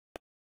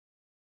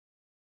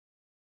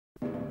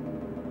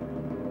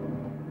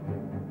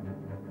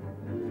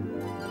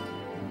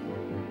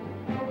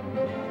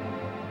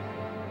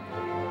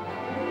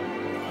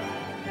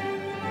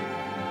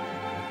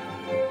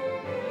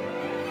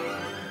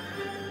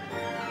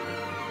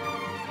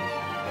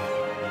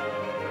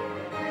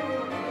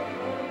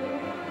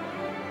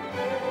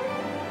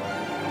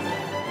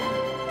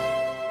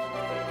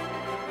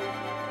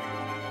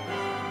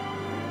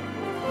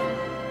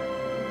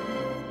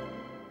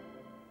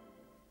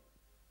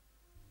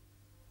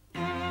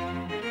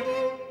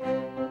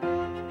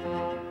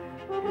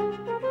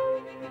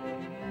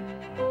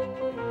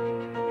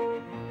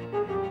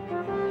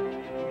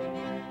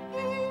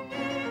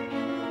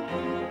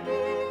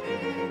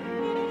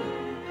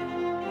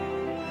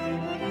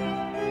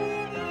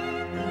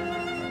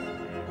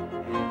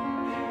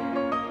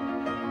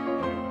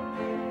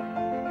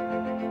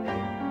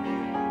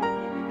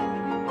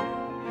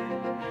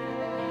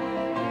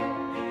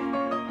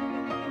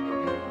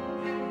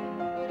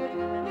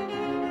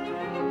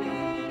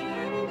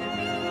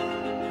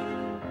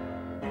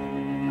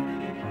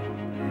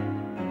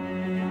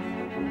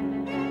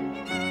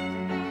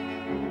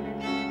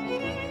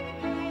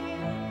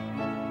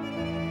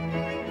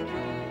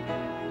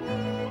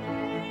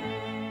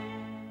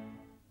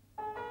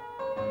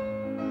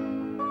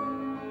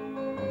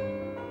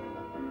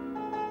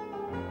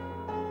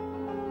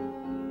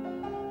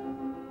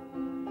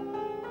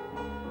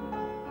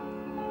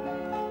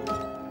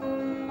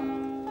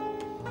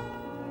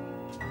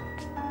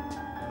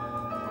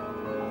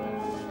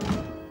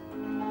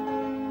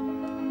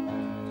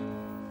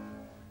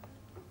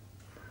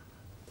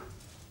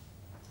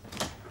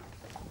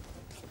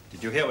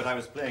Did you hear what I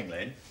was playing,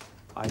 Lane?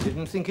 I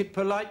didn't think it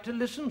polite to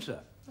listen,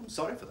 sir. I'm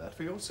sorry for that,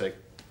 for your sake.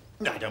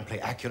 I don't play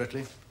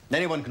accurately.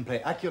 Anyone can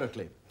play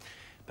accurately.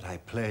 But I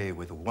play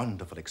with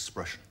wonderful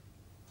expression.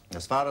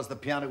 As far as the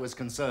piano is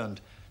concerned,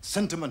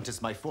 sentiment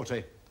is my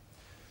forte.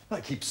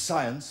 I keep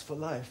science for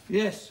life.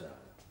 Yes, sir.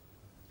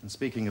 And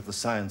speaking of the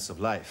science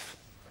of life,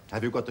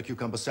 have you got the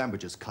cucumber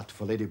sandwiches cut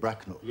for Lady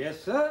Bracknell?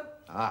 Yes, sir.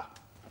 Ah.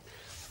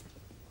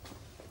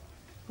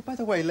 Oh, by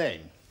the way,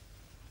 Lane,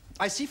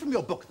 I see from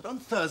your book that on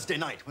Thursday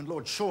night, when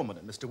Lord Shorman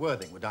and Mr.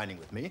 Worthing were dining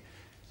with me,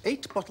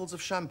 8 bottles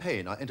of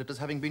champagne are entered as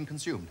having been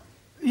consumed.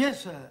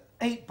 Yes, sir.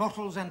 8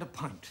 bottles and a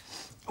pint.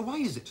 Why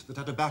is it that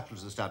at a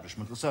bachelor's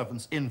establishment, the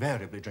servants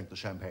invariably drink the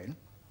champagne?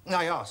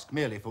 I ask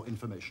merely for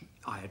information.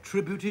 I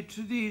attribute it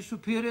to the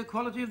superior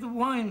quality of the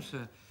wine,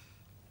 sir.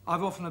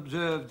 I've often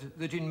observed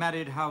that in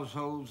married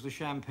households, the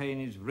champagne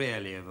is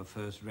rarely of a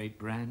first-rate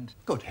brand.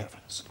 Good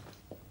heavens.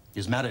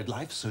 Is married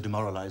life so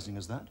demoralizing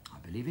as that? I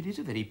believe it is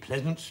a very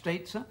pleasant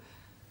state, sir.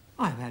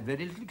 I've had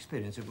very little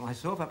experience of it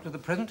myself up to the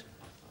present.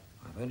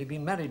 I've only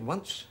been married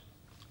once.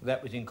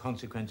 That was in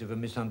consequence of a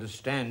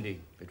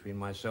misunderstanding between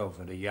myself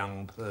and a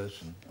young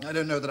person. I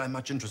don't know that I'm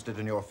much interested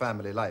in your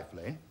family life,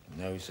 Lane.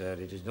 No, sir,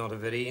 it is not a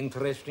very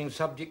interesting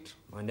subject.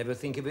 I never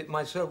think of it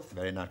myself.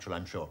 Very natural,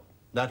 I'm sure.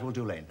 That will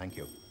do, Lane. Thank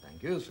you.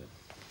 Thank you, sir.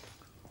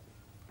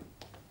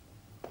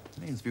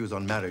 Lane's views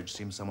on marriage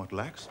seem somewhat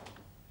lax.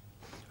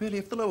 Really,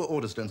 if the lower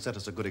orders don't set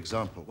us a good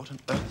example, what on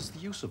earth is the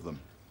use of them?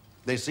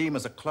 They seem,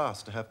 as a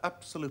class, to have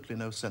absolutely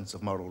no sense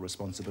of moral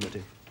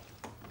responsibility.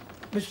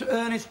 Mr.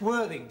 Ernest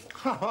Worthing.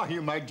 How are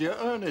you, my dear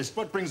Ernest?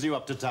 What brings you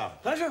up to town?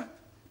 Pleasure.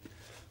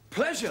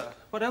 Pleasure?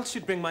 What else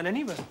should bring mine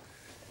anywhere?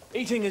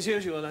 Eating as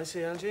usual, I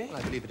see, Algy.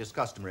 I believe it is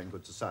customary in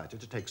good society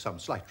to take some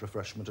slight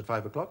refreshment at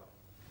 5 o'clock.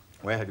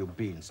 Where have you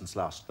been since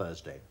last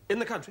Thursday? In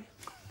the country.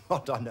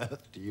 What on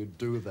earth do you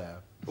do there?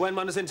 When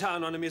one is in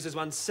town, one amuses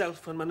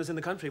oneself. When one is in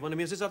the country, one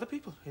amuses other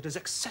people. It is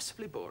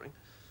excessively boring.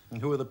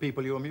 And who are the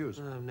people you amuse?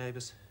 Oh,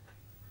 neighbours.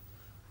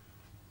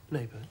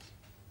 Neighbours?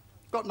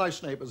 Got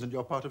nice neighbours in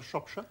your part of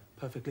Shropshire?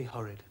 Perfectly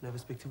horrid. Never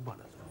speak to one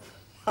of them.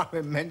 How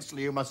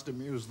immensely you must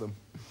amuse them.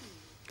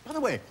 By the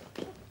way,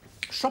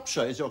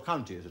 Shropshire is your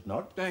county, is it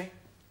not? Eh?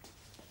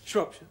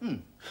 Shropshire? Hmm.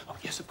 Oh,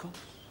 yes, of course.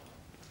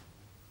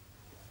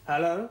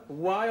 Hello?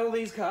 Why all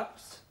these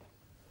cups?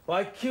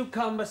 Why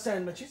cucumber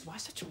sandwiches? Why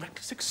such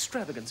reckless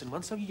extravagance in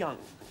one so young?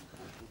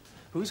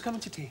 Who's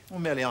coming to tea? Well,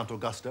 merely Aunt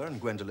Augusta and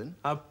Gwendolen.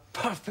 How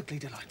perfectly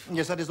delightful.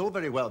 Yes, that is all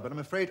very well, but I'm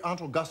afraid Aunt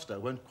Augusta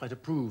won't quite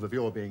approve of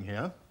your being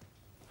here.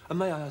 And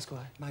may I ask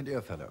why? My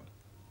dear fellow,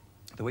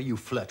 the way you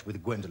flirt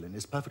with Gwendolen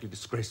is perfectly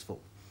disgraceful.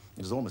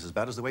 It is almost as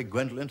bad as the way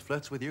Gwendolen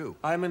flirts with you.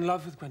 I am in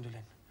love with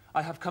Gwendolen.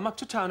 I have come up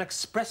to town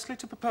expressly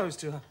to propose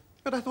to her.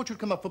 But I thought you'd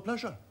come up for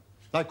pleasure.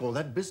 Like all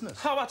that business.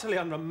 How utterly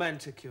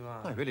unromantic you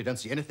are. I really don't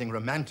see anything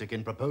romantic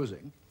in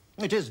proposing.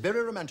 It is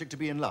very romantic to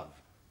be in love,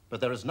 but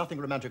there is nothing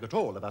romantic at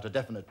all about a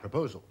definite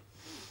proposal.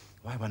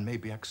 Why, one may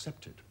be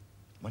accepted.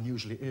 One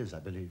usually is, I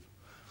believe.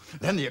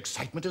 Then the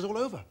excitement is all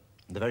over.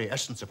 The very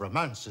essence of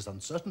romance is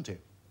uncertainty.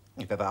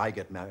 If ever I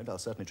get married, I'll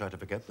certainly try to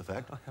forget the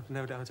fact. I have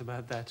no doubt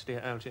about that, dear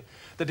Algy.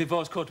 The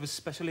divorce court was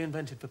specially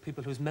invented for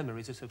people whose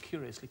memories are so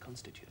curiously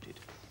constituted.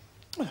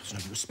 Well, there's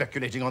no use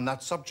speculating on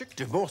that subject.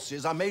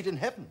 Divorces are made in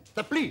heaven.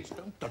 Now, please,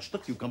 don't touch the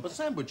cucumber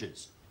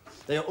sandwiches.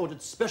 They are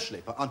ordered specially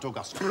for Aunt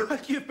Augusta.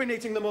 You've been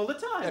eating them all the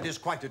time. That is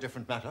quite a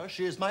different matter.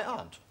 She is my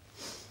aunt.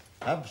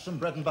 Have some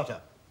bread and butter.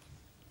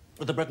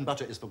 The bread and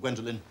butter is for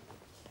Gwendolen.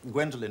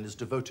 Gwendolen is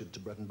devoted to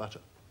bread and butter.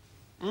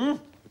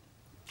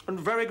 And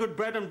very good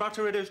bread and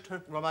butter it is,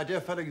 too. Well, my dear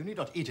fellow, you need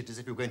not eat it as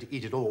if you're going to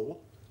eat it all.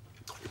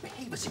 You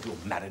behave as if you're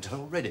married to her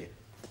already.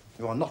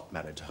 You are not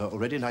married to her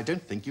already, and I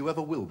don't think you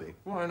ever will be.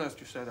 Why on earth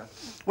do you say that?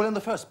 Well, in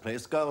the first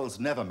place, girls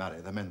never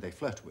marry the men they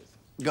flirt with.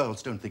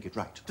 Girls don't think it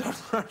right.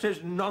 That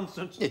is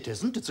nonsense. It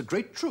isn't. It's a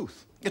great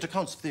truth. It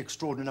accounts for the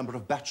extraordinary number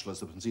of bachelors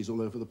that one sees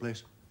all over the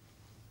place.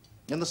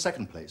 In the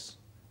second place,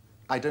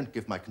 I don't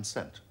give my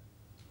consent.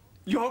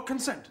 Your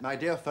consent? My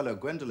dear fellow,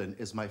 Gwendolen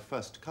is my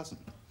first cousin.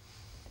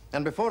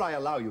 And before I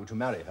allow you to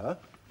marry her,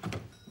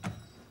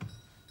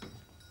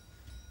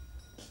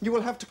 you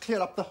will have to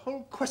clear up the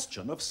whole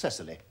question of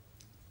Cecily.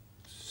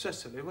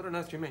 Cecily? What on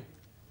earth do you mean?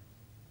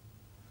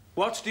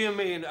 What do you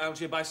mean,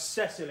 Algy, by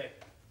Cecily?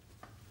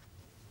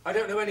 I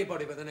don't know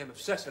anybody by the name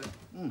of Cecily.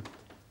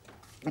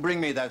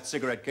 Bring me that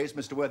cigarette case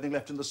Mr. Worthing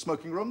left in the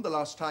smoking room the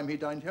last time he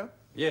dined here.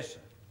 Yes, sir.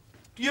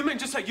 Do you mean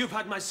to say you've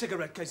had my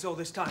cigarette case all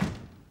this time?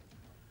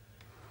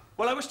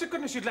 Well, I wish to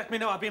goodness you'd let me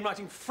know I've been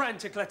writing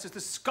frantic letters to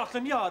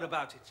Scotland Yard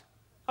about it.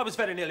 I was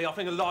very nearly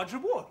offering a large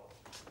reward.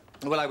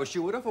 Well, I wish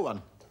you would offer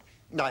one.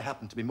 I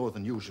happen to be more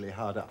than usually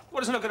hard up.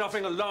 What is no good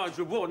offering a large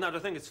reward now the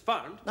thing is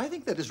found? I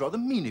think that is rather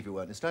mean of you,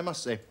 Ernest, I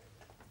must say.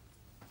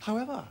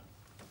 However,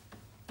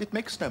 it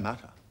makes no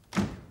matter.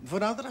 For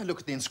now that I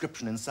look at the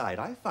inscription inside,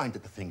 I find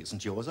that the thing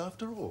isn't yours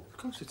after all. Of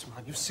course it's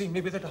mine. You've seen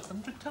me with it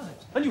 100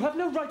 times. And you have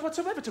no right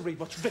whatsoever to read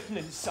what's written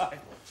inside.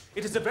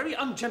 It is a very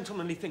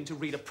ungentlemanly thing to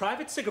read a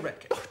private cigarette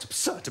case. Oh, it's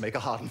absurd to make a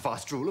hard and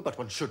fast rule about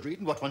what one should read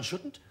and what one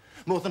shouldn't.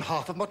 More than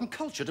half of modern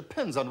culture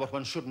depends on what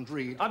one shouldn't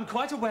read. I'm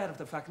quite aware of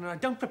the fact, and I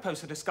don't propose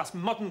to discuss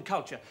modern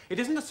culture. It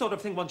isn't the sort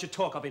of thing one should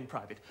talk of in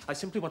private. I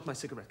simply want my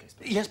cigarette case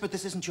back. Yes, but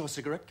this isn't your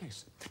cigarette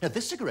case. Now,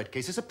 this cigarette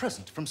case is a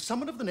present from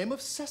someone of the name of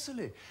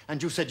Cecily,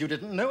 and you said you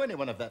didn't know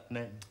anyone of that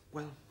name.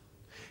 Well,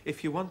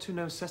 if you want to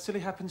know, Cecily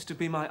happens to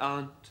be my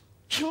aunt.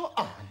 Your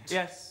aunt?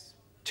 Yes.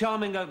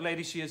 Charming old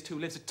lady she is, too,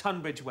 lives at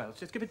Tunbridge Wells.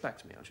 Just give it back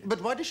to me, Algy.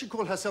 But why does she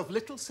call herself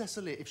Little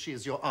Cecily if she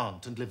is your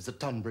aunt and lives at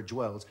Tunbridge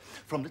Wells?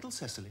 From Little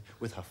Cecily,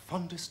 with her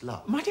fondest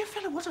love. My dear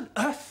fellow, what on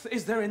earth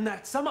is there in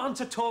that? Some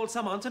aunts are tall,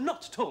 some aunts are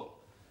not tall.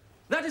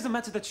 That is a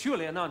matter that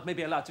surely an aunt may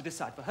be allowed to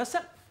decide for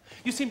herself.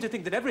 You seem to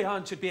think that every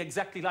aunt should be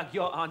exactly like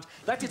your aunt.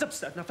 That is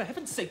absurd. Now, for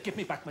heaven's sake, give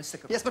me back my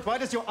cigarette. Yes, but why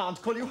does your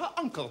aunt call you her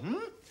uncle,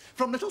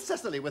 From Little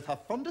Cecily, with her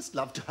fondest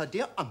love to her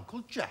dear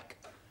Uncle Jack.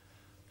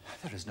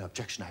 There is no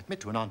objection, I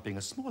admit, to an aunt being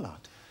a small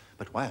aunt.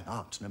 But why an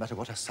aunt, no matter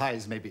what her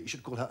size may be,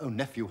 should call her own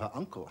nephew her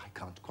uncle, I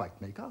can't quite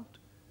make out.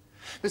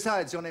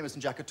 Besides, your name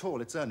isn't Jack at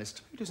all, it's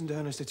Ernest. It isn't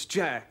Ernest, it's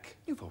Jack.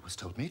 You've always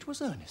told me it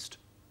was Ernest.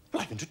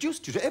 Well, I've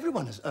introduced you to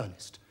everyone as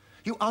Ernest.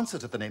 You answer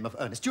to the name of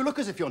Ernest. You look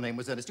as if your name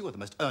was Ernest. You are the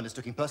most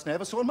earnest-looking person I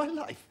ever saw in my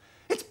life.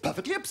 It's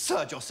perfectly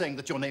absurd you're saying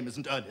that your name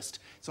isn't Ernest.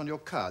 It's on your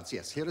cards,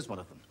 yes, here is one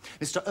of them.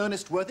 Mr.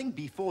 Ernest Worthing,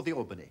 B4 the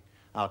Albany.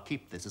 I'll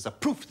keep this as a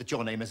proof that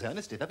your name is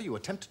Ernest if ever you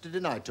attempt to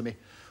deny it to me,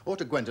 or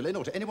to Gwendolen,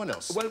 or to anyone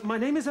else. Well, my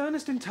name is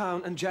Ernest in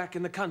town and Jack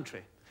in the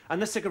country.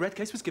 And the cigarette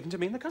case was given to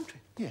me in the country.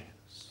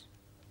 Yes.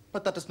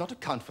 But that does not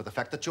account for the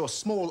fact that your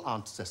small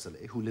Aunt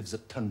Cecily, who lives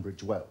at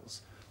Tunbridge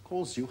Wells,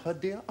 calls you her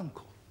dear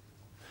uncle.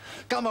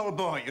 Come, old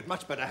boy, you'd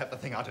much better have the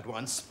thing out at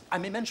once. I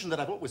may mention that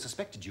I've always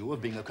suspected you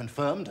of being a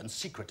confirmed and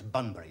secret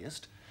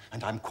Bunburyist,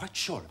 and I'm quite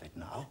sure of it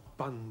now.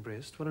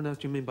 Bunburyist? What on earth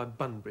do you mean by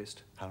Bunburyist?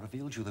 I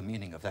revealed you the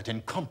meaning of that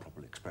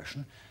incomparable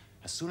expression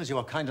as soon as you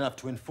were kind enough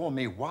to inform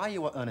me why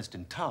you were Ernest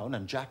in town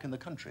and Jack in the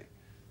country.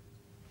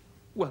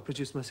 Well,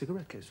 produce my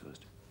cigarette case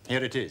first.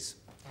 Here it is.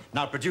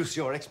 Now produce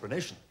your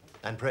explanation,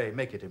 and pray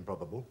make it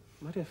improbable.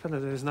 My dear fellow,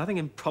 there is nothing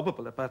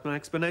improbable about my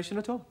explanation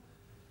at all.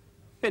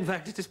 In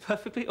fact, it is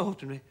perfectly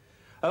ordinary.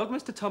 Old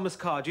Mr. Thomas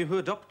Cardew, who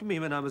adopted me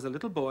when I was a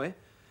little boy,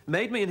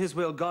 made me in his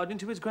will guardian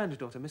to his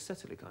granddaughter, Miss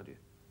Cecily Cardew.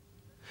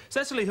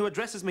 Cecily, who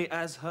addresses me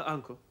as her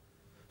uncle,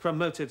 from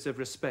motives of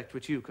respect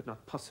which you could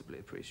not possibly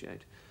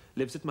appreciate,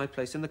 lives at my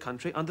place in the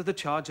country under the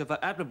charge of her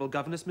admirable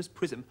governess, Miss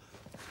Prism.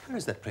 Where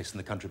is that place in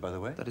the country, by the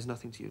way? That is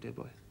nothing to you, dear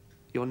boy.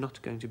 You're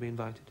not going to be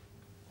invited.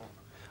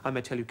 I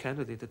may tell you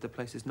candidly that the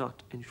place is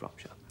not in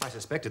Shropshire. I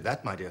suspected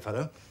that, my dear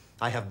fellow.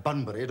 I have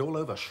Bunburied all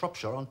over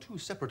Shropshire on 2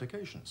 separate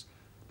occasions.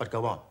 But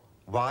go on.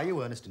 Why are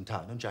you Ernest in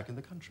town and Jack in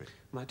the country?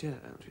 My dear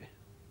Algy,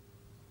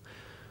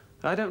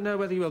 I don't know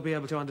whether you will be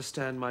able to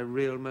understand my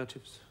real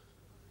motives.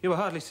 You are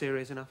hardly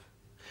serious enough.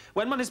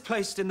 When one is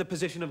placed in the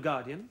position of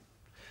guardian,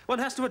 one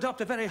has to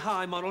adopt a very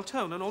high moral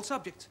tone on all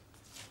subjects.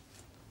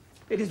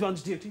 It is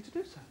one's duty to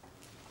do so.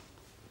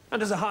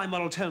 And as a high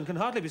moral tone can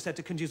hardly be said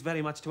to conduce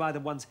very much to either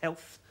one's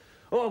health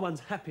or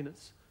one's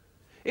happiness.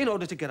 In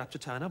order to get up to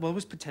town, I've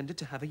always pretended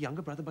to have a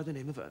younger brother by the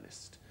name of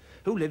Ernest,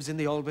 who lives in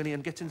the Albany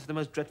and gets into the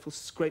most dreadful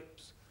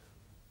scrapes.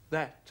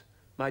 That,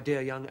 my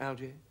dear young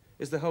Algy,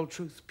 is the whole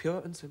truth,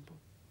 pure and simple.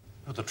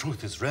 But the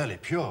truth is rarely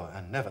pure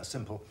and never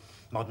simple.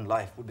 Modern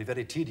life would be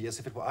very tedious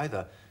if it were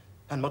either,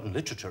 and modern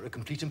literature a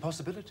complete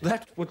impossibility.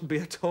 That wouldn't be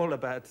at all a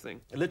bad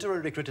thing.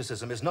 Literary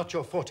criticism is not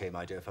your forte,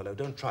 my dear fellow.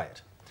 Don't try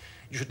it.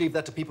 You should leave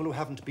that to people who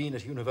haven't been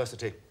at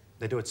university.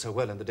 They do it so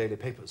well in the daily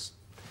papers.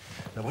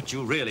 Now, what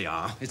you really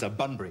are is a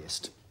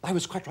Bunburyist. I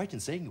was quite right in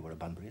saying you were a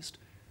Bunburyist.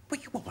 Well,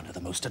 you were one of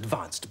the most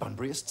advanced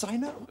Bunburyists I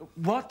know.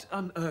 What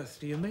on earth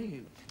do you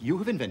mean? You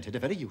have invented a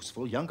very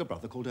useful younger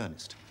brother called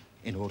Ernest,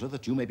 in order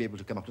that you may be able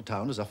to come up to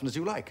town as often as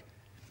you like.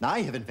 I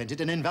have invented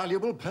an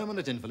invaluable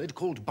permanent invalid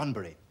called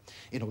Bunbury,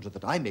 in order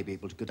that I may be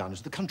able to go down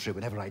into the country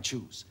whenever I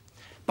choose.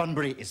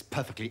 Bunbury is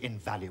perfectly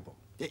invaluable.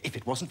 If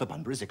it wasn't for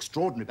Bunbury's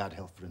extraordinary bad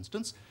health, for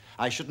instance,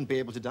 I shouldn't be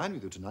able to dine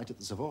with you tonight at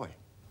the Savoy.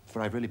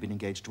 For I've really been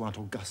engaged to Aunt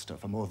Augusta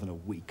for more than a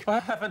week. I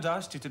haven't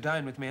asked you to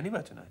dine with me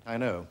anywhere tonight. I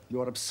know.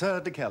 You're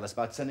absurdly careless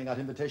about sending out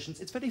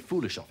invitations. It's very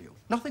foolish of you.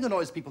 Nothing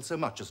annoys people so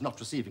much as not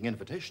receiving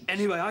invitations.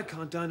 Anyway, I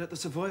can't dine at the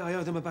Savoy. I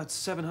owe them about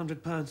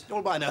 £700.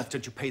 Well, why on earth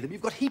don't you pay them?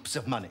 You've got heaps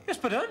of money. Yes,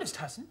 but Ernest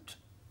hasn't.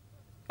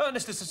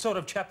 Ernest is the sort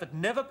of chap that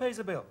never pays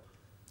a bill.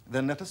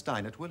 Then let us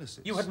dine at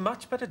Willis's. You had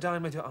much better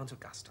dine with your Aunt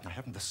Augusta. I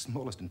haven't the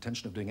smallest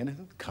intention of doing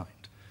anything of the kind.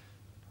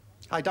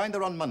 I dine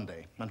there on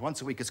Monday, and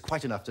once a week is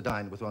quite enough to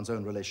dine with one's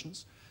own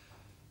relations.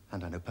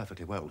 And I know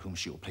perfectly well whom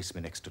she will place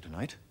me next to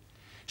tonight.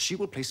 She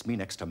will place me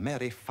next to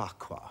Mary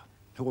Farquhar,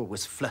 who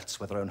always flirts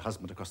with her own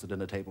husband across the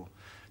dinner table.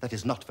 That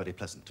is not very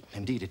pleasant.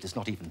 Indeed, it is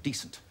not even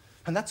decent.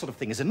 And that sort of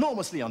thing is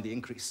enormously on the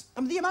increase.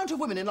 I mean, the amount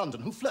of women in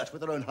London who flirt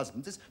with their own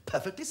husbands is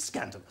perfectly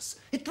scandalous.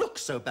 It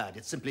looks so bad.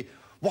 It's simply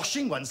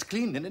washing one's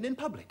clean linen in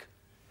public.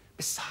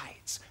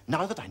 Besides,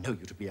 now that I know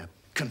you to be a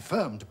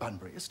confirmed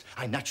Bunburyist,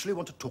 I naturally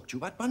want to talk to you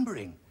about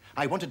Bunburying.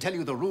 I want to tell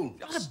you the rules.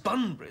 Not a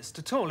Bunburyist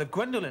at all. If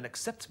Gwendolen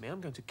accepts me,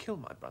 I'm going to kill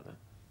my brother.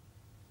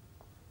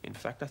 In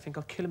fact, I think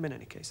I'll kill him in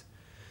any case.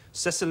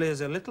 Cecily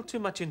is a little too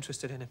much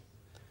interested in him.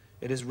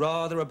 It is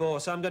rather a bore,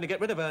 so I'm going to get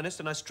rid of Ernest,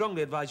 and I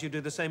strongly advise you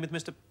do the same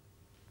with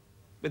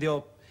with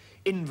your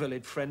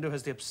invalid friend who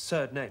has the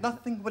absurd name.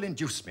 Nothing will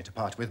induce me to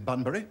part with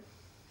Bunbury.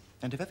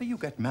 And if ever you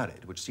get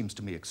married, which seems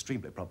to me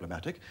extremely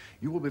problematic,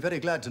 you will be very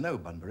glad to know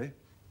Bunbury.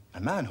 A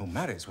man who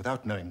marries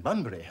without knowing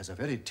Bunbury has a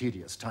very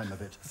tedious time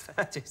of it.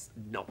 That is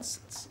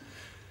nonsense.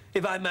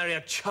 If I marry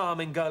a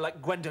charming girl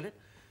like Gwendolen,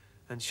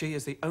 and she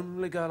is the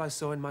only girl I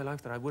saw in my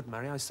life that I would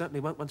marry, I certainly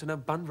won't want to know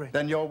Bunbury.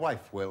 Then your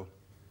wife will.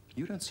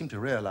 You don't seem to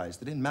realize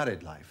that in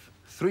married life,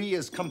 3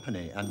 is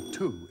company and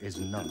 2 is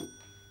none.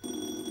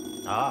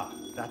 Ah,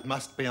 that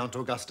must be Aunt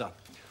Augusta.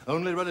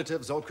 Only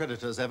relatives or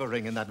creditors ever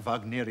ring in that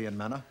Wagnerian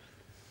manner.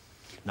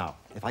 Now,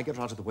 if I get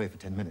her out of the way for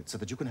 10 minutes so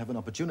that you can have an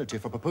opportunity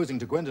for proposing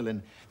to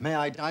Gwendolen, may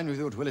I dine with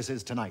you at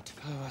Willis's tonight?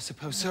 Oh, I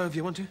suppose so, if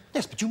you want to.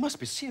 Yes, but you must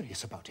be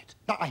serious about it.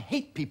 Now, I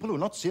hate people who are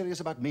not serious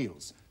about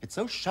meals. It's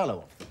so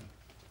shallow of them.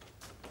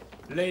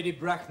 Lady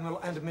Bracknell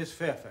and Miss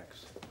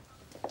Fairfax.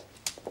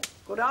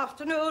 Good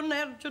afternoon,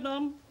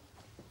 Algernon.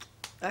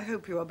 I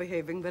hope you are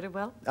behaving very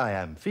well. I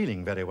am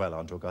feeling very well,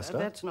 Aunt Augusta.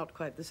 That's not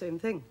quite the same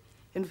thing.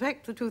 In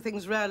fact, the two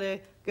things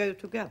rarely go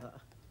together.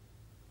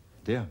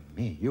 Dear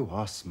me, you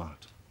are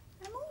smart.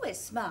 I'm always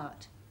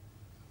smart.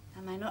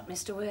 Am I not,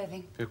 Mr.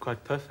 Worthing? You're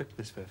quite perfect,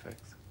 Miss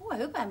Fairfax. Oh, I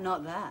hope I'm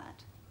not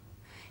that.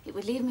 It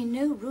would leave me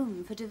no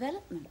room for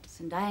developments,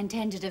 and I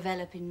intend to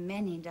develop in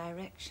many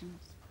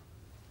directions.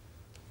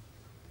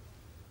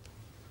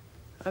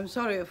 I'm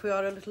sorry if we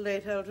are a little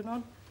late,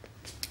 Algernon.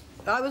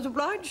 I was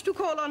obliged to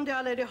call on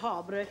dear Lady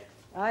Harbury.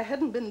 I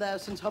hadn't been there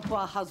since her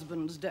poor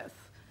husband's death.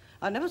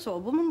 I never saw a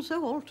woman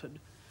so altered.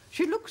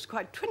 She looks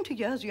quite 20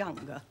 years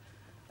younger.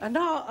 And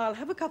now I'll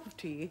have a cup of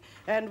tea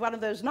and one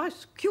of those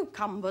nice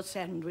cucumber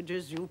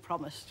sandwiches you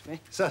promised me.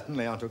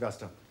 Certainly, Aunt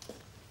Augusta.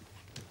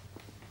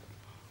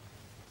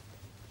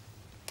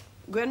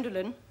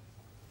 Gwendolen,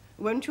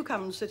 won't you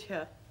come and sit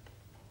here?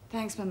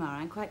 Thanks, Mamma.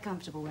 I'm quite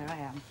comfortable where I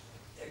am.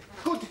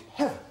 Good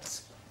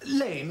heavens!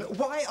 Lane,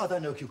 why are there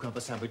no cucumber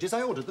sandwiches?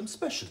 I ordered them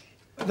specially.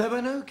 There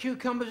were no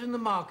cucumbers in the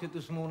market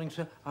this morning,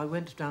 sir. I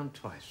went down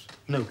twice.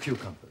 No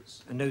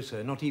cucumbers? No,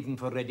 sir, not even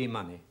for ready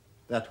money.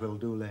 That will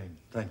do, Lane.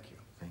 Thank you.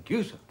 Thank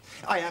you, sir.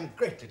 I am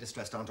greatly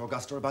distressed, Aunt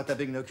Augusta, about there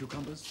being no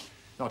cucumbers.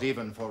 Not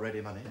even for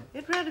ready money.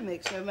 It really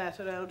makes no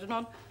matter,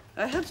 Algernon.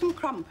 I had some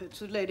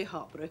crumpets with Lady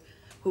Harbury,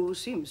 who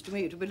seems to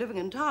me to be living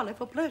entirely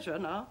for pleasure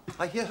now.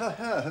 I hear her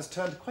hair has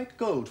turned quite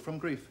gold from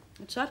grief.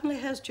 It certainly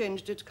has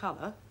changed its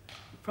colour.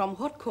 From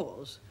what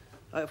cause,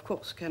 I of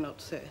course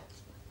cannot say.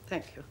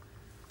 Thank you.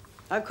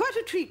 I've quite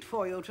a treat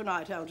for you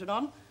tonight,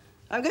 Algernon.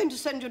 I'm going to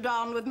send you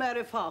down with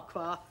Mary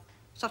Farquhar.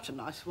 Such a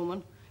nice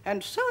woman,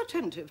 and so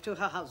attentive to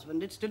her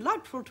husband. It's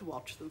delightful to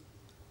watch them.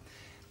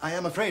 I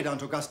am afraid,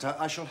 Aunt Augusta,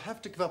 I shall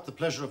have to give up the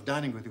pleasure of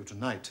dining with you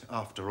tonight,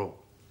 after all.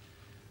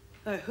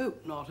 I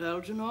hope not,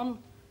 Algernon.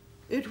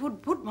 It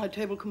would put my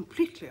table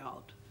completely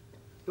out.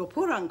 Your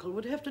poor uncle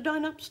would have to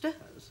dine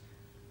upstairs.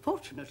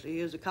 Fortunately, he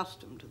is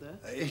accustomed to that.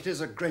 It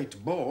is a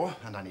great bore,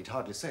 and I need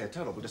hardly say a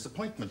terrible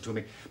disappointment to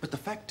me. But the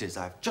fact is,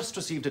 I've just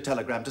received a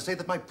telegram to say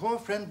that my poor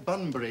friend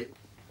Bunbury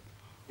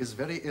is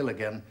very ill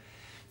again.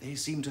 They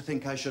seem to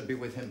think I should be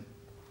with him.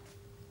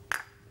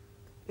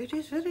 It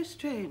is very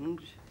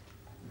strange.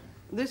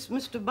 This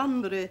Mr.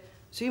 Bunbury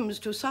seems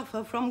to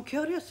suffer from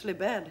curiously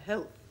bad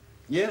health.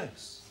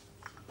 Yes.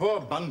 Poor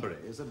Bunbury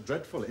is a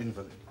dreadful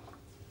invalid.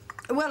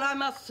 Well, I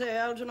must say,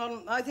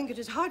 Algernon, I think it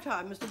is high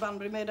time Mr.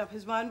 Bunbury made up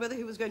his mind whether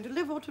he was going to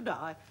live or to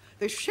die.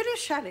 This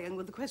shilly-shallying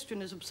with the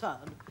question is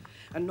absurd,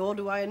 and nor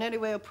do I in any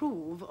way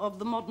approve of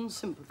the modern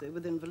sympathy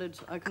with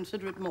invalids. I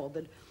consider it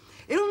morbid.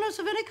 Illness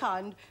of any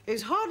kind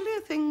is hardly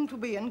a thing to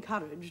be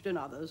encouraged in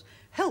others.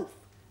 Health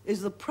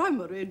is the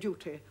primary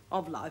duty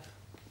of life.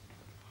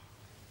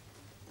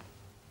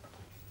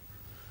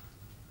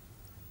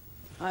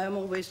 I am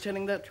always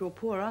telling that to your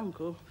poor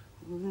uncle,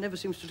 who never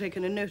seems to take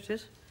any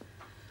notice,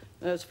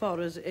 as far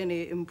as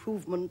any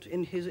improvement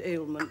in his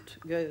ailment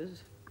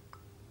goes.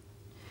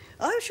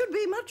 I should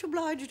be much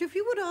obliged if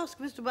you would ask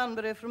Mr.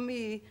 Bunbury from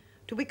me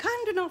to be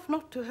kind enough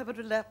not to have a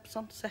relapse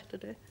on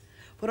Saturday,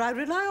 for I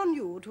rely on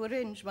you to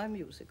arrange my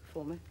music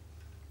for me.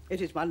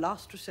 It is my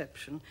last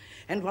reception,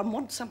 and one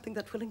wants something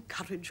that will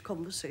encourage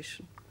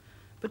conversation,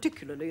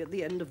 particularly at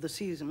the end of the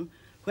season,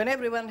 when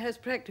everyone has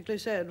practically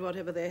said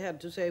whatever they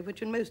had to say,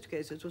 which in most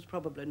cases was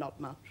probably not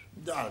much.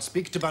 I'll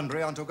speak to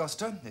Bunbury, Aunt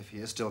Augusta, if he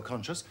is still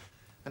conscious.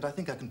 And I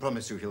think I can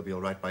promise you he'll be all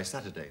right by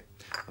Saturday.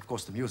 Of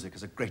course, the music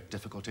is a great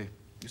difficulty.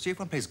 You see, if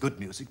one plays good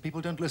music, people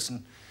don't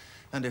listen.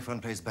 And if one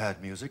plays bad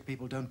music,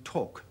 people don't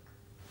talk.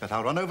 But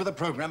I'll run over the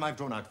program I've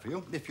drawn out for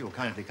you, if you'll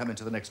kindly come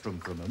into the next room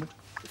for a moment.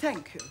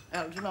 Thank you,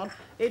 Algernon.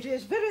 It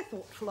is very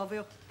thoughtful of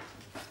you.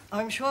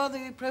 I'm sure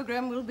the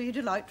program will be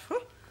delightful,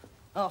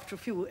 after a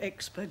few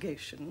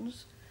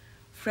expurgations.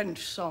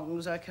 French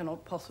songs I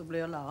cannot possibly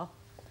allow.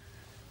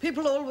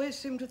 People always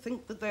seem to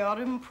think that they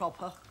are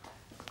improper.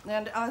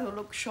 And either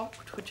look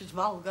shocked, which is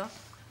vulgar,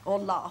 or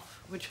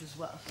laugh, which is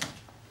worse.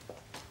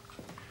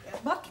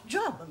 But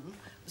German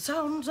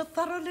sounds a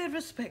thoroughly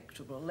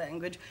respectable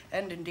language,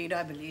 and indeed,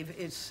 I believe,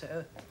 is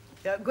so.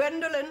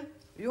 Gwendolen,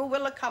 you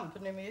will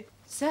accompany me.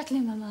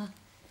 Certainly, Mamma.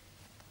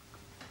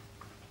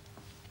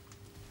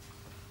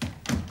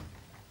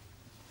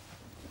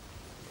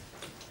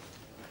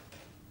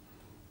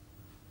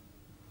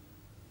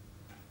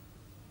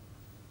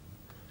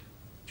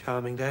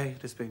 Charming day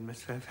it has been,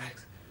 Miss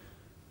Fairfax.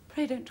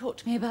 Pray don't talk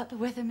to me about the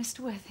weather, Mr.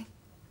 Worthing.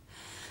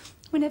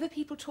 Whenever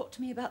people talk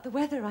to me about the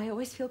weather, I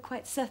always feel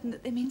quite certain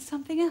that they mean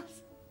something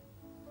else.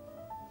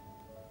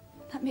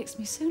 That makes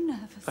me so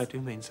nervous. I do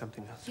mean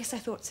something else. Yes, I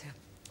thought so.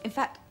 In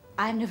fact,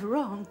 I'm never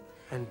wrong.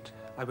 And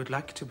I would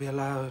like to be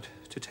allowed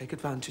to take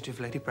advantage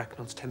of Lady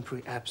Bracknell's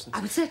temporary absence.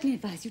 I would certainly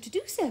advise you to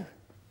do so.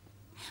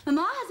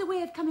 Mamma has a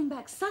way of coming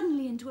back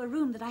suddenly into a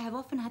room that I have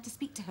often had to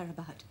speak to her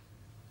about.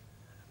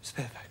 Miss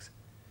Fairfax,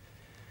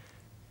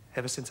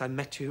 ever since I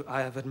met you,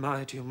 I have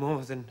admired you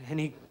more than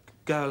any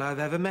girl I've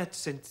ever met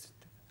since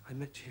I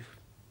met you.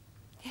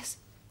 Yes,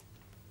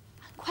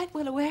 I'm quite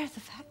well aware of the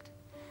fact.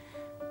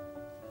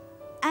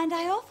 And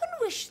I often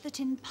wish that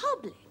in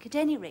public, at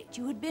any rate,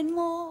 you had been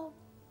more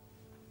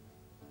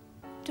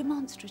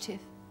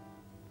demonstrative.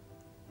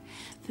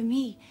 For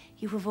me,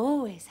 you have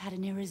always had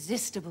an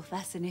irresistible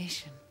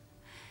fascination.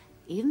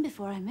 Even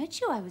before I met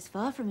you, I was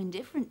far from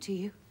indifferent to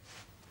you.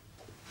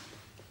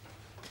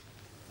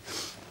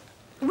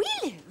 We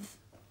live,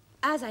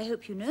 as I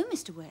hope you know,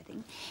 Mr.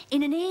 Worthing,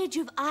 in an age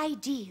of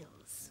ideals.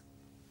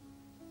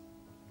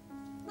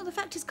 Well, the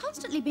fact is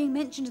constantly being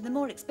mentioned in the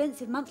more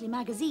expensive monthly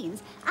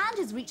magazines and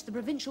has reached the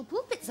provincial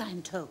pulpits, I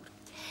am told.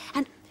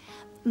 And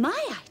my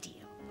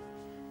ideal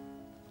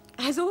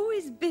has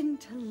always been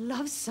to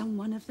love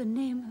someone of the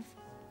name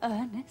of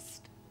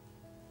Ernest.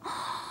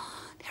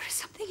 There is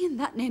something in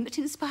that name that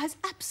inspires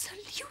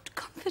absolute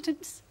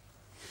confidence.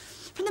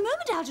 From the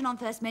moment Algernon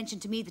first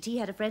mentioned to me that he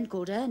had a friend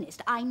called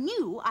Ernest, I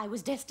knew I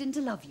was destined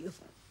to love you.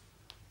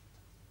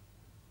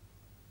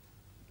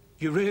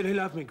 You really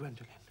love me,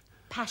 Gwendolen?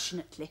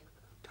 Passionately.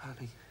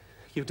 Darling,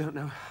 you don't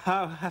know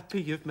how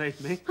happy you've made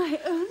me. My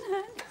own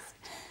Ernest.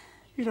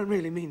 You don't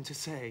really mean to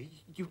say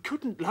you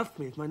couldn't love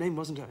me if my name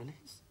wasn't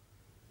Ernest?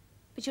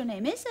 But your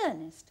name is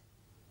Ernest.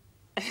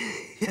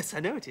 Yes, I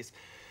know it is.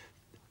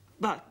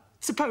 But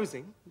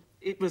supposing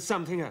it was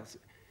something else,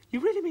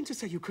 you really mean to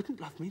say you couldn't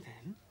love me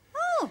then?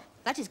 Oh,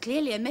 that is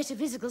clearly a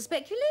metaphysical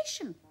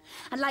speculation.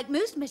 And like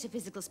most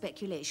metaphysical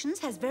speculations,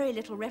 has very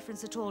little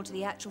reference at all to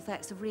the actual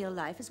facts of real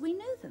life as we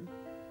know them.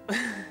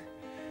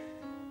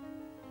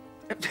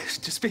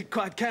 To speak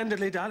quite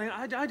candidly, darling,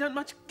 I don't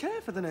much care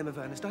for the name of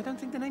Ernest. I don't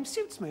think the name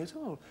suits me at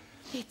all.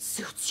 It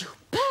suits you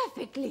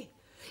perfectly.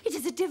 It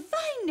is a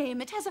divine name.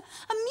 It has a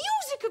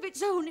music of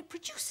its own. It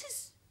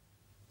produces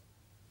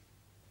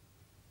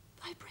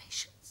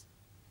vibrations.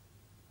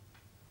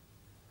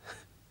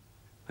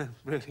 Well,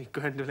 really,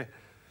 Gwendolen,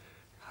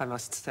 I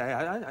must say,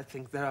 I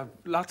think there are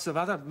lots of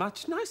other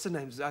much nicer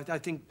names. I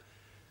think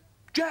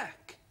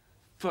Jack,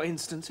 for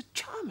instance, a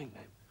charming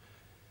name.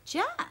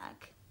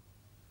 Jack?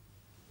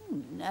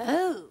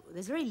 No,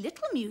 there's very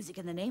little music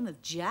in the name of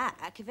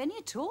Jack, if any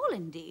at all,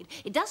 indeed.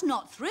 It does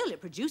not thrill,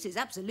 it produces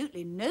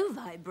absolutely no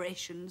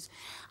vibrations.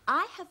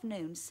 I have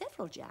known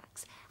several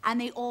Jacks, and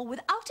they all,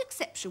 without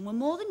exception, were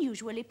more than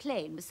usually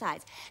plain.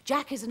 Besides,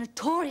 Jack is a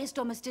notorious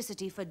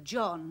domesticity for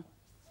John.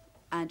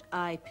 And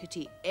I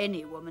pity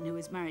any woman who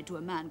is married to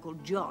a man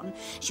called John.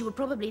 She would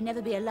probably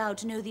never be allowed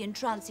to know the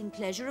entrancing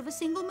pleasure of a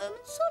single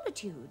moment's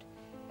solitude.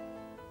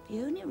 The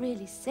only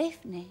really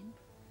safe name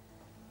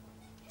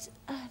is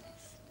Ernest.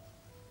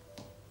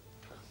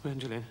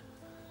 Gwendolen,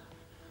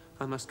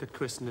 I must get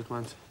christened at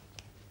once.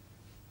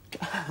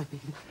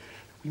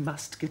 We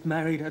must get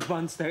married at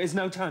once. There is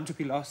no time to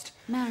be lost.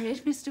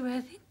 Married, Mr.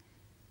 Worthing?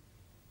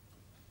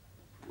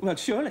 Well,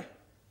 surely.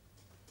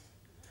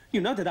 You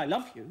know that I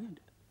love you. And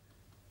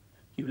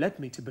you led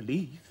me to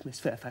believe, Miss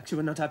Fairfax, you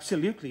were not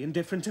absolutely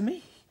indifferent to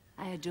me.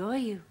 I adore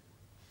you,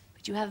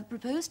 but you haven't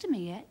proposed to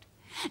me yet.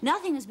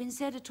 Nothing has been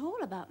said at all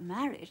about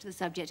marriage. The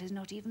subject has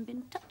not even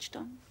been touched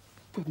on.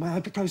 But may I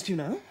propose to you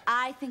now?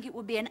 I think it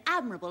would be an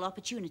admirable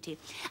opportunity.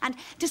 And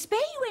to spare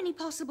you any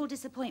possible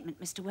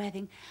disappointment, Mr.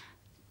 Worthing,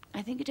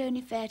 I think it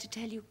only fair to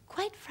tell you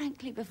quite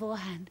frankly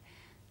beforehand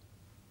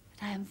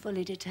that I am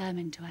fully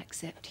determined to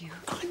accept you.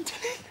 Gwendolen!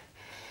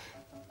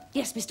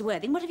 Yes, Mr.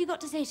 Worthing, what have you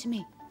got to say to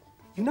me?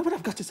 You know what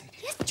I've got to say to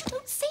you? Yes, but you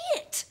don't say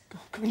it. Oh,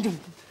 Gwendolen,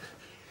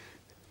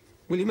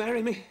 will you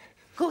marry me?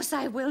 Of course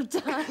I will,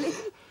 darling.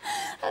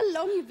 How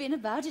long you've been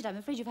about it, I'm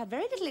afraid you've had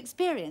very little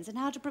experience in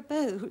how to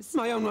propose.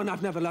 My own one,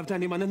 I've never loved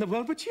anyone in the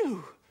world but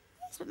you.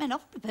 Yes, but men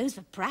often propose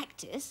for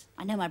practice.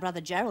 I know my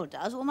brother Gerald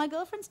does. All my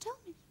girlfriends tell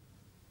me.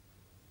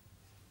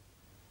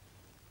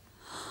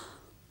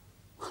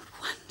 What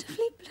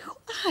wonderfully blue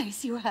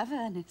eyes you have,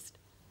 Ernest.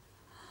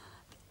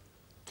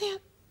 They're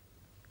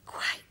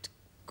quite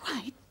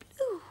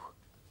blue.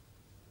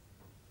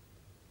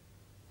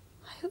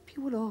 I hope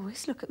you will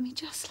always look at me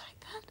just like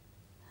that.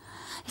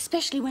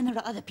 Especially when there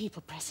are other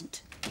people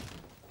present.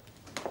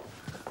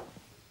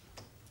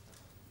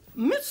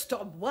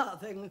 Mr.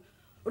 Worthing,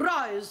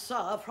 rise,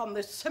 sir, from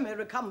this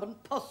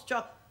semi-recumbent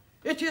posture.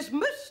 It is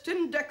most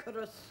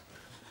indecorous.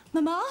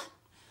 Mamma,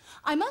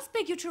 I must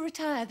beg you to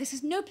retire. This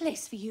is no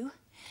place for you.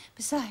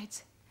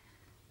 Besides,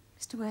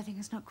 Mr. Worthing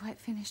has not quite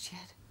finished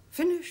yet.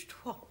 Finished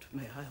what,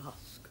 may I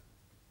ask?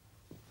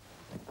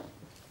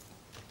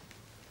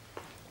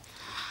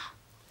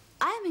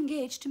 I am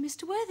engaged to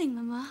Mr. Worthing,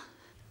 Mamma.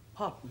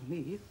 Pardon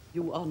me,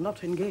 you are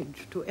not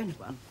engaged to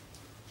anyone.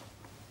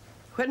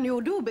 When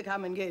you do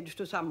become engaged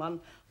to someone,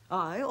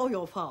 I or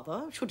your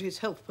father, should his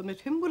health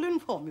permit him, will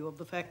inform you of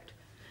the fact.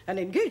 An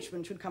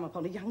engagement should come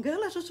upon a young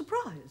girl as a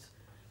surprise,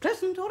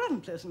 pleasant or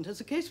unpleasant, as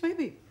the case may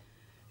be.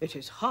 It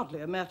is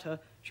hardly a matter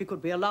she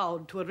could be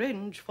allowed to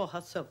arrange for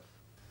herself.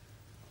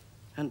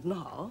 And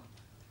now,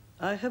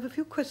 I have a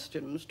few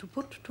questions to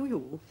put to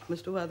you,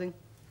 Mr. Worthing.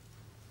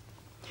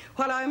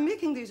 While I am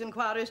making these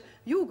inquiries,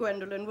 you,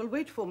 Gwendolen, will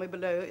wait for me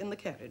below in the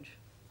carriage.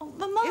 Oh,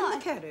 Mamma! In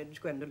the carriage,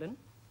 Gwendolen.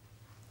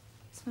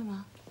 Yes,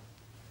 Mamma.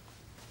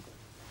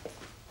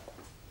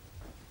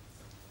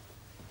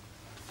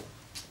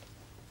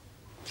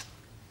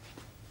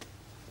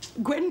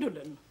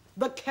 Gwendolen,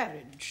 the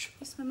carriage.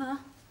 Yes,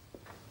 Mamma.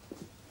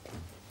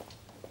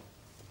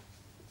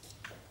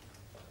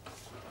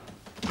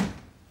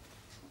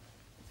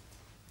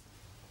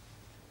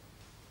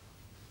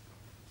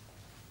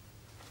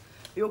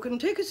 You can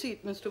take a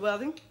seat, Mr.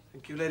 Worthing.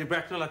 Thank you, Lady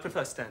Bracknell. I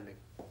prefer standing.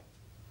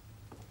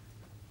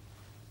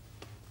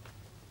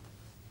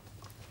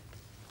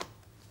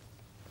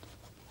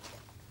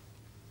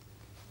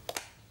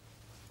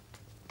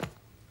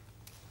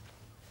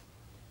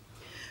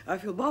 I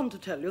feel bound to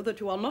tell you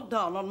that you are not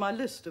down on my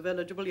list of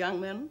eligible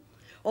young men,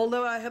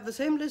 although I have the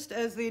same list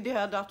as the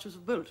dear Duchess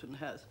of Bolton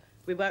has.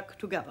 We work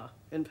together,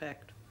 in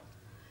fact.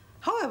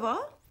 However,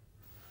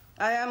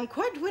 I am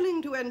quite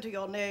willing to enter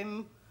your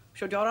name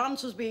should your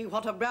answers be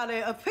what a really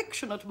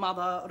affectionate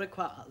mother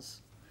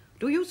requires.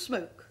 Do you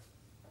smoke?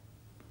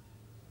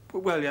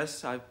 Well,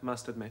 yes, I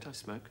must admit I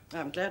smoke.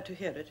 I'm glad to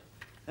hear it.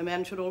 A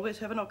man should always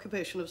have an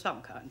occupation of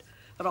some kind.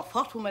 There are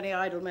far too many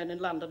idle men in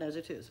London as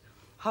it is.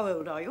 How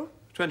old are you?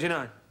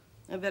 29.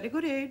 A very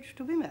good age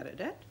to be married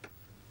at.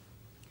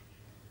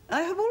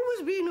 I have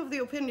always been of the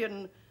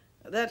opinion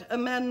that a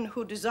man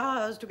who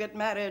desires to get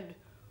married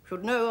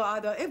should know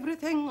either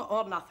everything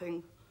or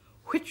nothing.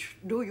 Which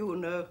do you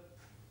know?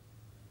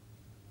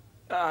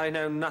 I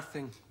know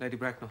nothing, Lady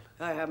Bracknell.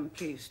 I am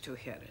pleased to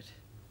hear it.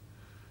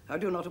 I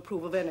do not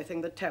approve of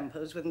anything that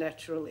tampers with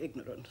natural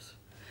ignorance.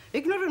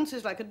 Ignorance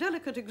is like a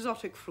delicate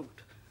exotic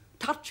fruit.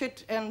 Touch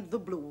it and the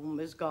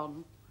bloom is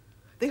gone.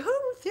 The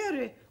whole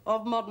theory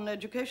of modern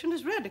education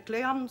is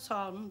radically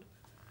unsound.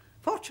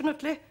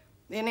 Fortunately,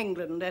 in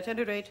England, at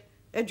any rate,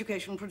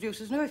 education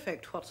produces no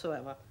effect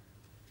whatsoever.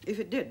 If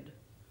it did,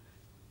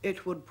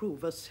 it would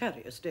prove a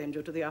serious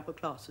danger to the upper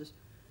classes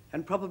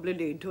and probably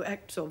lead to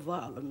acts of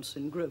violence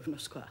in Grosvenor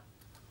Square.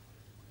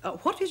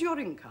 What is your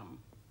income?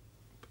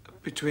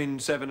 Between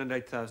 7,000 and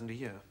 8,000 a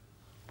year.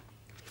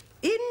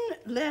 In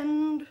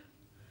land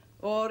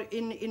or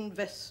in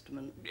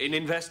investment? In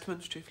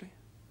investments, chiefly.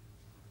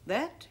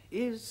 That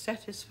is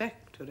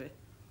satisfactory.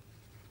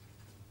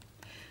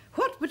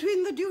 What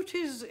between the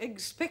duties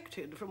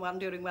expected from one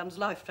during one's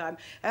lifetime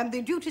and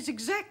the duties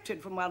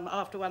exacted from one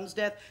after one's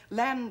death,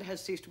 land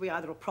has ceased to be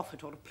either a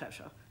profit or a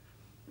pleasure.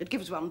 It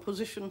gives one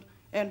position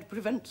and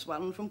prevents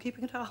one from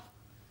keeping it up.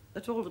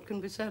 That's all that can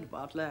be said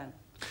about land.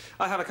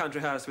 I have a country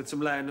house with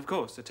some land, of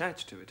course,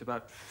 attached to it.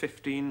 About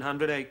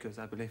 1,500 acres,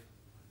 I believe.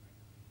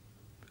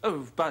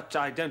 Oh, but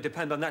I don't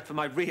depend on that for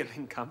my real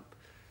income.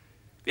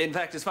 In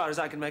fact, as far as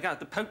I can make out,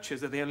 the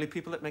poachers are the only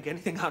people that make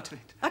anything out of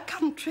it. A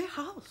country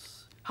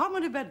house? How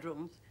many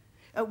bedrooms?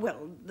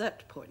 Well,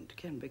 that point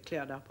can be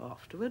cleared up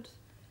afterwards.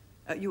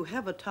 You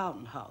have a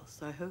townhouse,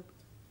 I hope.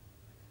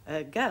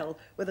 A girl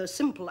with a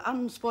simple,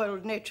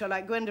 unspoiled nature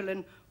like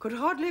Gwendolen could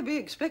hardly be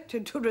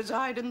expected to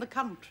reside in the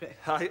country.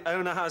 I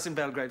own a house in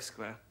Belgrave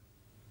Square.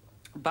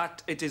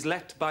 But it is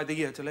let by the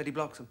year to Lady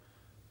Bloxham.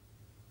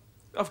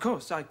 Of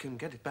course, I can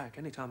get it back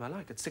any time I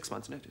like at 6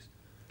 months' notice.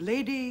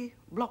 Lady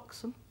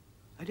Bloxham?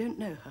 I don't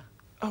know her.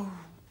 Oh,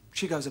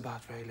 she goes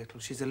about very little.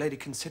 She's a lady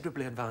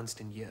considerably advanced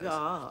in years.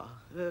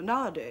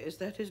 Nowadays,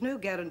 that is no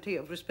guarantee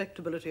of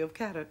respectability of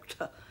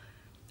character.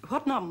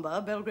 What number,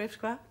 Belgrave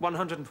Square?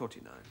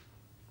 149.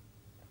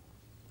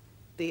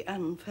 The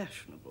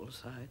unfashionable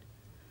side.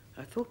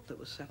 I thought there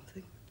was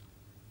something.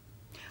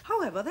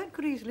 However, that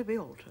could easily be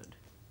altered.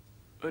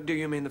 Do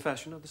you mean the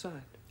fashion or the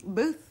side?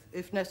 Both,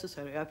 if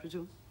necessary, I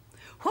presume.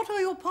 What are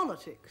your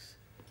politics?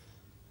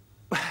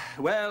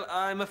 Well,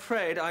 I'm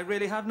afraid I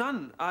really have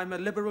none. I'm a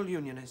liberal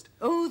unionist.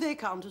 Oh, they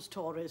count as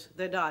Tories.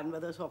 They dine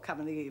with us or come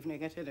in the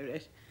evening, at any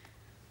rate.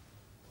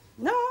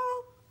 Now,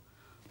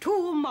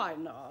 two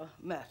minor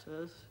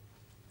matters.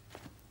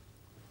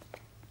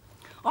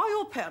 Are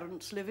your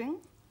parents living?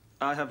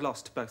 I have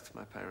lost both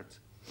my parents.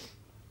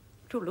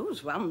 To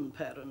lose one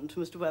parent,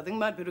 Mr. Worthing,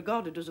 might be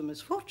regarded as a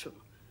misfortune.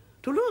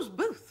 To lose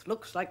both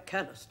looks like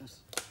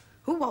carelessness.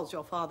 Who was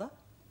your father?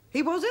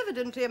 He was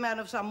evidently a man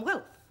of some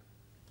wealth.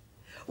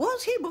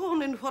 Was he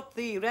born in what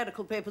the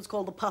radical papers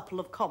call the purple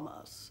of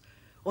commerce?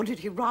 Or did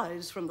he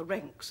rise from the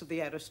ranks of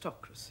the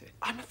aristocracy?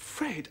 I'm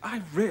afraid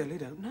I really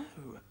don't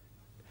know.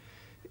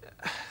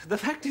 The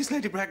fact is,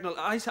 Lady Bracknell,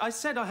 I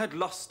said I had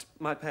lost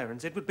my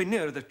parents. It would be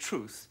nearer the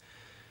truth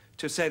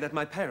to say that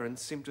my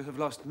parents seem to have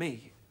lost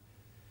me.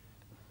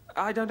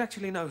 I don't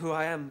actually know who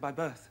I am by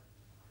birth.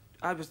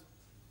 I was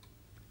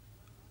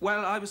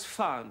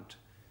found.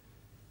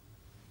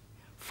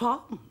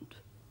 Found?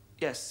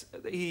 Yes,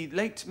 the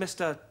late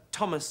Mr.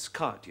 Thomas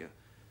Cardew,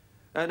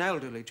 an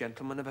elderly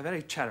gentleman of a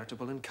very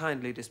charitable and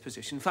kindly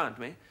disposition, found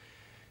me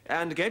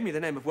and gave me the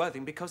name of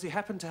Worthing because he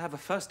happened to have a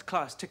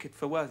first-class ticket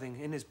for Worthing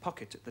in his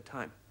pocket at the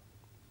time.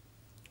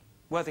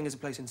 Worthing is a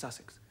place in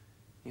Sussex.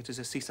 It is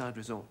a seaside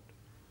resort.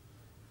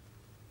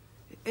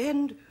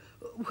 And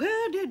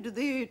where did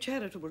the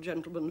charitable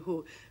gentleman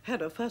who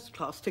had a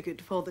first-class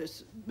ticket for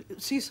this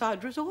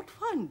seaside resort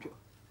find you?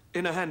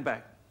 In a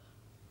handbag.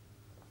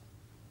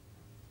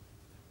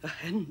 A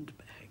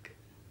handbag?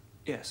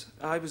 Yes,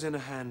 I was in a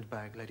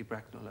handbag, Lady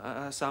Bracknell.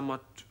 A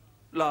somewhat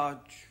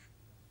large,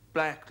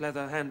 black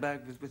leather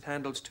handbag with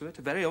handles to it.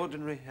 A very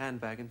ordinary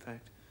handbag, in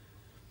fact.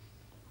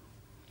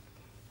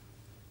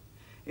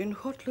 In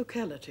what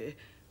locality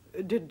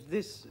did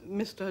this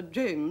Mr.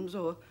 James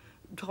or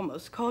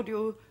Thomas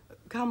Cardew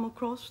come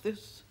across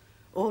this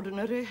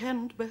ordinary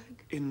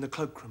handbag? In the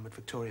cloakroom at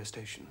Victoria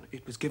Station.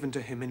 It was given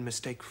to him in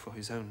mistake for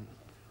his own.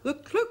 The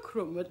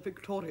cloakroom at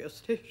Victoria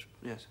Station?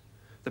 Yes.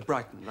 The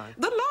Brighton line.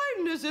 The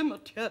line is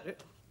immaterial.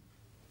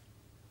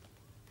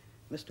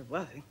 Mr.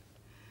 Worthing,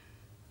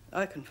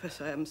 I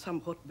confess I am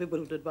somewhat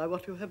bewildered by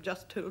what you have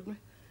just told me.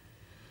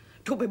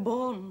 To be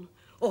born,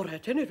 or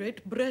at any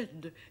rate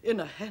bred, in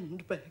a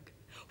handbag,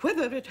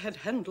 whether it had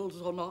handles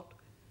or not,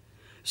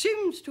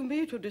 seems to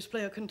me to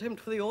display a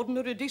contempt for the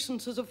ordinary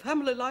decencies of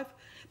family life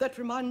that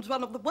reminds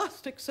one of the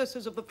worst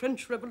excesses of the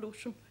French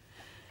Revolution.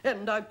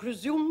 And I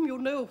presume you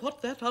know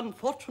what that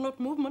unfortunate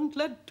movement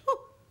led to.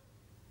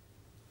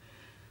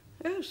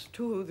 As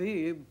to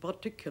the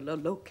particular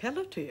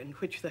locality in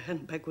which the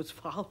handbag was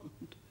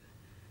found,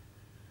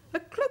 a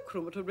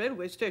cloakroom at a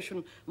railway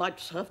station might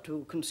serve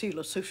to conceal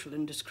a social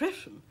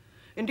indiscretion.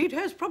 Indeed,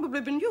 has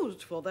probably been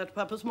used for that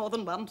purpose more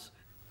than once.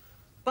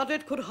 But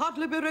it could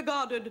hardly be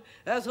regarded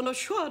as an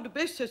assured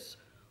basis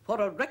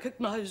for a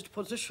recognized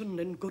position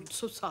in good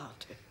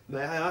society.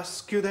 May I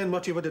ask you then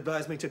what you would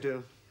advise me to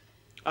do?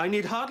 I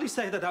need hardly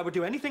say that I would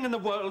do anything in the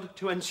world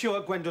to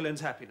ensure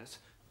Gwendolyn's happiness.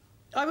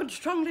 I would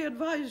strongly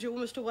advise you,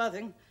 Mr.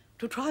 Worthing,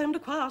 to try and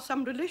acquire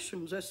some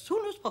relations as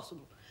soon as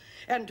possible,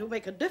 and to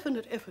make a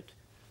definite effort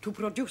to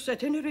produce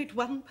at any rate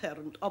one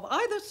parent of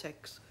either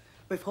sex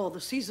before the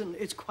season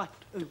is quite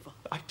over.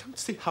 I don't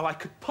see how I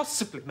could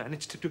possibly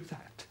manage to do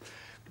that.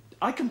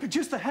 I can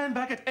produce the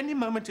handbag at any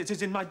moment. It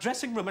is in my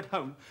dressing room at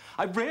home.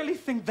 I really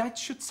think that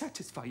should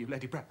satisfy you,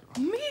 Lady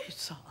Bracknell. Me,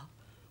 sir?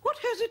 What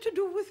has it to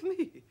do with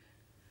me?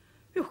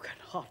 You can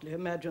hardly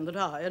imagine that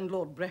I and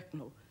Lord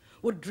Bracknell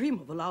would dream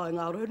of allowing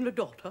our only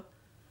daughter,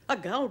 a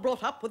girl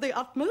brought up with the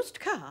utmost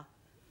care,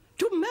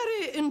 to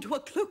marry into a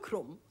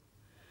cloakroom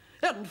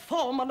and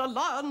form an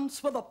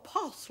alliance with a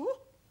parcel.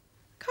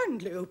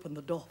 Kindly open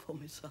the door for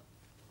me, sir.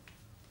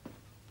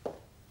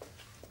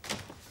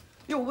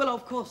 You will,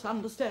 of course,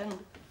 understand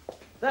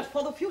that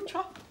for the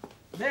future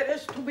there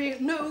is to be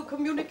no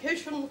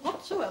communication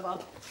whatsoever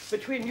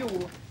between you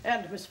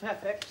and Miss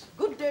Fairfax.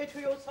 Good day to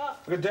you, sir.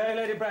 Good day,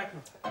 Lady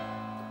Bracknell.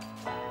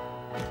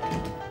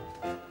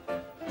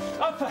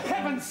 Oh, for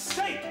heaven's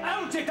sake,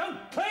 Algy,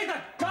 don't play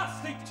that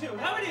ghastly tune!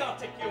 How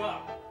idiotic you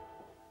are!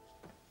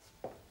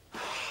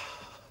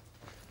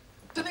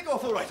 Didn't it go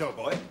off all right, old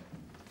boy?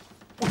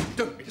 Oh, you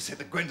don't mean to say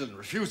that Gwendolen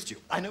refused you.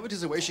 I know it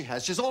is a way she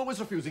has. She's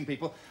always refusing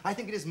people. I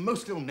think it is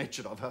most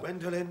ill-natured of her.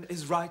 Gwendolen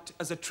is right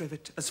as a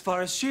trivet. As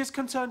far as she is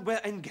concerned,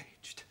 we're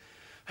engaged.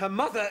 Her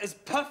mother is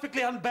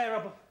perfectly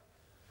unbearable.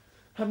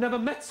 I've never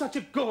met such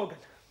a gorgon.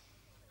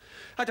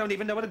 I don't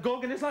even know what a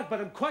gorgon is like, but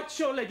I'm quite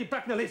sure Lady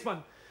Bracknell is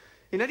one.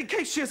 In any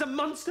case, she is a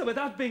monster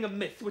without being a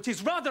myth, which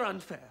is rather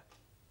unfair.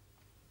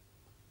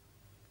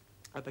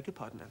 I beg your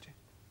pardon, Algy.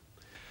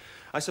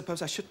 I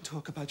suppose I shouldn't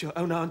talk about your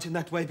own aunt in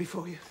that way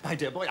before you. My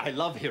dear boy, I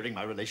love hearing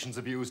my relations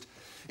abused.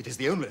 It is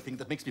the only thing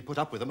that makes me put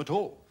up with them at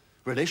all.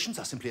 Relations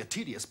are simply a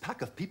tedious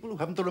pack of people who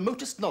haven't the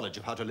remotest knowledge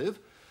of how to live,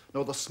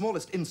 nor the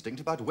smallest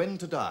instinct about when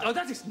to die. Oh,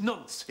 that is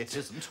nonsense. It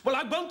isn't. Well,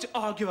 I won't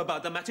argue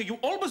about the matter. You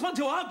always want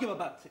to argue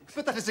about things.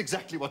 But that is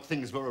exactly what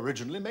things were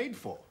originally made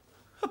for.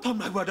 Upon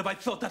my word, if I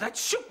thought that, I'd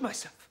shoot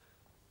myself.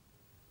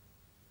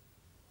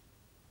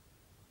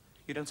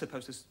 You don't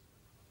suppose there's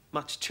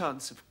much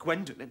chance of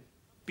Gwendolen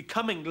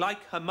becoming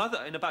like her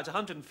mother in about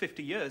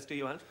 150 years, do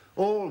you, Aunt?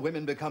 All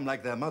women become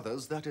like their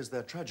mothers. That is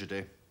their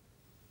tragedy.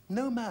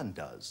 No man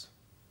does.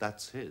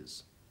 That's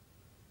his.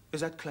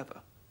 Is that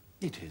clever?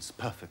 It is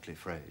perfectly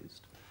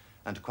phrased,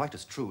 and quite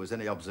as true as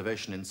any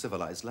observation in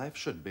civilized life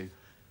should be.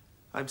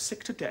 I'm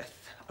sick to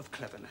death of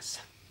cleverness.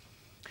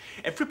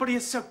 Everybody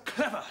is so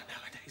clever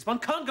nowadays. One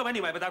can't go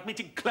anywhere without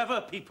meeting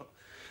clever people.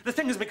 The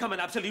thing has become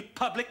an absolute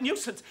public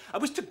nuisance. I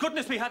wish to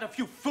goodness we had a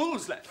few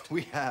fools left.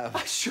 We have.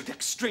 I should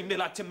extremely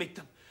like to meet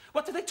them.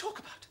 What do they talk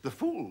about? The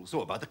fools,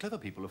 or about the clever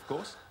people, of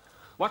course.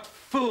 What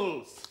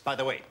fools! By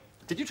the way,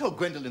 did you tell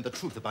Gwendolen the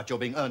truth about your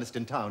being Ernest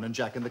in town and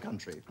Jack in the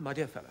country? My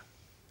dear fellow,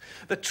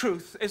 the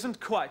truth isn't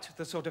quite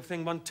the sort of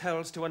thing one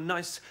tells to a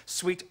nice,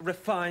 sweet,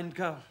 refined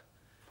girl.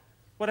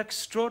 What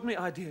extraordinary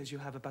ideas you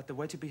have about the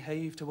way to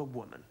behave to a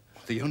woman.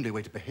 The only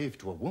way to behave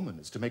to a woman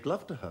is to make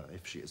love to her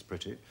if she is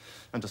pretty,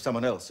 and to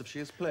someone else if she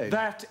is plain.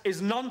 That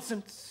is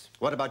nonsense.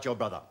 What about your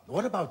brother?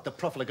 What about the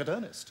profligate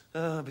Ernest?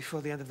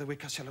 Before the end of the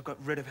week, I shall have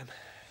got rid of him.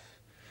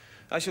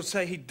 I shall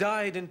say he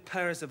died in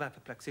Paris of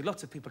apoplexy.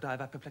 Lots of people die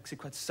of apoplexy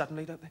quite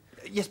suddenly, don't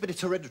they? Yes, but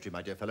it's hereditary,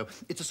 my dear fellow.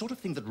 It's a sort of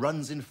thing that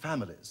runs in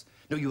families.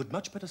 No, you would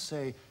much better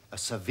say a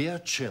severe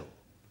chill.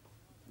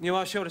 You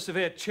are sure a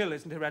severe chill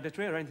isn't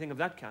hereditary or anything of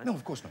that kind? No,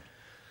 of course not.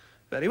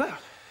 Very well.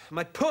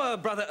 My poor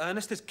brother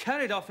Ernest is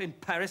carried off in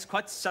Paris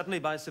quite suddenly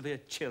by a severe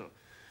chill.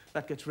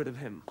 That gets rid of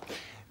him.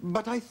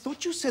 But I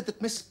thought you said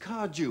that Miss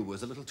Cardew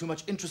was a little too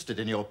much interested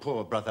in your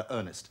poor brother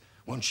Ernest.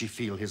 Won't she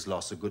feel his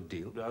loss a good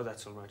deal? Oh,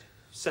 that's all right.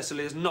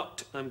 Cecily is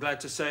not, I'm glad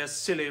to say, a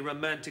silly,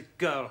 romantic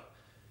girl.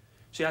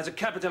 She has a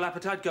capital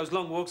appetite, goes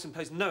long walks, and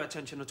pays no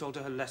attention at all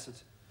to her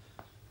lessons.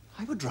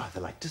 I would rather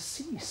like to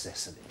see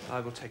Cecily. I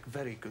will take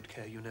very good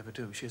care you never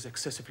do. She is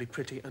excessively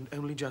pretty and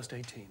only just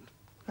 18.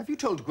 Have you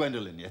told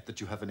Gwendolen yet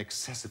that you have an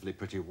excessively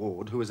pretty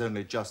ward who is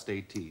only just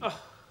 18? Oh.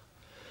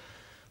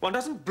 One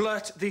doesn't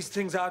blurt these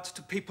things out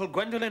to people.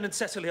 Gwendolen and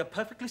Cecily are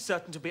perfectly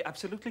certain to be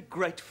absolutely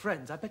great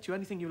friends. I bet you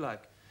anything you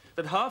like.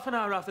 That half an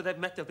hour after they've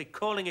met, they'll be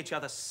calling each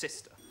other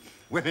sister.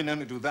 Women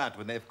only do that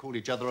when they've called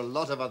each other a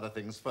lot of other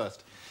things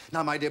first.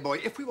 Now, my dear boy,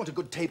 if we want a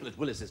good table at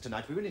Willis's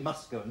tonight, we really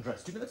must go and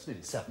dress. Do you know it's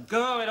nearly 7?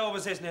 Oh, it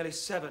always is nearly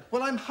 7.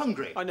 Well, I'm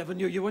hungry. I never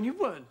knew you when you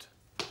weren't.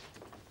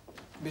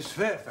 Miss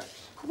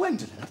Fairfax.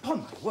 Gwendolen, upon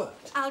my word.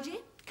 Algy,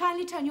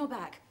 kindly turn your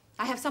back.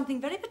 I have something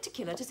very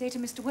particular to say to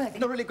Mr. Worthing.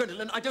 No, really,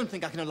 Gwendolen, I don't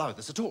think I can allow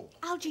this at all.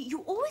 Algy,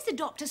 you always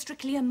adopt a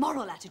strictly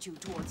immoral attitude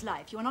towards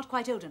life. You are not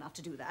quite old enough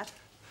to do that.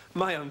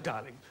 My own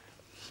darling.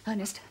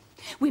 Ernest,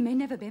 we may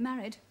never be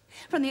married.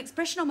 From the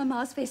expression on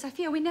Mamma's face, I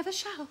fear we never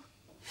shall.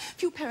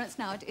 Few parents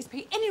nowadays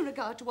pay any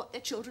regard to what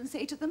their children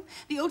say to them.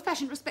 The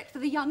old-fashioned respect for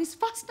the young is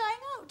fast dying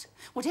out.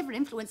 Whatever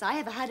influence I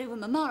ever had over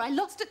Mamma, I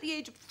lost at the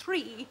age of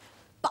 3.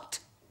 But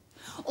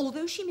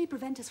although she may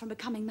prevent us from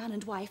becoming man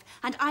and wife,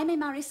 and I may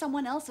marry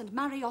someone else and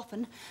marry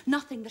often,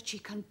 nothing that she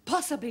can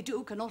possibly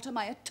do can alter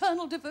my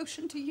eternal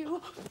devotion to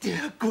you.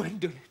 Dear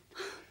Gwendolen.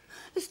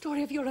 The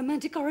story of your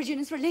romantic origin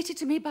is related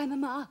to me by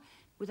Mamma,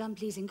 with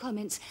unpleasing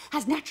comments,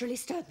 has naturally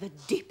stirred the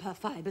deeper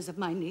fibres of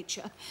my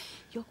nature.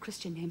 Your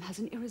Christian name has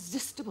an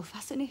irresistible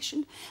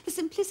fascination. The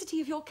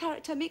simplicity of your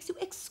character makes you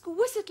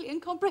exquisitely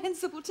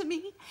incomprehensible to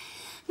me.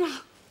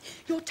 Now,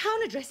 your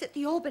town address at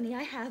the Albany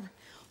I have.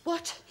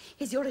 What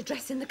is your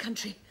address in the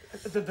country?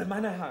 The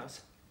manor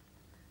house.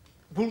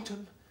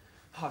 Woolton,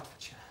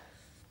 Hertfordshire.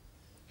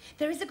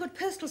 There is a good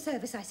postal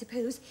service, I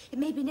suppose. It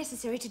may be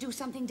necessary to do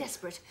something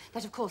desperate.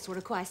 That, of course, will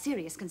require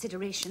serious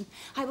consideration.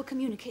 I will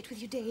communicate with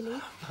you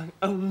daily. My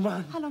own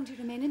man. How long do you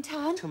remain in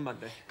town? Till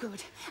Monday.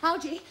 Good.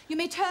 Algy, you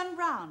may turn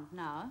round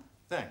now.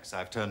 Thanks,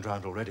 I've turned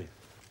round already.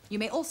 You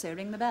may also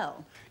ring the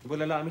bell. You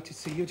will allow me to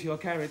see you to your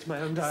carriage,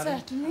 my own darling?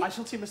 Certainly. I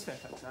shall see Miss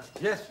Fairfax now.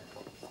 Yes.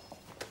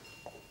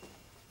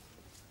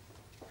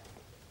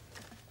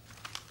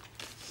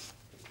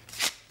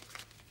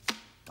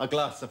 A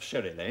glass of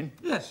sherry, Lane.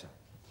 Yes, sir.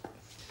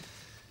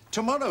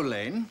 Tomorrow,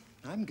 Lane,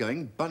 I'm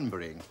going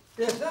bunburying.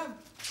 Yes, sir.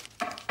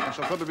 I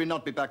shall probably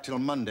not be back till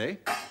Monday.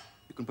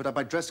 You can put up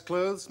my dress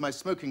clothes, my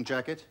smoking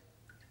jacket,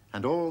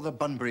 and all the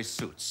Bunbury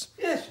suits.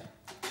 Yes, sir.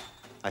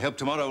 I hope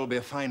tomorrow will be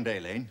a fine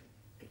day, Lane.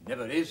 It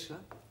never is, sir.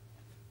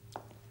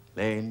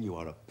 Lane, you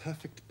are a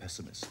perfect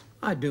pessimist.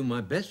 I do my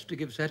best to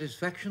give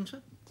satisfaction,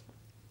 sir.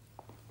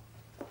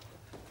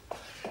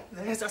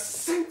 There's a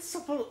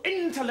sensible,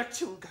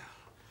 intellectual girl.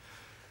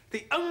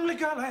 The only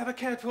girl I ever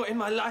cared for in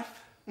my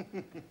life.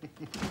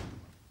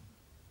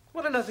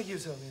 What on earth are you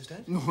so amused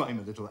at? Oh, I'm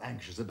a little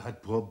anxious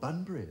about poor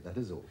Bunbury, that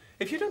is all.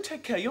 If you don't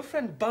take care, your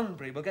friend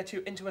Bunbury will get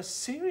you into a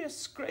serious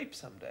scrape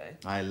someday.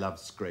 I love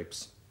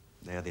scrapes.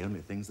 They are the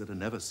only things that are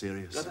never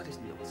serious. No, that is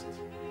nonsense.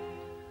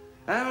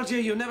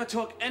 Algy, you never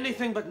talk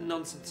anything but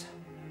nonsense.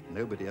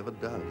 Nobody ever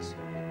does.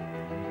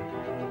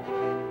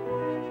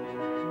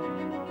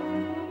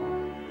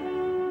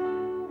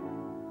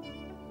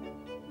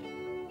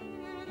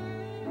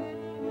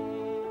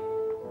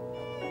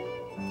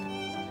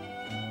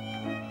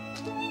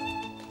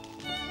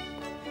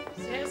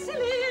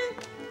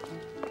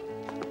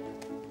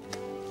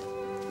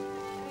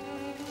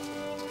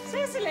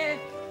 Cecily!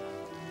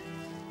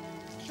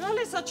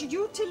 Surely such a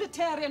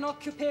utilitarian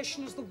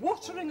occupation as the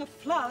watering of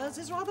flowers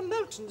is rather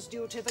Moulton's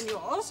duty than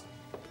yours.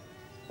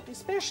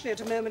 Especially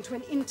at a moment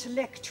when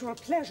intellectual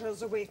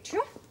pleasures await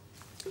you.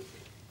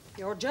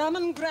 Your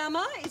German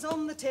grammar is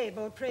on the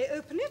table. Pray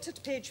open it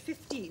at page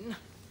 15.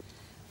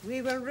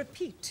 We will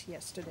repeat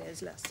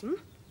yesterday's lesson.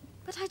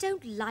 But I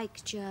don't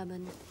like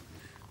German.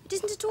 It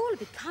isn't at all a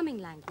becoming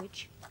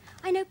language.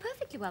 I know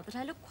perfectly well that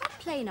I look quite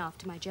plain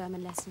after my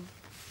German lesson.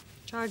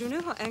 Child, you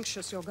know how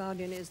anxious your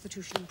guardian is that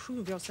you should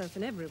improve yourself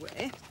in every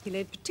way. He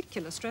laid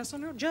particular stress on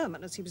your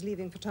German as he was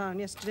leaving for town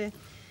yesterday.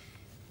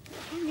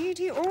 Indeed,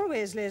 he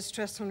always lays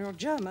stress on your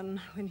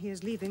German when he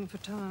is leaving for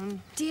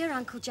town. Dear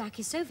Uncle Jack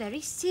is so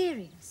very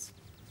serious.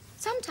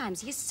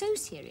 Sometimes he is so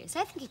serious,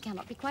 I think he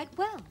cannot be quite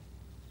well.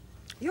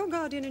 Your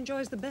guardian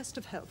enjoys the best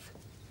of health,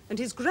 and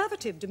his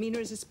gravity of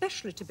demeanour is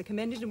especially to be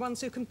commended in one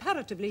so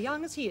comparatively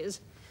young as he is.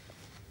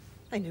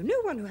 I know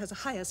no one who has a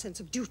higher sense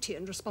of duty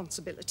and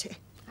responsibility.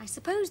 I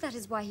suppose that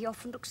is why he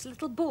often looks a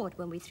little bored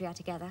when we three are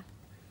together.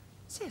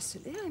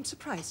 Cecily, I'm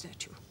surprised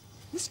at you.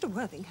 Mr.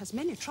 Worthing has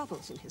many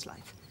troubles in his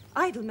life.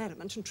 Idle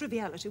merriment and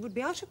triviality would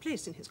be out of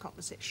place in his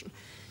conversation.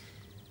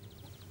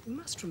 You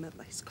must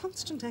remember his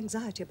constant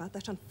anxiety about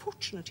that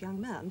unfortunate young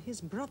man, his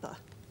brother.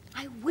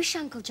 I wish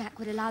Uncle Jack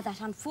would allow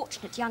that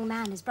unfortunate young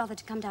man, his brother,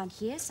 to come down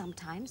here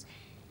sometimes.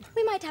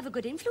 We might have a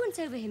good influence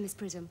over him, Miss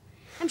Prism.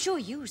 I'm sure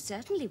you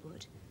certainly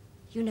would.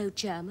 You know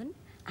German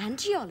and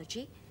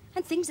geology,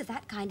 and things of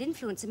that kind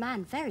influence a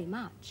man very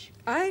much.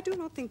 I do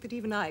not think that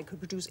even I could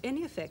produce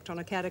any effect on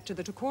a character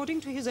that, according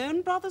to his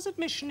own brother's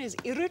admission, is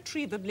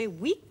irretrievably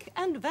weak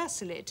and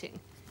vacillating.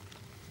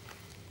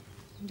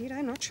 Indeed,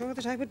 I'm not sure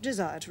that I would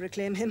desire to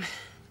reclaim him.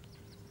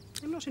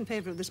 I'm not in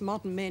favour of this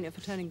modern mania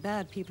for turning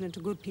bad people into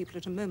good people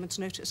at a moment's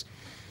notice.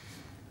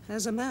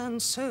 As a man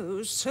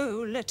sows, so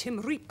let him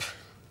reap.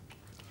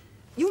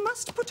 You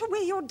must put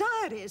away your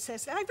diary,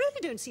 Cecily. I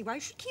really don't see why you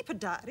should keep a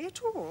diary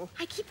at all.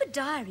 I keep a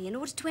diary in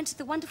order to enter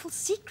the wonderful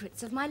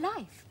secrets of my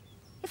life.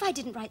 If I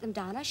didn't write them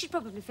down, I should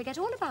probably forget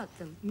all about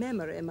them.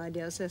 Memory, my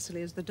dear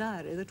Cecily, is the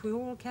diary that we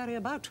all carry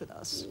about with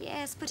us.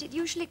 Yes, but it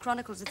usually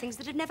chronicles the things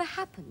that had never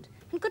happened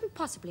and couldn't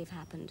possibly have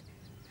happened.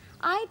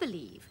 I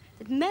believe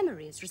that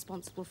memory is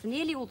responsible for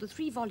nearly all the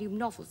 3-volume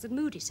novels that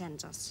Moody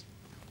sends us.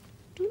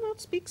 Do not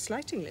speak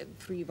slightingly of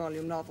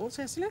 3-volume novels,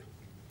 Cecily.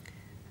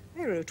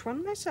 I wrote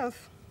one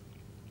myself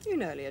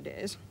in earlier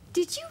days.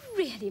 Did you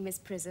really, Miss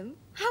Prism?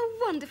 How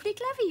wonderfully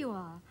clever you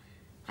are.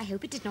 I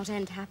hope it did not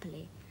end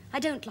happily.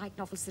 I don't like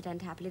novels that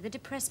end happily. They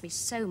depress me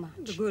so much.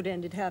 The good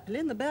ended happily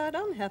and the bad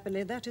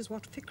unhappily. That is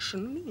what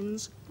fiction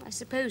means. I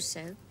suppose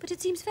so, but it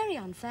seems very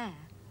unfair.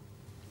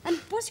 And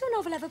was your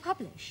novel ever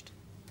published?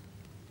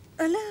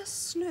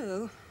 Alas,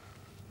 no.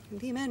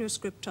 The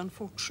manuscript,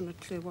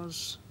 unfortunately,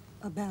 was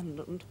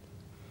abandoned.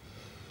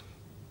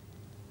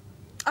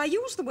 I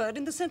use the word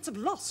in the sense of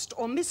lost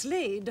or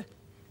mislaid.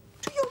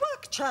 Do your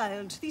work,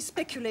 child. These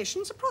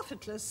speculations are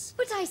profitless.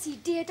 But I see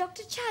dear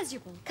Dr.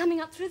 Chasuble coming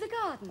up through the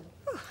garden.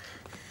 Oh,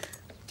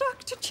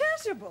 Dr.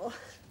 Chasuble,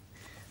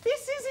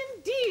 this is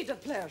indeed a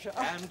pleasure.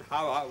 And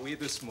how are we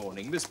this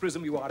morning? Miss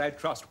Prism, you are, I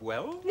trust,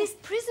 well? Miss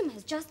Prism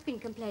has just been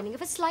complaining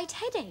of a slight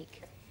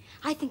headache.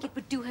 I think it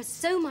would do her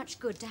so much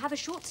good to have a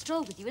short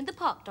stroll with you in the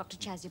park, Dr.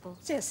 Chasuble.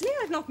 Cecily,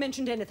 I've not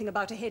mentioned anything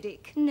about a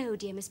headache. No,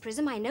 dear Miss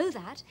Prism, I know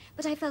that,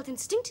 but I felt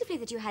instinctively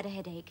that you had a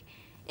headache.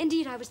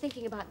 Indeed, I was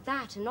thinking about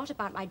that and not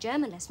about my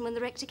German lesson when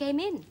the rector came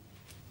in.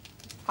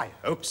 I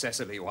hope,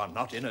 Cecily, you are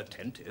not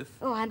inattentive.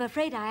 Oh, I'm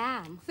afraid I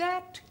am.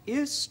 That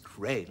is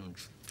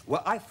strange.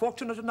 Were I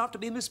fortunate enough to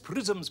be Miss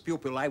Prism's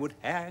pupil, I would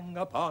hang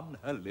upon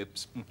her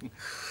lips.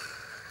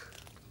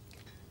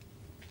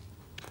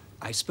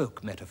 I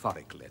spoke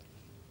metaphorically.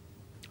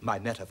 My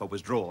metaphor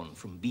was drawn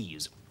from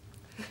bees.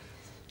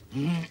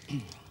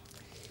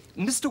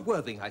 Mr.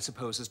 Worthing, I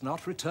suppose, has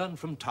not returned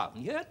from town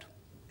yet?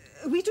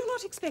 We do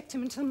not expect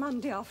him until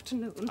Monday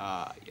afternoon.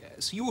 Ah,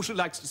 yes. He usually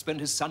likes to spend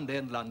his Sunday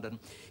in London.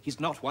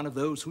 He's not one of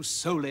those whose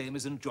sole aim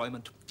is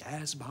enjoyment,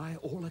 as by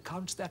all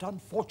accounts that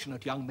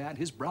unfortunate young man,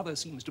 his brother,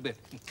 seems to be.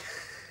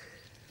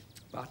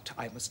 But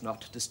I must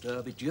not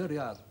disturb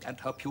Egeria and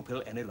her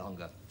pupil any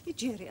longer.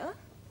 Egeria?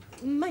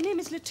 My name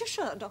is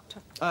Letitia,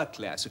 Doctor. A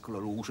classical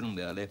allusion,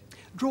 merely,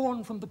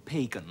 drawn from the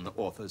pagan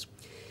authors.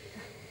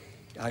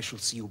 I shall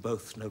see you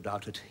both, no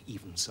doubt, at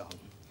evensong.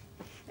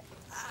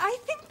 I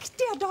think,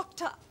 dear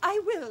Doctor, I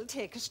will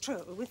take a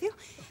stroll with you.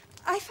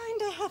 I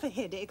find I have a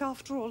headache,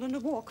 after all, and a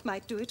walk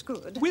might do it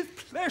good.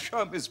 With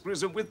pleasure, Miss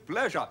Prism, with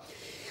pleasure.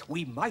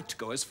 We might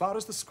go as far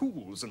as the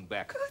schools and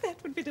back. Oh,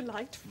 that would be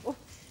delightful.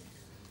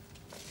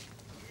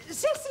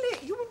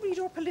 Cecily, you will read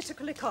your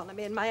political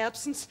economy in my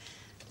absence.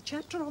 The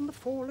chapter on the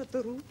fall of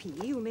the rupee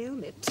you may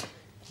omit.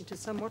 It is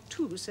somewhat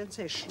too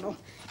sensational.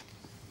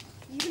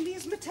 Even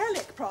these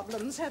metallic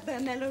problems have their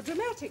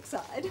melodramatic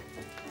side.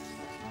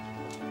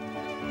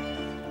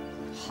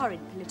 Horrid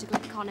political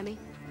economy,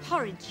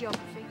 horrid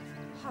geography,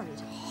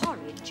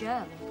 horrid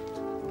German.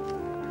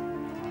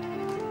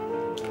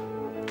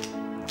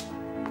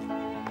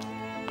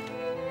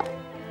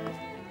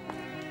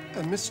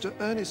 Mr.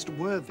 Ernest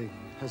Worthing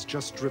has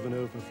just driven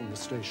over from the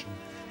station.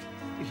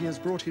 He has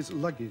brought his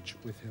luggage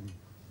with him.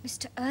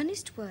 Mr.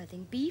 Ernest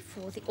Worthing,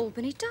 B4, the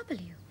Albany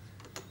W.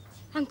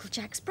 Uncle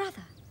Jack's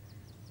brother.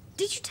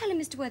 Did you tell him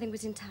Mr. Worthing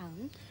was in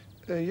town?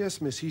 Yes,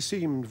 miss. He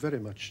seemed very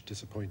much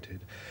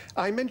disappointed.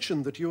 I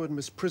mentioned that you and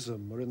Miss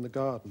Prism were in the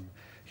garden.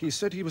 He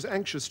said he was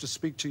anxious to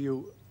speak to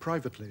you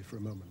privately for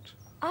a moment.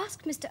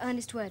 Ask Mr.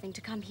 Ernest Worthing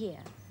to come here.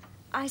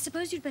 I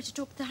suppose you'd better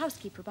talk to the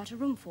housekeeper about a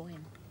room for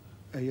him.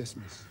 Yes,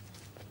 miss.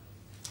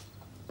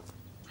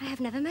 I have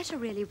never met a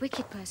really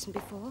wicked person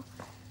before.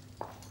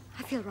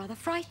 I feel rather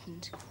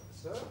frightened.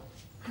 Sir?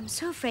 I'm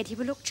so afraid he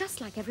will look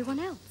just like everyone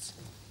else.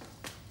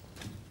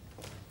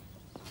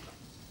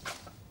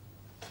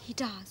 He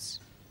does.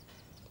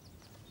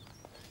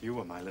 You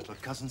were my little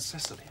cousin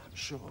Cecily, I'm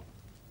sure.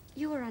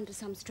 You are under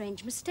some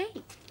strange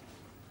mistake.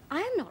 I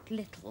am not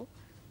little.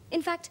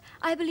 In fact,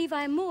 I believe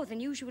I am more than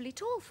usually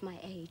tall for my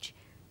age.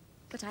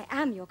 But I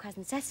am your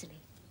cousin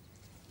Cecily.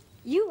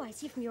 You, I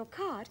see from your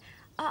card,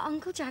 are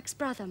Uncle Jack's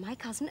brother, my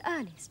cousin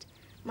Ernest.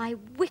 My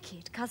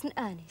wicked cousin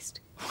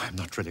Ernest. Oh, I'm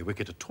not really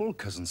wicked at all,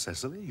 cousin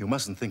Cecily. You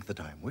mustn't think that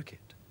I'm wicked.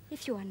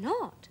 If you are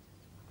not,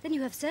 then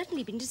you have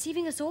certainly been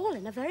deceiving us all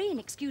in a very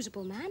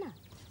inexcusable manner.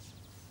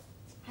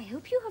 I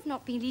hope you have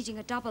not been leading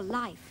a double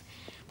life,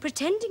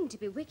 pretending to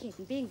be wicked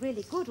and being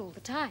really good all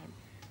the time.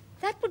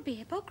 That would be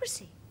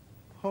hypocrisy.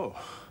 Oh,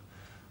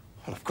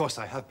 well, of course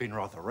I have been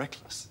rather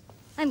reckless.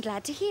 I'm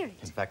glad to hear In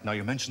it. fact, now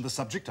you mention the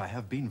subject, I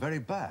have been very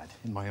bad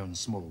in my own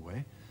small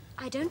way.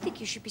 I don't think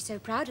you should be so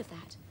proud of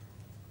that,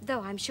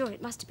 though I'm sure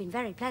it must have been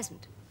very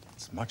pleasant.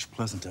 It's much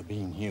pleasanter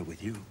being here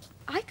with you.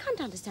 I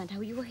can't understand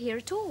how you were here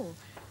at all.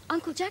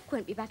 Uncle Jack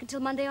won't be back until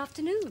Monday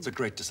afternoon. It's a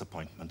great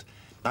disappointment.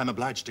 I'm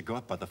obliged to go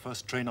up by the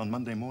first train on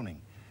Monday morning.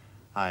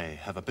 I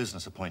have a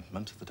business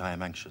appointment that I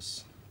am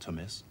anxious to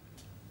miss.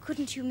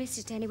 Couldn't you miss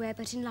it anywhere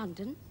but in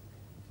London?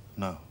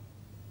 No,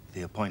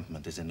 the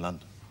appointment is in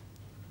London.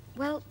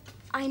 Well,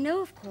 I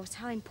know, of course,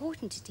 how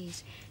important it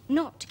is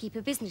not to keep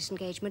a business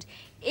engagement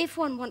if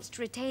one wants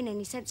to retain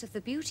any sense of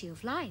the beauty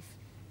of life.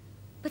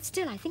 But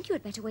still, I think you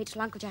had better wait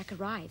till Uncle Jack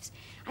arrives.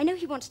 I know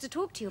he wants to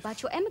talk to you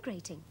about your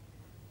emigrating.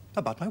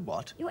 About my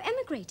what? You're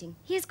emigrating.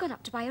 He has gone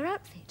up to buy your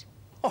outfit.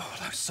 Oh,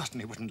 I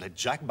certainly wouldn't let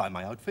Jack buy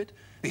my outfit.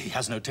 He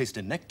has no taste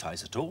in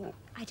neckties at all.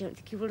 I don't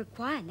think you will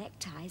require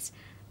neckties.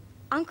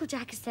 Uncle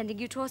Jack is sending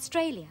you to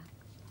Australia.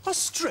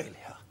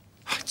 Australia?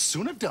 I'd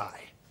sooner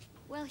die.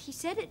 Well, he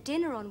said at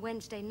dinner on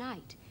Wednesday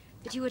night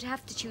that you would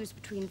have to choose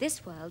between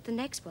this world, the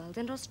next world,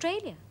 and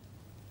Australia.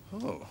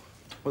 Oh,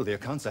 well, the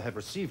accounts I have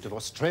received of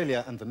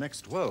Australia and the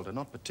next world are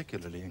not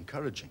particularly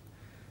encouraging.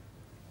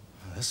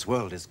 This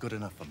world is good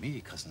enough for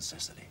me, Cousin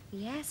Cecily.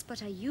 Yes,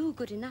 but are you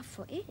good enough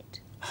for it?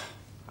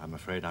 I'm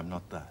afraid I'm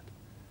not that.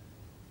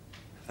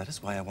 That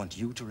is why I want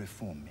you to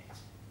reform me.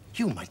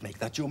 You might make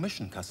that your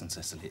mission, Cousin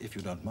Cecily, if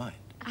you don't mind.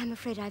 I'm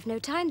afraid I've no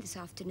time this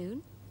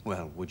afternoon.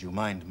 Well, would you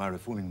mind my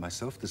reforming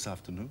myself this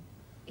afternoon?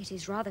 It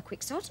is rather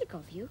quixotic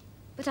of you,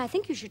 but I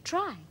think you should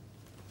try.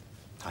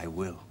 I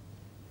will.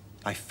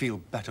 I feel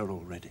better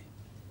already.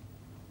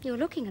 You're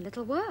looking a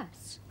little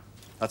worse.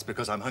 That's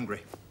because I'm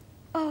hungry.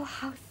 Oh,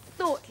 how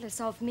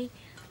thoughtless of me.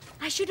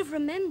 I should have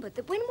remembered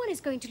that when one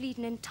is going to lead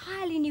an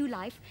entirely new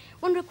life,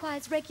 one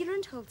requires regular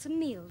and wholesome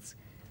meals.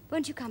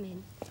 Won't you come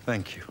in?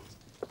 Thank you.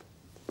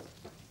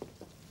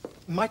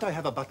 Might I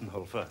have a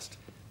buttonhole first?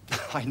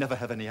 I never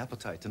have any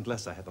appetite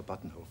unless I have a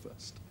buttonhole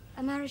first.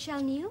 A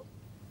Maréchal Niel?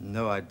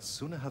 No, I'd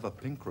sooner have a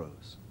pink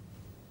rose.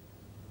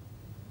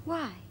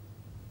 Why?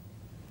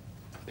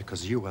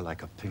 Because you are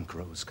like a pink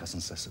rose,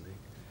 Cousin Cecily.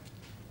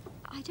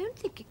 I don't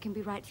think it can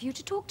be right for you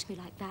to talk to me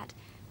like that.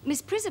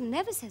 Miss Prism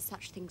never says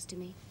such things to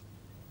me.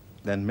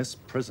 Then Miss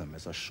Prism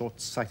is a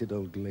short-sighted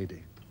old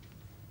lady.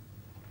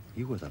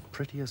 You were the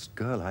prettiest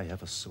girl I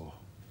ever saw.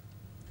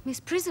 Miss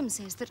Prism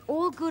says that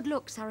all good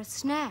looks are a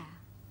snare.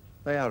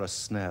 They are a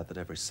snare that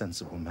every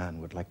sensible man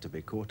would like to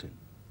be caught in.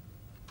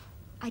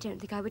 I don't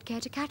think I would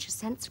care to catch a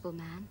sensible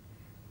man.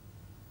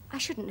 I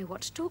shouldn't know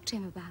what to talk to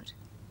him about.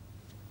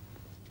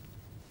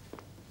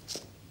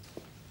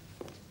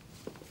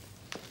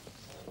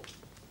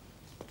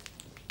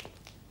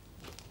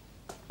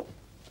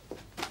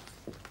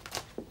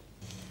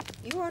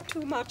 You are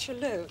too much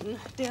alone,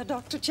 dear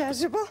Dr.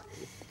 Chasuble.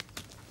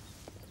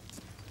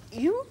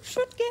 You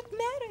should get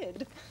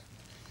married.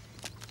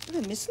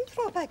 A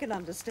misanthrope I can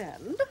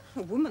understand. A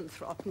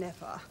womanthrop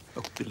never.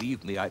 Oh,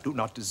 believe me, I do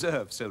not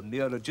deserve so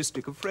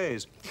neologistic a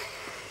phrase.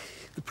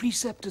 The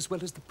precept as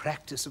well as the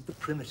practice of the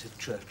primitive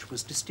church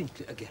was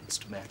distinctly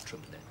against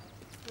matrimony.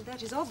 And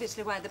that is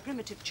obviously why the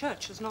primitive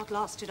church has not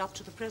lasted up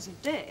to the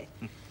present day.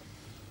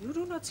 You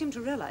do not seem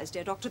to realize,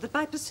 dear doctor, that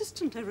by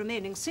persistently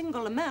remaining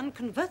single, a man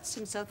converts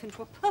himself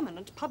into a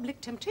permanent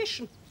public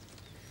temptation.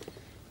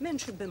 Men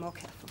should be more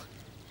careful.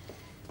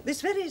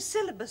 This very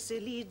celibacy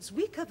leads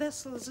weaker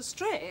vessels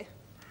astray.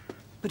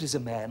 But is a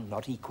man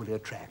not equally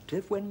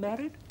attractive when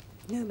married?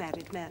 No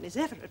married man is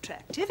ever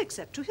attractive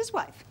except to his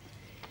wife.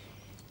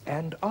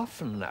 And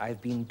often,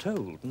 I've been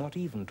told, not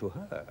even to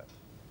her.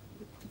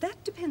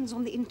 That depends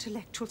on the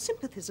intellectual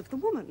sympathies of the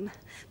woman.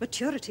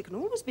 Maturity can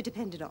always be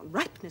depended on.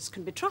 Ripeness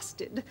can be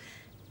trusted.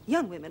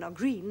 Young women are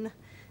green.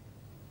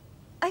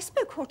 I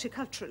spoke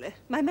horticulturally.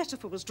 My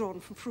metaphor was drawn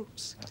from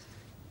fruits.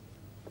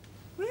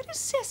 Where is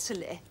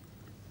Cecily?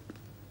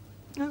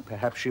 Oh,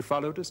 perhaps she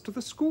followed us to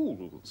the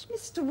schools.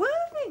 Mr.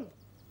 Worthing!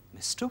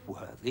 Mr.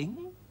 Worthing?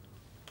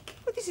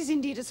 Well, this is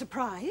indeed a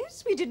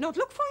surprise. We did not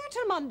look for you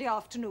till Monday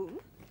afternoon.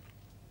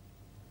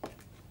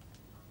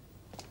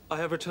 I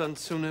have returned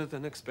sooner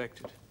than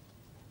expected.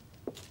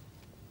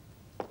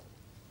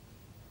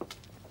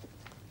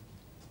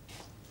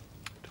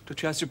 Dr.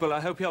 To Chasuble, I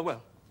hope you're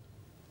well.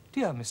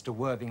 Dear Mr.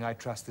 Worthing, I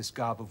trust this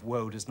garb of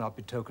woe does not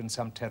betoken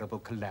some terrible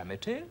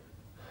calamity?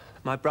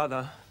 My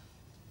brother.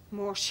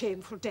 More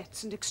shameful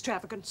debts and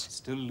extravagance.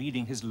 Still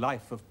leading his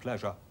life of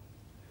pleasure.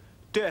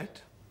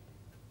 Dead.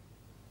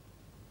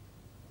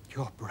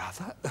 Your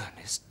brother,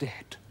 Ernest,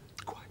 dead.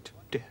 Quite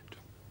dead.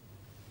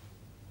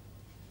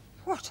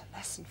 What a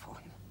lesson for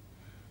him.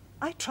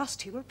 I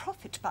trust he will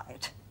profit by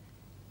it.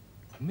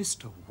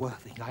 Mr.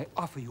 Worthing, I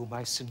offer you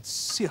my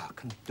sincere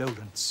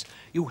condolence.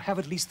 You have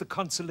at least the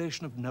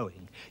consolation of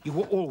knowing you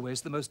were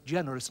always the most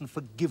generous and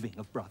forgiving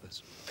of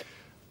brothers.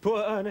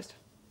 Poor Ernest.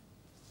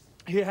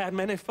 He had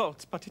many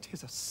faults, but it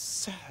is a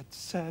sad,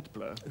 sad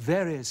blow.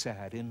 Very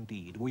sad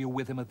indeed. Were you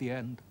with him at the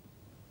end?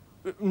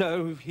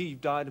 No, he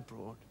died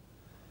abroad.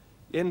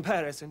 In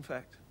Paris, in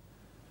fact.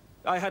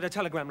 I had a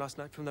telegram last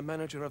night from the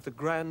manager of the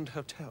Grand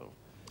Hotel.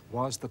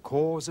 Was the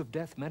cause of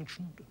death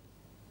mentioned?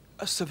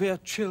 A severe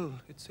chill,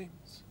 it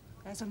seems.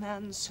 As a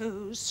man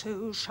sows,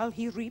 so shall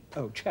he reap.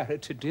 Oh,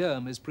 Charity,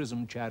 dear Miss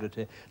Prism,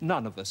 Charity.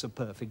 None of us are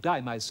perfect.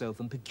 I myself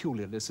am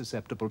peculiarly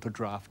susceptible to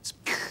drafts.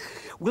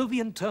 Will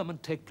the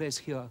interment take place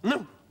here?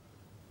 No.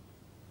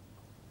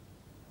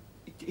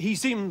 He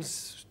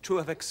seems to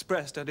have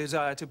expressed a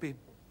desire to be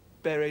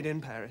buried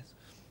in Paris.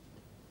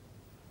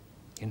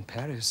 In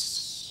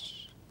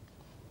Paris?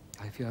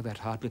 I fear that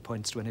hardly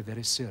points to any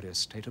very serious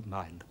state of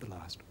mind at the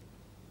last.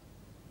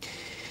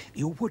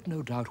 You would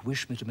no doubt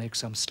wish me to make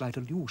some slight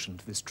allusion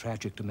to this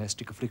tragic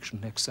domestic affliction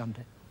next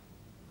Sunday.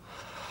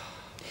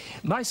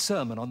 My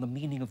sermon on the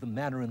meaning of the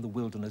manner in the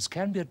wilderness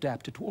can be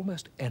adapted to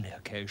almost any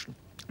occasion,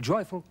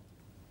 joyful,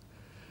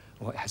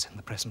 or, as in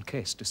the present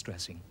case,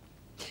 distressing.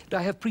 And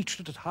I have preached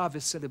it at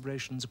harvest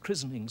celebrations,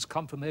 christenings,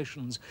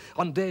 confirmations,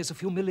 on days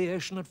of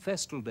humiliation and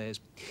festal days.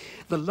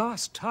 The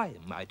last time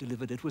I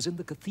delivered it was in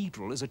the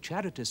cathedral as a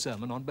charity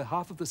sermon on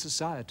behalf of the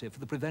Society for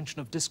the Prevention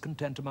of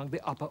Discontent among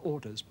the Upper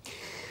Orders.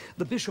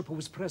 The bishop who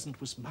was present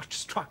was much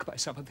struck by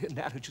some of the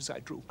analogies I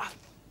drew.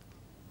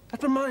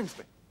 That reminds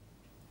me.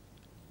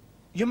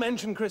 You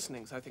mentioned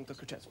christenings, I think,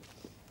 Dr. Cheswold.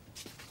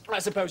 I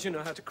suppose you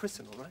know how to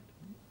christen, all right?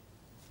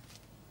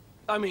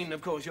 I mean,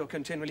 of course, you're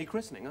continually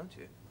christening, aren't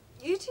you?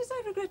 It is,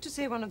 I regret to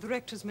say, one of the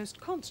rector's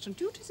most constant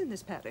duties in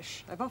this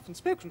parish. I've often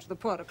spoken to the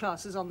poorer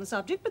classes on the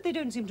subject, but they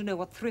don't seem to know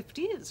what thrift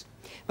is.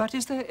 But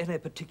is there any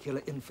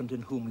particular infant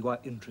in whom you are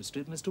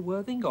interested, Mr.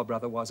 Worthing? Your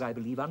brother was, I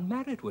believe,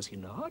 unmarried, was he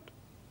not?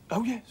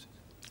 Oh, yes.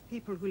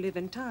 People who live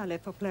entirely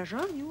for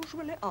pleasure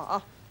usually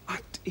are.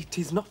 But it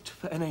is not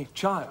for any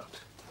child,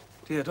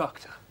 dear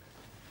doctor.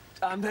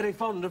 I'm very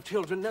fond of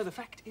children. No, the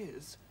fact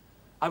is,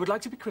 I would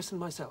like to be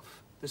christened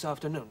myself this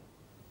afternoon,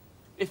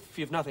 if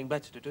you've nothing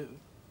better to do.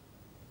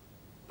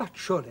 But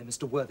surely,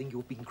 Mr. Worthing,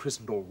 you've been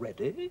christened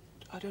already?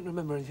 I don't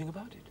remember anything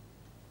about it.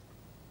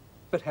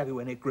 But have you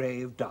any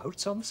grave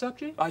doubts on the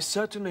subject? I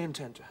certainly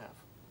intend to have.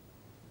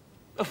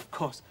 Of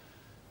course.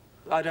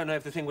 I don't know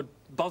if the thing would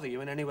bother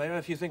you in any way, or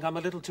if you think I'm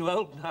a little too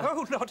old now.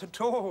 Oh, not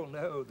at all,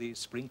 no. The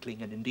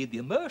sprinkling and indeed the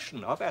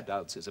immersion of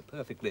adults is a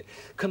perfectly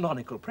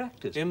canonical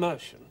practice.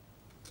 Immersion?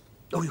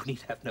 Oh, you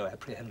need have no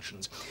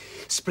apprehensions.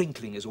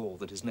 Sprinkling is all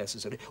that is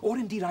necessary, or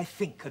indeed I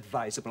think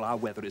advisable. Our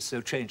weather is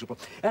so changeable.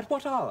 At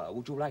what hour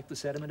would you like the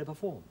ceremony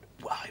performed?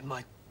 Well, I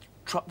might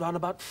trot round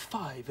about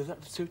 5, if that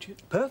would suit you.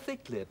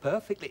 Perfectly,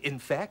 perfectly. In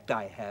fact,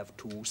 I have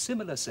 2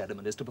 similar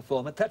ceremonies to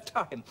perform at that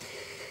time.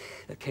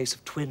 A case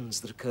of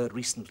twins that occurred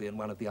recently in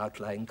one of the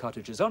outlying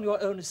cottages on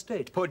your own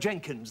estate. Poor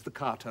Jenkins, the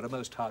carter, a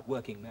most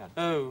hard-working man.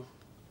 Oh.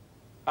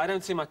 I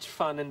don't see much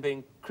fun in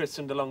being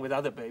christened along with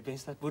other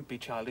babies. That would be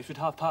childish. Would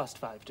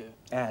 5:30 do?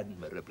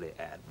 Admirably,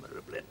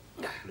 admirably.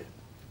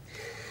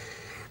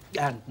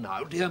 And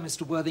now, dear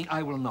Mr. Worthing,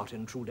 I will not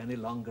intrude any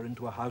longer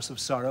into a house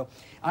of sorrow.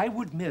 I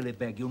would merely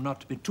beg you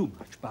not to be too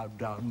much bowed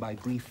down by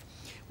grief.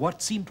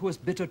 What seem to us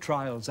bitter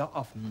trials are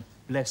often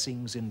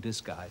blessings in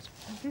disguise.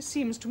 This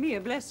seems to me a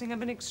blessing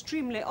of an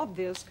extremely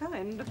obvious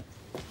kind.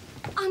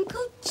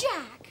 Uncle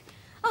Jack!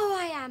 Oh,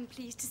 I am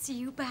pleased to see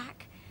you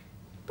back.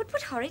 But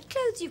what horrid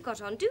clothes you've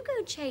got on. Do go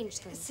and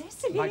change them.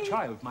 Cecily! My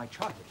child, my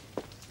child.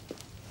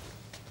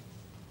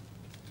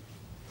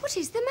 What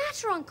is the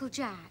matter, Uncle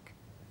Jack?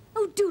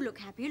 Oh, do look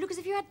happy. You look as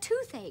if you had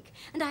toothache.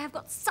 And I have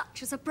got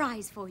such a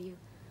surprise for you.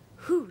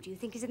 Who do you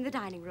think is in the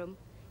dining room?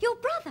 Your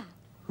brother.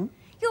 Who?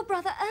 Your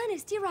brother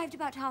Ernest. He arrived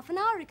about half an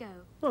hour ago.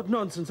 What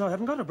nonsense. I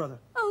haven't got a brother.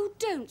 Oh,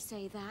 don't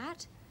say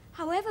that.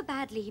 However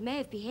badly he may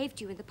have behaved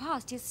to you in the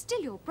past, he is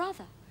still your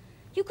brother.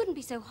 You couldn't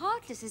be so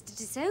heartless as to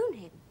disown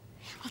him.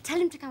 I'll tell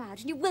him to come out,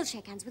 and you will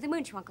shake hands with him,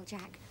 won't you, Uncle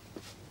Jack?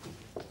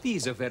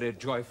 These are very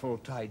joyful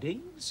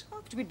tidings.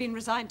 After we'd been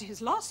resigned to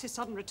his loss, his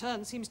sudden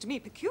return seems to me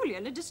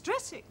peculiarly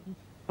distressing.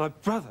 My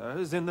brother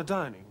is in the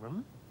dining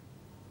room?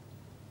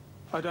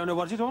 I don't know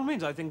what it all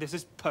means. I think this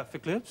is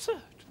perfectly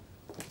absurd.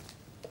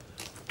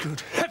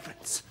 Good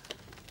heavens!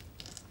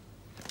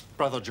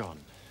 Brother John,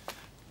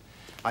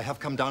 I have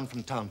come down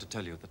from town to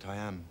tell you that I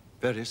am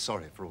very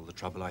sorry for all the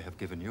trouble I have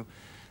given you,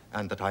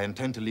 and that I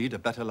intend to lead a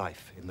better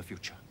life in the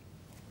future.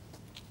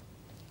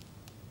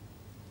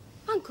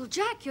 Uncle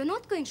Jack, you're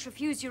not going to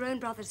refuse your own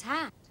brother's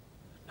hand.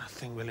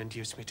 Nothing will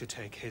induce me to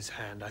take his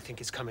hand. I think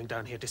he's coming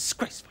down here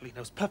disgraceful. He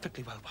knows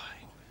perfectly well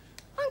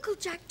why. Uncle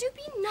Jack, do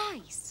be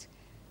nice.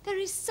 There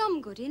is some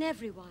good in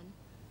everyone.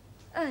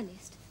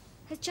 Ernest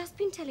has just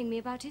been telling me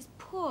about his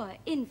poor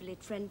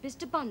invalid friend,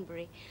 Mr.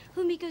 Bunbury,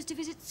 whom he goes to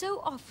visit so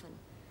often.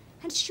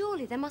 And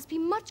surely there must be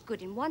much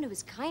good in one who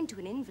is kind to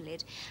an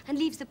invalid and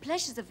leaves the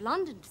pleasures of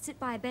London to sit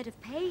by a bed of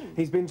pain.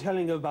 He's been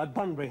telling you about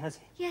Bunbury, has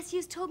he? Yes, he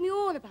has told me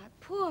all about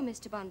poor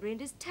Mr. Bunbury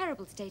and his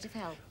terrible state of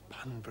health.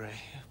 Bunbury?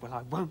 Well,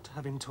 I won't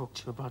have him talk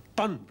to you about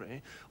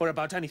Bunbury or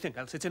about anything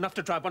else. It's enough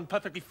to drive one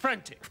perfectly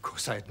frantic. Of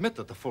course, I admit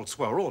that the faults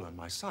were all on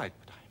my side,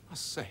 but I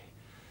must say,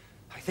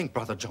 I think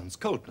Brother John's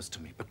coldness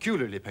to me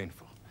peculiarly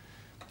painful.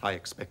 I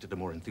expected a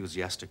more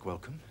enthusiastic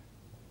welcome,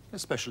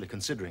 especially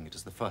considering it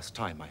is the first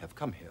time I have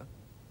come here.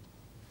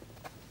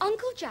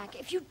 Uncle Jack,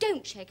 if you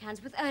don't shake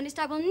hands with Ernest,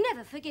 I will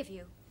never forgive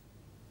you.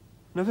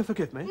 Never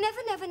forgive me? Never,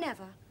 never,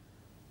 never.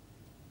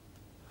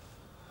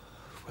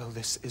 Well,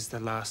 this is the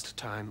last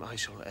time I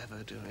shall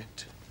ever do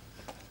it.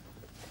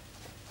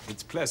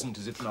 It's pleasant,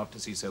 is it not, to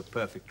see so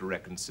perfect a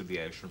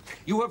reconciliation?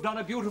 You have done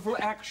a beautiful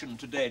action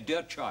today,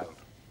 dear child.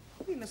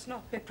 We must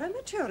not be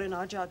premature in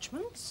our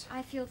judgments.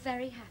 I feel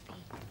very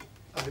happy.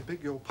 I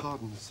beg your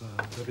pardon, sir.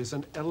 There is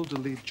an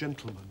elderly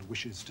gentleman who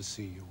wishes to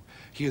see you.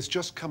 He has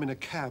just come in a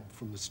cab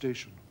from the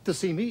station. To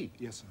see me?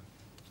 Yes, sir.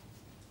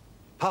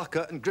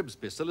 Parker and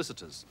Grimsby,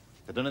 solicitors.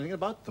 I don't know anything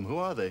about them. Who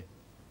are they?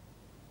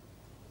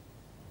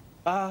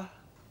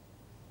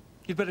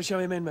 You'd better show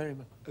him in,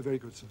 Merriman. Very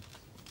good, sir.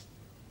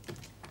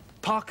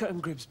 Parker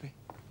and Grimsby.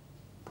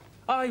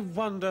 I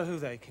wonder who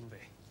they can be.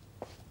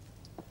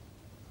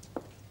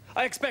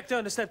 I expect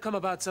Ernest they've come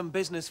about some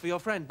business for your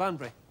friend,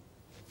 Bunbury.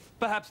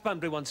 Perhaps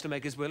Bunbury wants to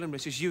make his will and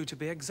wishes you to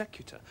be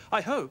executor.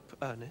 I hope,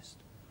 Ernest,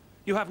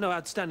 you have no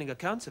outstanding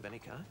accounts of any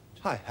kind.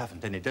 I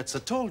haven't any debts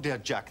at all, dear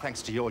Jack,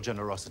 thanks to your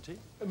generosity.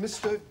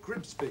 Mr.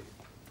 Grimsby.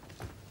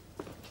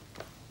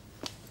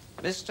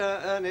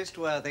 Mr. Ernest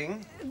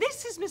Worthing.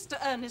 This is Mr.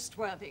 Ernest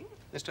Worthing.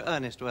 Mr.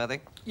 Ernest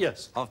Worthing.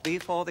 Yes. Of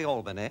B4 the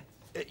Albany.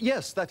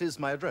 Yes, that is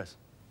my address.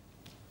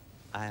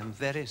 I am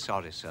very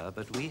sorry, sir,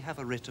 but we have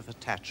a writ of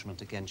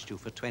attachment against you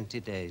for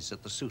 20 days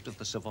at the suit of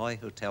the Savoy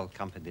Hotel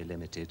Company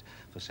Limited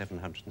for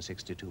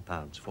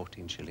 £762,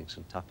 14 shillings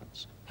and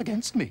twopence.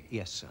 Against me?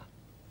 Yes, sir.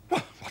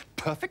 What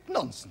perfect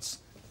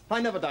nonsense.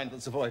 I never dined at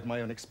the Savoy at my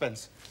own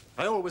expense.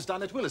 I always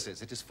dine at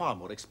Willis's. It is far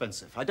more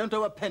expensive. I don't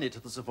owe a penny to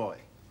the Savoy.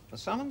 The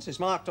summons is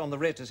marked on the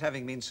writ as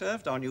having been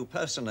served on you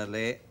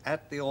personally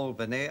at the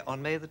Albany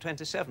on May the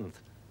 27th.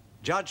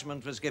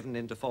 Judgment was given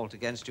in default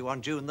against you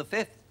on June the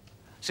 5th.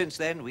 Since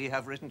then, we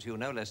have written to you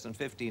no less than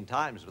 15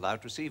 times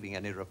without receiving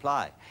any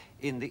reply.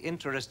 In the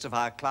interests of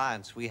our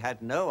clients, we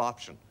had no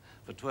option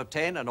but to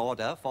obtain an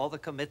order for the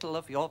committal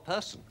of your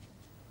person.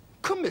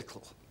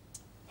 Committal?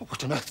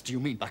 What on earth do you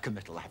mean by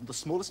committal? I haven't the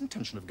smallest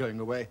intention of going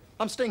away.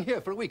 I'm staying here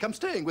for a week. I'm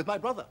staying with my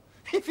brother.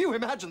 If you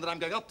imagine that I'm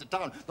going up to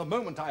town the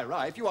moment I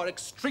arrive, you are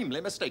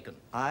extremely mistaken.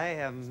 I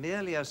am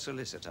merely a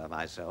solicitor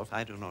myself.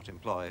 I do not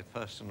employ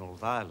personal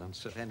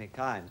violence of any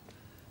kind.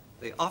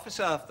 The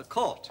officer of the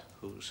court,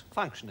 whose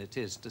function it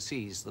is to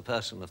seize the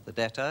person of the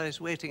debtor, is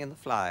waiting in the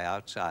fly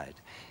outside.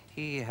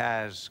 He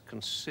has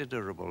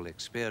considerable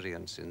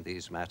experience in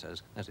these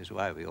matters. That is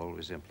why we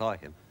always employ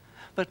him.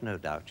 But no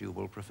doubt you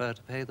will prefer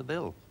to pay the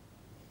bill.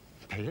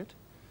 Pay it?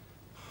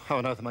 How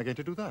on earth am I going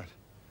to do that?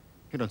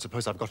 You don't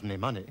suppose I've got any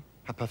money?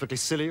 How perfectly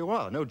silly you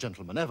are. No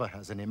gentleman ever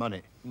has any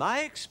money.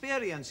 My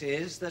experience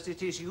is that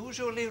it is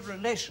usually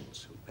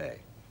relations who pay.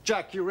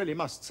 Jack, you really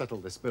must settle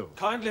this bill.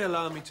 Kindly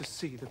allow me to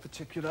see the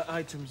particular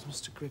items,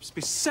 Mr.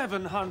 Grimsby.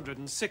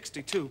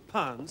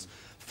 £762,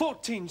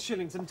 14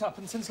 shillings and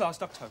twopence since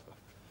last October.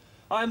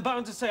 I am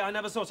bound to say I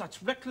never saw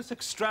such reckless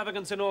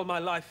extravagance in all my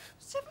life.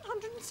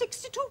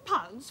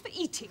 £762 for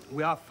eating.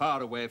 We are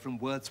far away from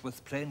Wordsworth's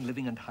plain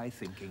living and high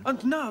thinking.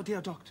 And now,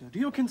 dear doctor, do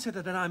you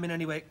consider that I'm in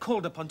any way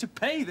called upon to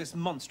pay this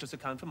monstrous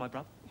account for my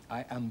brother?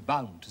 I am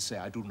bound to say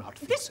I do not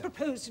think This so.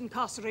 proposed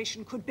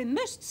incarceration could be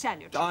most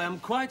salutary. I am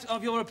quite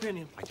of your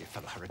opinion. My dear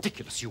fellow, how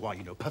ridiculous you are.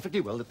 You know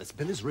perfectly well that this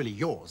bill is really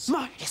yours.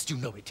 Mine? Yes, you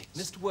know it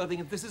is. Mr. Worthing,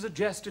 if this is a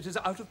jest, it is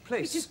out of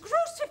place. It is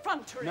gross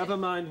effrontery. Never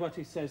mind what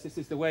he says. This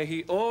is the way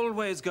he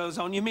always goes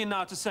on. You mean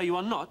now to say you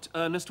are not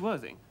Ernest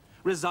Worthing,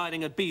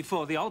 residing at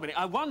B4 the Albany?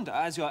 I wonder,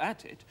 as you're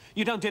at it,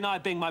 you don't deny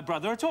being my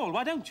brother at all.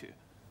 Why don't you?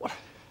 Well,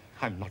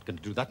 I'm not going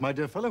to do that, my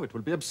dear fellow. It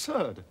will be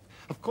absurd.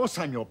 Of course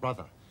I'm your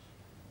brother.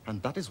 And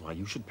that is why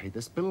you should pay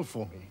this bill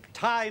for me.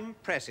 Time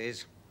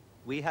presses.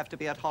 We have to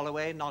be at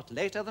Holloway not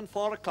later than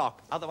 4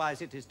 o'clock.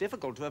 Otherwise, it is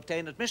difficult to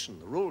obtain admission.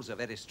 The rules are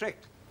very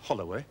strict.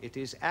 Holloway? It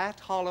is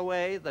at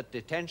Holloway that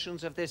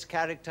detentions of this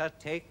character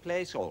take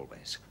place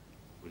always.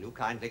 Will you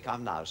kindly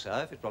come now,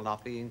 sir, if it will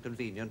not be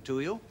inconvenient to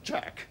you?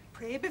 Jack!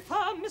 Pray be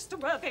firm, Mr.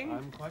 Worthing.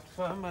 I'm quite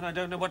firm, and I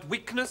don't know what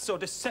weakness or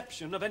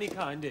deception of any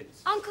kind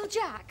is. Uncle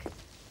Jack,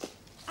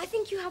 I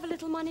think you have a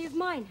little money of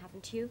mine,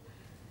 haven't you?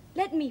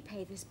 Let me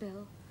pay this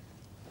bill.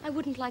 I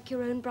wouldn't like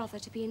your own brother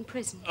to be in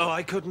prison. Oh,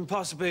 I couldn't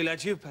possibly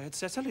let you pay it,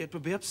 Cecily. It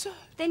would be absurd.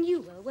 Then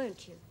you will,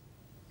 won't you?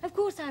 Of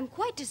course, I'm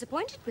quite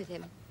disappointed with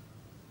him.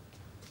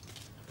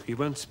 You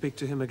won't speak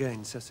to him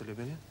again, Cecily,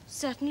 will you?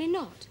 Certainly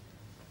not.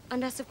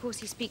 Unless, of course,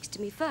 he speaks to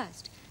me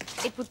first.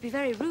 It would be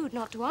very rude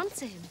not to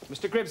answer him.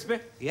 Mr. Grimsby?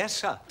 Yes,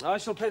 sir. I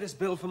shall pay this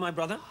bill for my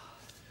brother.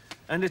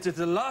 And it is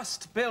the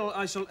last bill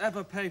I shall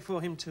ever pay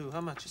for him, too. How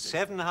much is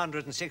it?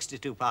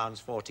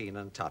 £762.14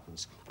 and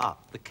twopence. Ah,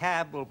 the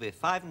cab will be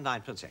 5 and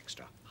 9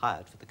 extra,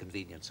 hired for the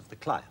convenience of the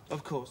client.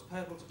 Of course.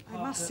 I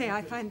must say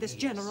I find this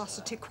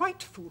generosity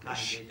quite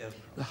foolish.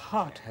 The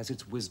heart has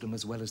its wisdom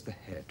as well as the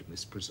head,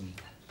 Miss Prism.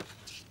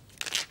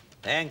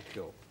 Thank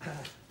you.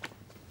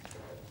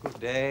 Good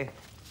day.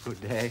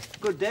 Good day.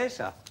 Good day,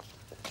 sir.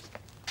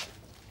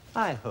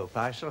 I hope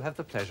I shall have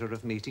the pleasure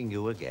of meeting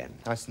you again.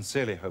 I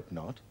sincerely hope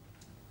not.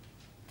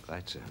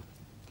 Quite so.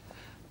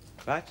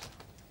 Right?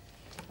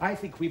 I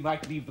think we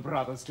might leave the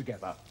brothers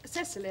together.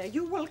 Cecily,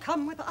 you will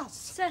come with us.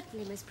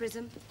 Certainly, Miss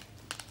Prism.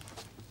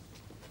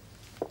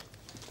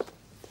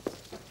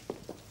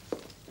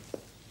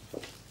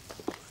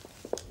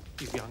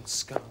 You young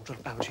scoundrel,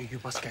 Algy, you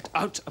must get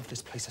out of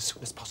this place as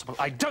soon as possible.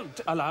 I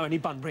don't allow any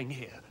bunring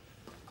here.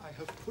 I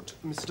have put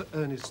Mr.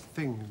 Ernest's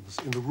things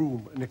in the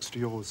room next to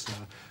yours, sir.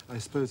 I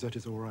suppose that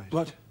is all right.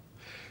 What?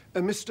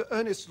 Mr.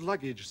 Ernest's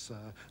luggage, sir.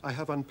 I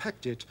have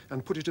unpacked it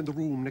and put it in the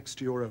room next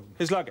to your own.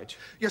 His luggage?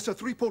 Yes, sir.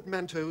 3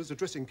 portmanteaus, a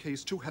dressing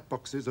case, 2 hat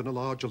boxes, and a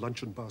large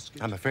luncheon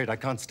basket. I'm afraid I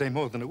can't stay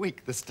more than a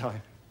week this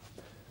time.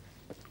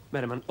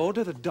 Merriman,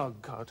 order the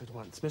dog cart at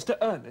once. Mr.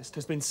 Ernest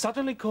has been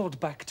suddenly called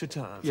back to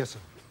town. Yes, sir.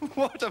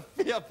 What a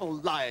fearful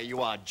liar you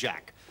are,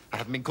 Jack. I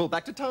haven't been called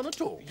back to town at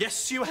all.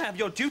 Yes, you have.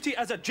 Your duty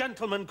as a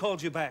gentleman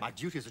called you back. My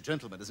duty as a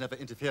gentleman has never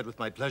interfered with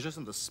my pleasures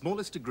in the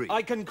smallest degree.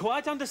 I can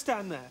quite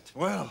understand that.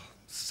 Well,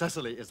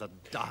 Cecily is a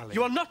darling.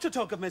 You are not to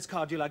talk of Miss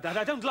Cardew like that.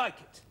 I don't like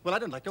it. Well, I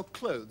don't like your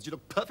clothes. You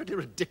look perfectly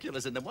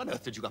ridiculous in them. Why on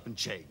earth did you go up and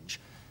change?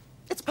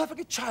 It's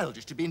perfectly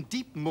childish to be in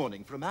deep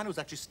mourning for a man who's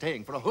actually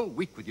staying for a whole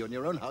week with you in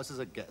your own house as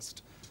a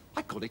guest.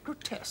 I call it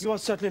grotesque. You are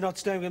certainly not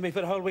staying with me for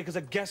a whole week as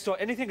a guest or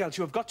anything else.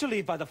 You have got to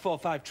leave by the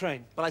 4:05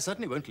 train. Well, I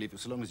certainly won't leave you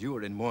so long as you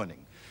are in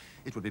mourning.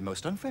 It would be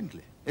most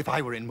unfriendly. If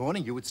I were in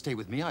mourning, you would stay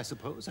with me, I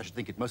suppose. I should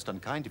think it most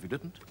unkind if you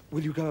didn't.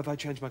 Will you go if I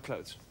change my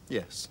clothes?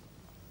 Yes.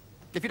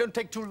 If you don't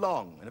take too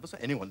long. I never saw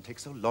anyone take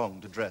so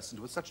long to dress and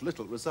with such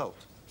little result.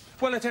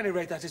 Well, at any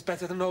rate, that is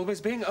better than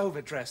always being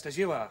overdressed, as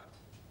you are.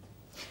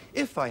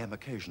 If I am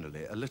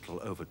occasionally a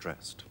little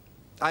overdressed,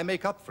 I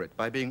make up for it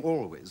by being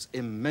always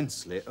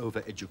immensely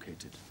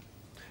overeducated.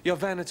 Your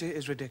vanity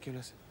is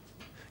ridiculous.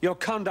 Your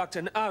conduct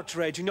an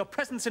outrage, and your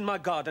presence in my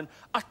garden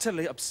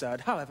utterly absurd.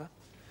 However,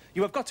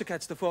 you have got to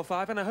catch the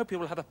 4:05, and I hope you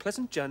will have a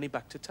pleasant journey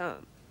back to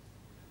town.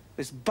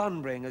 This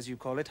bun ring, as you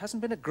call it,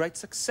 hasn't been a great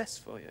success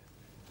for you.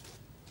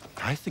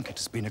 I think it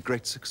has been a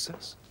great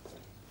success.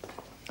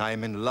 I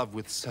am in love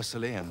with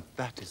Cecily, and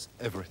that is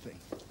everything.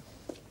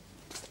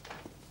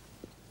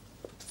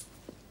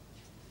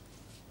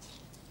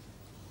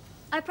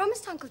 I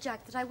promised Uncle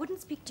Jack that I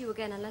wouldn't speak to you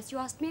again unless you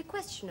asked me a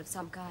question of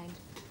some kind.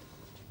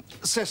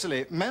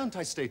 Cecily, mayn't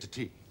I stay to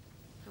tea?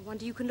 I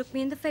wonder you can look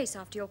me in the face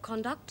after your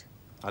conduct.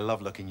 I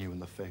love looking you in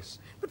the face.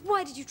 But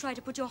why did you try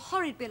to put your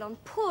horrid bill on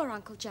poor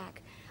Uncle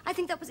Jack? I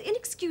think that was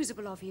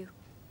inexcusable of you.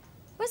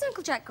 Where's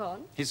Uncle Jack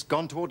gone? He's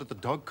gone to order the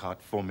dog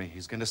cart for me.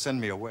 He's going to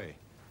send me away.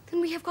 Then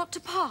we have got to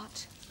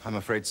part. I'm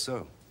afraid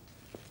so.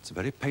 It's a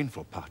very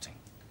painful parting.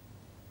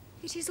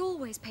 It is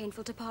always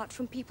painful to part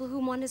from people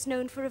whom one has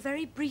known for a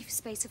very brief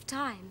space of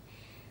time.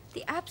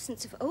 The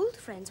absence of old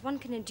friends one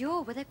can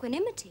endure with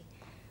equanimity.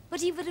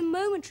 But even a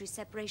momentary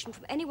separation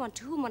from anyone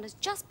to whom one has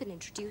just been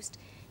introduced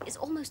is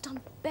almost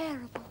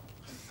unbearable.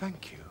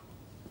 Thank you.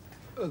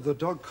 The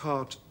dog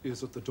cart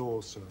is at the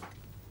door, sir.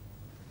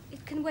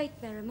 It can wait,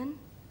 Merriman.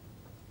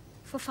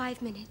 For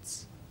 5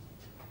 minutes.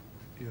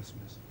 Yes,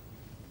 miss.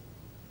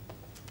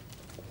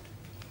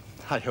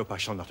 I hope I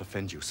shall not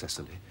offend you,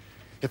 Cecily,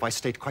 if I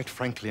state quite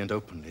frankly and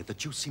openly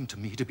that you seem to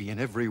me to be in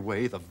every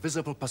way the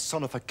visible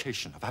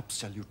personification of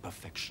absolute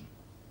perfection.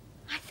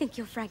 I think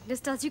your frankness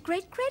does you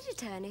great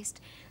credit,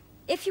 Ernest.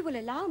 If you will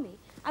allow me,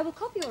 I will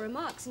copy your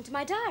remarks into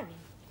my diary.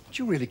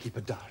 Do you really keep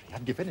a diary?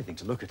 I'd give anything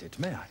to look at it,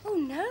 may I? Oh,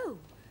 no.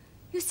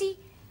 You see,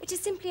 it is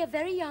simply a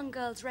very young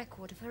girl's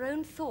record of her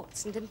own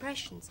thoughts and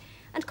impressions,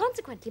 and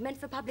consequently meant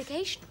for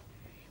publication.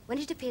 When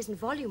it appears in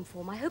volume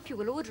form, I hope you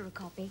will order a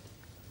copy.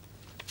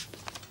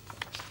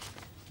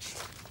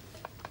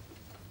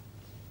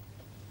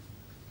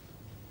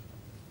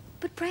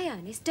 But pray,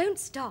 Ernest, don't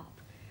stop.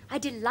 I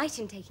delight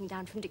in taking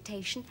down from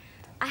dictation.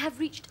 I have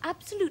reached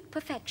absolute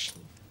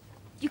perfection.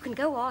 You can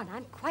go on.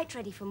 I'm quite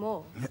ready for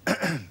more.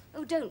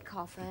 Oh, don't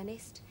cough,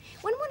 Ernest.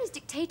 When one is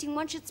dictating,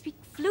 one should speak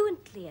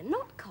fluently and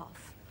not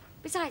cough.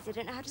 Besides, I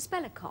don't know how to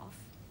spell a cough.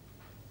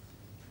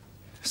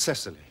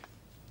 Cecily,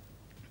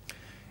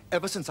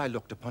 ever since I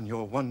looked upon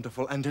your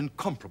wonderful and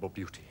incomparable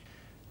beauty,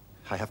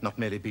 I have not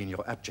merely been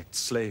your abject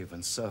slave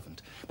and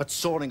servant, but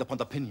soaring upon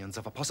the pinions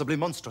of a possibly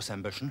monstrous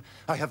ambition,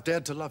 I have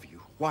dared to love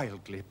you,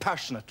 wildly,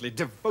 passionately,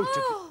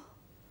 devotedly. Oh!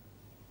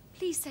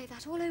 Please say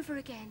that all over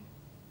again.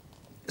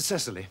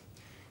 Cecily,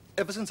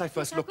 ever since I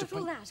first looked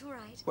upon... upon... all that, all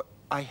right. Well,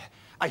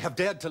 I have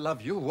dared to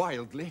love you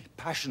wildly,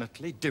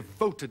 passionately,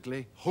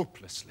 devotedly,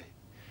 hopelessly.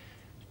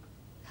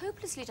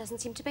 hopelessly doesn't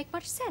seem to make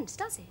much sense,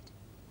 does it?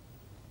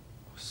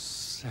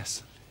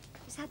 Cecily.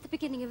 Is that the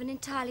beginning of an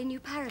entirely new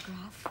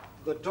paragraph?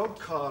 The dog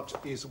cart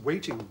is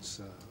waiting,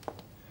 sir.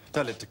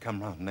 Tell it to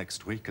come round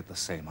next week at the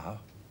same hour.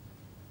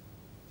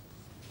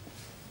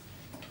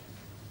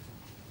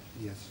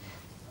 Yes.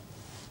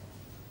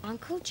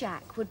 Uncle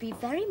Jack would be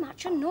very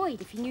much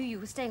annoyed if he knew you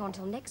were staying on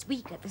till next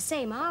week at the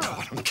same hour. Oh,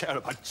 I don't care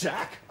about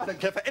Jack. I don't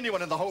care for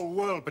anyone in the whole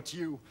world but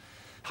you.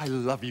 I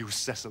love you,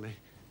 Cecily.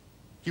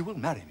 You will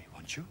marry me,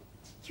 won't you?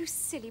 You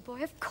silly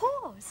boy, of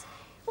course.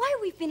 Why,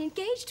 we've been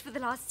engaged for the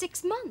last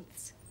 6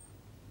 months.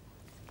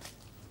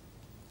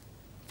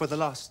 For the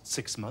last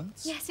 6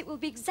 months? Yes, it will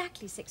be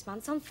exactly 6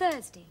 months on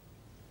Thursday.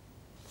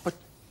 But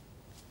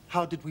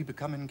how did we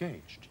become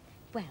engaged?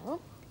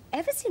 Well,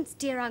 ever since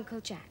dear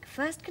Uncle Jack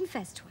first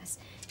confessed to us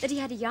that he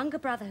had a younger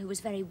brother who was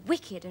very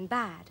wicked and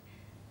bad,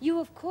 you,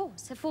 of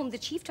course, have formed the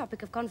chief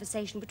topic of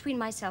conversation between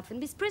myself and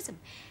Miss Prism.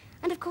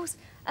 And, of course,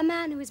 a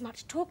man who is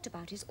much talked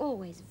about is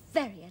always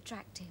very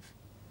attractive.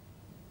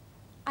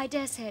 I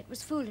dare say it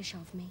was foolish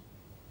of me,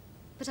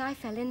 but I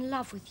fell in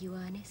love with you,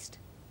 Ernest.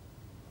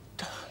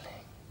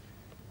 Darling.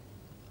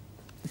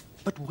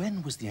 But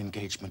when was the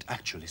engagement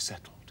actually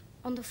settled?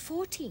 On the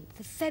 14th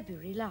of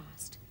February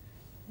last.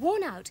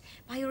 Worn out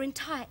by your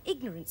entire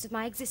ignorance of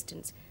my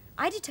existence,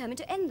 I determined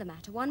to end the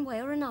matter one way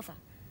or another.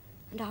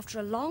 And after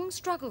a long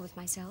struggle with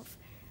myself,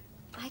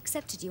 I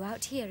accepted you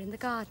out here in the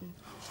garden.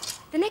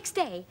 The next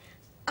day,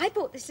 I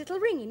bought this little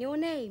ring in your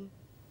name.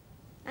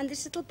 And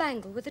this little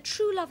bangle with a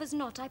true lover's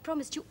knot I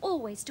promised you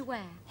always to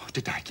wear. Oh,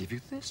 did I give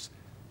you this?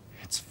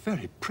 It's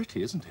very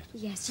pretty, isn't it?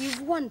 Yes, you've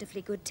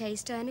wonderfully good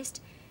taste,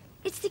 Ernest.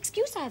 It's the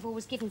excuse I've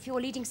always given for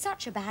your leading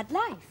such a bad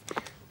life.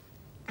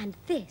 And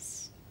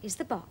this is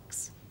the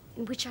box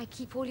in which I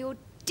keep all your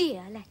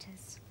dear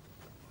letters.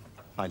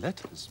 My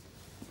letters?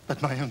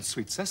 But my own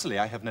sweet Cecily,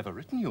 I have never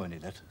written you any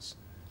letters.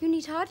 You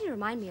need hardly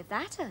remind me of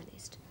that,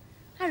 Ernest.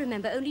 I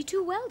remember only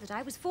too well that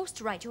I was forced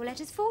to write your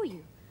letters for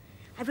you.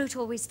 I wrote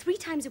always 3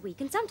 times a week,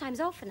 and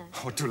sometimes oftener.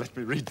 Oh, do let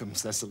me read them,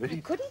 Cecily.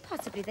 I couldn't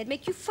possibly. They'd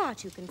make you far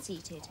too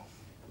conceited.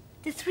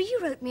 The 3 you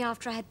wrote me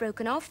after I had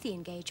broken off the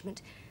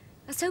engagement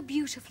are so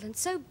beautiful and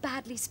so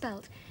badly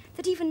spelt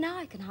that even now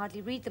I can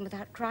hardly read them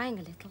without crying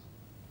a little.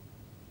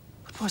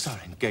 But was our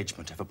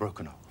engagement ever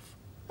broken off?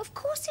 Of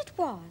course it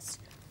was.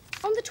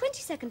 On the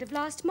 22nd of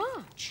last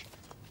March.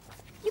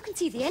 You can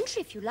see the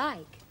entry if you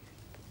like.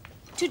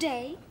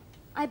 Today,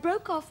 I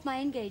broke off my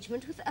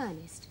engagement with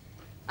Ernest.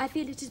 I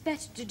feel it is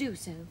better to do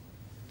so.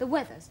 The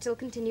weather still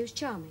continues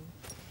charming.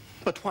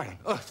 But why on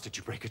earth did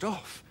you break it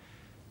off?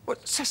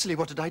 What, Cecily,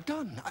 what had I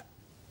done?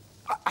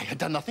 I had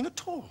done nothing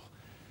at all.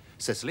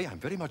 Cecily, I'm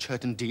very much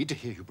hurt indeed to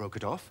hear you broke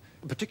it off,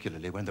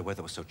 particularly when the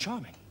weather was so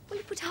charming. Well,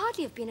 it would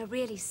hardly have been a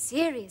really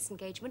serious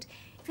engagement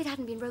if it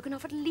hadn't been broken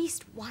off at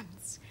least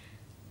once.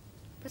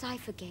 But I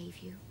forgave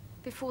you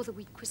before the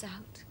week was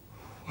out.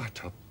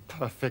 What a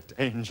perfect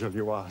angel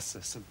you are,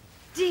 Cecily.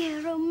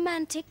 Dear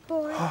romantic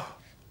boy.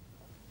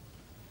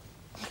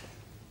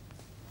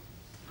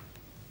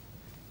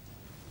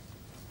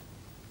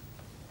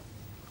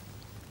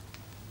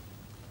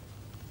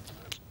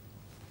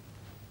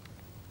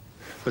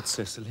 But,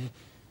 Cecily,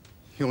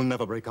 you'll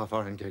never break off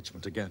our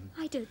engagement again.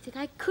 I don't think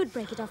I could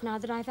break it off now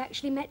that I've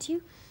actually met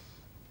you.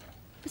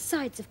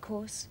 Besides, of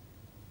course,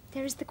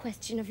 there is the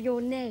question of your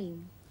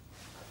name.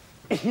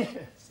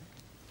 Yes,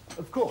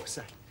 of course.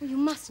 Well, you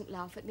mustn't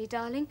laugh at me,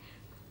 darling,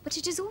 but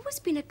it has always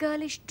been a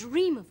girlish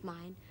dream of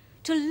mine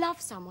to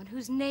love someone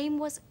whose name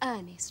was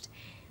Ernest.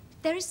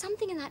 There is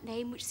something in that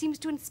name which seems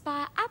to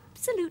inspire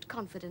absolute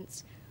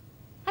confidence.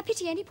 I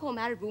pity any poor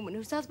married woman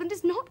whose husband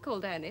is not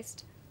called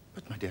Ernest.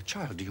 But, my dear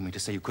child, do you mean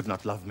to say you could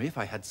not love me if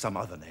I had some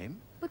other name?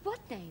 But what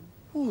name?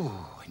 Ooh,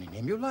 any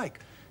name you like.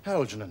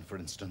 Algernon, for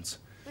instance.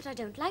 But I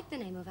don't like the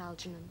name of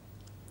Algernon.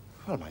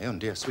 Well, my own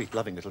dear, sweet,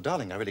 loving little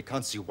darling, I really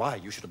can't see why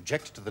you should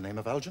object to the name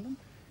of Algernon.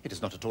 It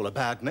is not at all a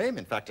bad name.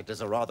 In fact, it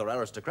is a rather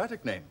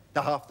aristocratic name.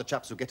 Half the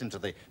chaps who get into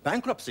the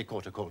bankruptcy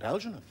court are called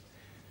Algernon.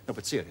 No,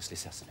 but seriously,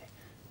 Cecily,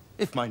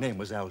 if my name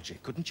was Algy,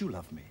 couldn't you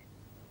love me?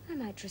 I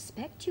might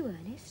respect you,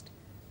 Ernest.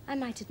 I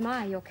might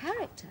admire your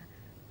character.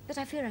 But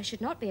I fear I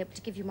should not be able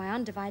to give you my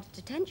undivided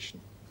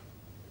attention.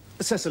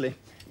 Cecily,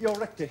 your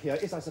rector here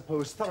is, I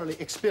suppose, thoroughly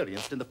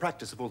experienced in the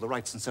practice of all the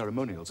rites and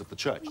ceremonials of the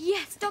church.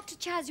 Yes, Dr.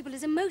 Chasuble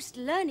is a most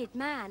learned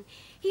man.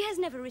 He has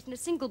never written a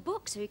single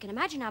book, so you can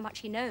imagine how much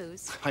he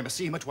knows. I must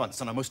see him at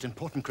once on a most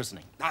important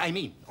christening. I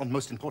mean, on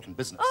most important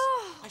business.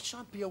 Oh! I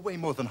shan't be away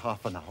more than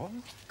half an hour.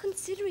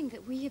 Considering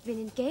that we have been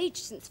engaged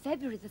since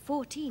February the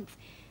 14th,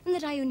 and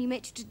that I only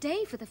met you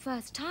today for the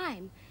first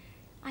time,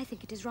 I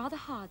think it is rather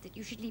hard that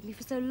you should leave me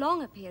for so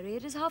long a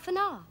period as half an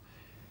hour.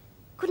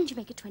 Couldn't you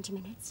make it 20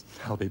 minutes?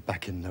 I'll be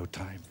back in no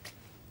time.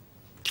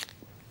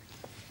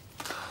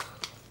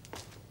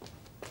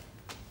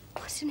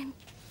 What an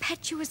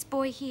impetuous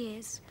boy he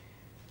is.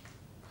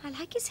 I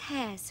like his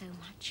hair so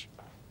much.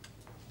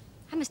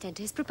 I must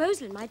enter his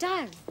proposal in my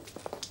diary.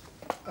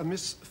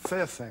 Miss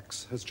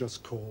Fairfax has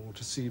just called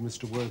to see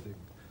Mr. Worthing.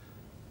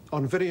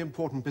 On very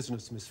important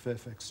business, Miss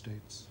Fairfax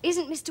states.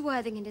 Isn't Mr.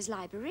 Worthing in his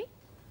library?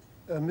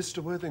 Mr.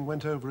 Worthing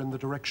went over in the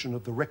direction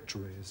of the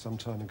rectory some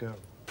time ago.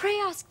 Pray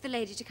ask the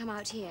lady to come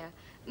out here.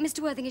 Mr.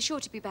 Worthing is sure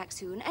to be back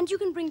soon, and you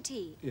can bring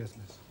tea. Yes,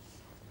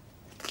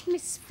 miss.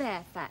 Miss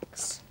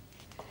Fairfax.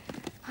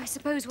 I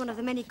suppose one of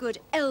the many good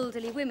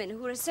elderly women who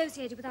were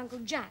associated with Uncle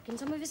Jack in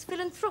some of his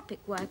philanthropic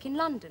work in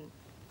London.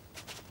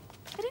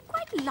 I don't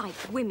quite like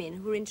women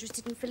who are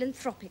interested in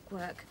philanthropic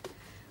work.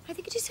 I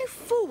think it is so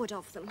forward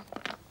of them.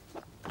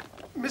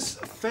 Miss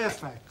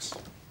Fairfax.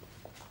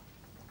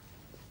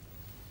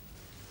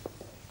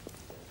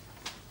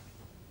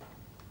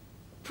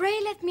 Pray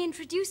let me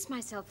introduce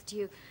myself to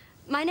you.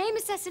 My name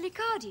is Cecily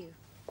Cardew.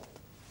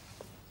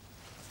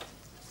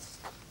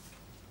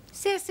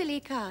 Cecily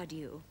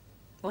Cardew.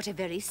 What a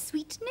very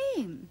sweet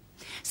name.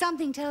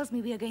 Something tells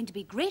me we are going to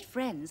be great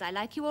friends. I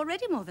like you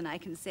already more than I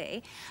can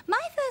say.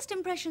 My first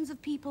impressions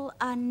of people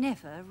are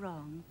never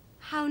wrong.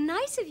 How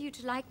nice of you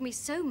to like me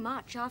so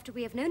much after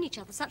we have known each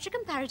other such a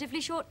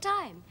comparatively short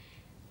time.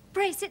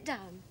 Pray sit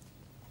down.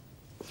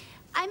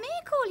 I may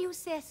call you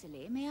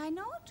Cecily, may I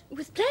not?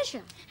 With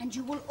pleasure. And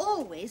you will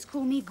always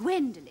call me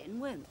Gwendolen,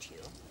 won't you?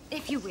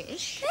 If you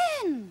wish.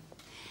 Then,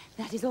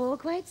 that is all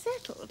quite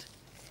settled.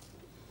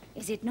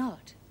 Is it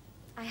not?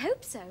 I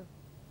hope so.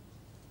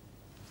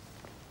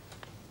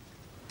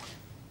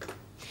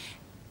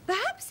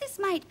 Perhaps this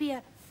might be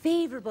a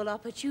favourable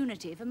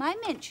opportunity for my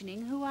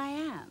mentioning who I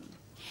am.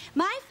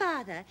 My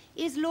father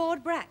is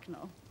Lord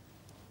Bracknell.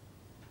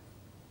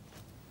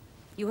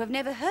 You have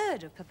never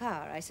heard of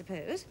Papa, I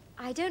suppose?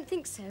 I don't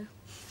think so.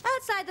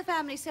 Outside the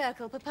family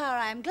circle, Papa,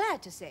 I am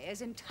glad to say,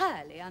 is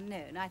entirely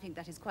unknown. I think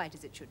that is quite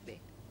as it should be.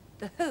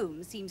 The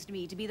home seems to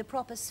me to be the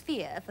proper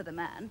sphere for the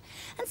man.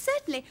 And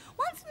certainly,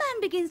 once a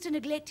man begins to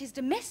neglect his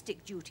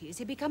domestic duties,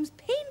 he becomes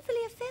painfully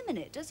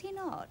effeminate, does he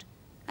not?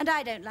 And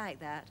I don't like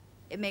that.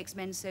 It makes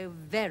men so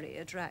very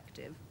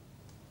attractive.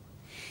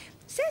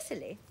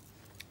 Cecily,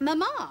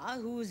 Mamma,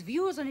 whose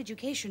views on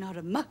education are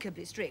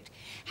remarkably strict,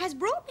 has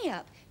brought me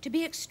up to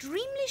be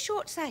extremely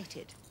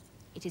short-sighted.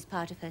 It is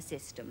part of her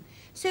system.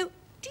 So,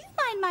 do you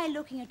mind my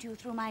looking at you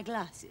through my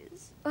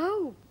glasses?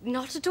 Oh,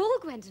 not at all,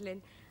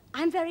 Gwendolen.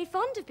 I'm very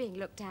fond of being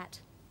looked at.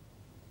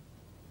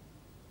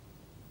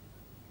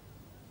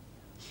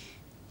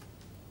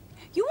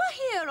 You are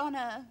here on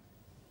a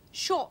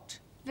short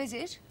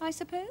visit, I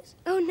suppose?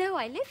 Oh, no,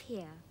 I live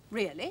here.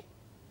 Really?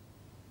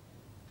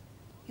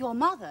 Your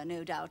mother,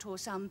 no doubt, or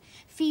some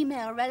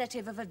female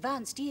relative of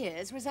advanced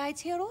years,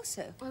 resides here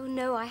also. Oh,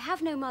 no, I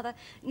have no mother,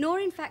 nor,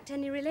 in fact,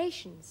 any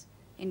relations.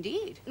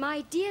 Indeed.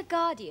 My dear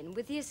guardian,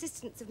 with the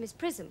assistance of Miss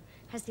Prism,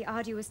 has the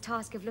arduous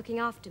task of looking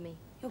after me.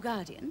 Your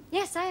guardian?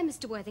 Yes, I am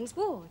Mr. Worthing's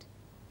ward.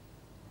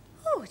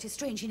 Oh, it is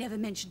strange he never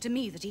mentioned to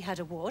me that he had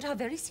a ward. How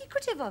very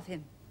secretive of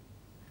him.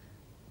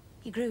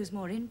 He grows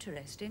more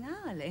interesting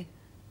hourly.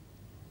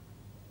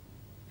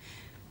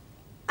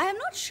 I am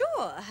not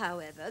sure,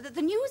 however, that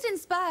the news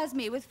inspires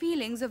me with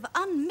feelings of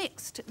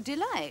unmixed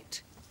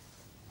delight.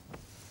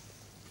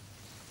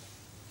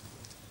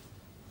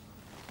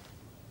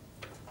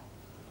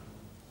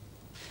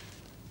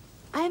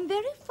 I am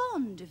very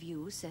fond of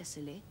you,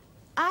 Cecily.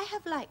 I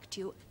have liked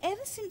you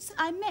ever since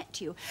I met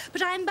you.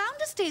 But I am bound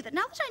to state that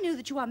now that I know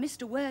that you are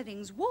Mr.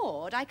 Worthing's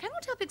ward, I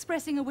cannot help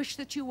expressing a wish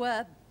that you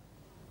were,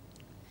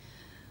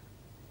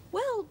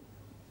 well,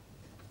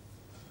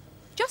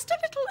 just a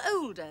little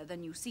older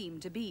than you seem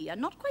to be,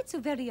 and not quite so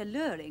very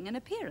alluring in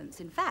appearance.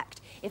 In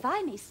fact, if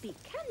I may speak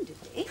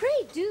candidly...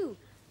 Pray do.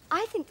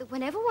 I think that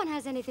whenever one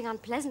has anything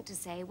unpleasant to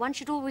say, one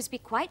should always be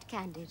quite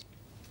candid.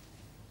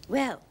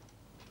 Well,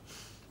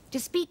 to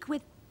speak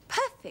with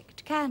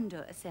perfect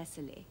candour,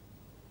 Cecily,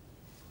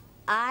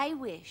 I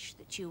wish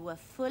that you were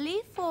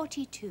fully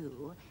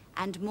 42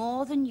 and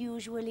more than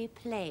usually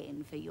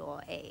plain for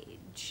your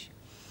age.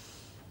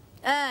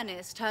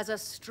 Ernest has a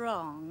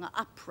strong,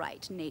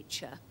 upright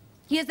nature.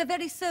 He is the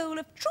very soul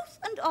of truth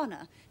and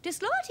honour.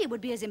 Disloyalty would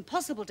be as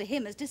impossible to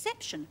him as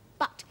deception.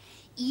 But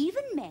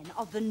even men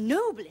of the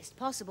noblest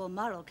possible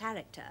moral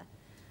character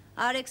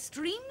are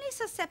extremely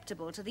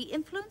susceptible to the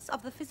influence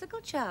of the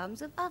physical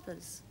charms of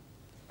others.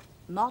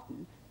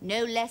 Modern,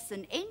 no less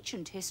than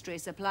ancient history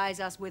supplies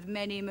us with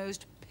many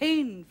most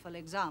painful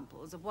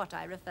examples of what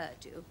I refer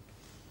to.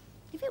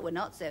 If it were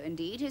not so,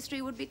 indeed,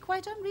 history would be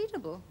quite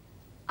unreadable.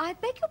 I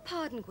beg your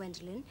pardon,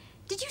 Gwendolen.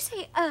 Did you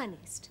say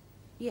Ernest?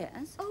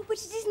 Yes? Oh, but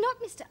it is not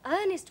Mr.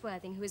 Ernest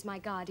Worthing who is my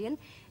guardian.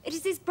 It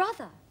is his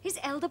brother, his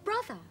elder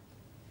brother.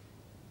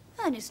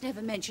 Ernest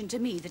never mentioned to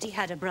me that he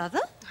had a brother.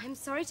 I'm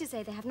sorry to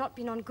say they have not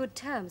been on good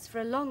terms for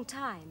a long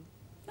time.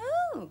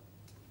 Oh.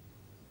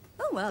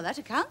 Oh, well, that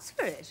accounts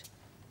for it.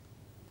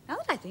 Now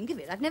that I think of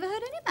it, I've never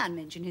heard any man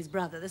mention his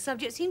brother. The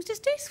subject seems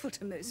distasteful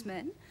to most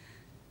men.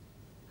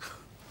 Oh,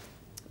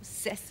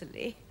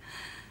 Cecily,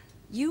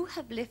 you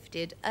have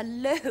lifted a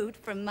load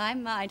from my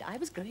mind. I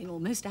was growing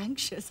almost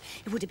anxious.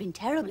 It would have been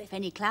terrible if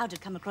any cloud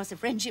had come across a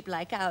friendship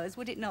like ours,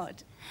 would it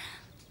not?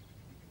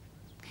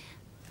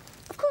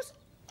 Of course,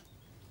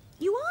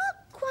 you are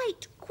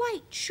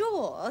quite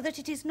sure that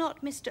it is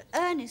not Mr.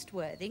 Ernest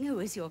Worthing who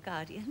is your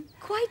guardian?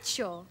 Quite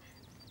sure.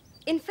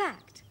 In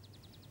fact,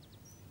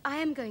 I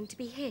am going to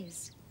be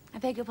his. I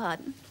beg your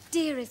pardon?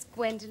 Dearest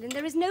Gwendolen,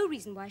 there is no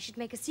reason why I should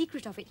make a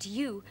secret of it to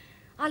you.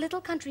 Our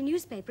little country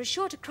newspaper is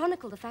sure to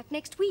chronicle the fact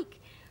next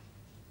week.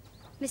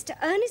 Mr.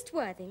 Ernest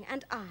Worthing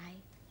and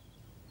I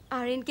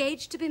are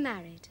engaged to be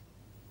married.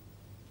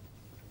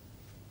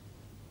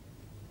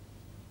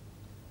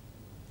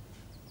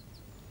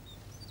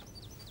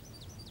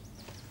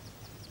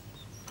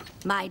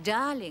 My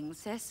darling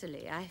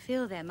Cecily, I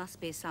feel there must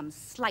be some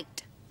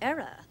slight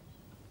error.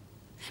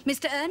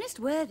 Mr. Ernest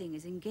Worthing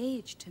is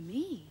engaged to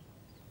me.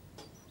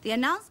 The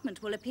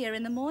announcement will appear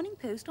in the Morning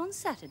Post on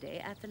Saturday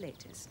at the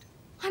latest.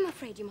 I'm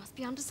afraid you must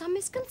be under some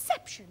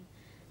misconception.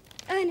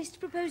 Ernest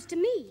proposed to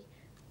me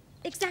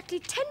exactly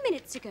 10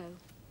 minutes ago.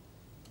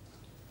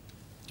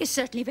 He's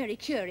certainly very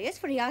curious,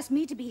 for he asked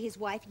me to be his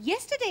wife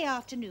yesterday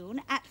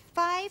afternoon at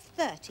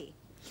 5:30.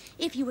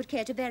 If you would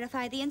care to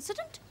verify the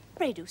incident,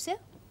 pray do so.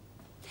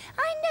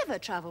 I never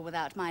travel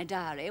without my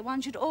diary.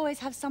 One should always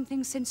have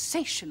something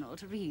sensational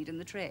to read in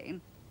the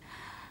train.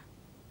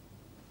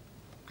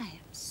 I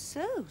am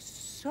so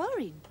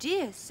sorry,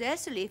 dear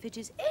Cecily, if it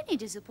is any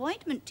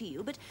disappointment to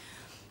you, but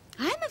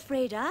I'm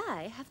afraid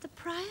I have the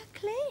prior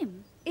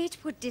claim. It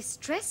would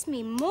distress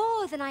me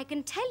more than I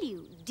can tell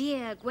you,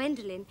 dear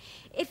Gwendolen,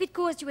 if it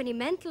caused you any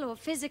mental or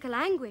physical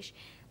anguish.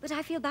 But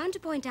I feel bound to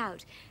point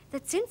out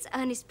that since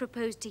Ernest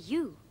proposed to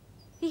you,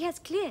 he has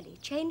clearly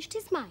changed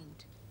his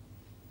mind.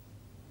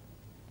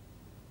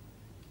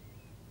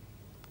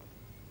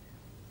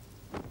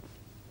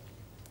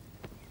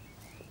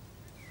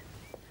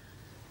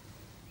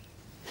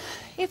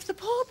 If the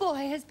poor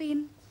boy has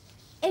been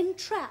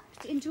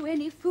entrapped into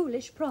any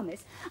foolish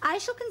promise, I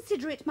shall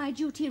consider it my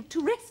duty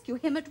to rescue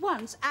him at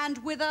once, and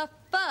with a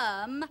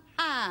firm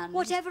hand.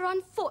 Whatever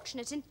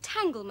unfortunate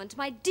entanglement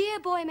my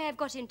dear boy may have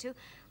got into,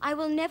 I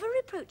will never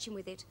reproach him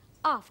with it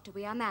after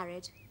we are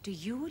married. Do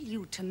you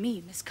allude to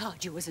me, Miss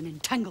Cardew, as an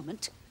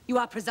entanglement? You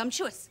are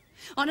presumptuous.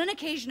 On an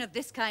occasion of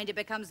this kind, it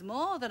becomes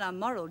more than a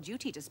moral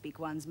duty to speak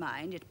one's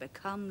mind. It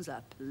becomes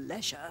a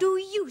pleasure. Do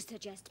you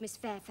suggest, Miss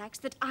Fairfax,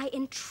 that I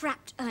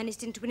entrapped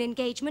Ernest into an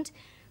engagement?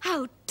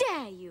 How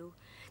dare you?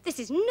 This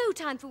is no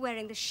time for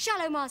wearing the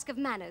shallow mask of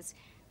manners.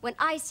 When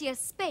I see a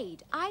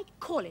spade, I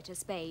call it a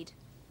spade.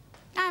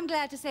 I'm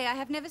glad to say I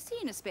have never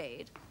seen a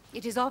spade.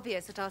 It is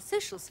obvious that our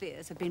social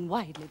spheres have been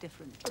widely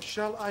different.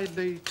 Shall I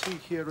lay tea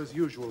here as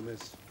usual,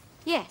 miss?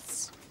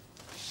 Yes,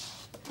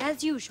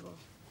 as usual.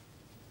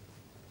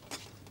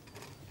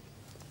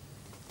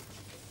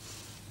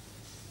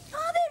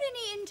 Are there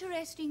any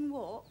interesting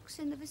walks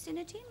in the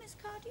vicinity, Miss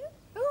Cardew?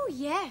 Oh,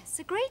 yes,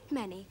 a great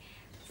many.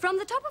 From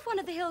the top of one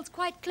of the hills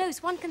quite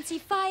close, one can see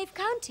 5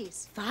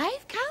 counties.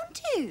 5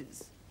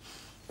 counties?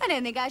 I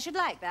don't think I should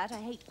like that.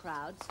 I hate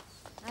crowds.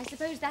 I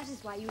suppose that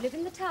is why you live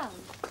in the town.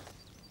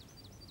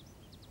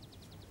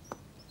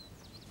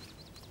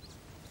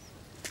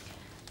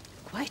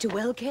 Quite a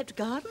well-kept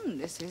garden,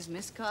 this is,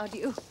 Miss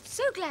Cardew.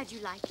 So glad you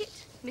like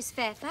it, Miss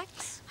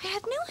Fairfax. I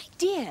had no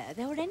idea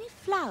there were any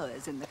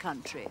flowers in the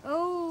country.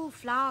 Oh,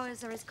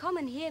 flowers are as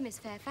common here, Miss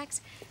Fairfax,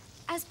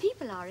 as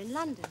people are in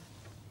London.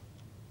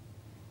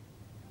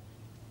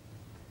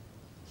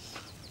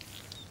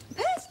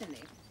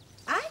 Personally,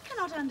 I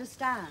cannot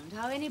understand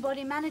how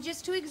anybody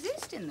manages to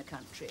exist in the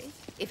country,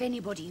 if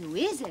anybody who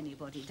is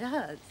anybody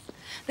does.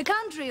 The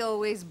country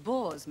always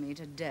bores me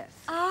to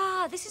death.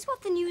 Ah, this is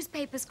what the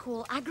newspapers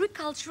call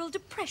agricultural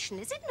depression,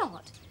 is it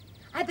not?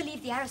 I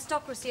believe the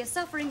aristocracy are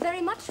suffering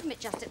very much from it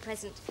just at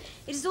present.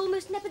 It is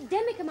almost an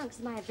epidemic amongst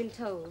them, I have been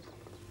told.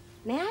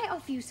 May I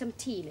offer you some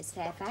tea, Miss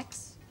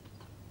Fairfax?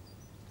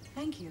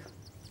 Thank you.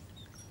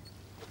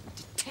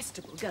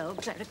 Detestable girl,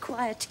 but I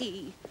require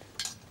tea.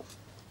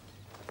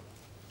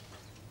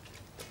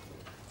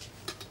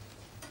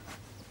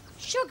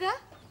 Sugar?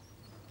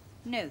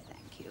 No,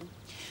 thank you.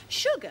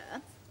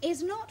 Sugar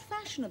is not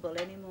fashionable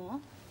anymore.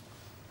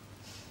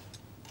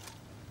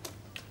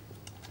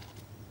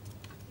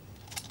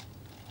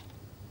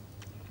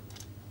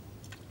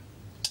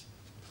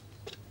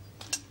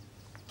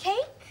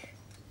 Cake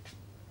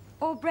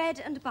or bread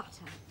and butter?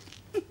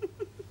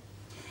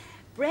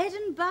 Bread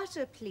and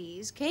butter,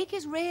 please. Cake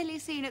is rarely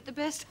seen at the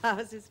best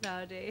houses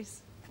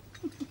nowadays.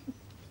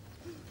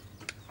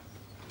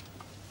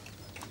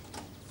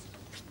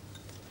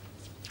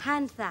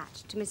 Hand that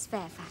to Miss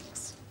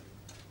Fairfax.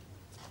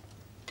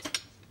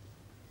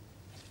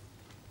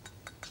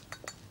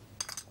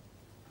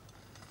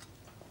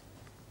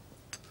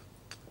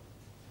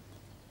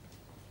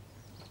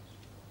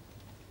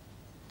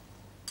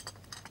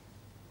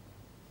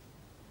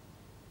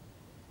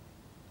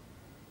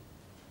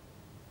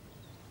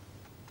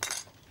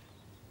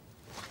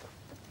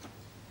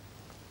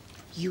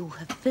 You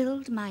have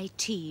filled my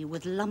tea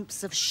with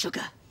lumps of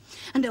sugar.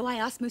 And though I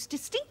asked most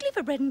distinctly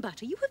for bread and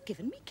butter, you have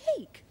given me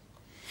cake.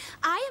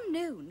 I am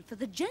known for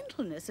the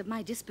gentleness of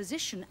my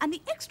disposition and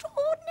the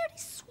extraordinary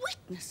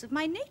sweetness of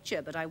my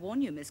nature, but I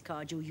warn you, Miss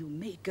Cardew, you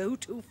may go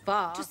too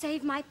far. To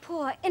save my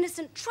poor,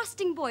 innocent,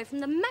 trusting boy from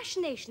the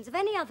machinations of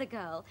any other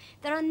girl,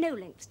 there are no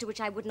lengths to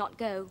which I would not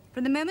go.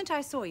 From the moment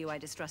I saw you, I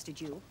distrusted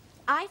you.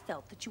 I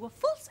felt that you were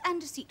false and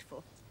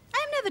deceitful. I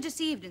am never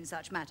deceived in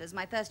such matters.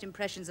 My first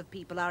impressions of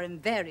people are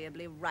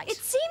invariably right. It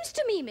seems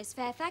to me, Miss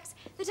Fairfax,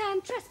 that I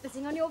am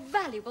trespassing on your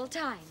valuable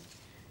time.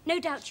 No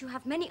doubt you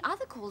have many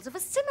other calls of a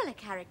similar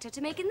character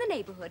to make in the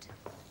neighbourhood.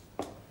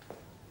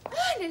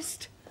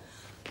 Ernest!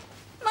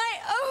 My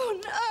own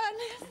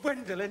Ernest!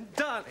 Gwendolen,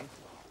 darling.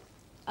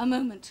 A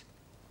moment.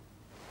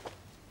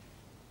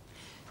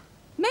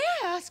 May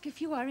I ask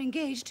if you are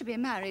engaged to be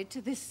married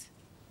to this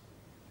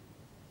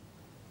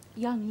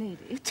young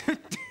lady?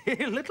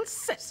 Dear little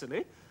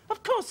Cecily?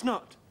 Of course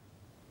not.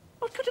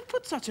 What could have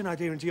put such an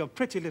idea into your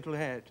pretty little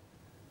head?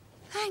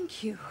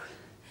 Thank you.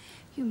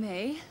 You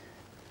may.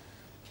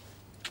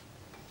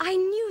 I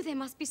knew there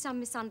must be some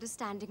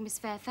misunderstanding, Miss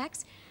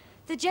Fairfax.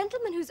 The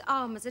gentleman whose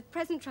arm is at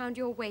present round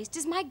your waist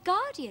is my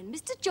guardian,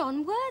 Mr.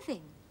 John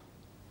Worthing.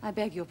 I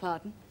beg your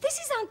pardon? This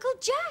is Uncle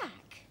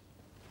Jack.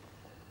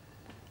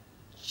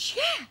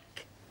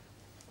 Jack!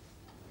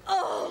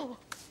 Oh!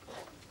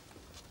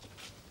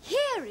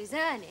 Here is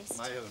Ernest.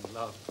 My own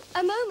love.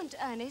 A moment,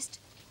 Ernest.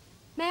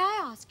 May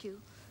I ask you,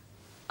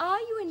 are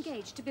you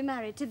engaged to be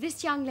married to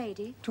this young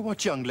lady? To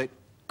what young lady?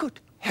 Good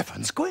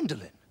heavens,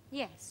 Gwendolen!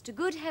 Yes, to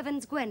good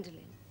heavens,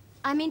 Gwendolen.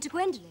 I mean to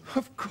Gwendolen.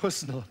 Of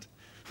course not.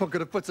 What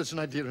could have put such an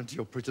idea into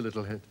your pretty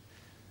little head?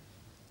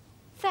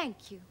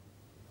 Thank you.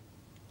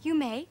 You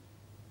may.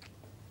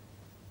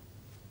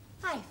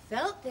 I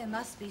felt there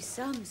must be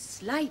some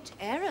slight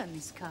error,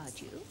 Miss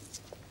Cardew.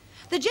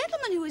 The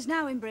gentleman who is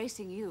now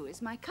embracing you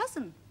is my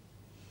cousin,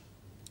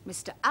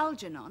 Mr.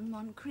 Algernon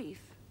Moncrief.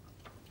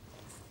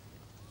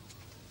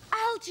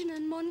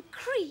 Algernon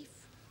Moncrief?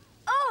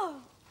 Oh!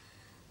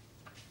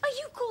 Are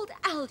you called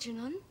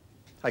Algernon?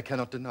 I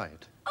cannot deny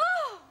it.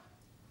 Oh!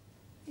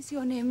 Is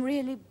your name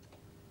really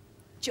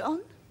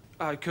John?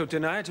 I could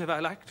deny it if I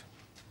liked.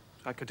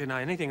 I could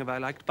deny anything if I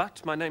liked,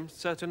 but my name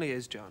certainly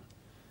is John.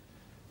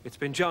 It's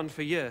been John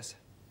for years.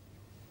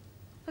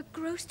 A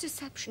gross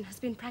deception has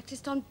been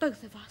practiced on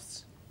both of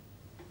us.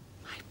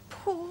 My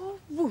poor,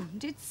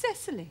 wounded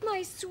Cecily.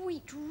 My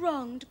sweet,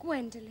 wronged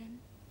Gwendolen.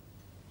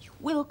 You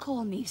will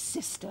call me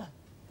sister,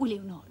 will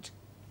you not?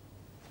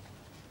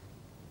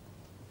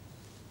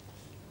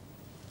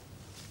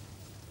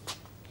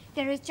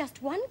 There is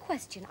just one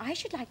question I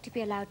should like to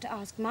be allowed to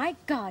ask my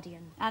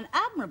guardian. An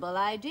admirable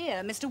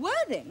idea, Mr.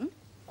 Worthing.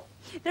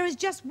 There is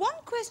just one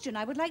question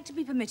I would like to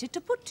be permitted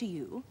to put to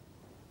you.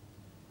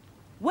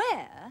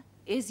 Where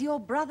is your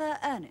brother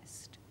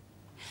Ernest?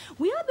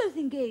 We are both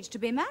engaged to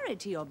be married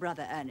to your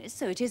brother Ernest,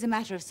 so it is a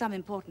matter of some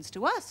importance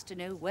to us to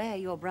know where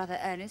your brother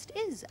Ernest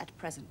is at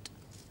present.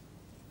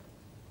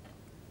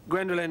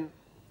 Gwendolen,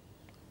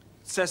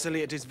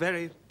 Cecily, it is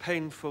very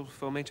painful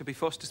for me to be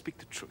forced to speak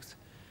the truth.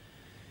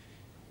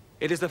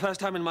 It is the first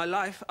time in my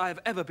life I have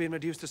ever been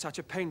reduced to such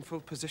a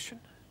painful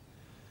position.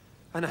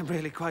 And I'm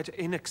really quite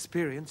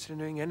inexperienced in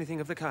doing anything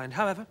of the kind.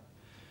 However,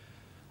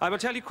 I will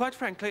tell you quite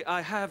frankly,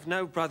 I have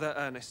no brother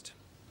Ernest.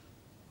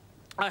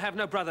 I have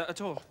no brother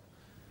at all.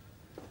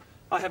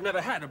 I have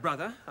never had a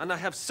brother, and I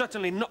have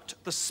certainly not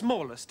the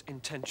smallest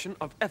intention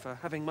of ever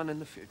having one in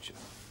the future.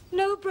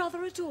 No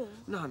brother at all?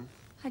 None.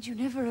 Had you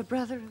never a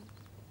brother of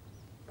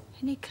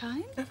any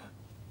kind? Never.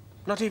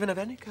 Not even of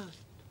any kind.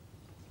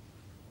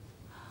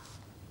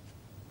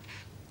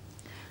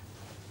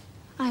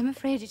 I'm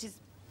afraid it is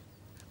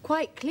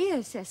quite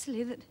clear,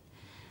 Cecily, that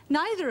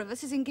neither of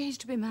us is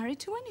engaged to be married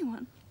to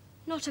anyone.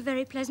 Not a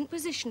very pleasant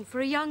position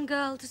for a young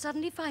girl to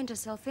suddenly find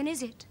herself in,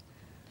 is it?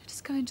 Let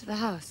us go into the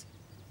house.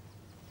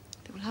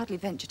 They will hardly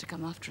venture to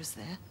come after us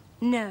there.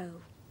 No.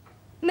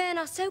 Men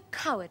are so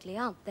cowardly,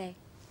 aren't they?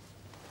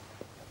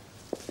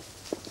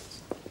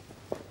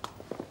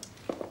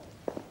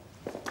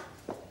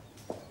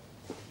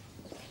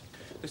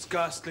 This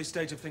ghastly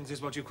state of things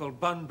is what you call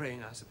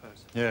bunburying, I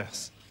suppose.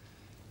 Yes.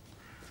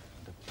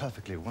 And a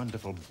perfectly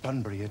wonderful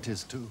Bunbury it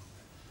is, too.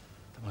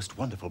 The most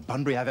wonderful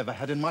Bunbury I've ever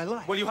had in my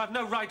life. Well, you have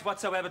no right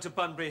whatsoever to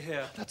Bunbury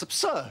here. That's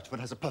absurd. One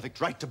has a perfect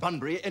right to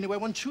Bunbury anywhere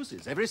one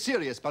chooses. Every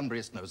serious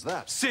Bunburyist knows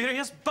that.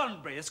 Serious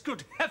Bunburyist?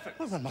 Good heavens!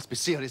 Well, one must be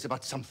serious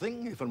about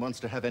something if one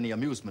wants to have any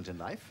amusement in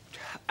life.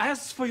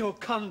 As for your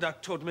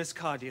conduct toward Miss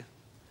Cardew,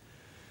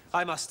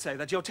 I must say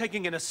that your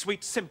taking in a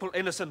sweet, simple,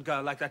 innocent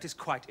girl like that is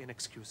quite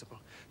inexcusable.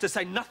 To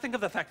say nothing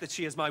of the fact that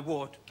she is my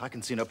ward. I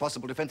can see no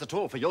possible defense at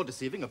all for your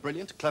deceiving a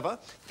brilliant, clever,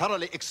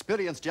 thoroughly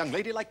experienced young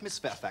lady like Miss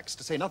Fairfax,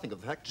 to say nothing of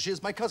the fact that she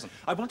is my cousin.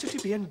 I want you to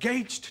be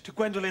engaged to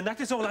Gwendolen.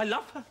 That is all. I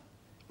love her.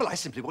 Well, I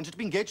simply wanted to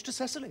be engaged to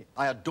Cecily.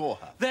 I adore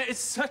her. There is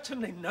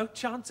certainly no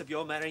chance of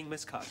your marrying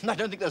Miss Cardew. I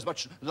don't think there's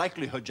much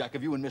likelihood, Jack,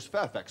 of you and Miss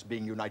Fairfax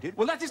being united.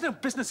 Well, that is no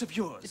business of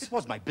yours. If it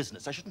was my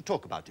business, I shouldn't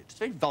talk about it. It's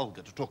very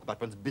vulgar to talk about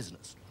one's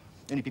business.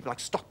 Only people like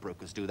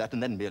stockbrokers do that,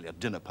 and then merely at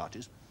dinner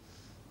parties.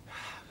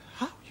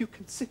 How you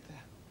can sit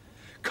there,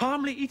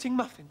 calmly eating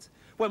muffins,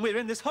 when we're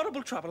in this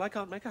horrible trouble I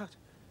can't make out.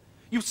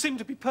 You seem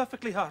to be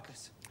perfectly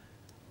heartless.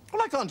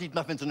 Well, I can't eat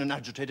muffins in an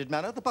agitated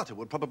manner. The butter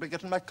would probably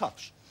get in my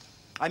cuffs.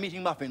 I'm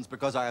eating muffins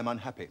because I am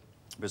unhappy.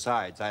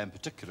 Besides, I am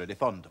particularly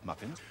fond of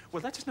muffins.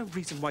 Well, that is no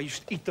reason why you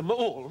should eat them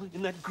all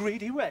in that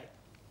greedy way.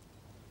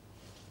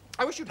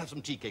 I wish you'd have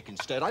some tea cake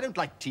instead. I don't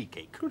like tea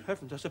cake. Good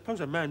heavens, I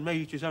suppose a man may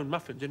eat his own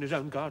muffins in his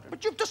own garden.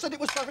 But you've just said it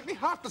was perfectly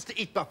heartless to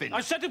eat muffins.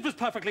 I said it was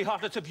perfectly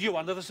heartless of you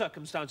under the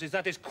circumstances.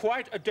 That is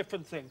quite a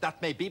different thing. That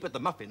may be, but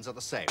the muffins are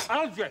the same.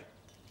 Algy!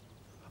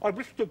 I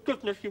wish to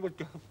goodness you would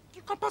go.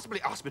 You can't possibly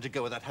ask me to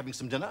go without having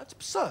some dinner. It's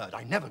absurd.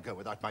 I never go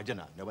without my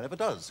dinner. No one ever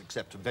does,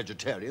 except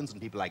vegetarians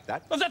and people like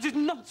that. Oh, that is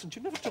nonsense.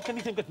 You never took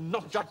anything but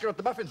nonsense. Jack, you're at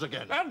the muffins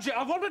again. Algy,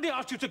 I've already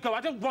asked you to go.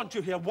 I don't want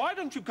you here. Why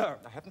don't you go?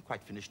 I haven't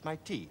quite finished my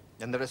tea,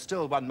 and there is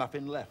still one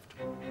muffin left.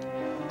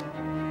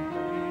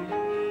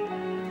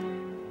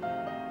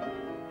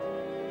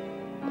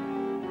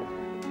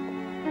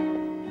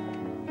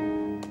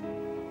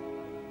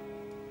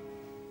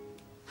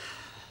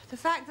 The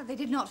fact that they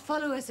did not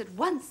follow us at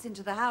once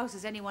into the house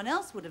as anyone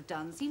else would have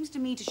done seems to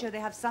me to show they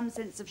have some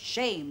sense of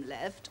shame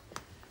left.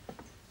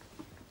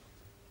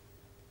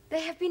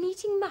 They have been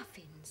eating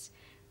muffins.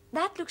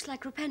 That looks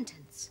like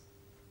repentance.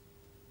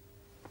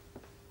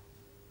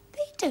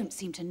 They don't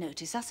seem to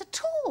notice us at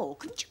all.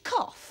 Couldn't you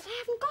cough? I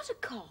haven't got a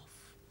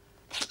cough.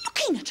 They're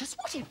looking at us.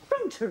 What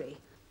effrontery.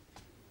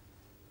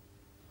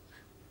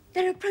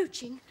 They're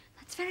approaching.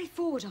 That's very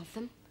forward of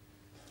them.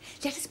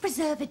 Let us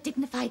preserve a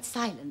dignified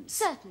silence.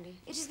 Certainly.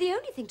 It is the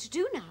only thing to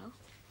do now.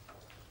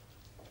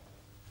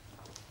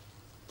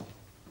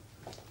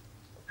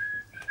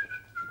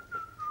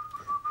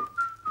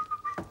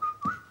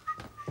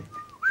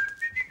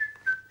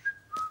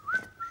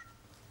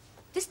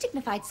 This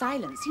dignified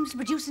silence seems to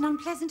produce an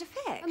unpleasant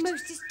effect. A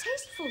most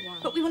distasteful one.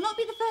 But we will not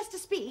be the first to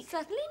speak.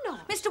 Certainly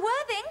not. Mr.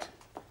 Worthing!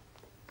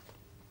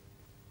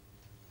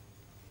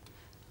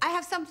 I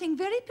have something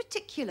very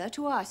particular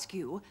to ask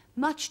you.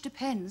 Much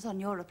depends on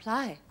your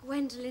reply.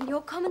 Gwendolen,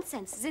 your common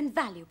sense is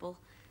invaluable.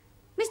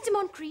 Mr.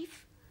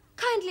 Moncrief,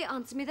 kindly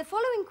answer me the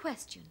following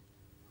question.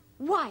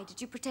 Why did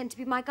you pretend to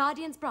be my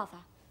guardian's brother?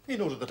 In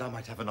order that I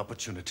might have an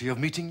opportunity of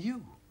meeting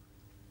you.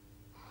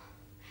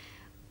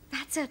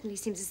 That certainly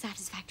seems a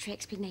satisfactory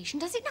explanation,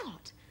 does it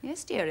not?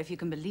 Yes, dear, if you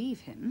can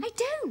believe him. I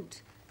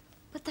don't.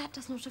 But that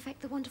does not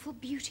affect the wonderful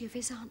beauty of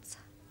his answer.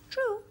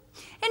 True.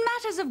 In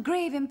matters of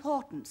grave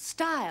importance,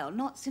 style,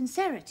 not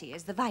sincerity,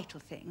 is the vital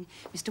thing.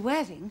 Mr.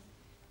 Worthing,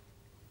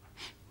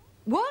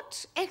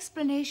 what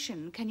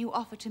explanation can you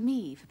offer to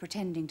me for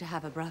pretending to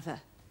have a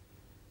brother?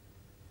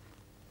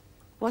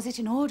 Was it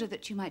in order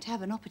that you might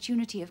have an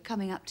opportunity of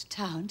coming up to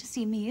town to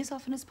see me as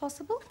often as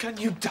possible? Can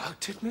you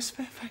doubt it, Miss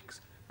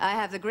Fairfax? I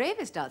have the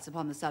gravest doubts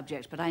upon the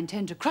subject, but I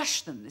intend to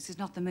crush them. This is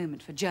not the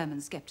moment for German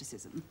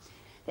scepticism.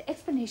 The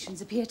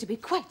explanations appear to be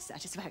quite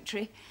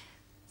satisfactory,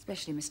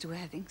 especially Mr.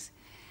 Worthing's.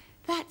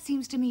 That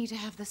seems to me to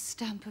have the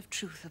stamp of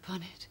truth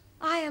upon it.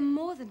 I am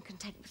more than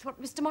content with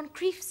what Mr.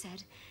 Moncrief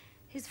said.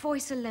 His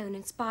voice alone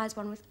inspires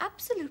one with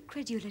absolute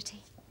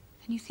credulity.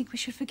 Then you think we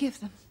should forgive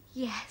them?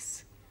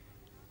 Yes.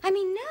 I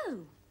mean,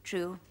 no.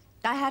 True.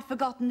 I had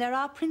forgotten there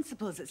are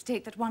principles at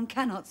stake that one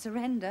cannot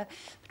surrender.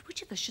 But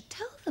which of us should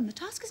tell them? The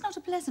task is not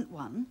a pleasant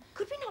one.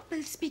 Could we not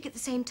both speak at the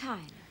same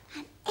time?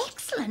 An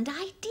excellent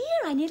idea.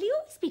 I nearly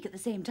always speak at the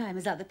same time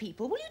as other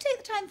people. Will you take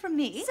the time from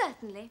me?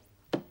 Certainly.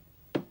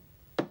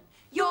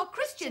 Your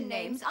Christian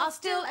names are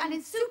still an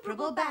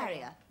insuperable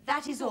barrier.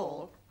 That is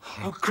all.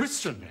 Oh,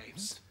 Christian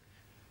names?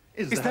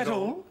 Is that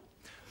all?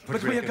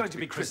 But we are going to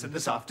be christened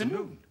this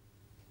afternoon.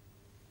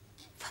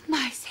 For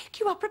my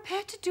sake, you are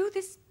prepared to do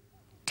this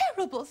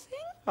terrible thing?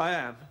 I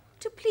am.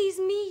 To please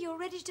me, you're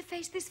ready to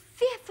face this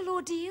fearful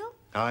ordeal?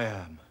 I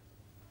am.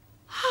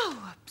 How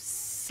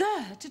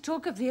absurd to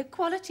talk of the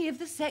equality of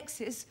the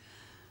sexes.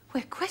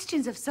 Where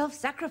questions of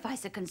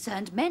self-sacrifice are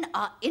concerned, men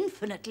are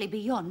infinitely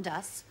beyond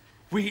us.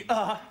 We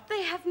are.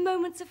 They have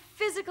moments of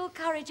physical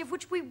courage of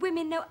which we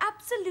women know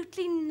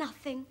absolutely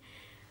nothing.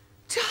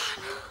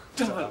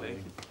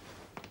 Darling.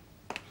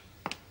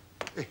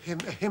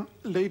 Him,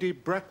 Lady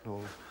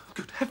Bracknell.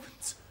 Good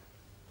heavens.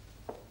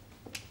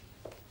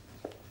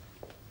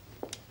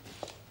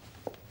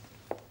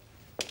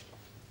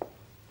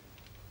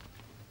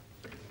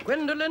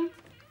 Gwendolen,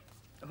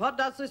 what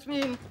does this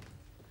mean?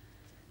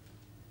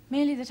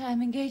 Merely that I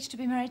am engaged to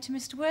be married to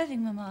Mr.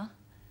 Worthing, Mamma.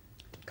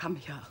 Come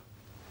here.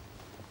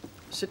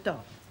 Sit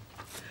down.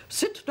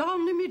 Sit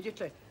down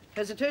immediately.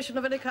 Hesitation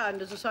of any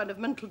kind is a sign of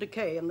mental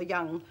decay in the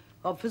young,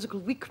 of physical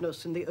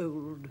weakness in the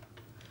old.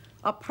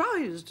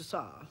 Apprised,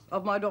 sir,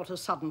 of my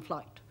daughter's sudden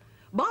flight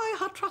by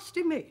her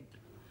trusty maid,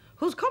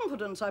 whose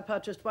confidence I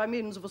purchased by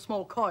means of a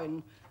small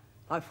coin,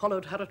 I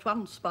followed her at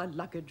once by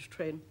luggage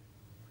train.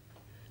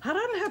 Her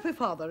unhappy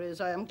father is,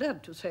 I am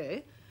glad to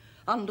say,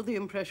 under the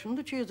impression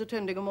that she is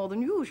attending a more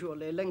than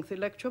usually lengthy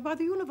lecture by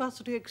the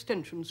University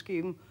Extension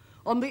Scheme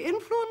on the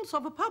influence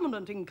of a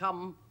permanent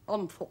income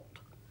on thought.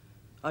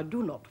 I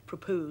do not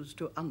propose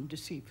to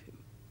undeceive him.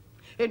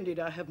 Indeed,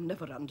 I have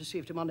never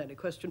undeceived him on any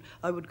question.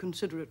 I would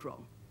consider it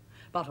wrong.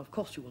 But of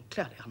course you will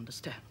clearly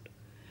understand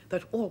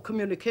that all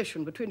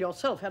communication between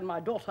yourself and my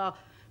daughter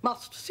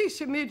must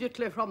cease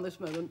immediately from this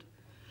moment.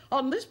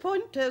 On this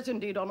point, as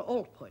indeed on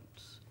all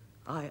points,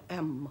 I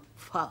am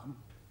firm.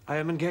 I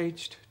am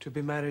engaged to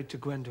be married to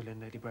Gwendolen,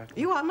 Lady Bracknell.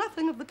 You are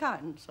nothing of the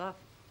kind, sir.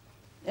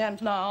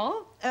 And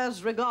now,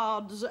 as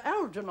regards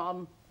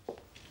Algernon.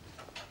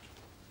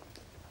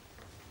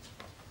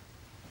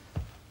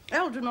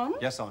 Algernon?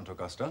 Yes, Aunt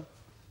Augusta?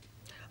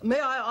 May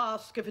I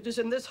ask if it is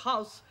in this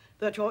house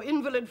that your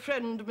invalid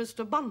friend,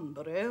 Mr.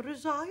 Bunbury,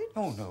 resides?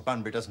 Oh, no,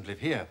 Bunbury doesn't live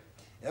here.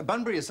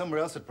 Bunbury is somewhere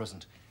else at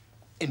present.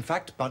 In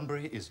fact,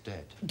 Bunbury is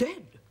dead.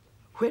 Dead?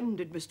 When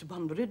did Mr.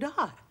 Bunbury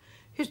die?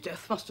 His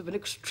death must have been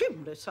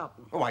extremely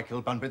sudden. Oh, I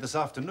killed Bunbury this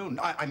afternoon.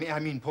 I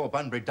mean, poor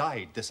Bunbury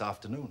died this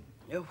afternoon.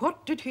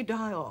 What did he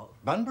die of?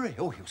 Bunbury?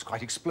 Oh, he was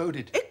quite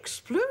exploded.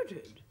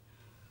 Exploded?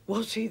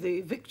 Was he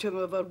the victim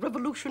of a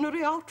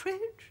revolutionary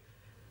outrage?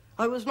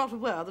 I was not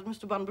aware that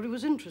Mr. Bunbury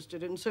was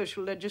interested in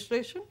social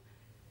legislation.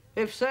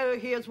 If so,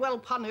 he is well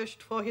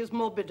punished for his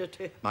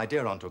morbidity. My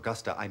dear Aunt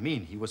Augusta, I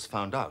mean he was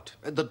found out.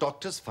 The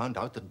doctors found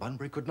out that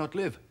Bunbury could not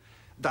live.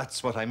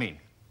 That's what I mean.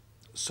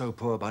 So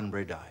poor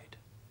Bunbury died.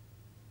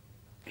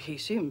 He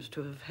seems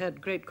to have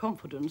had great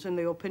confidence in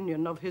the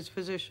opinion of his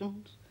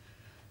physicians.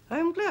 I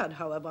am glad,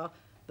 however,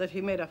 that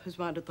he made up his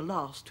mind at the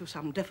last to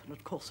some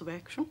definite course of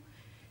action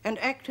and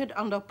acted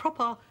under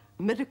proper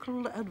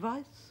medical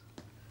advice.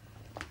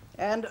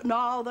 And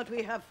now that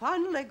we have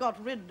finally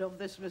got rid of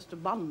this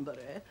Mr.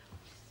 Bunbury,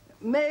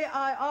 may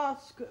I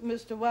ask,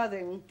 Mr.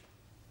 Worthing,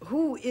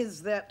 who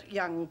is that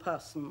young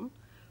person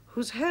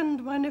whose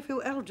hand my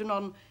nephew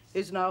Algernon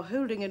is now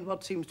holding in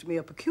what seems to me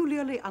a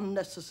peculiarly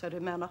unnecessary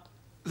manner?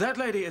 That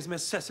lady is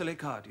Miss Cecily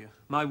Cardew,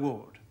 my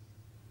ward.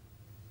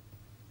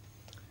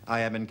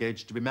 I am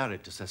engaged to be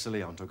married to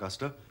Cecily, Aunt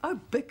Augusta. I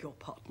beg your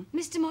pardon?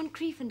 Mr.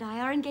 Moncrief and I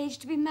are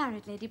engaged to be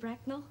married, Lady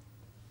Bracknell.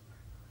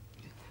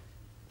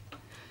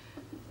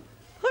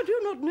 I do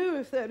not know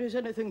if there is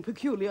anything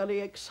peculiarly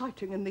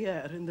exciting in the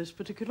air in this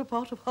particular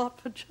part of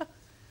Hertfordshire.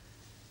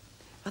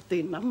 But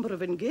the number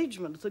of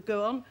engagements that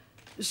go on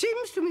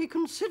seems to me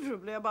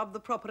considerably above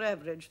the proper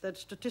average that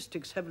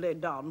statistics have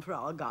laid down for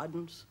our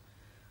guidance.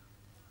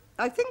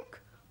 I think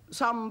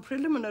some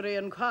preliminary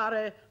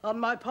inquiry on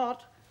my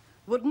part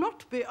would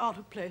not be out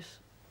of place.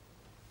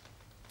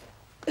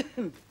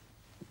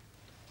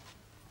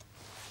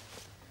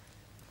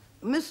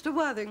 Mr.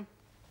 Worthing,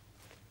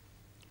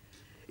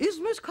 is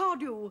Miss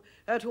Cardew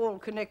at all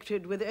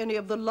connected with any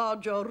of the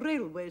larger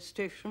railway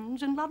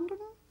stations in London?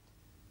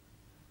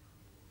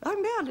 I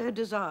merely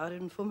desire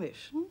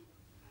information.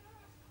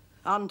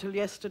 Until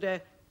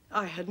yesterday,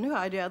 I had no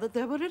idea that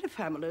there were any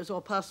families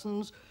or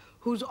persons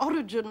whose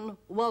origin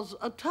was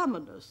a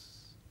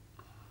terminus.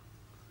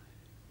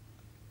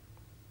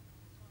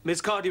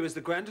 Miss Cardew is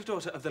the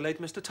granddaughter of the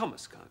late Mr.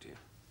 Thomas Cardew,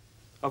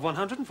 of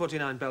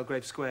 149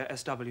 Belgrave Square,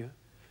 SW,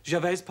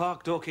 Gervais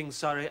Park, Dorking,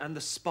 Surrey, and the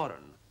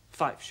Sporran,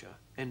 Fifeshire,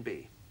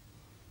 NB.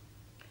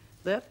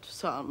 That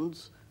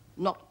sounds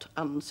not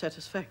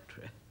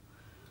unsatisfactory.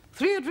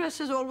 3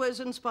 addresses always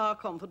inspire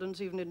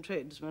confidence, even in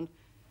tradesmen.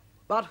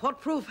 But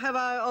what proof have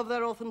I of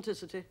their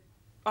authenticity?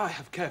 I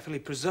have carefully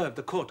preserved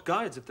the court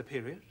guides of the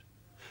period.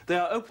 They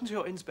are open to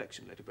your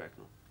inspection, Lady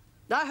Bracknell.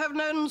 I have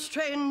known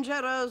strange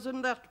errors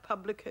in that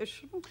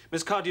publication.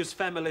 Miss Cardew's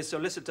family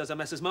solicitors are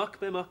Messrs.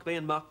 Markby, Markby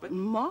and Markby.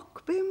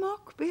 Markby,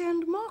 Markby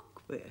and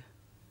Markby.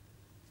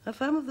 A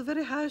firm of the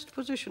very highest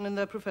position in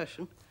their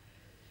profession.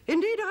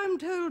 Indeed, I'm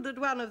told that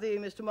one of the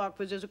Mr.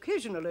 Markbys is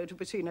occasionally to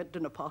be seen at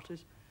dinner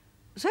parties.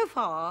 So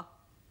far,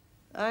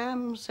 I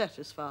am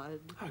satisfied.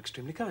 How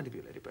extremely kind of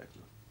you, Lady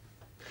Bracknell.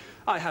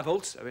 I have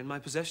also in my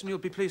possession, you'll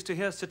be pleased to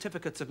hear,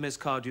 certificates of Miss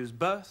Cardew's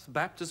birth,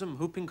 baptism,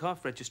 whooping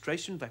cough,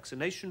 registration,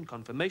 vaccination,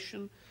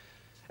 confirmation,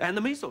 and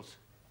the measles.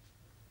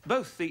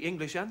 Both the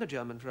English and the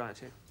German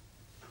variety.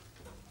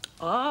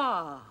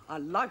 Ah, a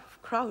life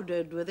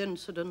crowded with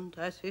incident,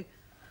 I see.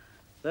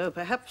 Though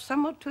perhaps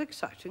somewhat too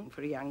exciting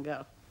for a young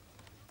girl.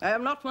 I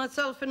am not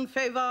myself in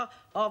favor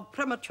of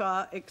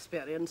premature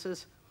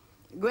experiences.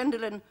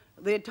 Gwendolen,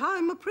 the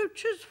time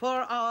approaches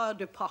for our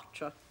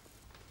departure.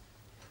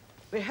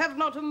 We have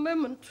not a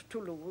moment to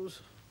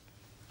lose.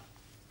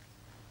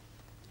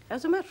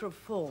 As a matter of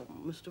form,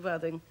 Mr.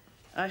 Worthing,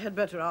 I had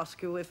better ask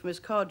you if Miss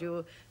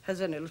Cardew has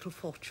any little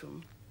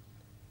fortune.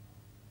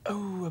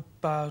 Oh,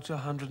 about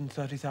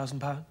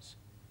 £130,000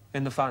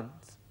 in the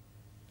funds.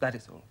 That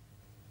is all.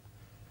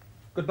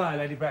 Goodbye,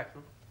 Lady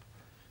Bracknell.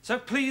 So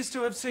pleased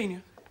to have seen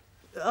you.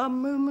 A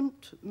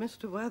moment,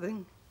 Mr.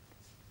 Worthing.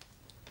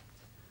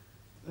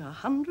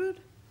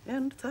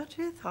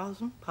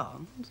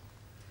 £130,000.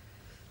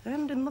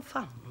 And in the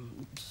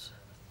funds.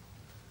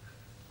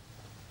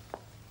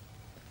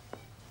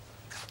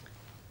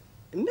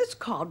 Miss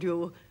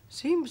Cardew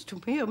seems to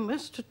me a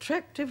most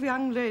attractive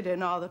young lady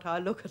now that I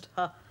look at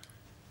her.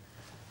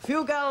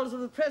 Few girls of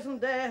the present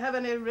day have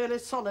any really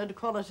solid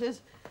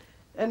qualities,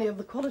 any of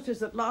the qualities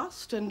that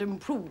last and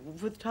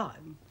improve with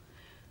time.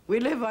 We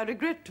live, I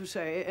regret to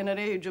say, in an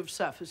age of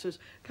surfaces.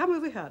 Come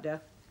over here, dear.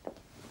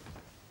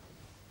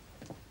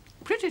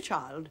 Pretty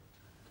child.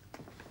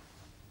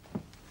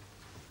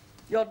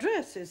 Your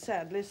dress is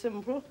sadly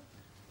simple,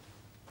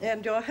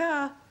 and your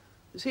hair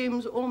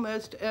seems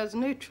almost as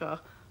nature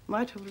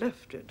might have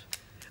left it.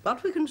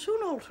 But we can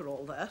soon alter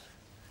all that.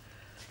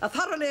 A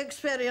thoroughly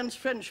experienced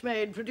French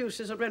maid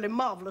produces a really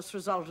marvellous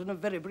result in a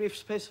very brief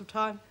space of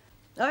time.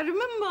 I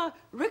remember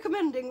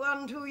recommending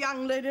one to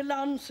young Lady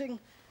Lansing,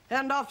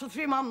 and after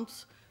 3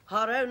 months,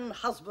 Her own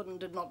husband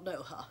did not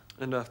know her.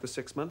 And after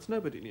 6 months,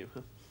 nobody knew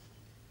her.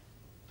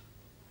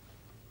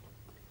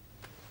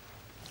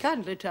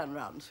 Kindly turn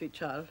round, sweet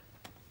child.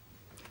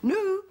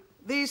 No,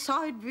 the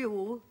side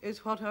view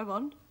is what I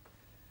want.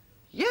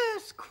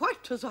 Yes,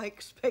 quite as I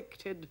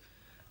expected.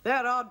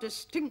 There are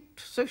distinct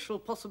social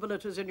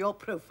possibilities in your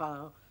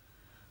profile.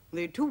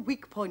 The two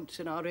weak points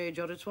in our age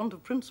are its want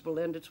of principle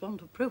and its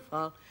want of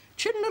profile.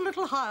 Chin a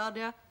little higher,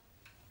 dear.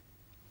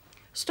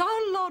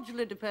 Style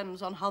largely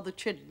depends on how the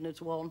chin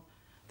is worn.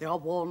 They are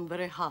worn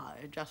very high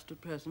just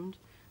at present.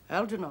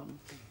 Algernon.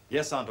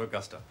 Yes, Aunt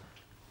Augusta.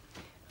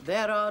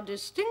 There are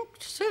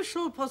distinct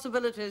social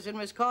possibilities in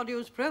Miss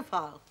Cardew's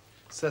profile.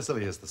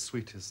 Cecily is the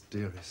sweetest,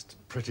 dearest,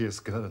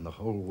 prettiest girl in the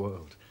whole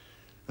world.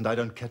 And I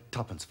don't care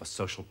tuppence for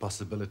social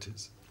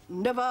possibilities.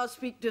 Never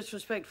speak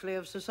disrespectfully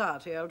of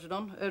society,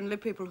 Algernon. Only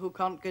people who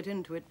can't get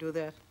into it do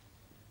that.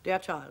 Dear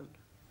child.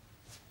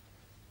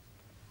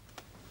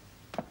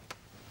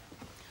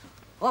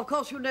 Of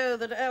course, you know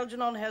that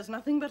Algernon has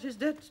nothing but his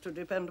debts to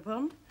depend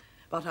upon.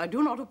 But I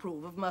do not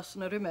approve of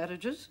mercenary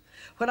marriages.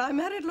 When I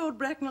married Lord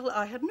Bracknell,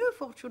 I had no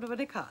fortune of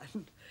any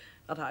kind.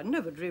 But I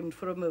never dreamed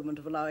for a moment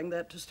of allowing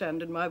that to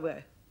stand in my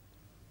way.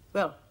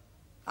 Well,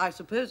 I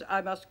suppose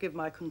I must give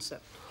my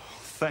consent.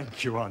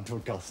 Thank you, Aunt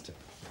Augusta.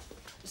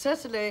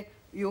 Cecily,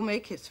 you may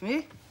kiss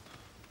me.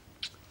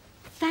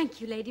 Thank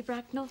you, Lady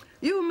Bracknell.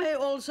 You may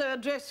also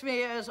address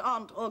me as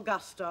Aunt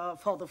Augusta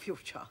for the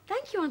future.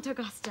 Thank you, Aunt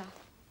Augusta.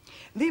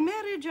 The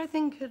marriage, I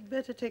think, had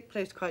better take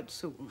place quite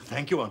soon.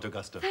 Thank you, Aunt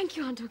Augusta. Thank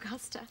you, Aunt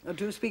Augusta.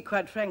 To speak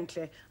quite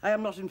frankly, I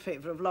am not in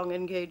favor of long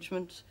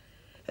engagements.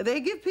 They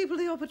give people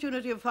the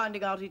opportunity of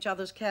finding out each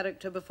other's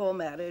character before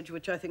marriage,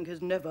 which I think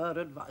is never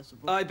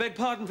advisable. I beg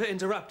pardon for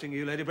interrupting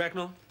you, Lady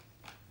Bracknell.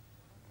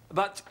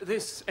 But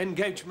this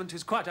engagement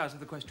is quite out of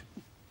the question.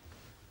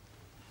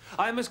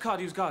 I am Miss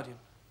Cardew's guardian,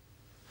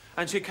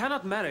 and she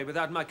cannot marry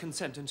without my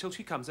consent until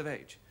she comes of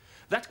age.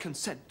 That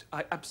consent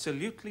I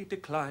absolutely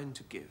decline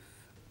to give.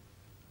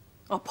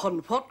 Upon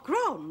what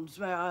grounds,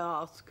 may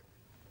I ask?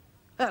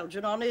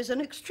 Algernon is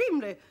an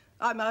extremely,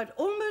 I might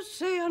almost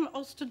say an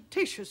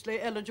ostentatiously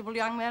eligible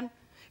young man.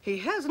 He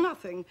has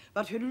nothing,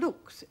 but he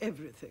looks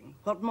everything.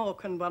 What more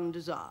can one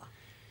desire?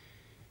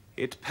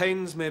 It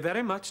pains me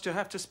very much to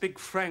have to speak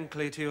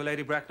frankly to you,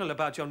 Lady Bracknell,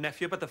 about your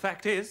nephew, but the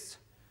fact is,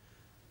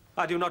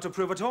 I do not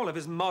approve at all of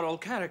his moral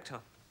character.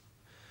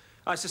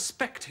 I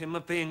suspect him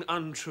of being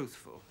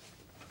untruthful.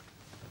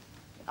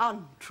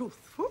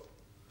 Untruthful?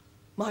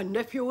 My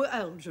nephew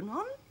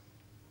Algernon?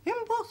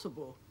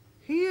 Impossible.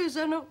 He is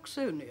an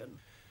Oxonian.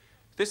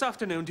 This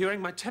afternoon,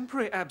 during my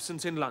temporary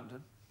absence in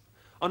London,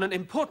 on an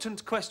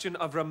important question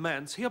of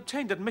romance, he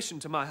obtained admission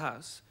to my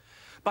house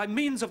by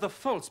means of the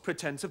false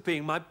pretense of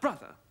being my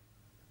brother.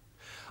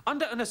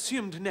 Under an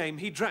assumed name,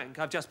 he drank,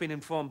 I've just been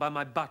informed by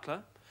my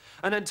butler,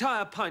 an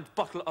entire pint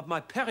bottle of my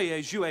Perrier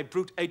Jouet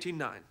Brut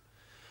 89,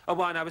 a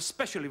wine I was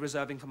specially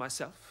reserving for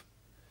myself.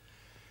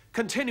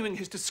 Continuing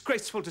his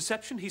disgraceful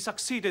deception, he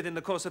succeeded in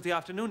the course of the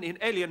afternoon in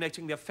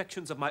alienating the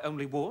affections of my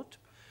only ward.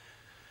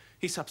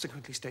 He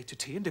subsequently stayed to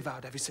tea and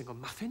devoured every single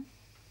muffin.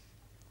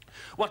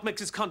 What makes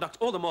his conduct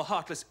all the more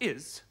heartless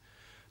is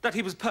that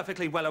he was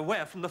perfectly well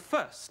aware from the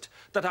first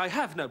that I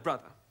have no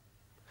brother,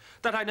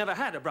 that I never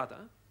had a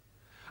brother,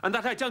 and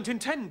that I don't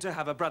intend to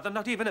have a brother,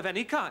 not even of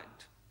any kind.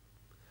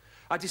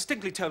 I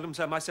distinctly told him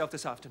so myself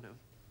this afternoon.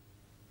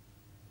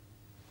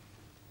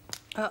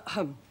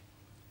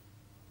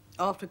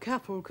 After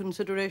careful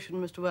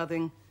consideration, Mr.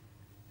 Worthing,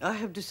 I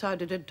have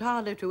decided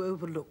entirely to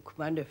overlook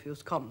my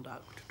nephew's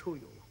conduct to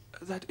you.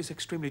 That is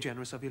extremely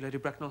generous of you, Lady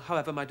Bracknell.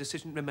 However, my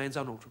decision remains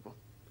unalterable.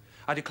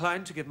 I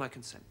decline to give my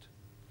consent.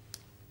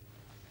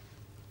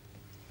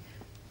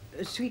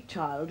 Sweet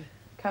child,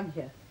 come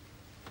here.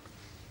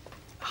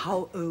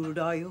 How old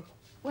are you?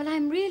 Well,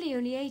 I'm really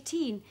only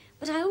 18,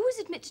 but I always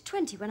admit to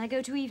 20 when I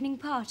go to evening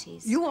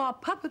parties. You are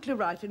perfectly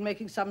right in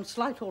making some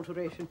slight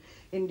alteration.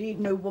 Indeed,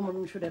 no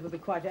woman should ever be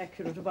quite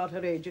accurate about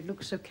her age. It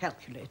looks so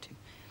calculating.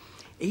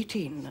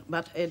 18,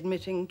 but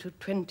admitting to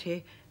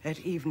 20 at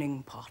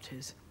evening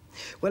parties.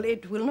 Well,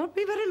 it will not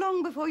be very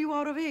long before you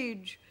are of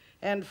age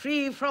and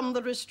free from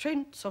the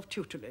restraints of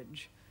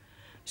tutelage.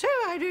 So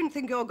I don't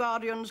think your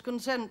guardian's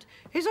consent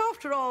is,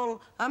 after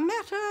all, a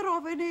matter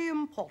of any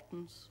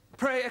importance.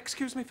 Pray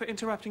excuse me for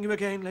interrupting you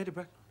again, Lady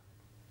Bracknell.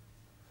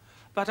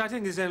 But I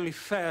think it's only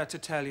fair to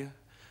tell you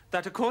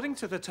that according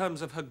to the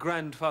terms of her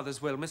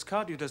grandfather's will, Miss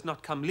Cardew does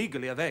not come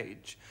legally of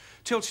age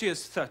till she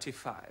is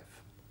 35.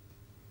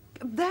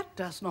 That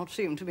does not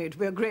seem to me to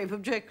be a grave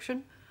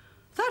objection.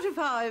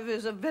 35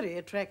 is a very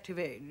attractive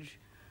age.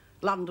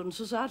 London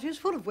society is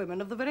full of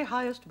women of the very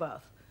highest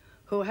birth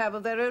who have,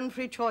 of their own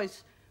free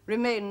choice,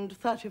 remained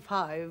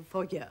 35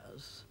 for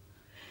years.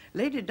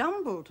 Lady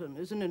Dumbleton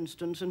is an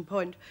instance in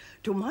point.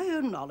 To my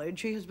own knowledge,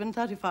 she has been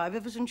 35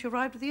 ever since she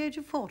arrived at the age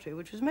of 40,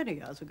 which is many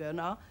years ago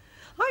now.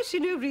 I see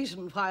no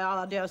reason why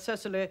our dear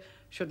Cecily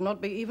should not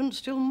be even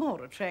still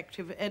more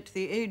attractive at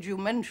the age you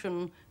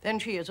mention than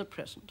she is at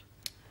present.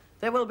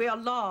 There will be a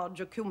large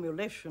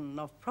accumulation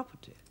of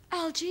property.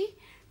 Algy,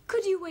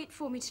 Could you wait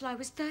for me till I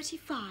was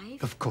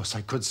 35? Of course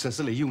I could,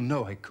 Cecily. You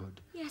know I could.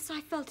 Yes, I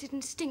felt it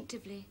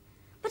instinctively.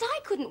 But I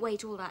couldn't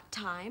wait all that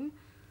time.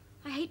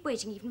 I hate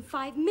waiting even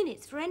 5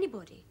 minutes for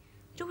anybody.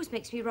 It always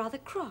makes me rather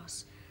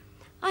cross.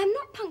 I am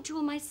not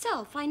punctual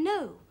myself, I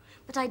know.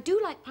 But I do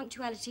like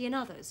punctuality in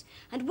others.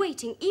 And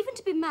waiting, even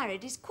to be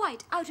married, is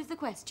quite out of the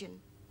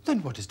question.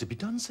 Then what is to be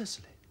done,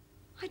 Cecily?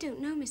 I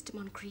don't know, Mr.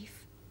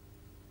 Moncrief.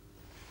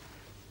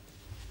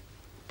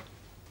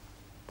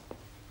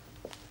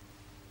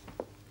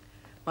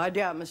 My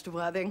dear Mr.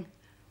 Worthing,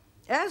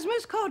 as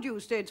Miss Cardew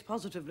states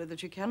positively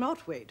that she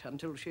cannot wait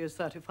until she is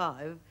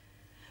 35,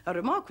 a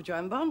remark which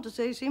I'm bound to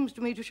say seems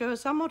to me to show a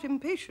somewhat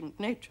impatient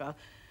nature,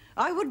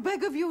 I would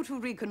beg of you to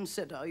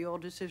reconsider your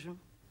decision.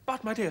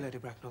 But, my dear Lady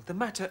Bracknell, the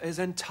matter is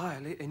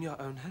entirely in your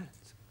own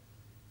hands.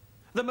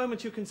 The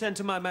moment you consent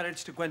to my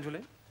marriage to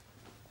Gwendolen,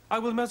 I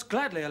will most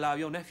gladly allow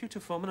your nephew to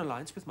form an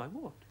alliance with my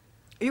ward.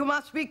 You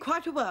must be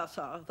quite aware,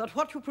 sir, that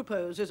what you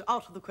propose is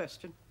out of the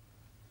question.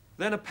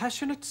 Then a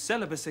passionate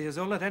celibacy is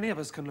all that any of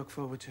us can look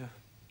forward to.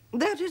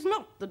 That is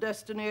not the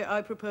destiny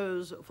I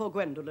propose for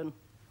Gwendolen.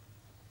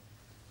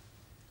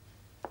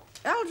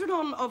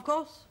 Algernon, of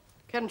course,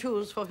 can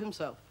choose for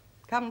himself.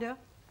 Come, dear.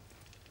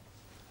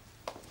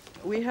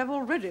 We have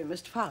already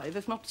missed 5,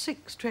 if not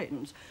 6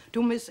 trains.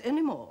 To miss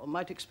any more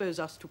might expose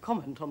us to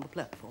comment on the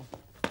platform.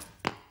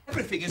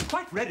 Everything is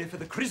quite ready for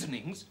the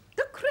christenings.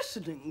 The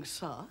christenings,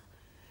 sir?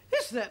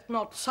 Is that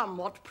not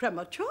somewhat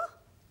premature?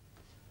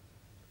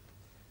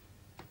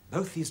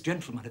 Both these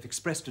gentlemen have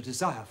expressed a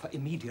desire for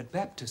immediate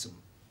baptism.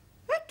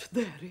 At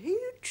their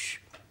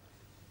age?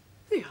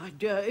 The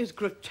idea is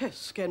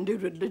grotesque and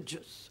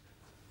irreligious.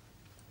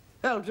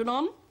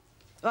 Algernon,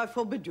 I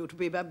forbid you to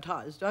be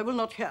baptized. I will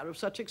not hear of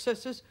such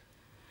excesses.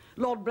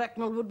 Lord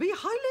Bracknell would be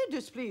highly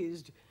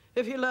displeased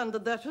if he learned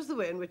that that is the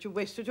way in which you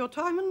wasted your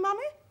time and money.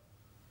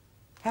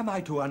 Am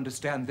I to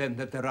understand, then,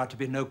 that there are to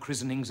be no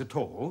christenings at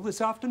all this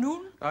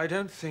afternoon? I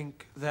don't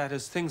think that,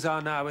 as things are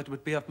now, it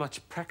would be of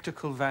much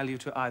practical value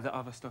to either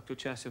of us, Dr.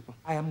 Chasuble.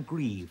 I am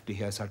grieved to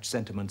hear such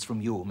sentiments from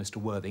you, Mr.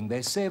 Worthing.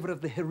 They savour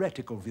of the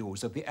heretical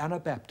views of the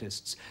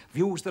Anabaptists,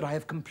 views that I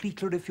have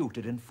completely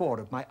refuted in 4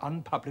 of my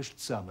unpublished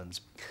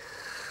sermons.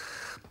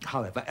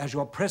 However, as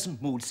your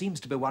present mood seems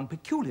to be one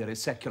peculiarly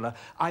secular,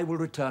 I will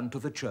return to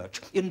the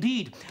church.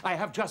 Indeed, I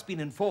have just been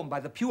informed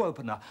by the pew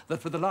opener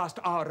that for the last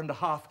hour and a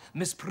half,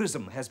 Miss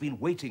Prism has been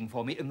waiting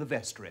for me in the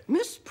vestry.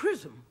 Miss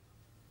Prism?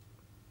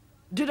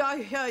 Did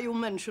I hear you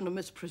mention a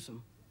Miss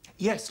Prism?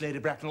 Yes, Lady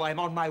Bracknell, I am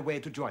on my way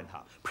to join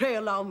her. Pray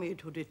allow me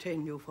to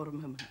detain you for a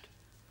moment.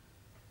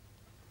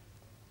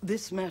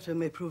 This matter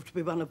may prove to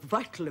be one of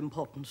vital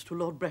importance to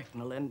Lord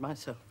Bracknell and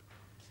myself.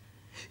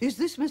 Is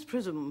this Miss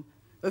Prism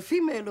a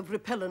female of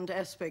repellent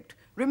aspect,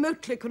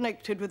 remotely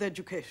connected with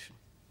education?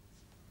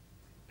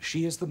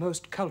 She is the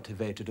most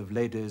cultivated of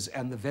ladies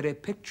and the very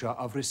picture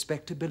of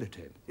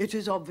respectability. It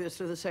is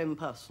obviously the same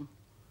person.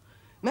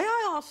 May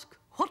I ask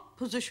what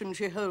position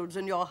she holds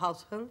in your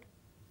household?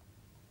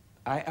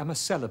 I am a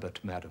celibate,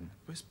 madam.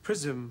 Miss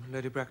Prism,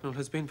 Lady Bracknell,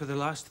 has been for the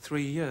last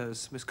 3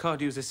 years Miss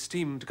Cardew's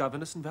esteemed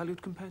governess and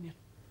valued companion.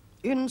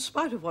 In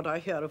spite of what I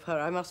hear of her,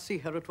 I must see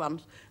her at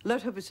once.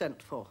 Let her be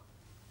sent for.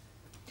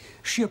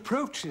 She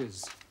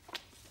approaches.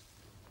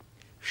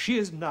 She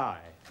is nigh.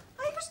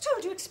 I was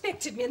told you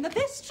expected me in the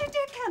vestry,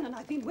 dear Canon.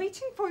 I've been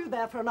waiting for you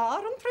there for an hour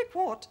and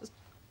 3/4.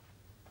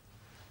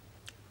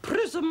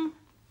 Prism!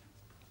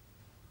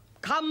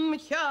 Come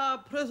here,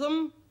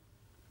 Prism!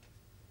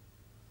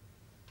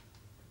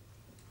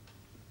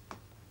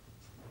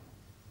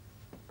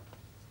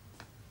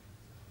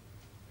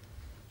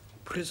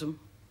 Prism,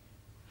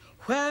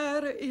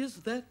 where is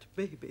that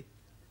baby?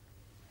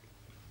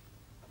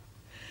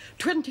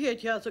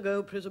 28 years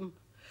ago, Prism,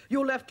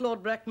 you left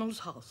Lord Bracknell's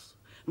house,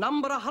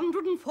 number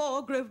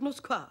 104 Grosvenor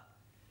Square,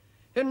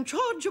 in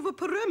charge of a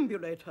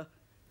perambulator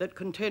that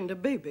contained a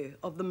baby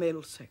of the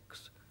male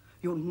sex.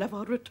 You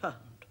never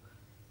returned.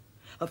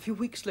 A few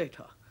weeks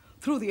later,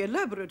 through the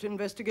elaborate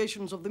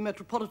investigations of the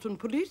Metropolitan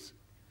Police,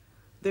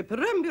 the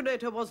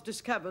perambulator was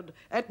discovered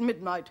at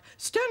midnight,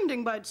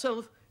 standing by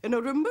itself in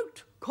a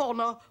remote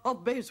corner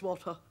of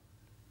Bayswater.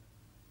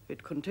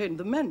 It contained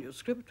the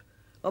manuscript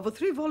of a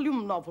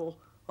 3-volume novel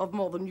of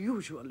more than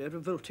usually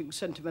revolting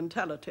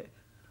sentimentality.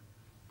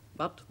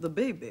 But the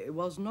baby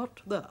was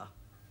not there.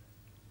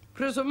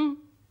 Prism,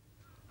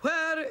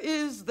 where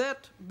is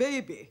that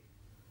baby?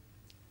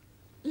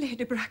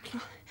 Lady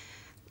Bracknell,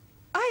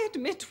 I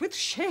admit with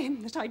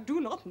shame that I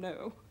do not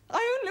know.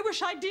 I only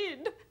wish I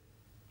did.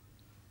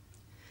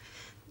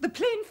 The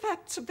plain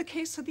facts of the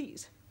case are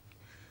these.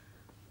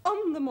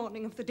 On the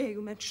morning of the day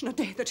you mention, a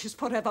day that is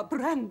forever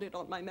branded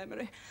on my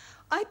memory,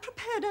 I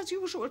prepared as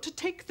usual to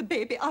take the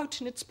baby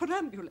out in its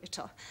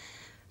perambulator.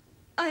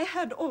 I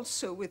had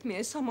also with me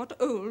a somewhat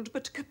old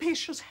but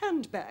capacious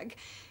handbag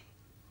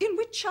in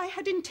which I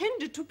had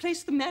intended to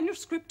place the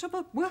manuscript of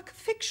a work of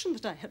fiction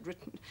that I had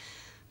written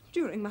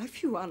during my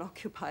few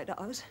unoccupied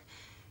hours.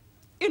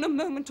 In a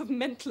moment of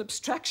mental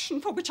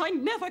abstraction for which I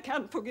never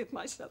can forgive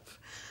myself,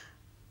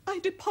 I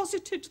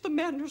deposited the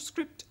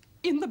manuscript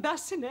in the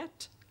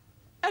bassinet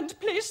and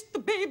placed the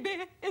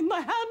baby in the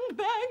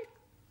handbag.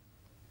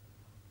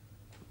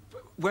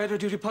 Where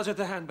did you deposit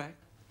the handbag?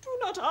 Do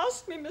not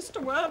ask me,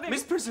 Mr. Worthing.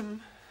 Miss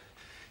Prism,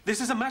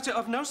 this is a matter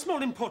of no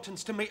small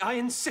importance to me. I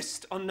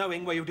insist on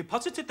knowing where you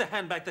deposited the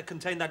handbag that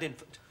contained that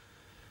infant.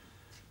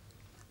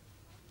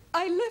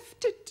 I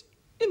left it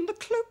in the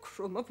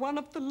cloakroom of one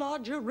of the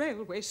larger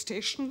railway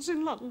stations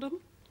in London.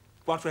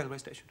 What railway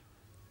station?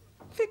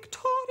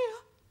 Victoria.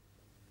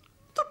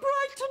 The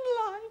Brighton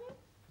line.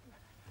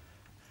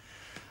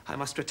 I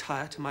must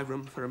retire to my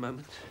room for a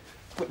moment.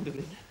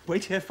 Gwendolyn,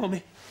 wait here for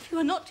me. If you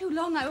are not too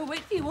long, I will wait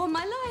for you all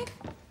my life.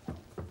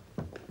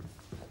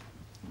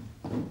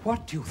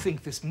 What do you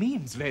think this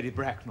means, Lady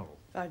Bracknell?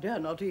 I dare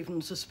not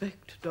even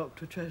suspect,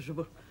 Dr.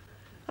 Treasurer.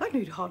 I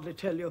need hardly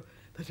tell you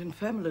that in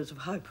families of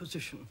high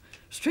position,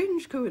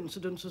 strange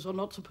coincidences are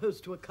not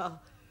supposed to occur.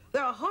 They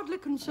are hardly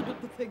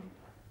considered the thing.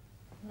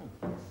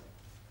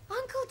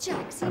 Uncle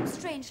Jack seems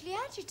strangely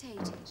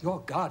agitated.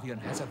 Your guardian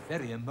has a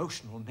very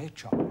emotional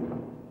nature.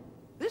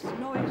 This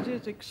noise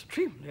is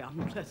extremely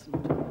unpleasant.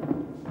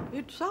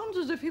 It sounds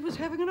as if he was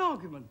having an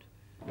argument.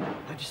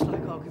 I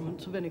dislike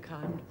arguments of any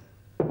kind.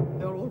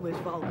 They are always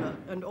vulgar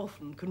and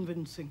often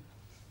convincing.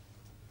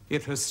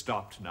 It has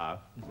stopped now.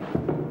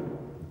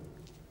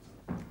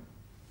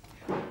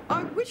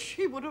 I wish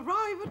he would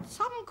arrive at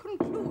some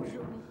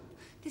conclusion.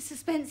 This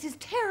suspense is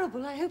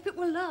terrible. I hope it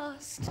will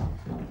last.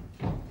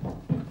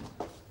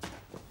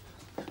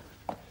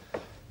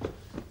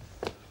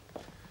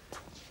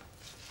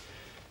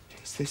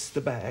 Is this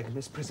the bag,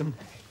 Miss Prism?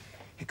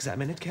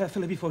 Examine it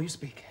carefully before you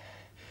speak.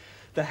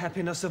 The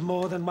happiness of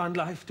more than one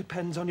life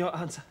depends on your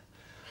answer.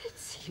 It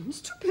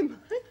seems to be mine.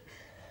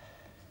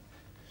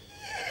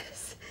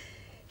 Yes.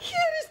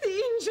 Here is the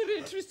injury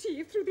it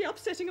received through the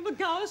upsetting of a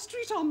Gower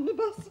Street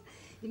omnibus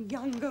in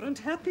younger and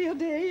happier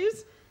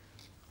days.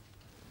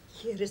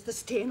 Here is the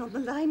stain on the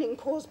lining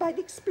caused by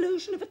the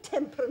explosion of a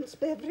temperance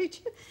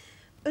beverage,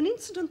 an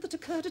incident that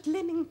occurred at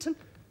Leamington.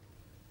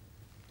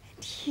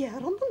 And here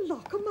on the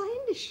lock are my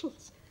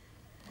initials.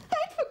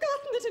 I'd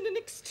forgotten that in an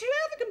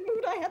extravagant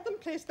mood I had them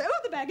placed there. Oh,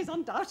 the bag is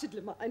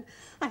undoubtedly mine.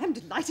 I am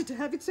delighted to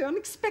have it so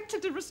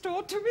unexpectedly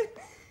restored to me.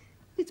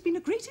 It's been a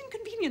great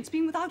inconvenience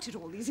being without it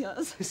all these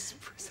years. Miss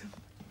Prism,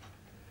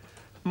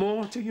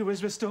 more to you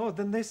is restored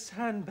than this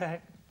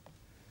handbag.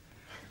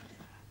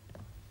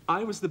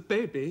 I was the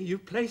baby you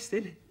placed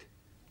in it.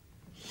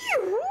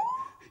 You?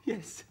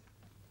 Yes.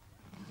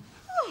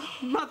 Oh,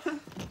 Mother.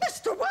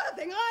 Mr.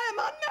 Worthing, I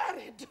am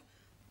unmarried.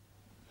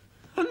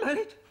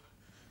 Unmarried?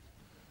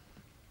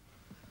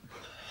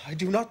 I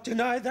do not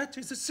deny that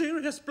is a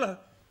serious blow.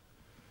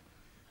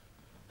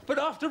 But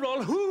after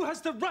all, who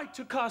has the right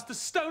to cast a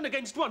stone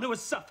against one who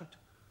has suffered?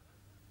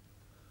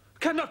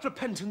 Cannot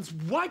repentance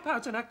wipe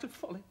out an act of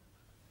folly?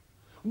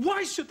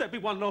 Why should there be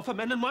one law for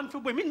men and one for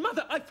women?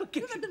 Mother, I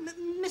forgive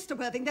you. Mr.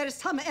 Worthing, there is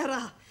some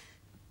error.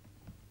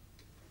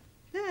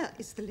 There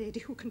is the lady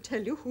who can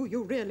tell you who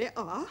you really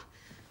are.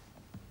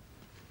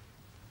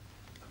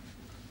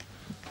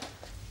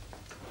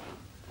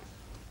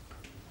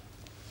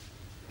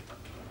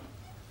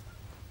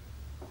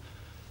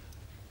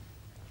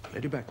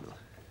 Lady Bracknell,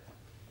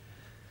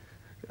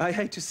 I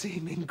hate to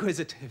seem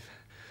inquisitive,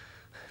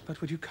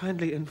 but would you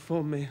kindly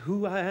inform me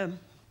who I am?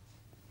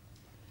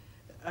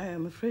 I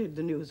am afraid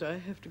the news I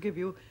have to give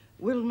you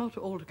will not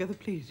altogether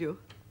please you.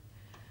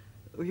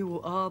 You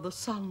are the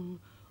son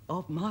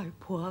of my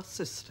poor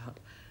sister,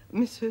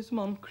 Mrs.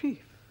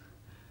 Moncrief,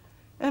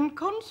 and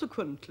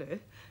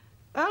consequently,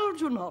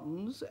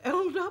 Algernon's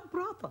elder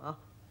brother.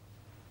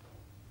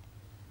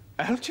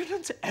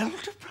 Algernon's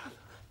elder brother?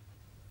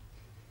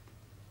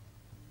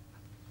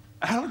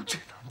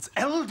 Algernon's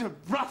elder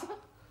brother?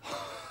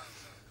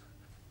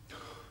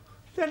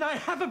 Then I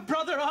have a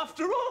brother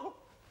after all.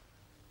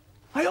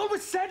 I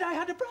always said I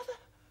had a brother.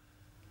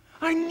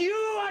 I knew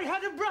I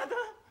had a brother.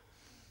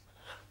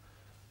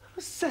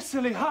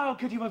 Cecily, how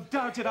could you have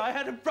doubted I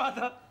had a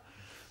brother?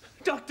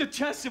 Dr.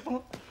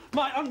 Chasuble,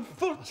 my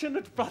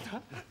unfortunate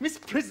brother. Miss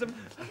Prism,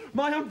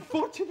 my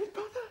unfortunate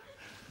brother.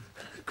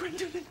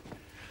 Gwendolyn,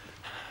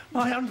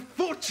 my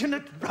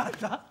unfortunate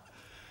brother.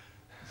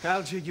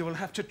 Algy, you will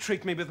have to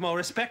treat me with more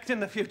respect in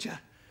the future.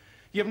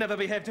 You've never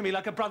behaved to me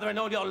like a brother in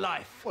all your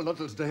life. Well, not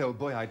till today, old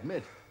boy, I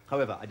admit.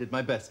 However, I did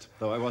my best,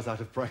 though I was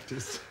out of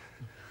practice.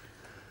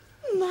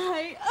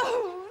 My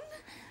own?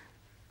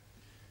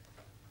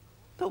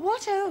 But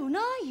what own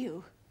are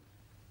you?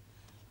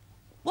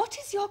 What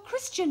is your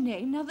Christian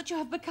name now that you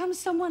have become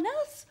someone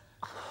else?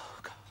 Oh,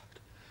 God.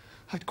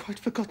 I'd quite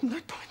forgotten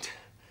that point.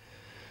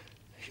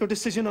 Your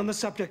decision on the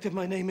subject of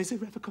my name is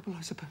irrevocable,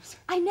 I suppose.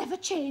 I never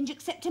change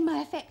except in my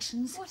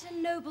affections. What a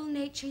noble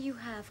nature you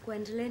have,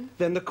 Gwendolen.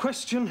 Then the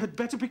question had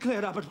better be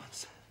cleared up at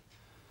once.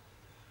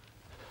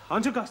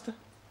 Aunt Augusta.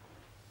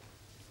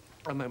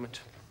 A moment.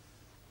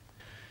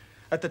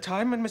 At the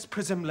time when Miss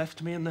Prism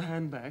left me in the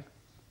handbag,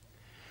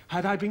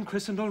 had I been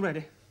christened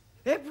already?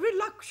 Every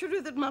luxury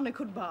that money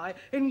could buy,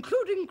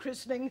 including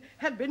christening,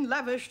 had been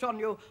lavished on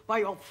you by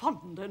your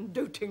fond and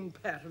doting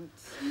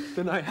parents.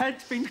 Then I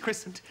had been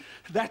christened.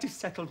 That is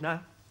settled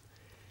now.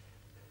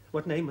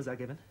 What name was I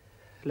given?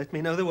 Let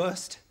me know the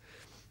worst.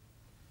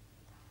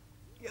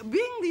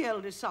 Being the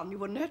eldest son, you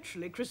were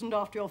naturally christened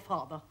after your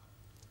father.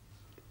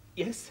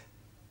 Yes.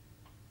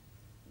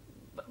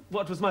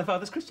 What was my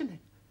father's Christian name?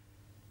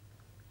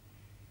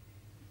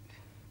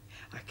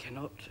 I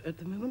cannot at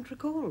the moment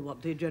recall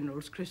what the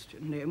General's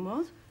Christian name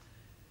was.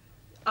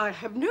 I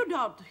have no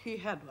doubt he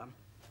had one.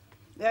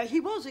 He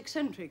was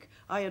eccentric,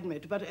 I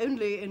admit, but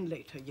only in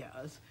later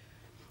years.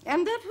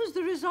 And that was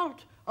the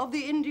result of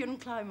the Indian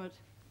climate,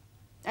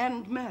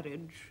 and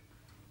marriage,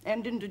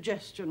 and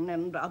indigestion,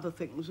 and other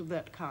things of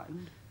that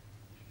kind.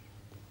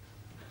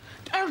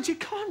 Algy,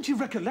 can't you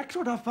recollect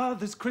what our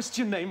father's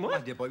Christian name was? My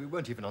dear boy, we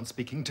weren't even on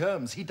speaking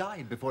terms. He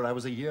died before I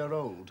was a year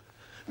old.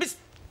 Miss...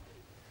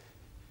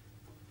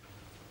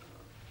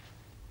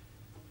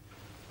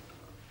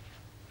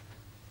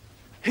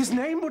 His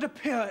name would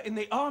appear in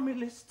the army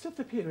lists of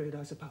the period,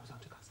 I suppose,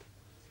 Aunt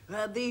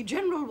Augusta. The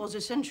General was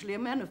essentially a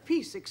man of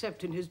peace,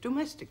 except in his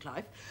domestic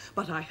life,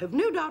 but I have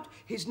no doubt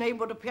his name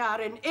would appear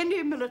in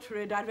any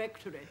military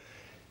directory.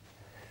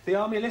 The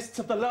army lists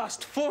of the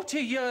last 40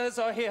 years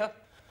are here.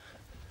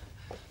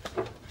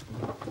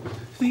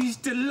 These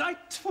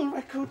delightful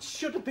records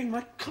should have been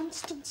my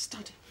constant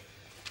study.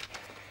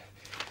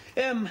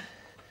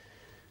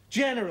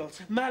 Generals,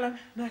 Mallow,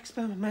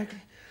 Maxbow,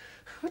 Magley.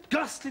 What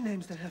ghastly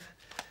names they have.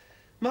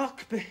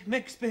 Markby,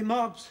 Mixby,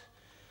 Mobbs,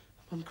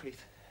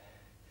 Moncrief.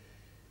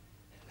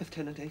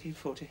 Lieutenant,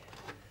 1840.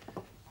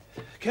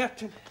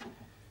 Captain.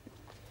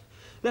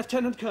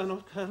 Lieutenant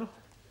Colonel, Colonel.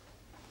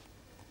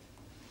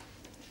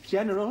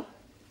 General,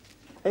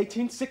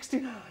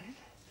 1869.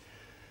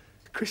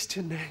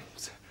 Christian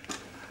names.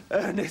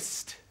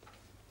 Ernest.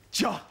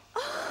 John.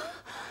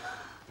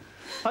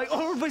 I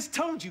always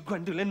told you,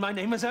 Gwendolen, my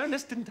name was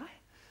Ernest, didn't I?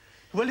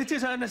 Well, it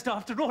is Ernest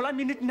after all. I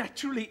mean, it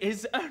naturally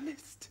is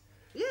Ernest.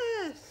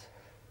 Yes.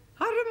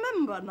 I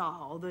remember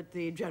now that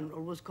the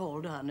General was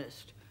called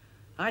Ernest.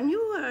 I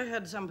knew I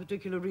had some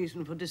particular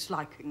reason for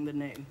disliking the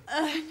name.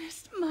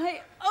 Ernest,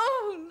 my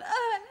own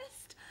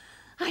Ernest.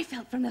 I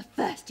felt from the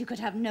first you could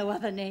have no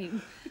other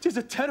name. It is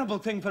a terrible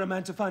thing for a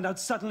man to find out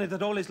suddenly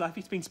that all his life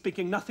he's been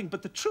speaking nothing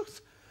but the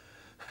truth.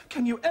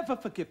 Can you ever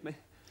forgive me?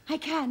 I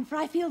can, for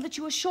I feel that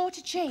you are sure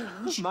to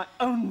change. My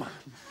own man.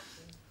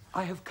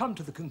 I have come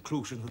to the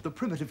conclusion that the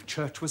primitive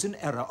church was in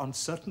error on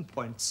certain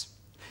points.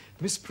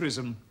 Miss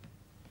Prism,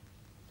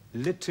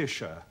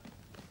 Letitia,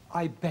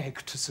 I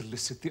beg to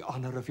solicit the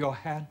honor of your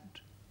hand.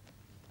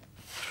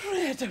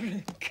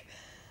 Frederick,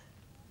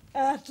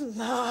 at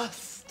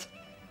last.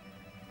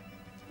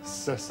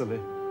 Cecily,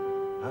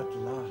 at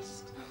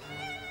last.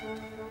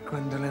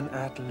 Gwendolen,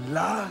 at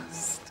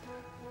last.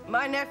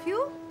 My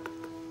nephew?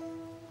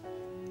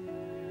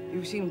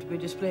 You seem to be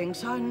displaying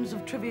signs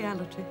of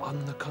triviality.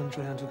 On the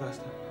contrary, Aunt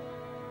Augusta,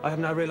 I have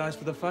now realized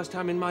for the first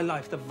time in my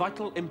life the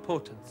vital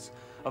importance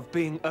of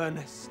being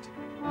earnest.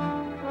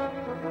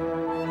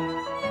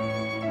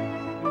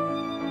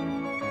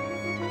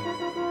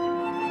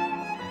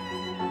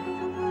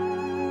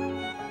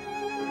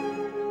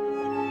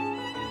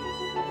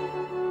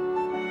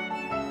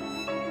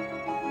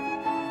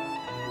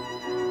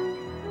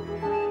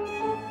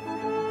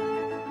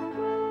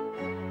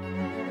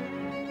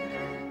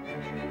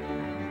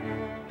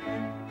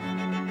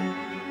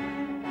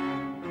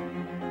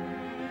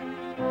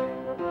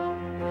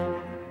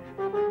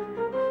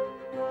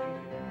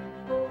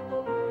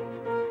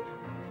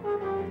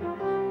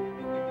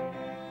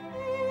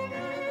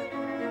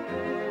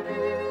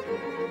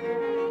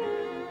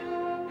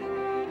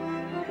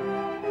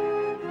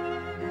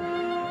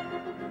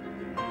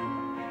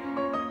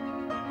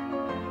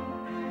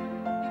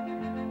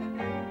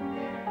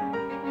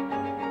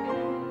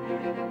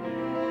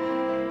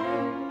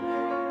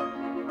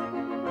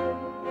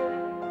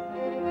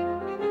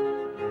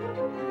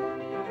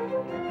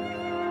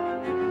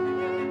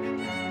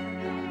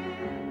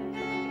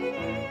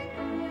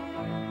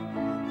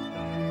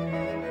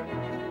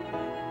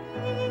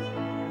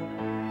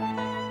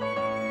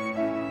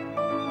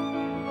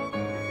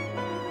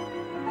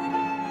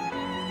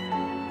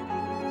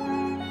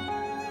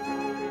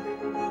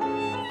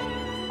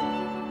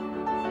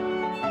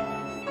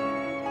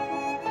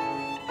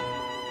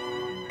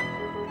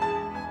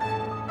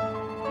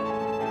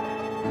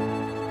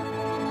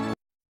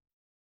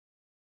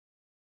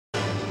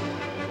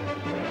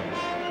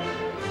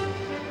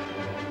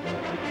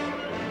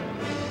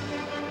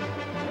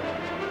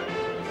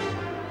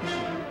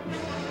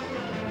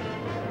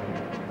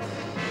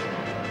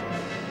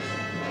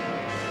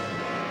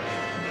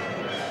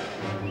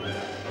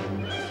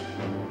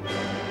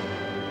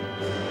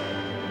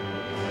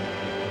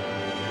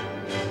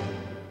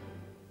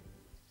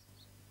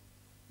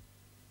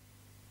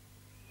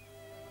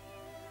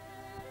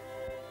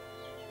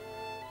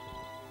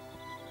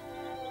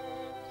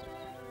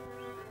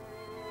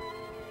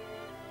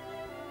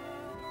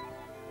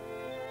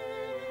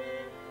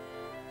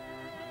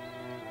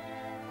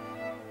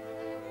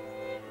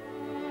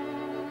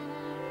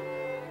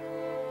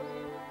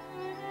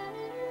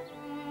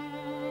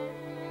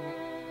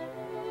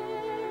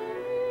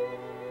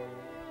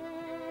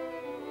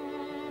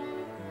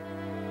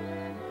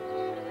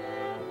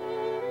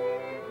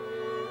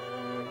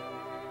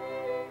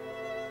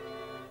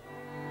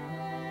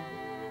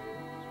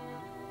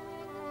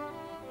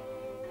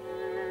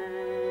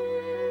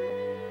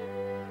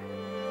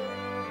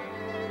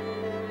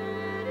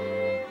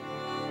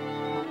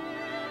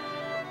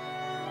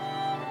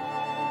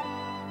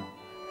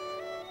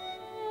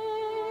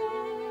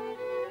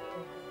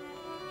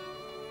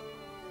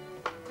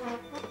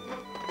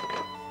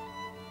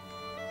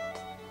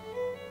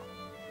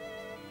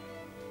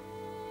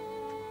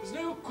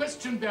 There's no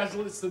question,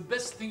 Basil, it's the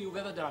best thing you've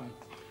ever done.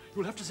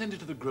 You'll have to send it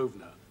to the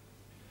Grosvenor.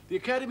 The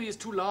Academy is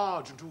too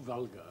large and too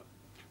vulgar.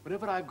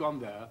 Whenever I've gone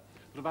there,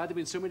 there have either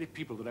been so many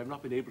people that I've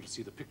not been able to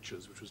see the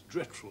pictures, which was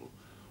dreadful,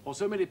 or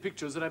so many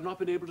pictures that I've not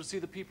been able to see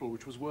the people,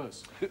 which was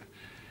worse.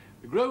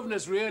 The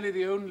Grosvenor's really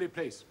the only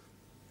place.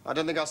 I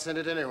don't think I'll send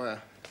it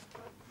anywhere.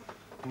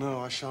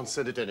 No, I shan't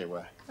send it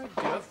anywhere. My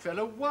dear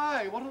fellow,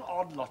 why? What an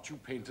odd lot you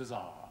painters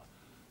are.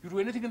 You do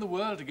anything in the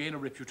world to gain a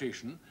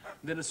reputation,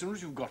 and then as soon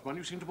as you've got one,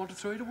 you seem to want to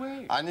throw it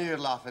away. I knew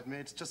you'd laugh at me.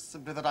 It's just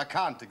simply that I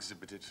can't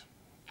exhibit it.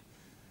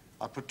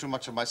 I put too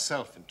much of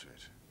myself into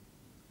it.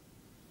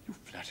 You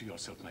flatter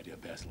yourself, my dear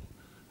Basil.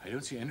 I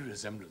don't see any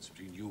resemblance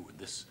between you and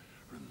this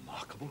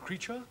remarkable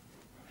creature.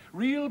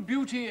 Real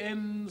beauty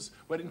ends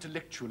where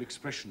intellectual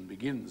expression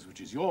begins,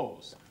 which is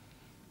yours.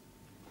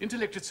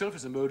 Intellect itself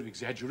is a mode of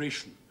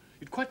exaggeration.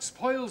 It quite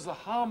spoils the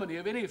harmony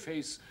of any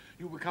face.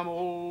 You become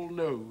all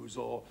nose,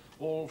 or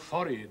all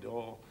forehead,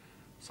 or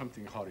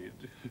something horrid.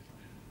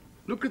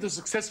 Look at the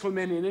successful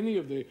men in any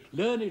of the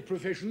learned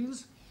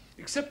professions,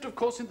 except, of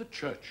course, in the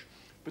church.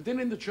 But then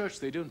in the church,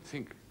 they don't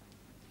think.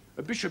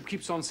 A bishop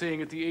keeps on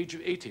saying at the age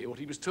of 80 what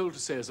he was told to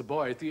say as a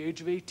boy at the age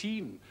of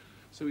 18.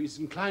 So he's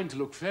inclined to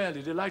look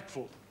fairly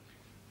delightful.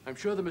 I'm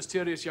sure the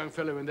mysterious young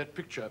fellow in that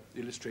picture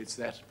illustrates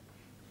that.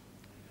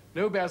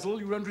 No, Basil,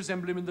 you don't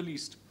resemble him in the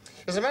least.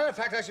 As a matter of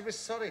fact, I should be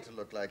sorry to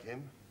look like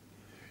him.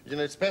 You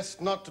know, it's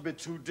best not to be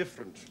too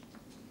different.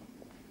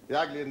 The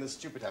ugly and the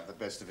stupid have the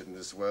best of it in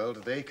this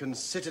world. They can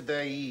sit at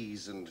their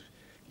ease and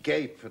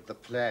gape at the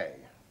play.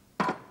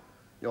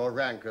 Your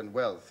rank and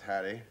wealth,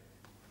 Harry.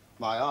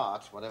 My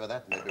art, whatever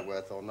that may be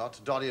worth or not.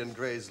 Dorian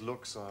Gray's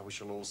looks, oh, we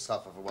shall all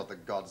suffer for what the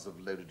gods have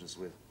loaded us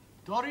with.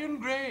 Dorian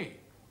Gray.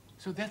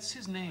 So that's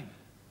his name.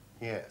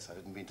 Yes, I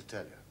didn't mean to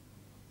tell you.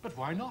 But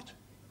why not?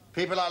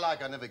 People I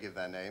like, I never give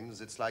their names.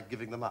 It's like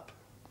giving them up.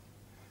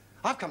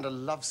 I've come to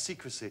love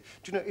secrecy.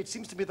 Do you know, it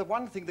seems to be the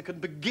one thing that can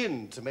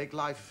begin to make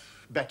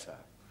life better.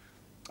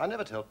 I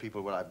never tell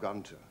people where I've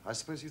gone to. I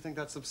suppose you think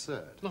that's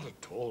absurd. Not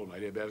at all, my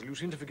dear Basil. You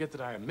seem to forget that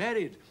I am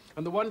married.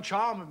 And the one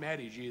charm of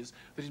marriage is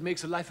that it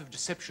makes a life of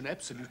deception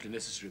absolutely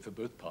necessary for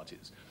both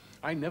parties.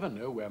 I never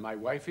know where my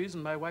wife is,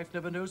 and my wife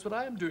never knows what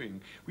I am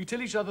doing. We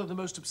tell each other the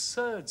most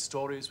absurd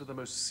stories with the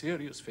most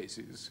serious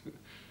faces.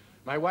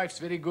 My wife's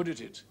very good at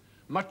it.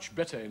 Much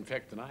better, in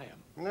fact, than I am.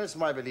 You know, it's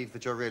my belief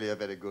that you're really a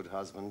very good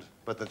husband,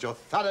 but that you're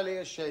thoroughly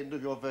ashamed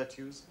of your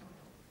virtues.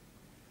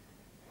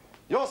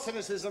 Your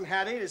cynicism,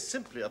 Harry, is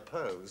simply a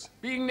pose.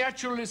 Being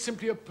natural is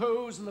simply a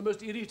pose, and the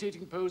most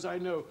irritating pose I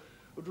know.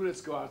 Oh, do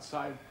let's go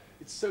outside.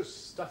 It's so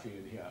stuffy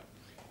in here.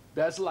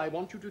 Basil, I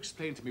want you to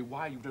explain to me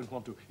why you don't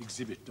want to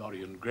exhibit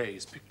Dorian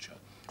Gray's picture.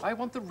 I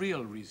want the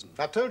real reason.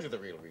 I've told you the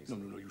real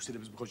reason. No. You said it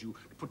was because you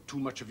put too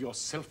much of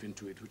yourself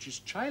into it, which is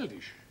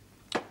childish.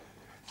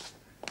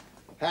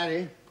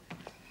 Harry,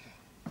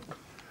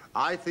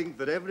 I think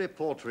that every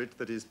portrait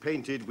that is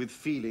painted with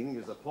feeling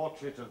is a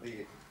portrait of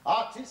the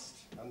artist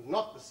and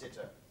not the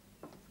sitter.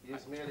 He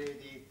is merely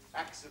the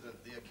accident,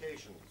 the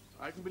occasion.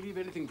 I can believe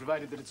anything,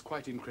 provided that it's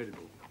quite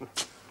incredible.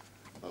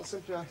 Well,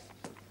 simply,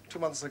 2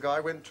 months ago, I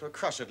went to a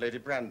crush at Lady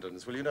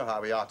Brandon's. Well, you know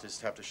how we artists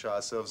have to show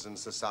ourselves in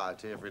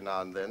society every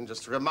now and then,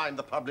 just to remind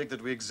the public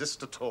that we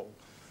exist at all.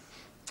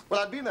 Well,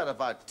 I'd been there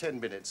about 10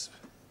 minutes,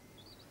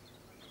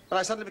 and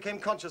I suddenly became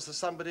conscious of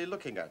somebody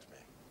looking at me.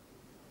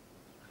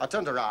 I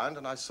turned around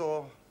and I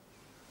saw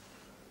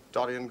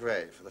Dorian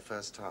Gray for the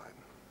first time.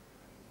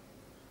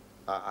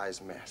 Our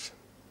eyes met.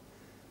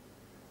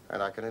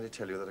 And I can only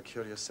tell you that a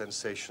curious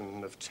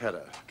sensation of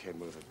terror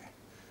came over me.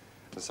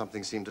 And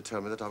something seemed to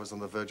tell me that I was on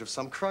the verge of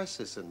some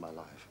crisis in my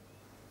life.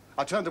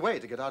 I turned away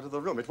to get out of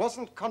the room. It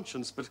wasn't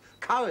conscience, but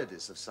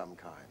cowardice of some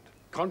kind.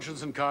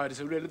 Conscience and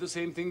cowardice are really the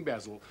same thing,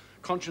 Basil.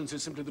 Conscience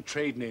is simply the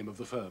trade name of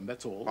the firm,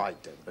 that's all. I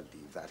don't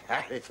believe that,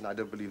 Harry, and I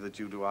don't believe that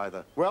you do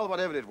either. Well,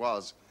 whatever it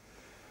was,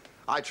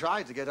 I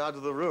tried to get out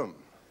of the room.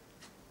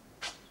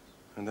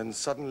 And then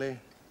suddenly,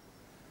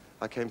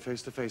 I came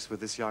face to face with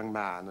this young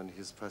man and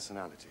his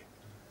personality.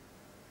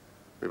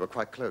 We were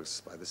quite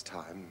close by this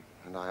time,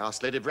 and I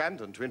asked Lady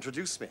Brandon to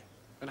introduce me.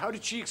 And how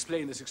did she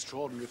explain this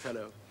extraordinary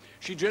fellow?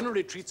 She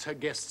generally treats her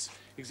guests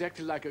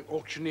exactly like an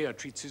auctioneer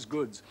treats his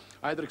goods.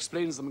 Either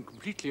explains them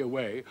completely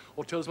away,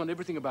 or tells one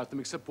everything about them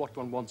except what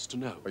one wants to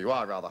know. Well, you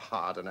are rather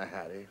hard on her,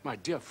 Harry. My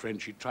dear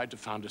friend, she tried to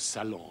found a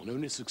salon,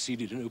 only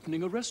succeeded in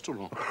opening a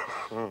restaurant.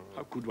 How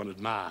could one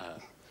admire her?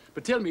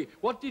 But tell me,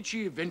 what did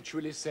she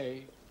eventually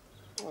say?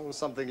 Oh,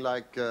 something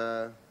like,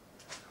 I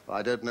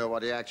don't know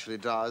what he actually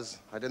does.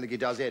 I don't think he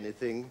does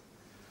anything.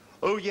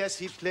 Oh, yes,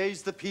 he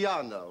plays the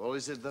piano. Or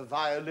is it the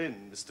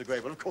violin, Mr. Gray?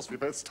 Well, of course, we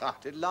both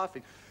started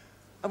laughing.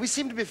 And we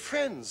seemed to be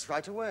friends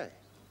right away.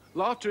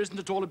 Laughter isn't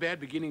at all a bad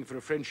beginning for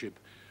a friendship,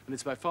 and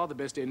it's by far the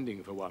best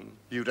ending for one.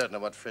 You don't know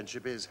what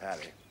friendship is,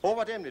 Harry. Or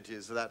what enmity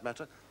is, for that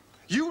matter.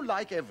 You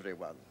like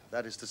everyone.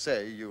 That is to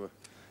say, you're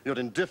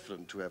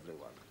indifferent to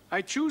everyone.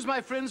 I choose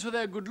my friends for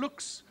their good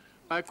looks,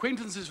 my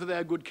acquaintances for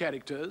their good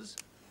characters,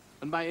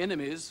 and my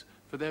enemies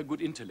for their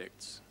good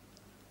intellects.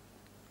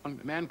 A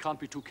man can't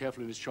be too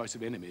careful in his choice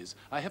of enemies.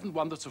 I haven't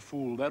one that's a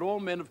fool. They're all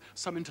men of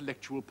some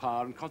intellectual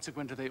power, and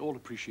consequently they all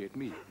appreciate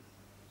me.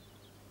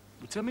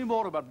 But tell me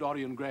more about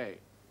Dorian Gray.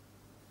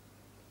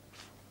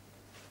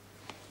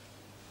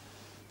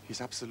 He's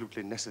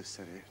absolutely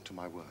necessary to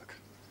my work.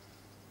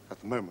 At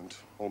the moment,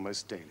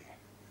 almost daily.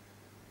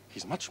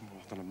 He's much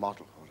more than a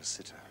model or a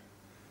sitter.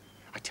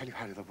 I tell you,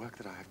 Harry, the work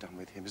that I have done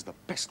with him is the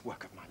best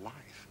work of my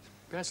life.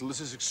 Basil, this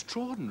is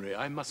extraordinary.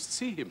 I must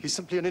see him. He's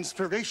simply an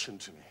inspiration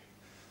to me.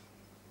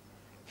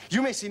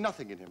 You may see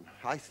nothing in him.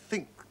 I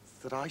think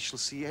that I shall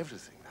see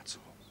everything, that's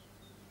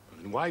all.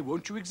 Then why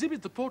won't you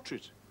exhibit the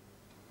portrait?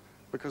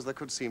 Because there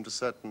could seem to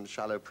certain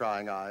shallow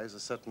prying eyes a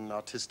certain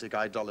artistic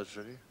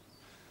idolatry.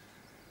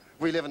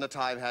 We live in a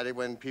time, Harry,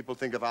 when people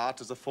think of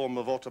art as a form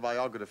of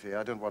autobiography.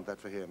 I don't want that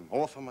for him,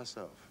 or for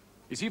myself.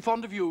 Is he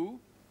fond of you?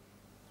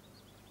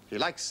 He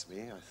likes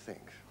me, I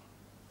think.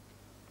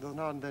 Though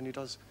now and then he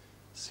does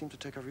seem to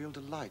take a real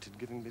delight in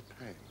giving me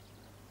pain.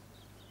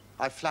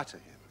 I flatter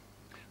him.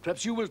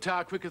 Perhaps you will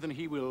tire quicker than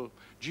he will.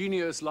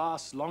 Genius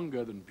lasts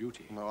longer than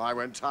beauty. No, I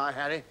won't tire,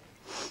 Harry.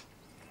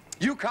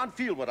 You can't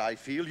feel what I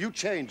feel. You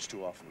change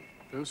too often.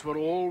 Those who are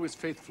always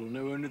faithful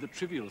know only the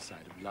trivial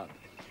side of love.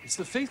 It's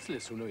the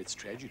faithless who know its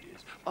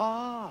tragedies.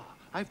 Ah,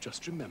 I've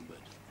just remembered.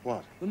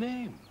 What? The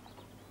name.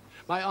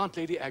 My Aunt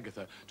Lady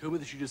Agatha told me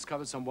that she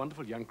discovered some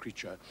wonderful young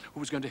creature who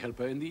was going to help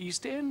her in the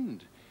East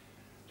End.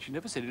 She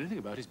never said anything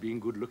about his being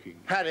good-looking.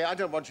 Harry, I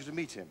don't want you to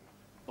meet him.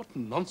 What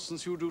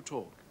nonsense you do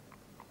talk.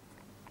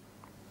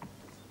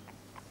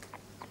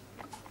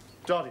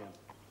 Dorian.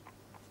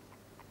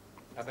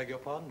 I beg your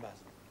pardon,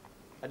 Basil.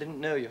 I didn't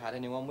know you had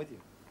anyone with you.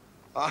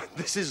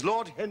 This is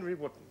Lord Henry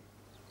Wotton.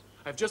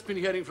 I've just been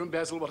hearing from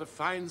Basil what a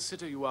fine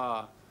sitter you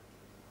are.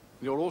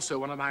 You're also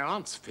one of my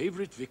aunt's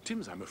favorite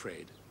victims, I'm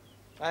afraid.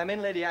 I am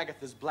in Lady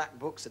Agatha's black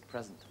books at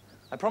present.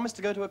 I promised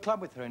to go to a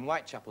club with her in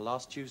Whitechapel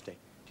last Tuesday.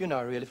 Do you know,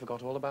 I really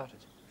forgot all about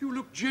it. You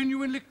look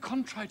genuinely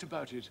contrite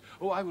about it.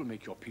 Oh, I will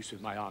make your peace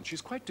with my aunt.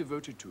 She's quite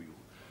devoted to you.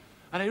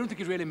 And I don't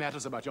think it really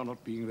matters about your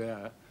not being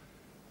there.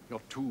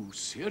 You're too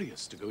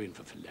serious to go in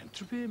for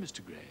philanthropy,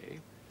 Mr. Gray.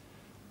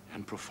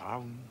 And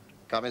profound.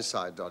 Come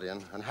inside,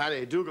 Dorian. And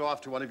Harry, do go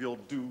off to one of your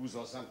do's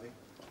or something.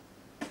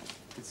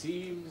 It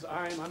seems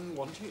I'm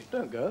unwanted.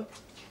 Don't go.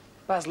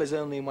 Basil is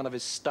only in one of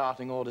his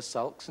starting order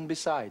sulks, and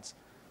besides,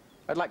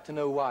 I'd like to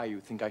know why you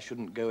think I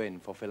shouldn't go in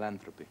for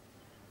philanthropy.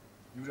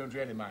 You don't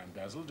really mind,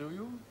 Basil, do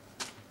you?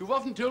 You've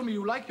often told me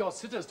you like your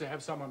sitters to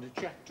have someone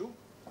to chat to.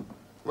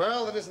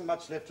 Well, there isn't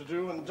much left to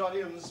do, and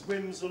Dorian's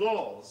whims are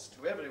laws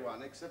to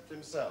everyone except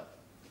himself.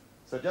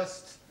 So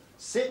just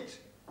sit,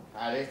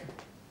 Harry.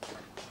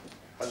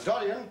 And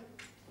Dorian,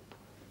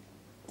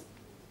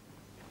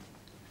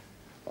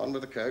 on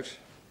with the coat.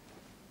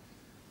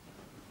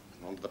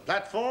 Onto the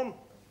platform.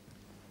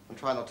 And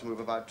try not to move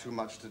about too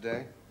much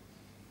today.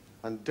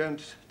 And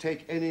don't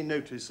take any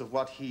notice of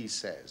what he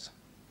says.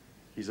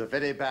 He's a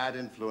very bad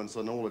influence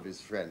on all of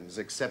his friends,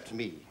 except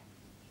me.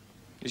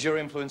 Is your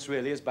influence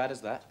really as bad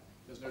as that?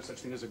 There's no such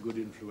thing as a good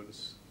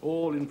influence.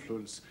 All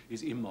influence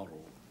is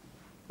immoral.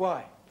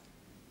 Why?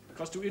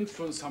 Because to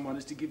influence someone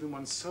is to give him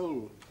one's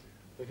soul,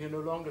 that he no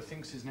longer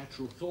thinks his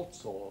natural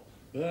thoughts or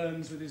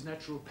burns with his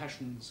natural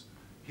passions.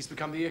 He's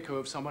become the echo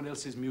of someone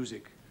else's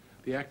music,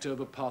 the actor of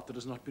a part that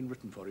has not been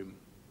written for him.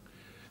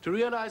 To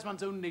realize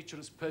one's own nature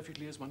as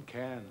perfectly as one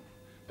can,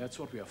 that's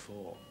what we are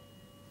for.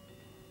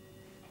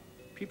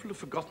 People have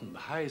forgotten the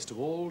highest of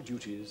all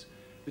duties,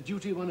 the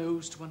duty one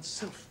owes to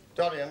oneself.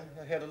 Dorian,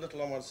 your head a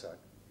little on one side.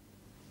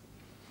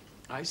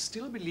 I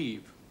still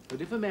believe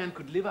that if a man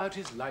could live out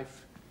his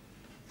life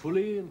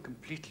fully and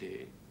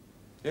completely...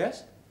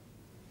 Yes?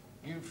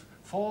 Give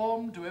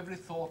form to every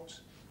thought,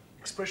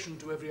 expression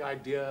to every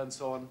idea, and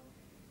so on,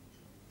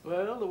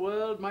 well, the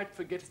world might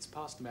forget its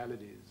past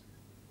maladies.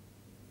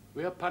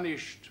 We are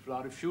punished for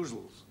our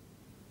refusals.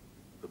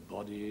 The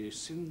body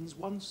sins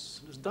once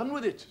and is done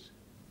with it.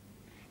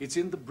 It's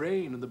in the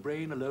brain and the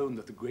brain alone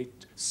that the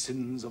great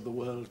sins of the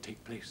world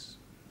take place.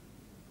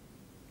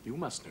 You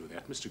must know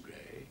that, Mr.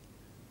 Gray.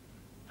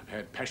 I've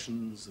had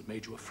passions that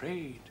made you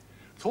afraid,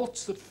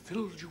 thoughts that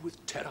filled you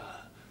with terror,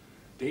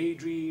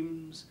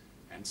 daydreams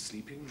and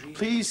sleeping dreams.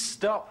 Please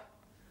stop.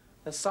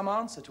 There's some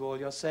answer to all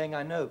you're saying,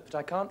 I know, but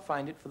I can't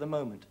find it for the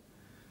moment.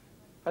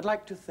 I'd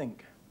like to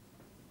think.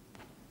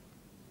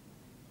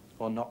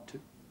 Or not to.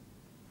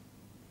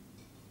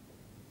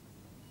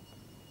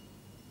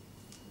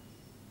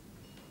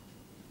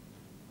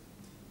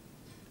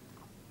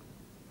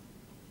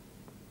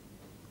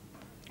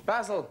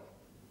 Basil,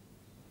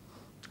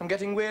 I'm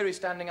getting weary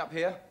standing up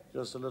here.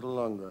 Just a little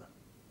longer.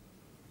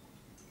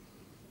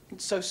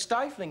 It's so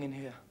stifling in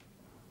here.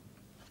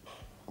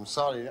 I'm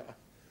sorry.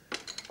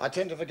 I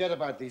tend to forget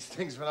about these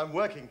things when I'm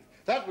working.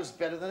 That was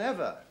better than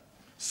ever.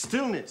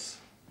 Stillness.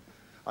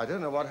 I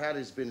don't know what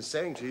Harry's been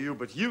saying to you,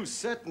 but you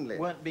certainly...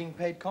 weren't being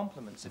paid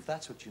compliments, if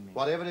that's what you mean.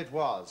 Whatever it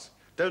was,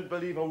 don't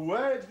believe a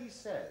word he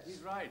says.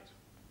 He's right.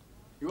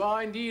 You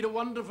are indeed a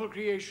wonderful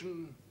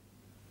creation.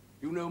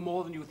 You know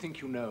more than you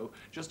think you know,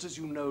 just as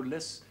you know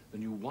less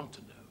than you want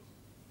to know.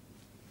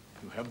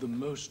 You have the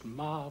most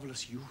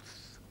marvelous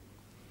youth,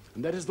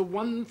 And that is the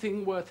one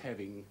thing worth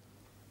having.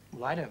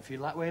 Well, I don't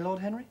feel that way, Lord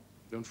Henry.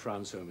 Don't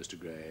frown so, Mr.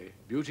 Gray.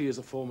 Beauty is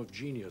a form of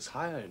genius,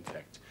 higher, in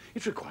fact.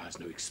 It requires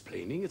no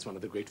explaining. It's one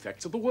of the great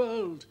facts of the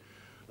world.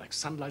 Like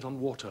sunlight on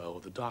water or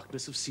the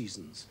darkness of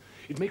seasons.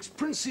 It makes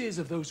princes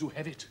of those who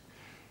have it.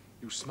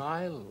 You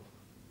smile.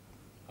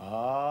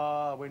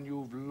 Ah, when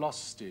you've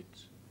lost it,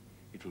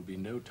 it will be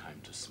no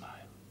time to smile.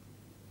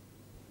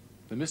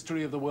 The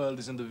mystery of the world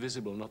is in the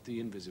visible, not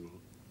the invisible.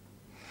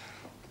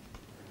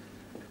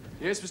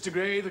 Yes, Mr.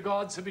 Gray, the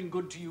gods have been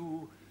good to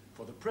you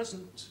for the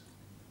present.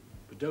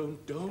 But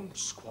don't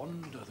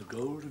squander the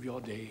gold of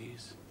your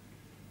days.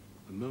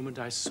 The moment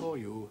I saw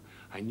you,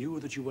 I knew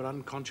that you were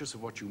unconscious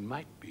of what you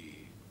might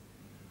be.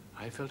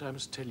 I felt I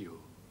must tell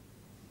you.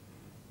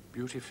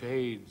 Beauty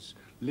fades,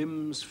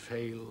 limbs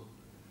fail,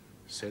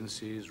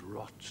 senses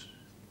rot.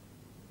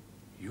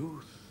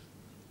 Youth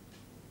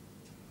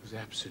is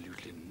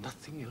absolutely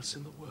nothing else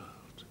in the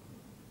world.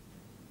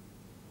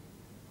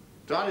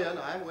 Dorian,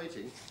 I'm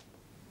waiting.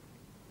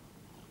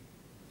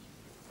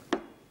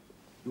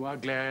 You are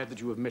glad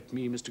that you have met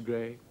me, Mr.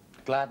 Gray?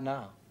 Glad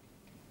now.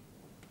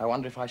 I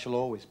wonder if I shall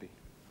always be.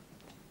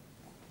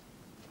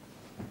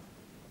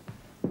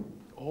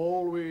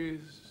 Always.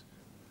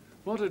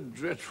 What a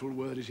dreadful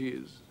word it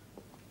is.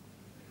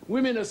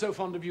 Women are so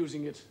fond of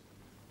using it.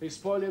 They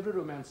spoil every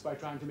romance by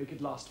trying to make it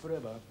last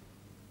forever.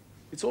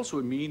 It's also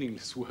a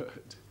meaningless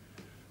word.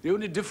 The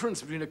only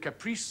difference between a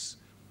caprice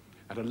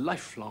and a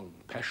lifelong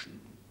passion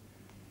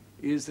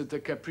is that the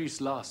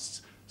caprice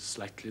lasts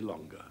slightly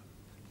longer.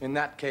 In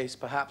that case,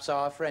 perhaps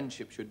our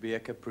friendship should be a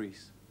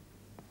caprice.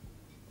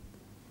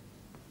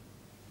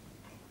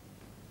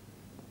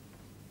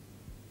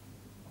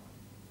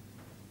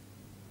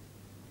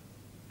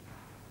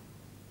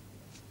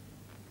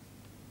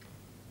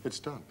 It's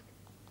done.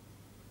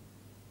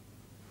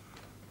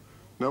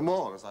 No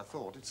more, as I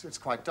thought. It's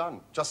quite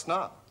done, just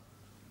now.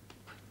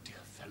 Dear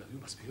fellow, you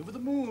must be over the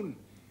moon.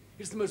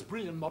 It's the most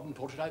brilliant modern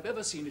portrait I've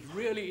ever seen. It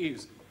really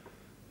is.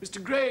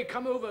 Mr. Gray,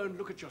 come over and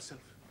look at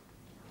yourself.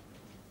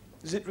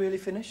 Is it really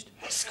finished?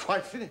 It's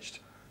quite finished.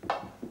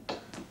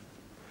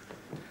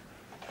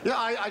 Yeah,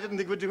 I didn't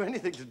think we'd do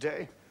anything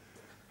today.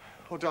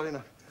 Oh,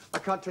 darling, I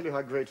can't tell you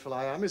how grateful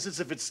I am. It's as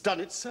if it's done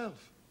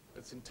itself.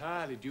 That's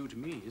entirely due to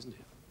me, isn't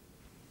it?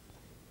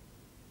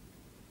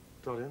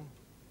 Dorian,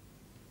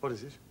 what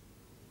is it?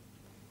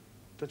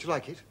 Don't you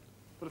like it?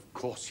 But of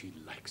course he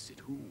likes it.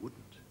 Who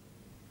wouldn't?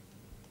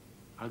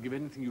 I'll give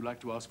anything you like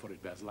to ask for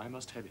it, Basil. I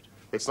must have it.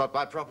 It's not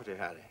my property,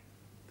 Harry.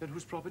 Then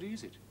whose property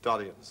is it?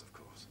 Dorian's, of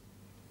course.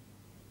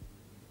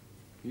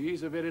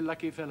 He's a very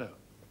lucky fellow.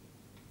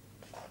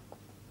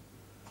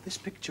 This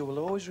picture will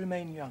always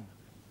remain young.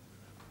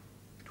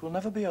 It will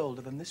never be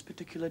older than this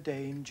particular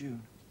day in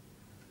June.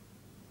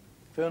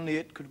 If only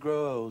it could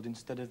grow old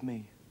instead of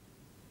me.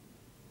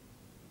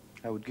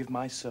 I would give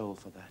my soul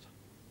for that.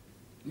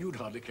 You'd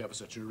hardly care for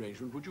such an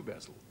arrangement, would you,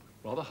 Basil?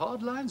 Rather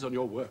hard lines on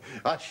your work.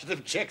 I should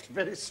object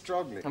very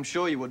strongly. I'm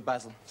sure you would,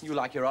 Basil. You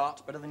like your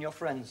art better than your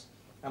friends.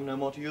 I'm no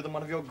more to you than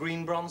one of your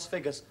green bronze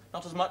figures.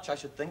 Not as much, I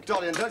should think.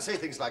 Dorian, don't say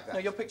things like that. No,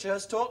 your picture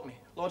has taught me.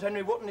 Lord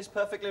Henry Wotton is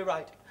perfectly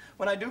right.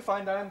 When I do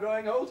find I am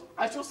growing old,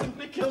 I shall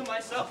simply kill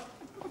myself.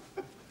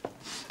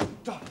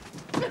 Dorian,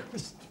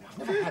 I've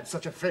never had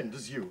such a friend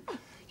as you.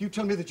 You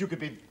tell me that you could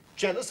be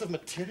jealous of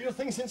material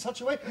things in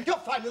such a way? You're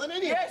finer than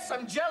any. Yes,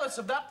 I'm jealous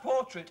of that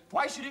portrait.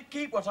 Why should it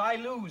keep what I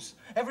lose?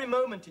 Every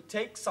moment it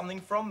takes something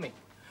from me.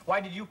 Why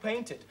did you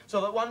paint it?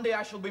 So that one day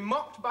I shall be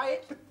mocked by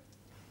it?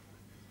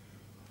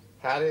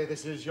 Harry,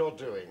 this is your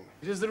doing.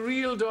 It is the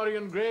real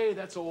Dorian Gray,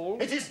 that's all.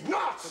 It is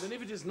not! But then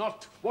if it is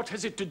not, what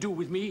has it to do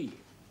with me?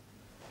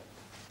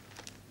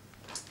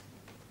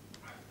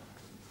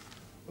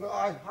 Well,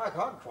 I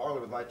can't quarrel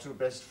with my two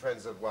best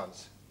friends at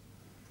once.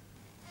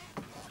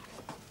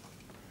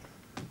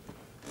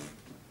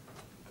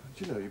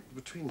 You know,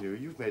 between you,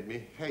 you've made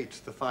me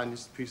hate the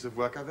finest piece of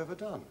work I've ever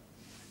done.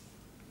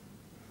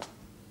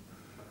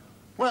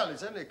 Well,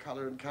 it's only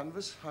colour and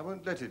canvas. I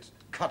won't let it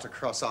cut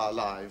across our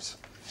lives.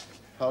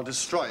 I'll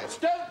destroy it.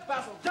 Don't,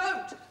 Basil,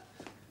 don't!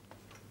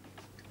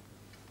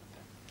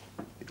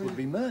 It would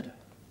be murder.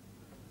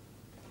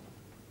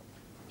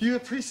 You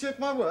appreciate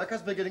my work? I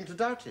was beginning to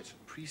doubt it.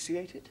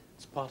 Appreciate it?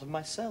 It's part of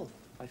myself.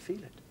 I feel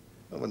it.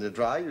 Well, when they're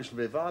dry, you shall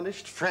be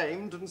varnished,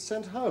 framed, and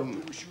sent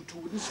home. I wish you two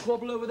wouldn't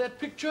squabble over that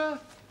picture.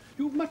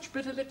 You'd much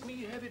better let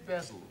me have it,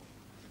 Basil.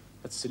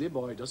 That silly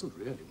boy doesn't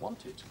really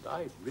want it, and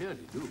I really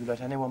do. If you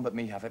let anyone but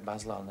me have it,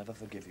 Basil, I'll never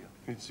forgive you.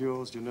 It's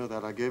yours, you know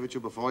that. I gave it you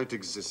before it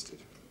existed.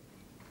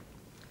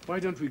 Why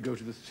don't we go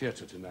to the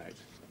theatre tonight?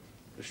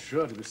 There's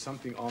sure to be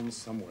something on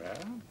somewhere.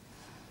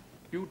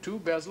 You too,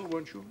 Basil,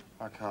 won't you?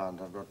 I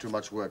can't. I've got too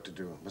much work to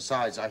do.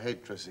 Besides, I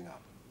hate dressing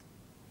up.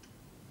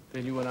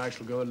 Then you and I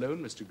shall go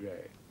alone, Mr.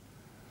 Gray.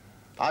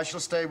 I shall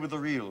stay with the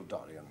real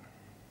Dorian.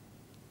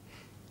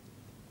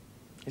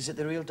 Is it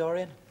the real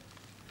Dorian?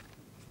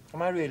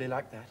 Am I really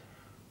like that?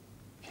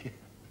 Yes,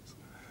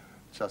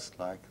 just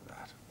like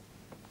that.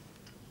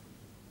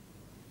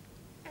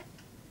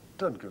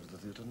 Don't go to the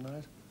theatre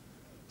tonight.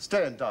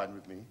 Stay and dine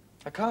with me.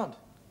 I can't.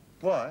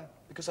 Why?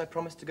 because I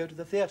promised to go to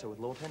the theatre with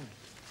Lord Henry.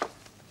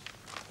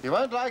 He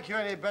won't like you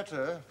any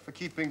better for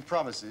keeping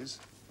promises.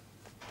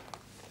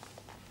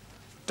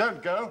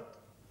 Don't go.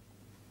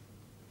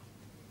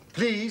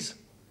 Please.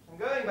 I'm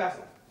going,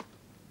 Basil.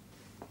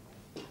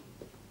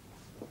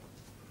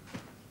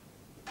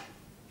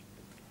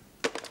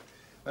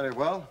 Very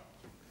well.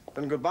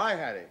 Then goodbye,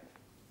 Harry.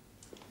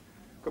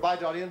 Goodbye,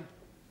 Dorian.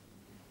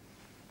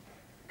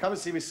 Come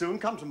and see me soon.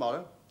 Come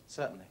tomorrow.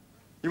 Certainly.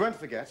 You won't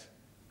forget.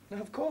 No,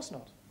 of course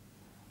not.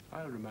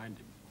 I'll remind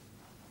him.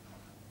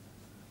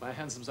 My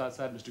handsome's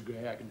outside, Mr.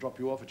 Gray. I can drop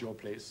you off at your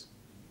place.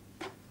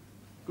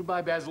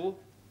 Goodbye, Basil.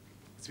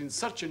 It's been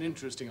such an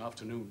interesting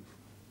afternoon.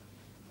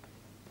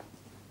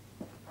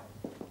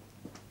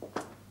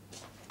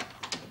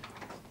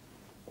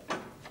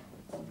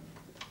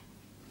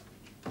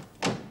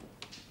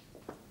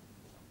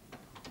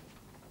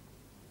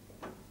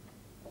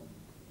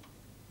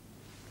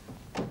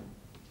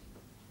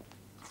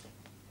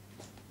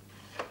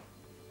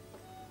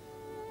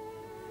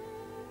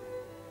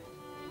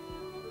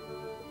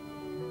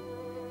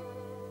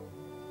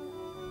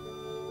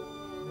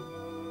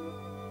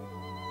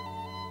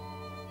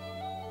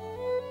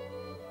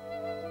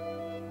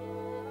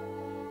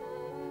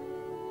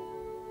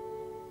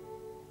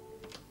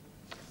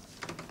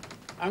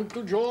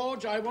 Uncle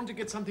George, I want to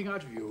get something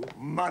out of you.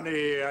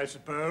 Money, I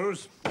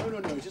suppose. No,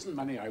 it isn't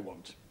money I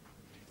want.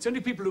 It's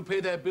only people who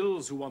pay their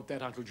bills who want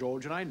that, Uncle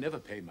George, and I never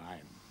pay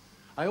mine.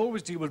 I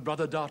always deal with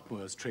Brother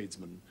Dartmoor's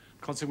tradesmen.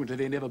 Consequently,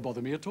 they never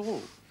bother me at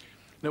all.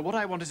 Now, what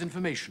I want is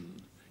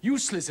information.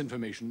 Useless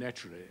information,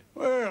 naturally.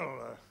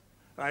 Well,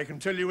 I can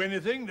tell you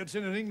anything that's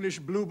in an English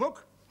blue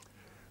book.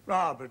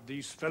 Ah, but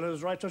these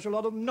fellows write such a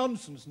lot of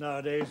nonsense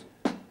nowadays.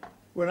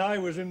 When I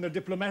was in the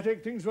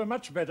diplomatic, things were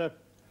much better.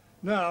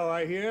 Now,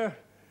 I hear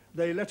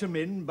they let 'em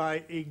in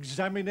by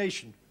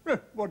examination.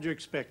 What do you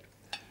expect?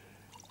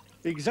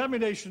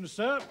 Examinations,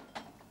 sir,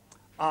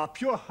 are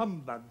pure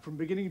humbug from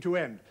beginning to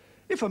end.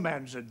 If a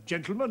man's a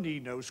gentleman, he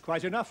knows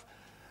quite enough.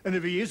 And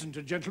if he isn't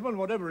a gentleman,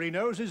 whatever he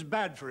knows is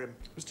bad for him.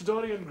 Mr.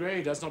 Dorian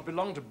Gray does not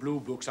belong to blue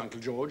books,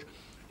 Uncle George.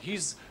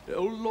 He's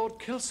old Lord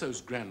Kelso's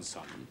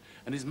grandson,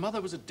 and his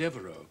mother was a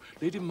Devereux,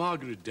 Lady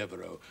Margaret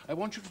Devereux. I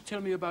want you to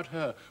tell me about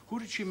her. Who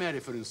did she marry,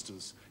 for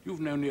instance?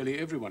 You've known nearly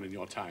everyone in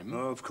your time.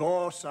 Of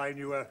course, I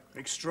knew her.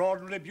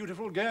 Extraordinarily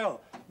beautiful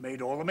girl.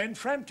 Made all the men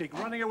frantic,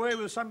 running away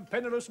with some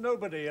penniless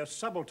nobody, a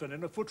subaltern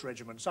in a foot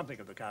regiment, something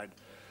of the kind.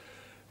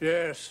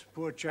 Yes,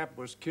 poor chap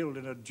was killed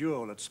in a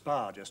duel at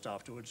Spa just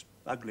afterwards.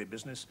 Ugly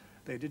business.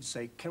 They did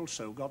say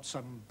Kelso got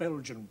some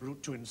Belgian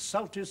brute to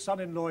insult his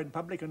son-in-law in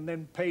public and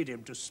then paid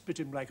him to spit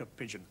him like a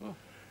pigeon. Oh.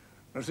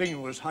 The thing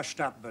was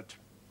hushed up, but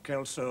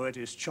Kelso ate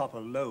his chop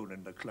alone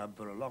in the club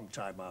for a long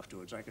time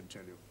afterwards, I can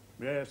tell you.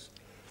 Yes,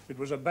 it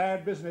was a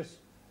bad business.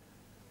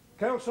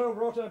 Kelso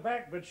brought her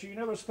back, but she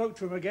never spoke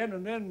to him again,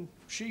 and then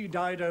she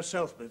died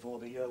herself before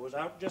the year was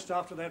out, just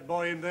after that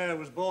boy in there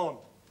was born.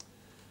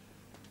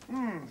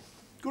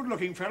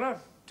 Good-looking fella.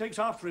 Takes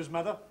after his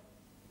mother.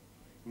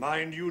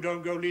 Mind you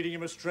don't go leading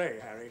him astray,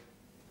 Harry.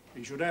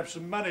 He should have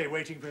some money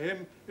waiting for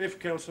him if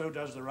Kelso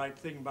does the right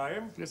thing by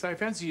him. Yes, I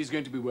fancy he's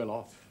going to be well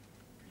off.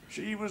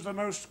 She was the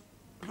most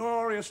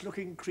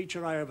glorious-looking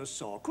creature I ever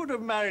saw. Could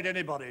have married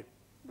anybody.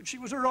 But she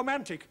was a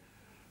romantic.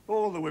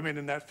 All the women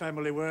in that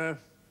family were.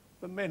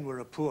 The men were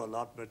a poor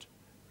lot, but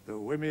the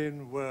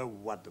women were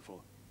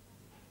wonderful.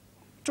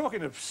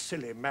 Talking of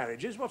silly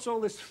marriages, what's all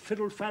this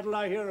fiddle-faddle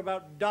I hear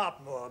about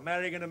Dartmoor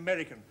marrying an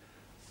American?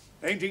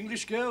 Ain't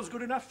English girls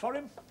good enough for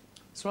him?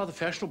 It's rather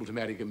fashionable to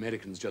marry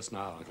Americans just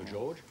now, Uncle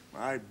George.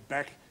 I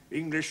back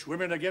English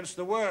women against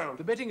the world.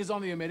 The betting is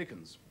on the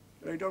Americans.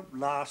 They don't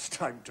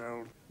last, I'm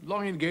told.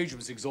 Long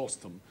engagements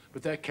exhaust them,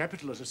 but their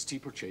capital at a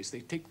steeplechase,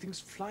 they take things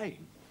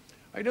flying.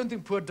 I don't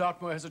think poor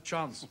Dartmoor has a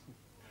chance.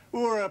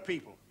 Who are her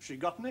people? She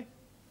got any?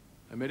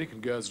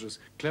 American girls are as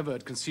clever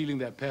at concealing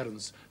their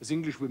parents as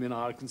English women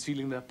are at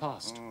concealing their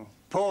past.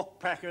 Pork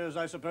packers,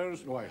 I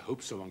suppose? Oh, I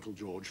hope so, Uncle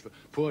George, for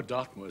poor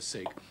Dartmoor's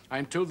sake. I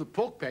am told that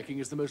pork packing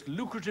is the most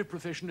lucrative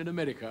profession in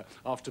America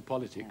after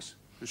politics.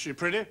 Is she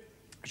pretty?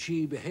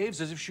 She behaves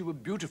as if she were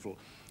beautiful.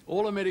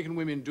 All American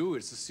women do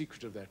is the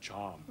secret of their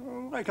charm.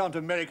 Oh, why can't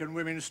American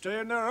women stay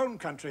in their own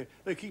country?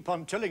 They keep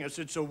on telling us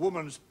it's a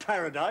woman's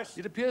paradise.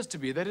 It appears to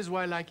be. That is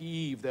why, like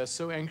Eve, they're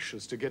so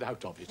anxious to get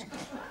out of it.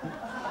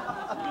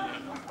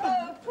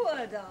 Oh,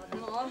 poor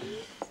Dartmoor.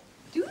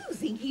 Do you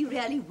think he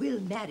really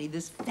will marry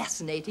this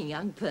fascinating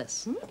young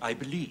person? I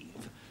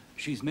believe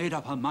she's made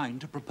up her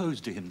mind to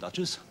propose to him,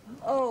 Duchess.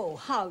 Oh,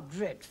 how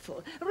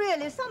dreadful.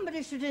 Really,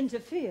 somebody should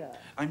interfere.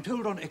 I'm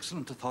told on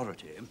excellent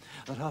authority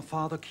that her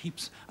father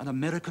keeps an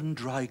American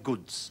dry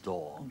goods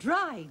store.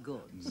 Dry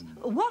goods?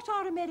 What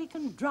are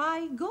American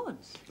dry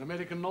goods?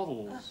 American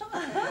novels.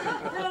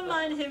 Don't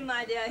mind him,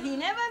 my dear. He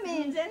never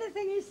means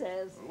anything he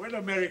says. When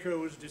America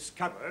was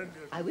discovered...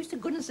 I wish to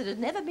goodness it had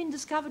never been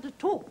discovered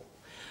at all.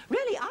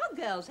 Really, our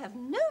girls have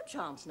no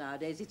chance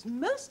nowadays. It's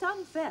most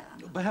unfair.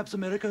 Perhaps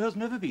America has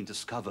never been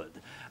discovered.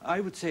 I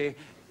would say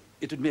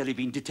it had merely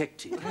been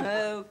detected.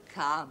 Oh,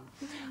 come.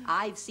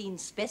 I've seen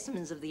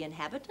specimens of the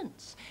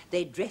inhabitants.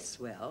 They dress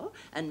well,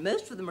 and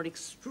most of them are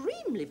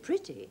extremely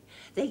pretty.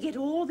 They get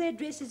all their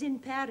dresses in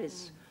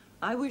Paris.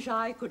 I wish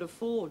I could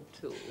afford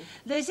to.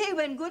 They say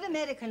when good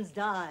Americans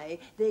die,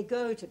 they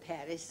go to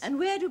Paris. And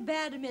where do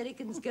bad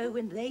Americans go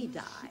when they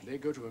die? They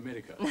go to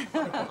America.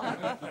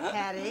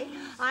 Harry,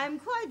 I'm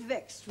quite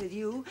vexed with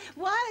you.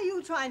 Why are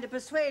you trying to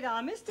persuade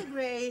our Mr.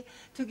 Grey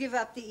to give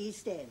up the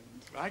East End?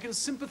 I can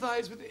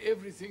sympathize with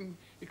everything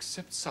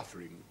except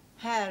suffering.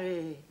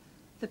 Harry,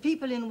 the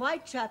people in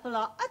Whitechapel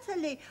are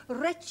utterly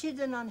wretched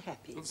and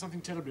unhappy. There's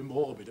something terribly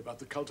morbid about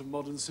the cult of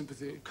modern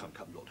sympathy. Come,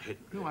 Lord Henry.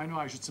 No, I know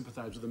I should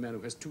sympathize with a man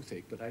who has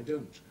toothache, but I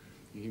don't.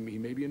 He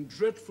may be in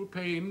dreadful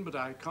pain, but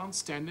I can't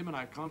stand him and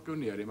I can't go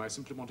near him. I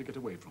simply want to get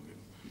away from him.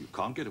 You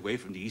can't get away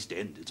from the East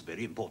End. It's a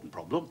very important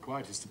problem.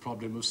 Quite. It's the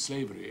problem of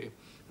slavery,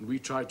 and we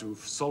try to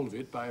solve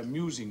it by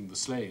amusing the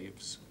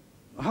slaves.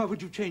 How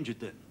would you change it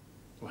then?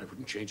 Well, I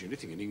wouldn't change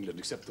anything in England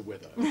except the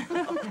weather.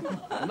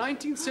 The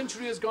 19th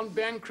century has gone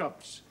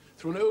bankrupt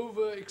through an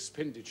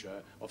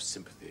over-expenditure of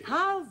sympathy.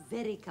 How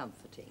very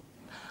comforting.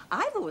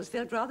 I've always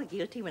felt rather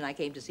guilty when I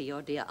came to see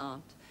your dear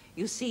aunt.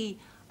 You see,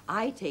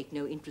 I take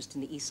no interest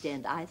in the East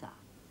End either.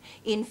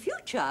 In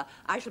future,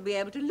 I shall be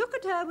able to look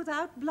at her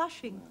without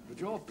blushing. But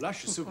your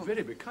blush is so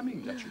very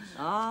becoming, Duchess.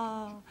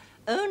 Ah,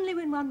 only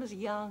when one was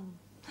young.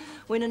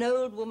 When an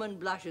old woman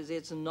blushes,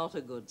 it's not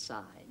a good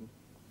sign.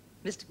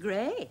 Mr.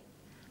 Grey,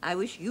 I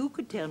wish you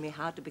could tell me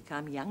how to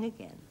become young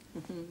again.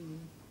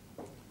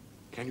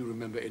 Can you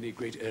remember any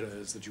great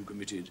errors that you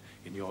committed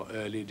in your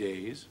early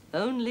days?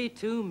 Only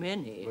too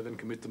many. Well, then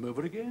commit them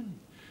over again.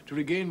 To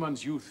regain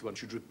one's youth, one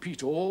should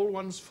repeat all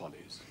one's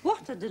follies.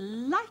 What a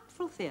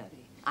delightful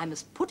theory. I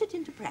must put it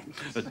into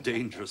practice. A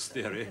dangerous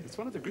theory. It's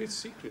one of the great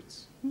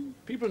secrets.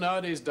 People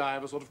nowadays die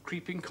of a sort of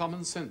creeping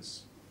common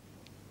sense.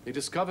 They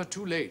discover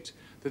too late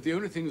that the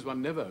only things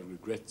one never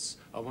regrets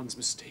are one's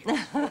mistakes.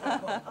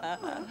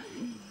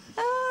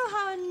 Oh,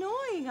 how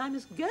annoying. I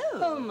must go.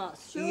 Oh,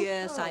 must you?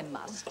 Yes, Oh. I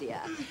must,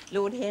 dear.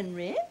 Lord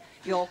Henry,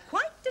 you're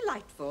quite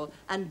delightful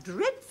and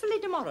dreadfully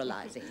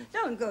demoralizing.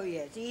 Don't go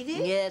yet, Edie.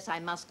 Yes, I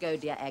must go,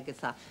 dear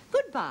Agatha.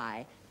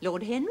 Goodbye.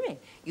 Lord Henry,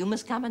 you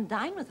must come and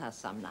dine with us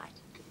some night.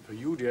 For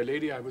you, dear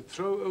lady, I would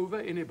throw over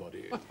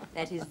anybody.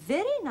 That is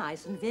very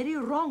nice and very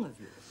wrong of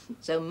you.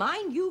 So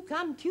mind you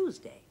come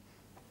Tuesday.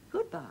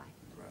 Goodbye.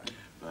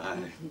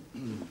 Bye.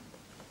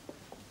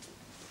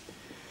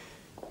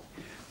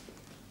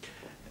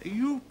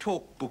 You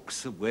talk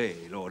books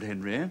away, Lord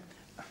Henry.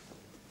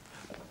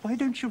 Why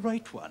don't you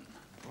write one?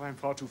 Oh, I'm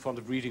far too fond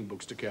of reading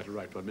books to care to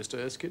write one, Mr.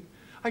 Erskine.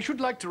 I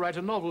should like to write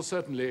a novel,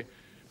 certainly,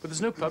 but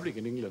there's no public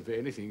in England for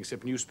anything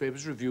except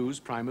newspapers, reviews,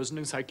 primers, and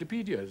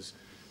encyclopedias.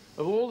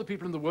 Of all the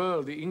people in the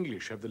world, the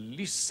English have the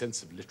least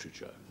sense of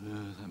literature.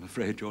 I'm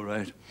afraid you're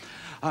right.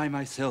 I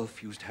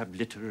myself used to have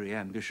literary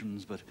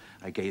ambitions, but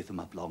I gave them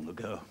up long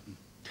ago.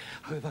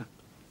 However,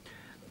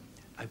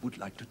 I would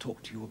like to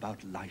talk to you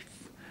about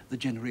life. The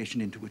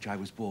generation into which I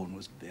was born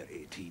was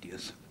very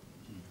tedious.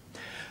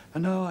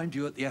 And now I'm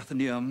due at the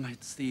Athenaeum.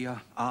 It's the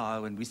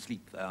hour when we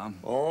sleep there.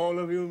 All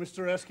of you,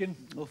 Mr. Erskine?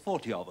 Well,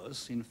 40 of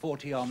us in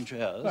 40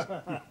 armchairs.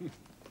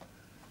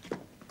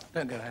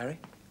 Don't go, Harry.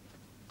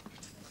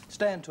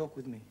 Stay and talk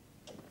with me.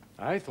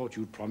 I thought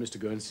you'd promised to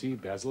go and see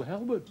Basil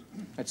Hallward.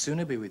 I'd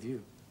sooner be with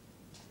you.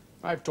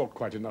 I've talked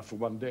quite enough for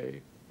one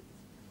day,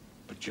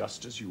 but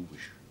just as you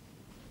wish.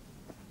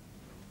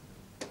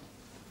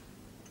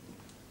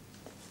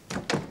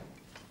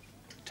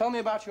 Tell me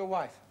about your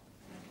wife.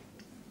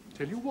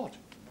 Tell you what?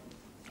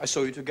 I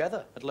saw you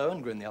together at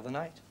Lohengrin the other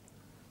night.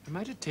 Am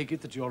I to take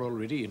it that you're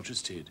already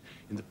interested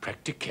in the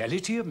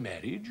practicality of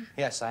marriage?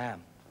 Yes, I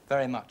am.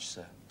 Very much,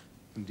 sir.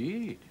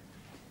 Indeed.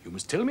 You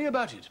must tell me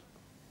about it.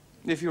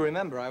 If you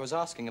remember, I was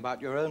asking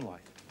about your own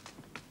wife.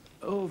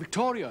 Oh,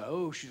 Victoria.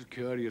 Oh, she's a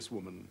curious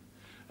woman.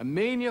 A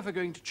mania for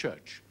going to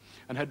church.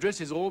 And her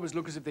dresses always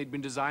look as if they'd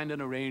been designed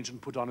and arranged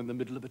and put on in the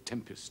middle of a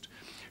tempest.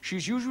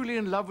 She's usually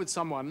in love with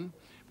someone,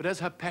 but as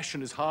her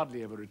passion is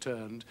hardly ever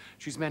returned,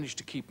 she's managed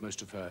to keep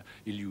most of her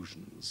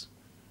illusions.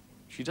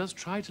 She does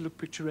try to look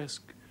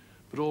picturesque,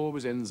 but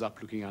always ends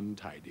up looking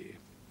untidy.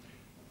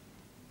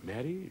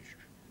 Marriage?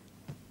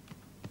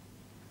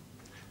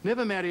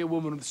 Never marry a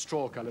woman with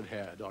straw-colored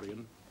hair,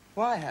 Dorian.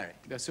 Why, Harry?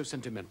 They're so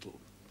sentimental.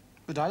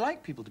 But I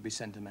like people to be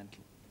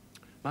sentimental.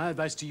 My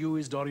advice to you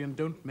is, Dorian,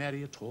 don't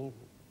marry at all.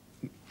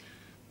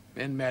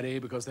 Men marry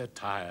because they're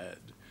tired.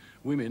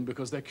 Women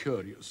because they're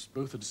curious.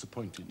 Both are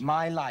disappointed.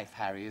 My life,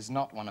 Harry, is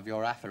not one of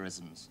your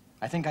aphorisms.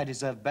 I think I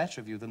deserve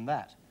better of you than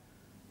that.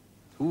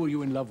 Who are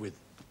you in love with?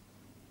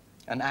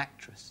 An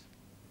actress.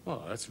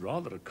 Oh, that's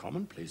rather a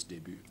commonplace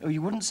debut. Oh,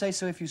 you wouldn't say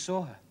so if you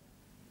saw her.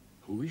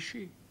 Who is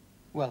she?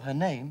 Well, her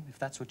name, if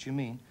that's what you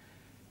mean,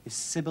 is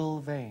Sybil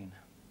Vane.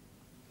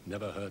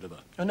 Never heard of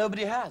her. Oh,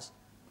 nobody has.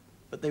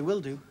 But they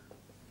will do.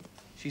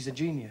 She's a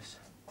genius.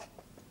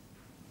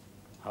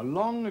 How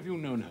long have you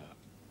known her?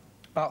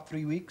 About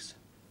 3 weeks.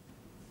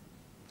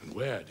 And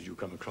where did you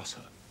come across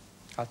her?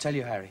 I'll tell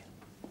you, Harry.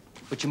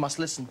 But you must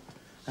listen,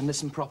 and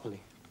listen properly.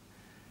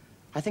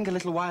 I think a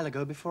little while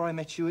ago, before I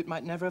met you, it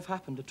might never have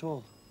happened at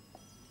all.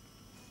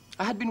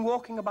 I had been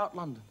walking about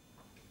London.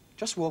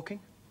 Just walking.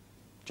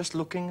 Just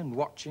looking and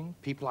watching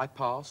people I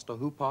passed or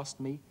who passed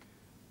me.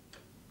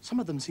 Some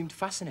of them seemed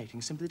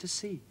fascinating simply to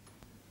see.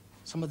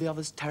 Some of the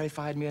others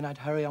terrified me and I'd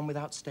hurry on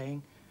without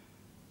staying.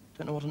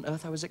 Don't know what on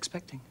earth I was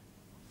expecting.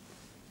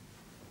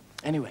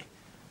 Anyway,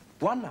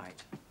 one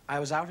night, I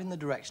was out in the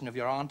direction of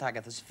your Aunt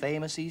Agatha's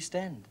famous East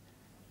End.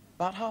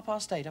 About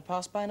 8:30, I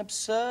passed by an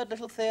absurd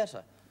little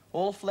theatre,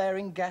 all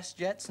flaring gas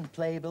jets and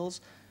playbills.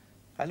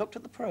 I looked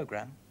at the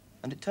programme,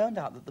 and it turned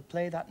out that the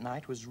play that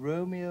night was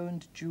Romeo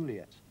and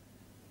Juliet.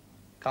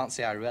 Can't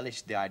say I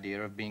relished the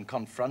idea of being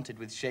confronted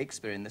with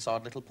Shakespeare in this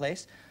odd little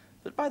place,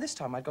 but by this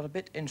time I'd got a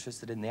bit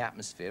interested in the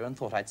atmosphere and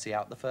thought I'd see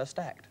out the first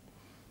act.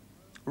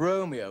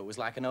 Romeo was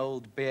like an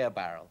old beer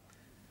barrel,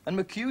 and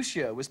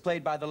Mercutio was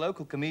played by the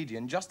local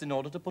comedian just in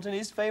order to put in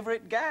his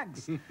favourite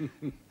gags.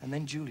 And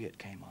then Juliet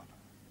came on.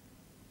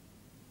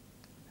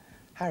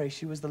 Harry,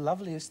 she was the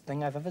loveliest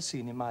thing I've ever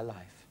seen in my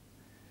life.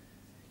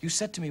 You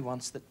said to me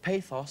once that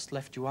pathos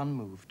left you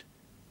unmoved,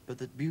 but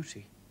that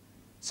beauty,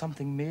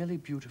 something merely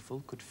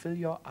beautiful, could fill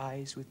your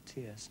eyes with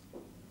tears.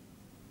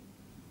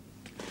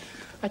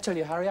 I tell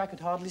you, Harry, I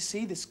could hardly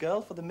see this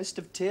girl for the mist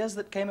of tears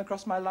that came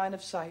across my line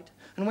of sight.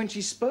 And when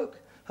she spoke,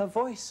 her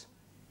voice,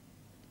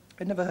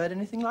 I'd never heard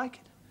anything like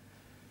it.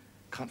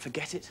 Can't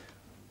forget it.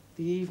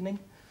 The evening.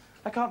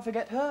 I can't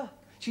forget her.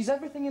 She's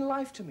everything in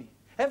life to me.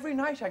 Every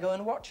night I go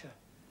and watch her.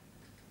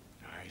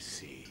 I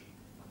see.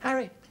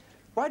 Harry,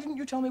 why didn't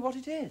you tell me what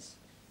it is?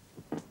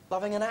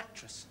 Loving an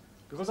actress.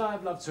 Because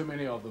I've loved so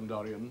many of them,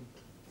 Dorian.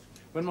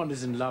 When one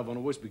is in love, one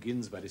always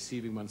begins by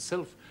deceiving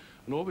oneself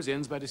and always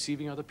ends by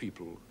deceiving other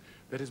people.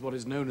 That is what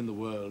is known in the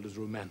world as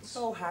romance.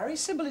 Oh, Harry,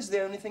 Sybil is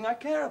the only thing I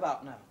care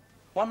about now.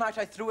 One night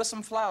I threw her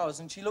some flowers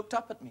and she looked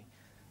up at me.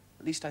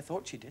 At least I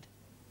thought she did.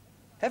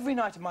 Every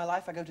night of my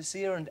life I go to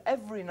see her, and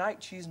every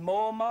night she's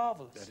more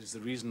marvellous. That is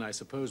the reason, I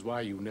suppose,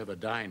 why you never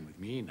dine with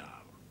me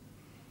now.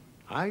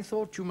 I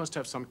thought you must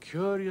have some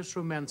curious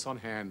romance on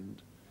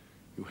hand.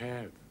 You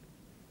have.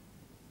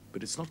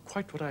 But it's not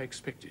quite what I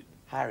expected.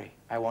 Harry,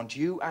 I want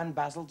you and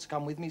Basil to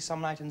come with me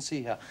some night and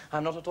see her.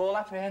 I'm not at all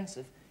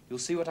apprehensive. You'll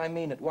see what I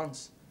mean at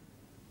once.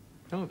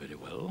 Oh, very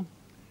well.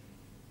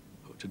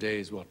 Oh, today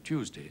is what,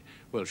 Tuesday?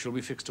 Well, shall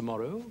we fix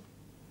tomorrow?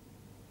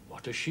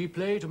 What does she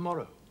play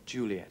tomorrow?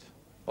 Juliet.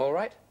 All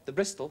right, the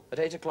Bristol at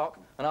 8 o'clock,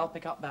 and I'll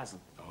pick up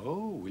Basil.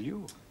 Oh, will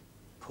you?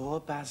 Poor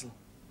Basil.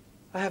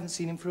 I haven't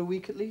seen him for a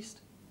week at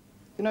least.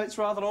 You know, it's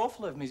rather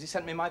awful of me. He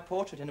sent me my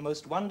portrait in a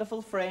most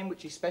wonderful frame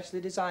which he specially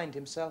designed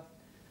himself.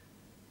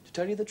 To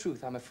tell you the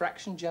truth, I'm a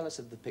fraction jealous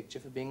of the picture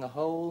for being a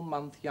whole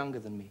month younger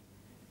than me.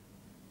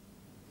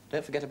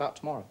 Don't forget about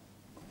tomorrow.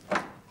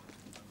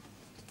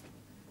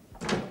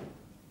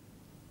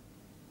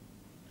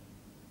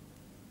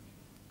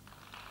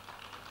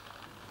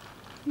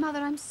 Mother,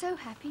 I'm so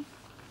happy.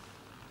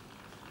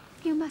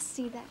 You must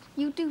see that.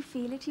 You do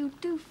feel it. You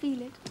do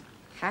feel it.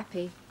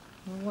 Happy?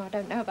 Oh, I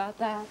don't know about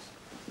that.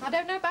 I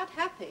don't know about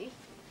happy.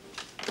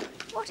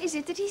 What is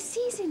it that he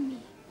sees in me?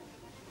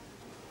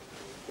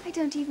 I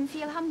don't even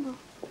feel humble.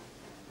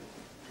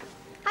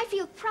 I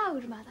feel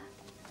proud, Mother.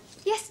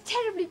 Yes,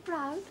 terribly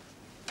proud.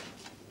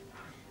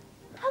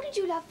 How did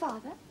you love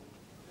Father?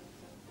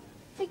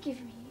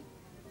 Forgive me.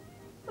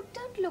 But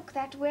don't look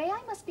that way.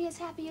 I must be as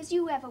happy as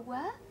you ever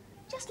were.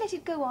 Just let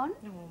it go on.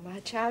 Oh,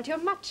 my child, you're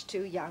much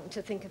too young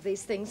to think of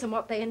these things and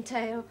what they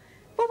entail.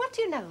 Well, what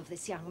do you know of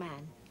this young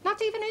man?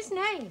 Not even his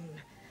name.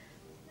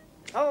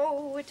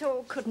 Oh, it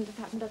all couldn't have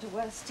happened at a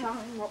worse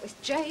time. What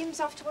with James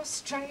off to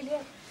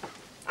Australia.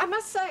 I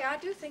must say, I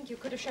do think you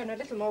could have shown a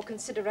little more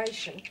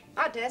consideration.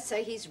 I dare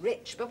say he's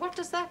rich, but what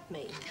does that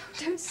mean?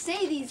 Don't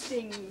say these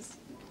things.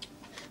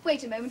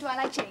 Wait a moment while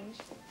I change.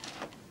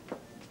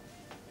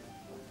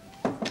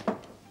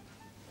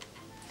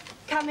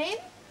 Come in.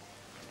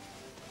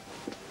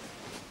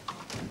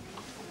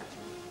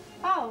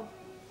 Oh,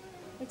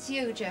 it's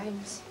you,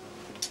 James.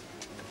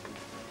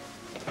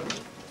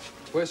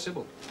 Where's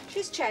Sybil?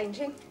 She's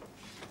changing.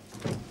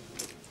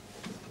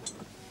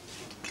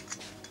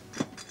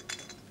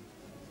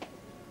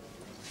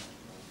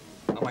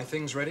 Are my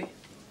things ready?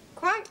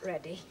 Quite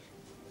ready.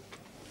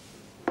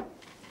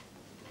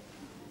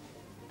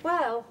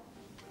 Well,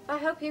 I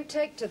hope you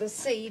take to the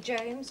sea,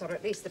 James, or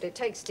at least that it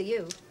takes to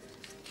you.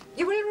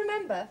 You will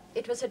remember,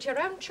 it was at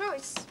your own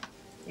choice.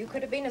 You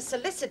could have been a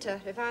solicitor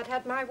if I'd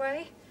had my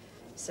way.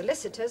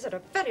 Solicitors are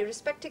a very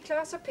respected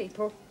class of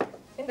people.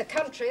 In the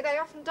country, they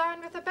often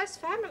dine with the best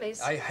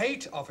families. I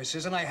hate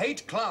offices and I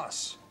hate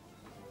class.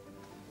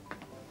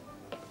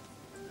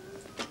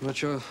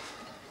 But you're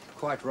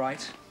quite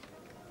right.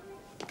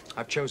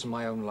 I've chosen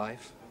my own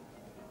life.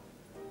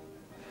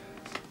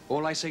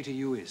 All I say to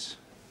you is,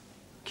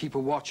 keep a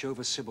watch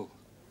over Sybil.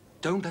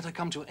 Don't let her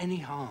come to any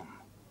harm.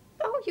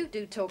 Oh, you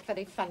do talk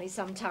very funny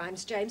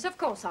sometimes, James. Of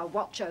course I'll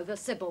watch over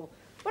Sybil.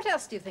 What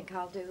else do you think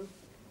I'll do?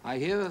 I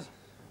hear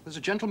there's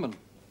a gentleman.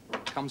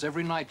 Comes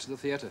every night to the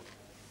theatre.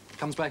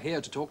 Comes back here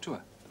to talk to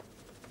her.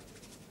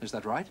 Is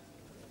that right?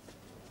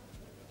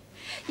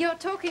 You're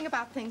talking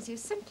about things you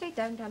simply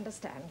don't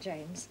understand,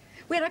 James.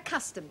 We're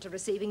accustomed to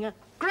receiving a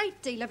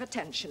great deal of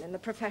attention in the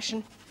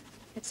profession.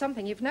 It's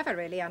something you've never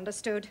really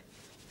understood.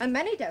 And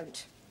many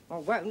don't, or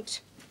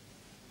won't.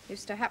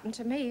 Used to happen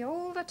to me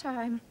all the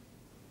time.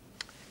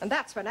 And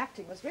that's when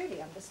acting was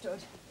really understood.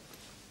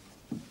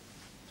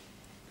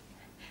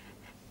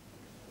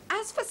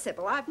 As for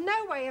Sybil, I've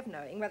no way of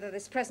knowing whether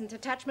this present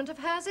attachment of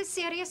hers is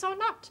serious or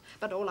not.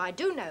 But all I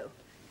do know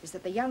is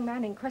that the young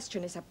man in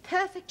question is a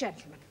perfect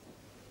gentleman.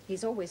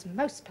 He's always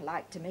most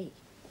polite to me.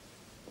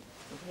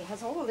 And he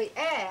has all the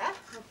air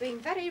of being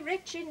very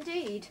rich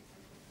indeed.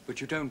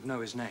 But you don't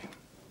know his name?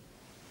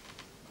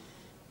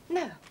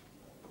 No.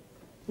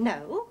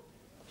 No,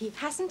 he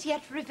hasn't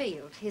yet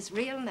revealed his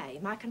real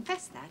name, I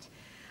confess that.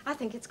 I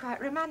think it's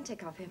quite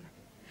romantic of him.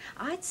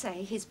 I'd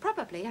say he's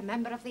probably a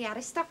member of the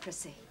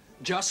aristocracy.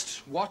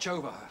 Just watch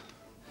over her.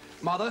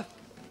 Mother,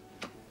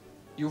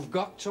 you've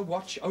got to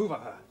watch over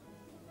her.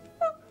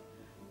 Why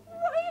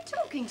are you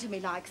talking to me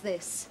like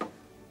this?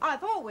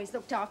 I've always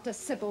looked after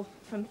Sybil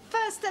from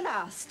first to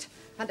last.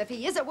 And if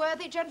he is a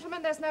worthy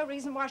gentleman, there's no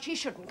reason why she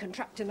shouldn't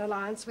contract an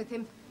alliance with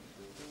him.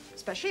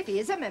 Especially if he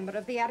is a member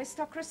of the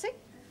aristocracy.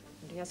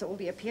 And he has all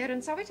the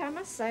appearance of it, I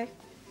must say.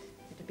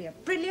 It'd be a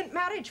brilliant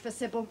marriage for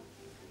Sybil.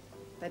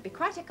 They'd be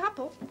quite a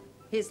couple.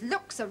 His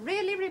looks are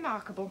really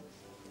remarkable.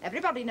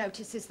 Everybody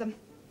notices them.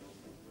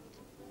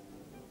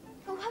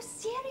 Oh, how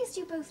serious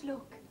you both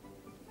look.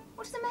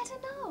 What's the matter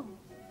now?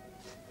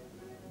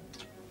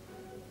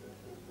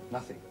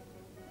 Nothing.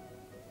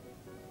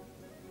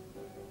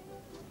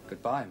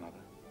 Goodbye, Mother.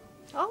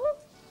 Oh,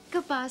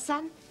 goodbye,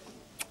 son.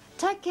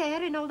 Take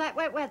care in all that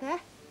wet weather.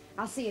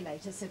 I'll see you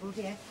later, Sybil,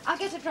 dear. I'll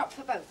get a drop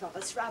for both of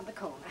us round the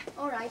corner.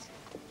 All right.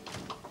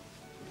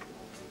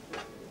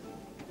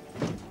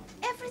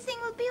 Everything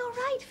will be all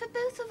right for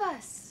both of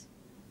us.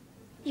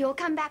 You'll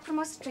come back from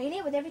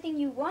Australia with everything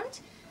you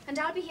want, and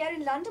I'll be here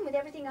in London with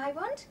everything I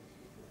want.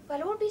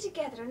 We'll all be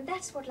together, and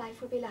that's what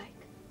life will be like.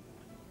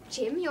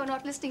 Jim, you're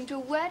not listening to a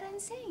word I'm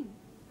saying.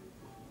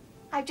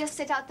 I've just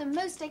set out the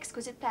most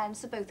exquisite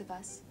plans for both of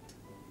us.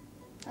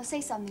 Now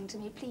say something to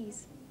me,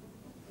 please.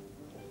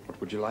 What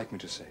would you like me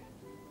to say?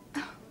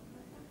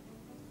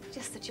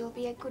 Just that you'll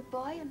be a good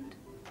boy and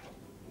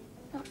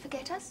not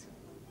forget us.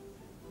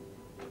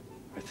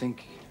 I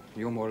think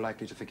you're more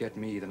likely to forget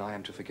me than I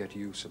am to forget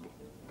you, Sybil.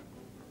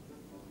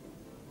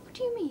 What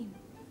do you mean?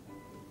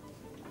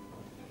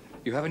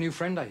 You have a new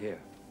friend, I hear.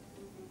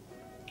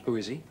 Who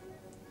is he?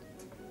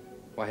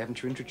 Why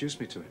haven't you introduced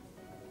me to him?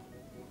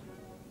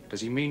 Does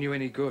he mean you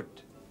any good?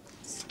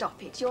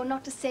 Stop it. You're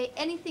not to say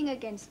anything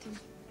against him.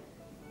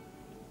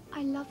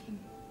 I love him.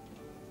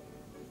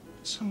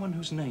 Someone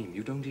whose name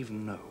you don't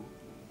even know?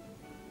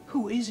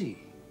 Who is he?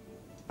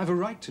 I've a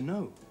right to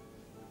know.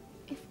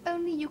 If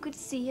only you could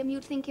see him,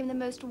 you'd think him the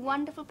most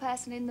wonderful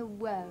person in the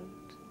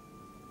world.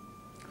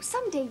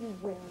 Someday you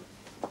will.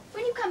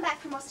 When you come back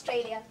from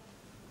Australia,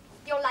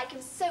 you'll like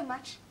him so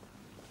much.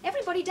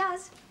 Everybody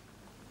does.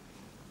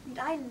 And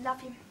I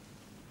love him.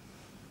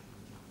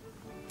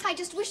 I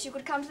just wish you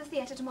could come to the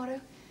theatre tomorrow.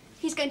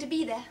 He's going to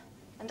be there,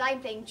 and I'm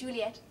playing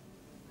Juliet.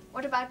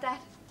 What about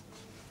that?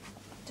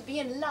 To be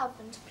in love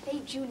and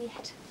play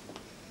Juliet.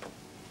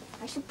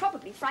 I shall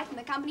probably frighten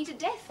the company to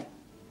death.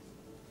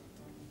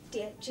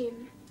 Dear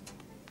Jim,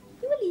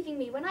 you are leaving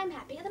me when I'm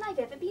happier than I've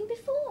ever been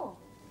before.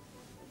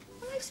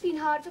 Life's been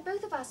hard for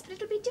both of us, but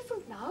it'll be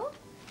different now.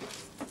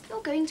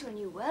 You're going to a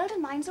new world,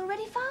 and mine's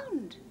already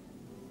found.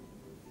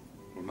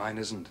 Well, mine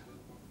isn't.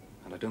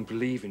 And I don't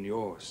believe in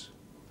yours.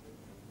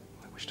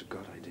 I wish to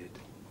God I did.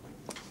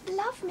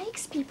 Love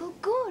makes people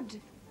good. Do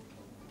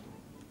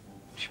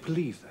you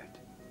believe that?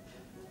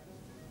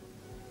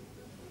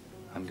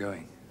 I'm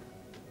going.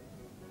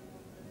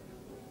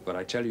 But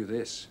I tell you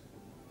this.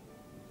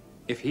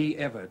 If he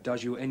ever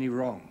does you any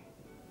wrong,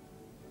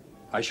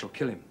 I shall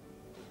kill him.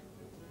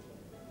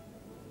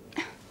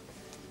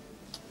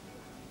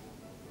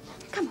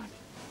 Come on.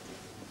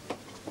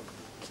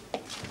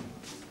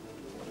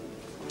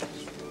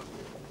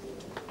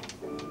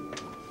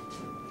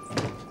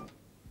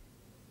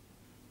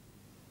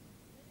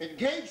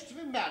 Engaged to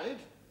be married?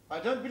 I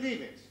don't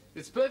believe it.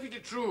 It's perfectly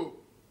true.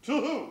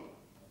 To whom?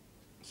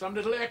 Some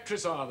little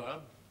actress or other.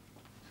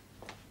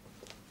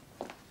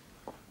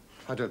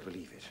 I don't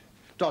believe it.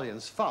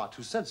 Dorian's far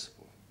too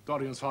sensible.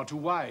 Dorian's far too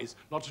wise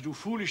not to do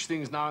foolish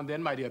things now and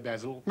then, my dear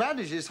Basil.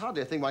 Marriage is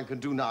hardly a thing one can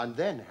do now and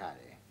then,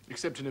 Harry.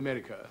 Except in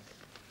America.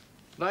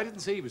 And I didn't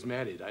say he was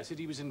married. I said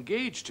he was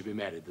engaged to be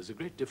married. There's a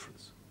great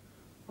difference.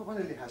 Well, one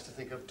only has to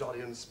think of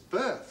Dorian's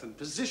birth and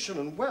position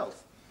and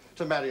wealth.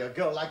 To marry a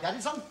girl like that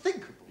is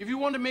unthinkable. If you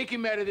want to make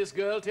him marry this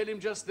girl, tell him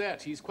just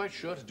that. He's quite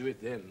sure to do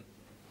it then.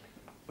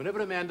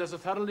 Whenever a man does a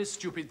thoroughly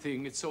stupid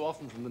thing, it's so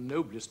often from the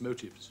noblest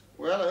motives.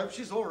 Well, I hope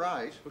she's all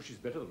right. Oh, she's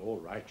better than all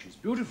right. She's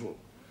beautiful.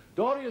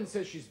 Dorian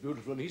says she's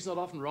beautiful, and he's not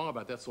often wrong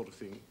about that sort of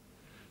thing.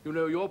 You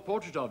know, your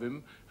portrait of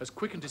him has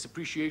quickened his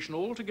appreciation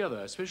altogether,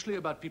 especially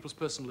about people's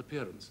personal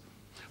appearance.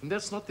 And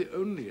that's not the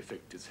only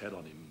effect it's had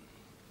on him.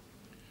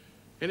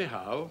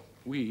 Anyhow,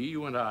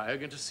 you and I, are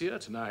going to see her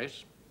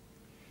tonight.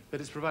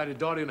 That is, provided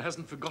Dorian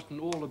hasn't forgotten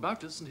all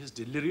about us in his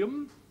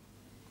delirium.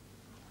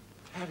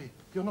 Harry,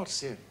 you're not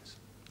serious.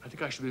 I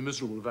think I should be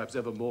miserable if I was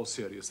ever more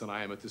serious than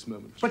I am at this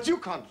moment. But you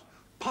can't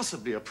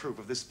possibly approve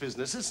of this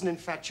business. It's an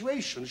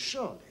infatuation,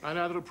 surely. I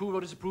neither approve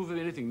or disapprove of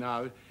anything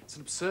now. It's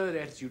an absurd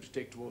attitude to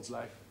take towards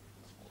life.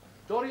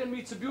 Dorian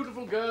meets a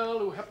beautiful girl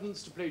who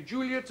happens to play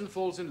Juliet and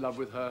falls in love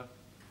with her.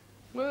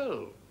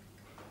 Well,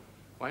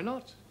 why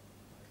not?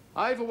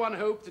 I, for one,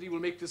 hope that he will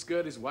make this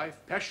girl his wife,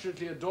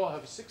 passionately adore her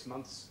for 6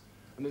 months,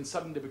 and then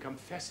suddenly become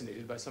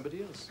fascinated by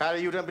somebody else.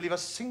 Harry, you don't believe a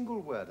single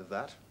word of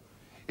that.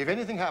 If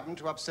anything happened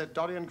to upset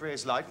Dorian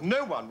Gray's life,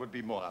 no one would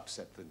be more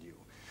upset than you.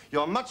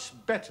 You're much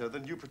better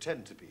than you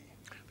pretend to be.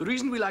 The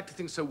reason we like to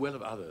think so well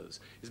of others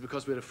is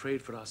because we're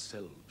afraid for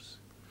ourselves.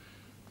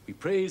 We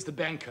praise the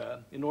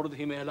banker in order that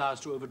he may allow us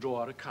to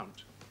overdraw our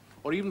account,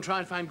 or even try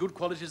and find good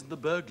qualities in the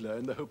burglar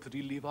in the hope that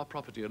he'll leave our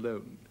property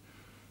alone.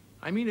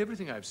 I mean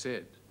everything I've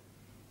said.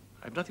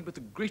 I have nothing but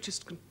the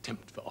greatest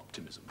contempt for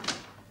optimism.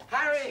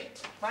 Harry,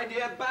 my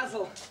dear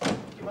Basil,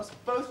 you must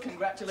both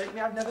congratulate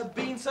me. I've never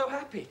been so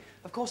happy.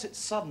 Of course, it's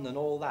sudden and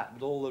all that,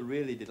 but all the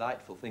really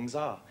delightful things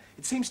are.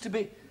 It seems to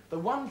be the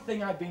one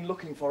thing I've been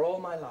looking for all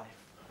my life.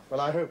 Well,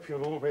 I hope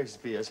you'll always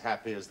be as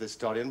happy as this,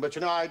 Dorian, but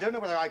you know, I don't know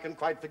whether I can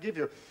quite forgive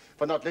you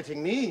for not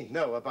letting me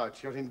know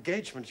about your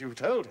engagement. You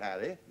told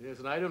Harry. Yes,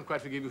 and I don't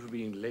quite forgive you for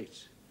being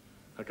late.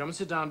 Now come and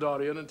sit down,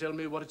 Dorian, and tell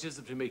me what it is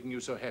that's been making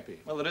you so happy.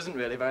 Well, there isn't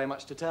really very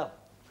much to tell.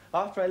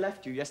 After I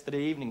left you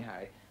yesterday evening,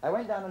 Harry, I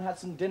went down and had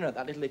some dinner at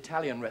that little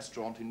Italian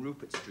restaurant in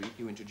Rupert Street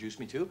you introduced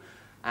me to,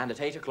 and at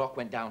 8 o'clock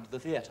went down to the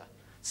theatre.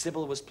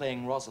 Sybil was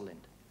playing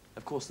Rosalind.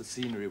 Of course, the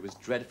scenery was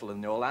dreadful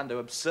and the Orlando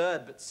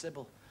absurd, but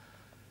Sybil,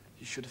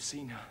 you should have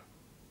seen her.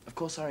 Of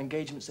course, our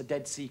engagement's a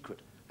dead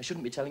secret. I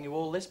shouldn't be telling you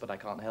all this, but I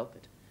can't help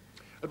it.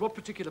 At what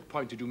particular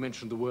point did you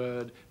mention the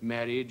word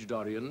marriage,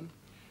 Dorian?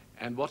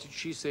 And what did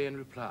she say in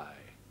reply?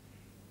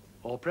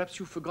 Or perhaps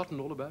you've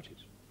forgotten all about it.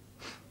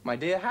 My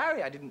dear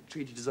Harry, I didn't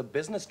treat it as a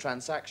business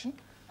transaction.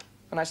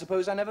 And I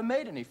suppose I never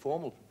made any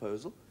formal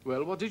proposal.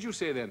 Well, what did you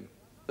say then?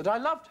 That I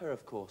loved her,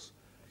 of course.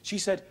 She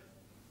said,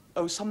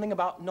 oh, something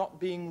about not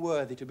being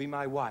worthy to be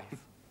my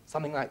wife.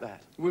 Something like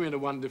that. Women are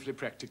wonderfully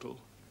practical.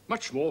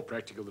 Much more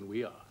practical than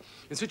we are.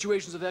 In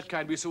situations of that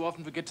kind, we so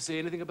often forget to say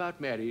anything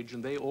about marriage,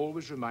 and they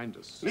always remind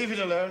us. Leave it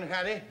alone,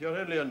 Harry. You're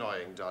only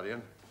annoying,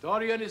 Dorian.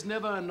 Dorian is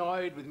never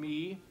annoyed with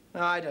me.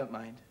 No, I don't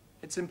mind.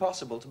 It's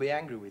impossible to be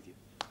angry with you.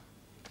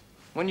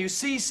 When you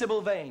see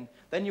Sybil Vane,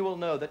 then you will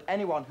know that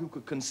anyone who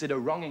could consider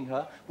wronging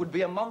her would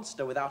be a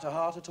monster without a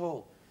heart at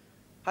all.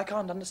 I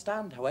can't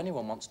understand how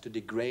anyone wants to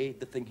degrade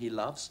the thing he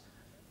loves.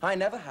 I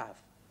never have.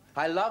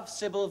 I love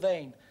Sybil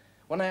Vane.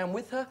 When I am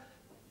with her,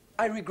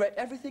 I regret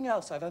everything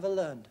else I've ever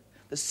learned.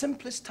 The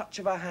simplest touch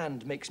of her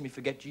hand makes me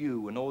forget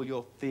you and all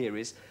your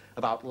theories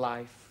about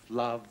life,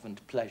 love,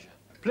 and pleasure.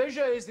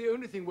 Pleasure is the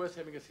only thing worth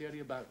having a theory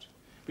about.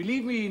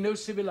 Believe me, no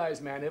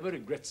civilized man ever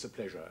regrets a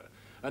pleasure.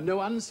 And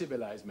no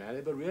uncivilized man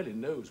ever really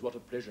knows what a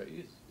pleasure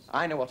is.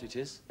 I know what it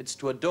is. It's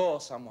to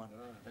adore someone.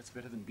 Ah, that's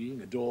better than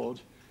being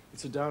adored.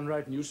 It's a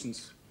downright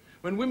nuisance.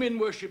 When women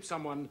worship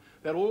someone,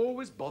 they're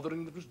always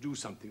bothering them to do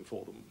something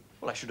for them.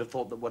 Well, I should have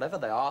thought that whatever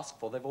they ask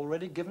for, they've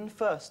already given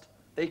first.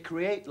 They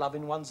create love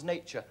in one's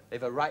nature.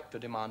 They've a right to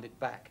demand it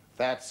back.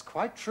 That's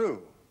quite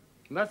true.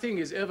 Nothing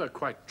is ever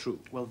quite true.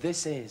 Well,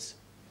 this is.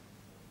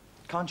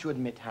 Can't you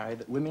admit, Harry,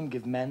 that women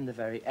give men the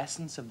very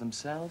essence of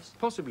themselves?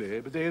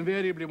 Possibly, but they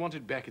invariably want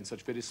it back in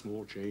such very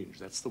small change.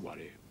 That's the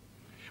worry.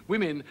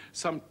 Women,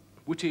 some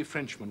witty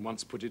Frenchman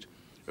once put it,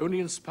 only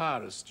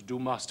inspire us to do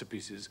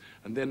masterpieces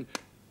and then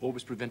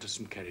always prevent us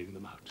from carrying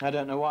them out. I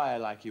don't know why I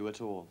like you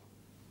at all.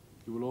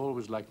 You will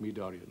always like me,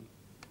 Dorian.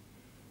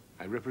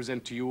 I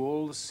represent to you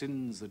all the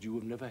sins that you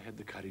have never had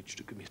the courage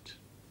to commit.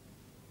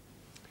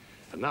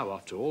 And now,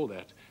 after all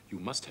that, you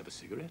must have a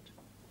cigarette.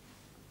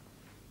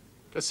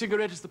 A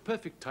cigarette is the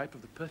perfect type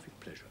of the perfect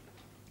pleasure.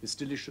 It's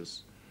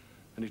delicious,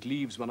 and it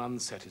leaves one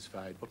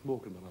unsatisfied. What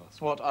more can one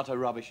ask? What utter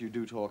rubbish you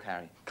do talk,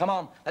 Harry. Come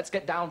on, let's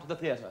get down to the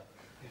theatre.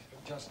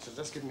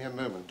 Just give me a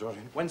moment,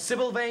 Dorian. When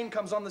Sybil Vane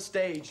comes on the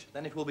stage,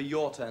 then it will be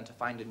your turn to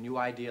find a new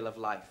ideal of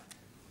life.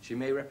 She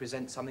may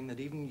represent something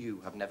that even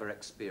you have never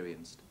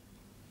experienced.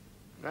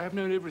 I have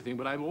known everything,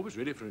 but I'm always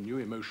ready for a new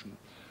emotion.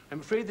 I'm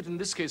afraid that in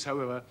this case,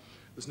 however,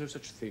 there's no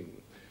such thing.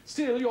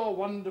 Still, your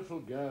wonderful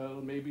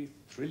girl may be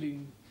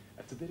thrilling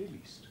at the very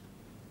least.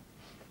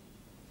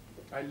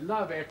 I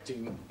love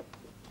acting.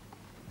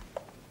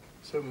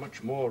 So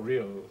much more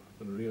real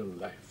than real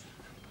life.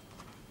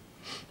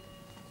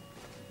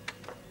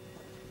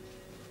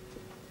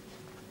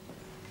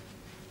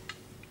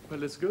 Well,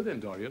 let's go then,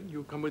 Dorian.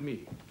 You come with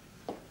me.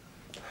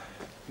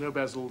 No,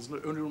 Basil,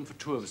 there's only room for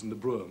 2 of us in the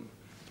brougham.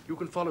 You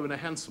can follow in a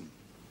hansom.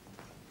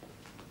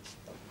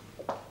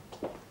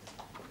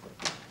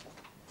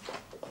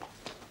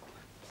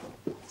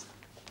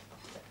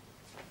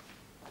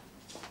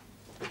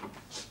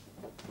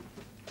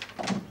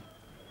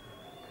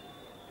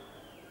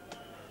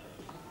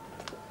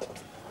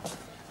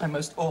 I'm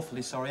most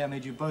awfully sorry I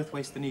made you both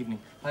waste an evening.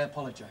 I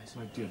apologize.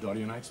 My dear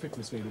Dorian, I expect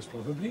Miss Vale is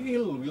probably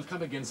ill. We'll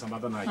come again some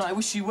other night. I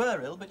wish she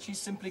were ill, but she's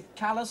simply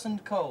callous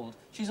and cold.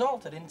 She's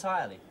altered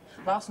entirely.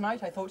 Last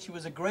night I thought she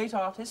was a great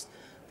artist.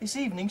 This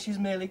evening she's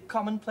merely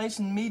commonplace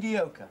and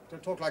mediocre.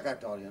 Don't talk like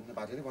that, Dorian,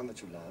 about anyone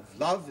that you love.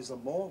 Love is a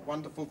more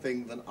wonderful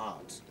thing than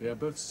art. They are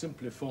both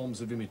simply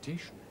forms of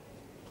imitation.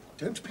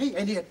 Don't pay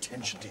any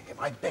attention to him,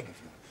 I beg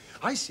of you.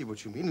 I see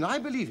what you mean, and I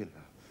believe in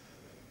her.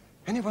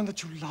 Anyone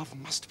that you love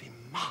must be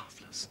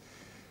marvelous.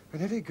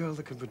 And any girl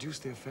that can produce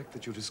the effect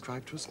that you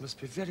described to us must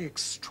be very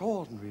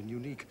extraordinary and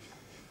unique.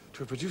 To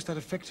have produced that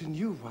effect in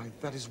you, why,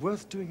 that is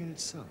worth doing in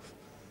itself.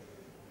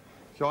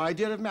 Your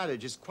idea of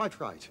marriage is quite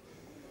right.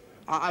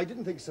 I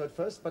didn't think so at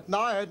first, but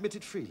now I admit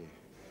it freely.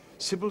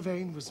 Sybil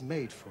Vane was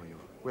made for you.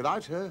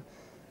 Without her,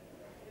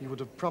 you would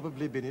have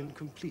probably been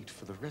incomplete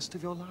for the rest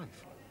of your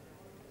life.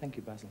 Thank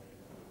you, Basil.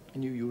 I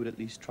knew you would at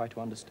least try to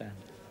understand.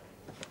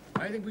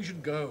 I think we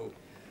should go.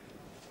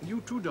 And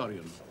you too,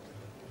 Dorian.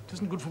 It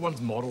isn't good for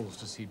one's morals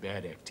to see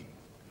bad acting.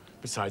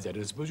 Besides that,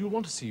 I suppose you'll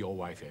want to see your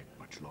wife act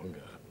much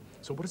longer.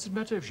 So what does it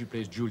matter if she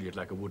plays Juliet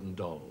like a wooden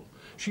doll?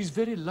 She's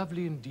very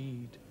lovely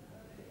indeed.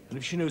 And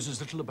if she knows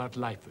as little about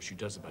life as she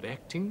does about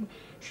acting,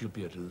 she'll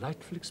be a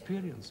delightful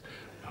experience.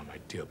 Now, my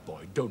dear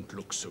boy, don't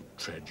look so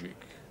tragic.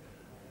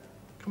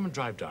 Come and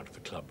drive down to the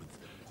club with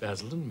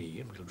Basil and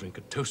me, and we'll drink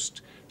a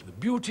toast to the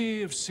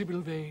beauty of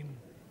Sybil Vane.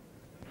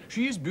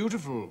 She is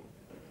beautiful.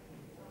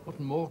 What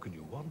more can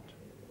you want?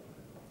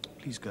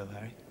 Please go,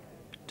 Harry.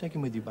 Take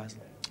him with you,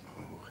 Basil.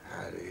 Oh,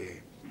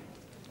 Harry.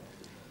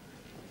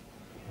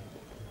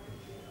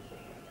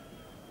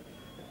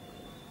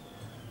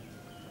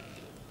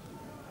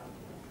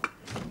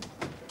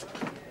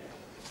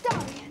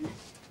 Dorian,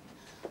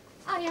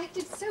 I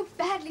acted so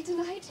badly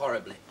tonight.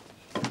 Horribly.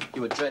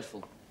 You were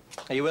dreadful.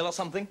 Are you ill or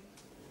something?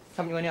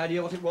 Haven't you any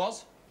idea what it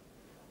was?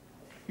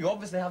 You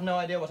obviously have no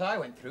idea what I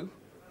went through.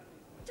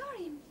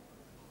 Dorian,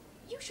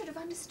 you should have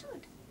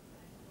understood.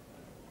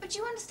 But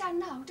you understand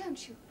now,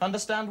 don't you?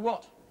 Understand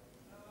what?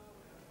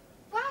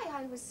 Why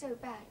I was so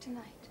bad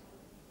tonight.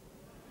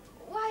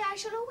 Why I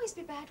shall always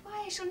be bad.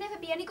 Why I shall never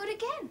be any good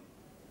again.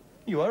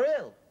 You are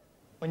ill.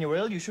 When you're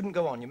ill, you shouldn't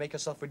go on. You make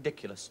yourself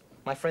ridiculous.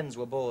 My friends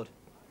were bored.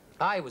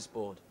 I was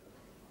bored.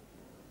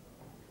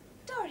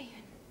 Dorian,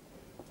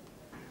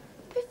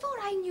 before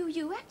I knew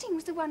you, acting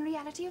was the one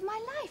reality of my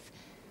life.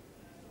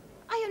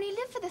 I only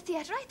lived for the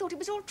theatre. I thought it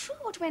was all true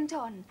what went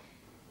on.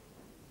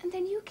 And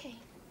then you came.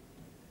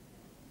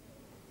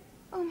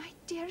 Oh, my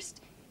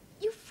dearest,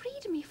 you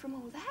freed me from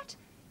all that.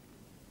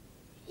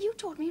 You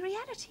taught me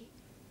reality.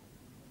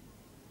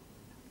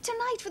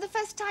 Tonight, for the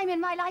first time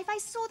in my life, I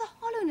saw the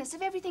hollowness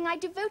of everything I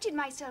devoted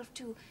myself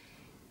to.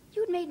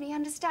 You'd made me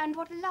understand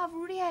what love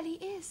really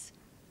is.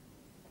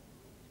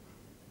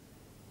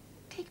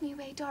 Take me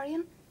away,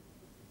 Dorian.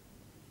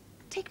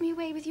 Take me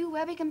away with you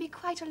where we can be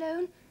quite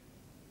alone.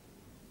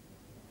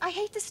 I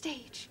hate the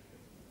stage.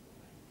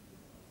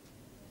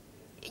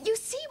 You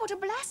see what a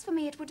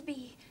blasphemy it would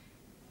be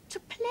to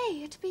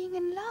play at being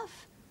in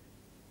love.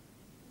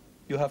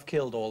 You have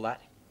killed all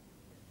that.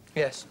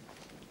 Yes,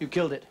 you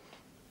killed it.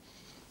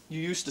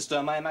 You used to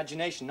stir my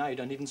imagination. Now you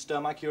don't even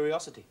stir my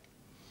curiosity.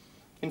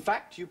 In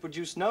fact, you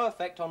produce no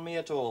effect on me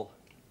at all.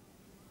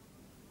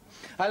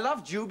 I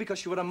loved you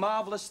because you were a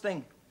marvelous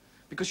thing.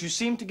 Because you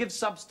seemed to give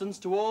substance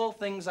to all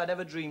things I'd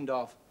ever dreamed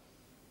of.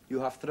 You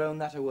have thrown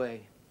that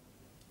away.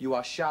 You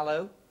are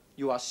shallow.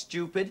 You are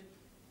stupid.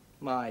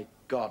 My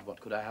God,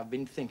 what could I have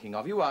been thinking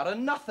of? You are a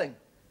nothing.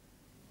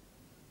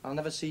 I'll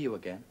never see you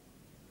again.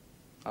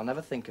 I'll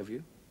never think of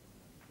you.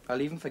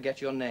 I'll even forget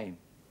your name.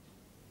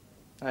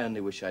 I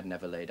only wish I'd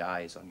never laid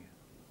eyes on you.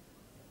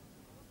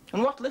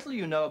 And what little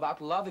you know about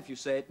love if you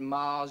say it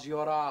mars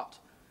your art.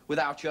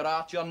 Without your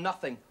art, you're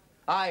nothing.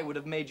 I would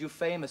have made you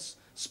famous,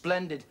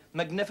 splendid,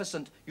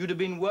 magnificent. You'd have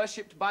been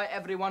worshipped by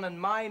everyone,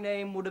 and my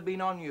name would have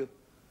been on you.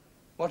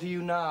 What are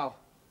you now?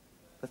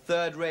 A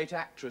third-rate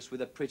actress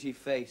with a pretty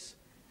face.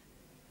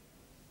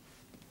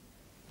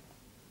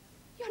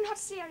 You're not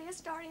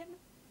serious, Dorian.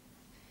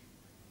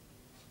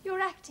 You're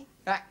acting.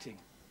 Acting?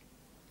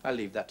 I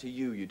leave that to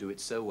you. You do it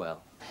so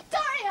well.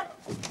 Dorian!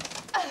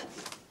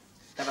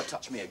 Never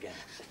touch me again.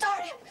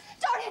 Dorian!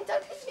 Dorian,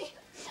 don't hit me.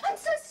 I'm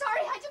so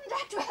sorry I didn't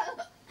act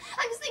well.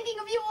 I was thinking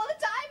of you all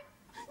the time.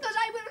 But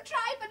I will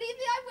try, believe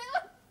me, I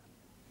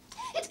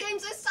will. It came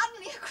so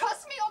suddenly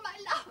across me, all my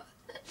love.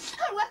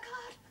 I'll work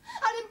hard.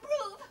 I'll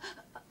improve.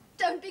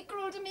 Don't be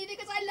cruel to me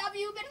because I love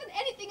you better than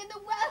anything in the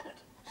world.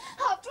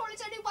 After all,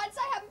 it's only once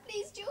I haven't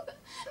pleased you.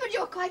 But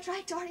you're quite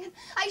right, Dorian.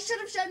 I should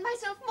have shown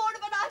myself more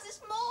of an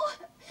artist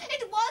more.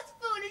 It was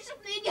foolish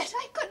of me, and yet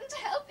I couldn't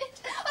help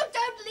it. Oh,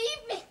 don't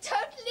leave me.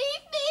 Don't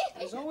leave me.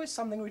 There's always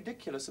something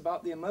ridiculous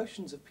about the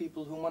emotions of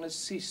people whom one has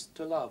ceased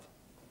to love.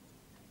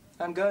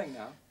 I'm going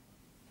now.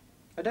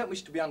 I don't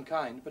wish to be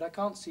unkind, but I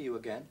can't see you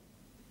again.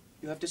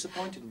 You have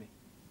disappointed me.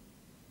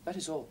 That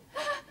is all.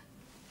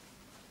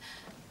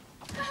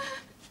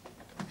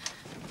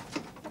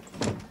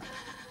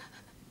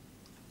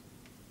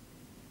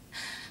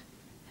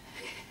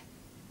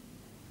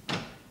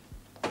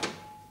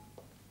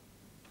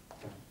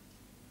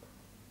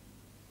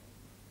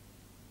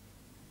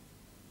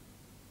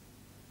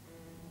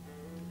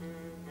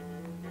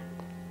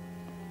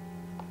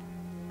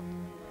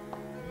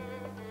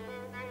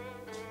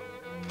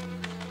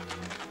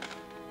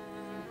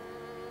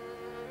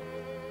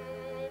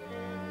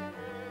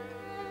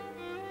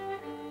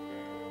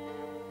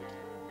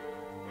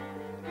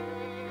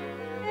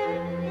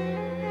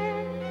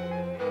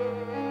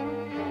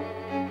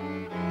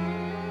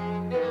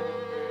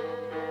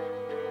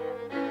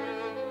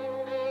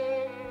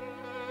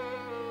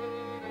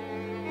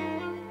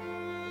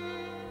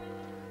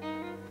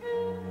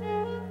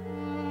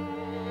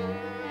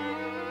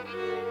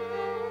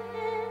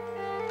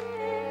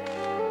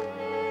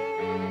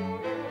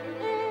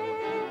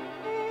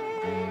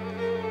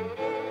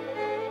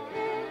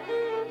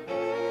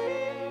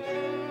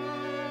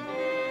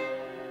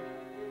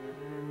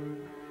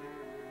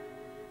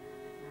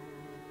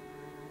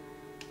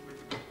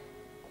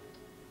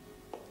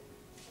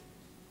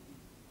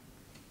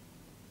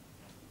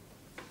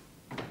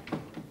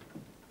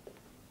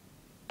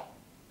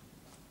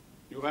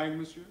 You rang,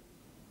 monsieur?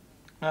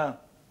 No.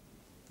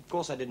 Of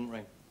course I didn't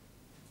ring.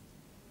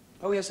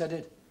 Oh, yes, I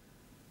did.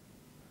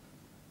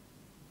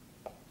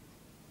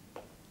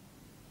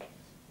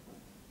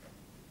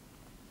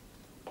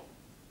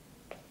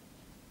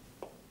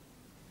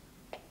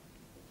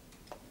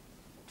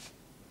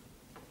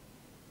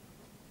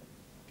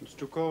 It's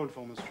too cold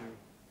for monsieur.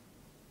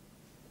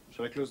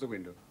 Shall I close the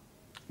window?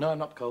 No, I'm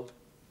not cold.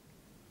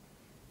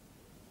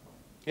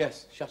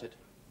 Yes, shut it.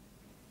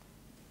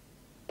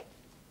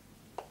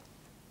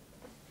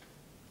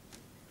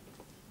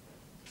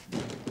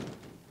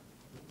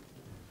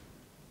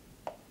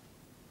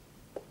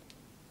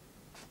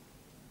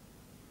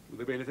 Will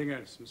there be anything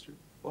else, monsieur?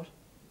 What?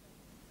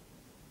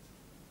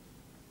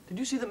 Did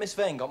you see that Miss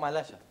Vane got my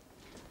letter?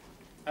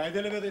 I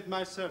delivered it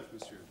myself,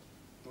 monsieur.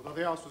 Although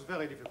the house was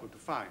very difficult to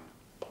find.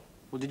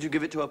 Well, did you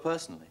give it to her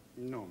personally?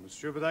 No,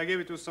 monsieur, but I gave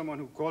it to someone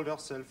who called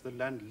herself the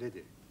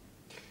landlady.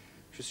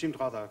 She seemed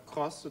rather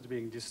cross at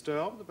being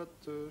disturbed, but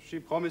she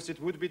promised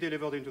it would be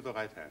delivered into the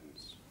right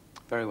hands.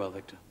 Very well,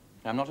 Victor.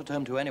 I'm not at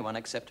home to anyone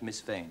except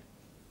Miss Vane.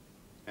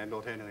 And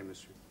Lord Henry,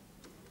 monsieur.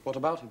 What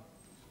about him?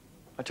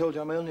 I told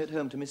you I'm only at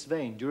home to Miss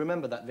Vane. Do you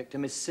remember that, Victor?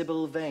 Miss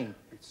Sybil Vane.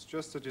 It's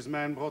just that his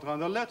man brought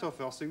round a letter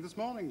first thing this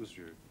morning,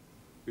 monsieur.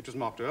 It was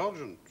marked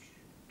urgent.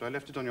 I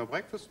left it on your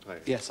breakfast tray.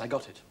 Yes, I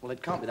got it. Well,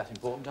 it can't be that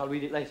important. I'll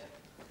read it later.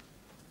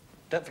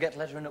 Don't forget to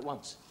let her in at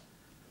once.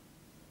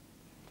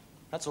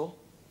 That's all.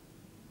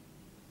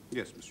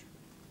 Yes, monsieur.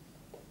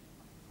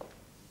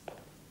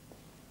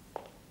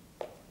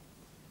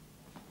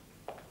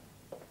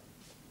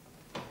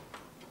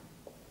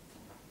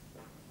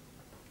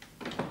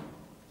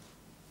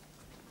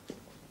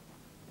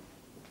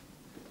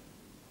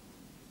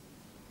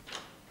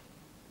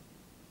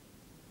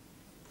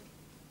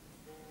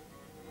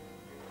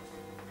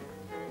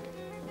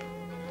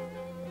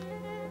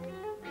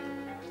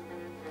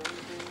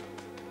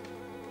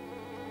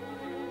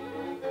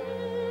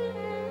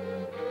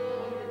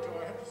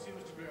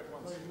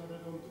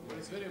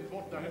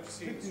 I have to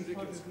see Mr.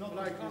 Dickens. But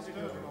I can't take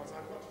anything else.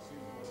 I've got to see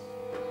him.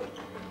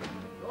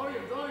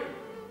 Dorian, Dorian!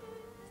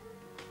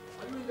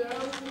 Are you in there?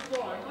 Open the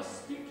door. I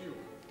must speak to you.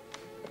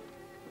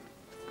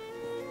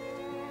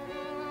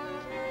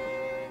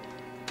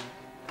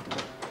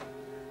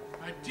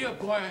 My dear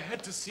boy, I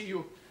had to see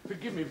you.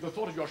 Forgive me for the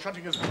thought of your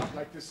shutting us up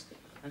like this.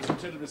 I'm so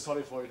terribly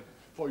sorry for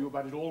you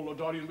about it all, Lord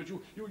Dorian, but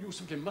you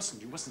simply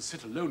mustn't. You mustn't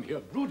sit alone here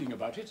brooding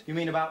about it. You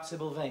mean about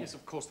Sybil Vane? Yes,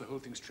 of course, the whole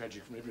thing's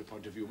tragic from every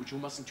point of view, but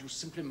you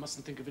simply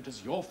mustn't think of it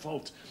as your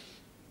fault.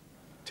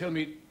 Tell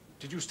me,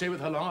 did you stay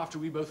with her long after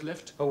we both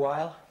left? A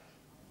while.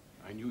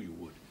 I knew you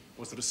would.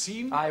 Was there a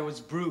scene? I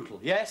was brutal.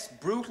 Yes,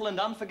 brutal and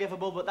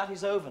unforgivable, but that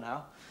is over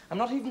now. I'm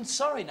not even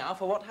sorry now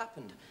for what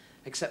happened,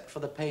 except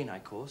for the pain I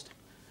caused.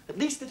 At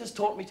least it has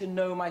taught me to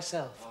know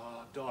myself.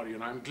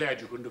 Dorian, I'm glad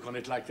you couldn't look on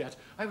it like that.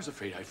 I was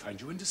afraid I'd find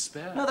you in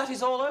despair. No, that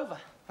is all over.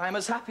 I'm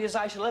as happy as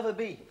I shall ever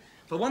be.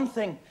 For one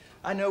thing,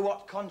 I know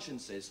what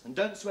conscience is, and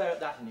don't swear at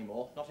that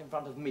anymore, not in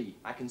front of me.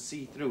 I can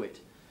see through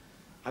it.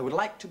 I would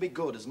like to be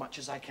good as much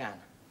as I can.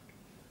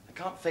 I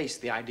can't face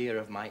the idea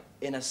of my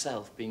inner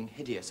self being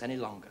hideous any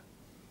longer.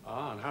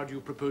 Ah, and how do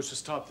you propose to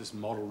start this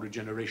moral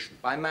regeneration?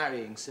 By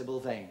marrying Sybil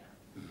Vane.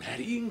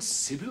 Marrying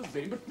Sybil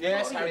Vane? But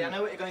yes, Dorian... Harry, I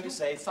know what you're going to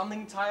say.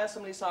 Something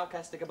tiresomely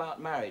sarcastic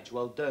about marriage.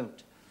 Well,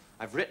 don't.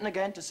 I've written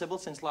again to Sybil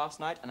since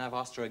last night, and I've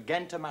asked her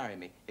again to marry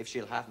me, if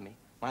she'll have me.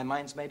 My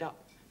mind's made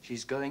up.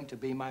 She's going to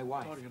be my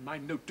wife. Dorian, my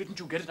note,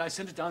 didn't you get it? I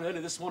sent it down early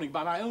this morning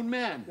by my own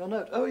man. Your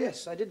note? Oh,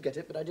 yes, I did get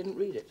it, but I didn't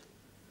read it.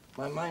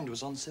 My mind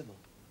was on Sybil.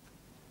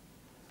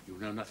 You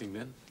know nothing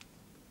then?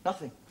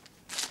 Nothing.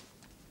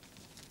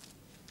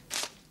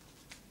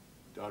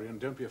 Dorian,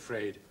 don't be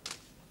afraid.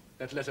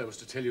 That letter was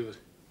to tell you that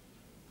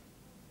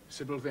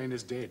Sybil Vane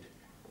is dead.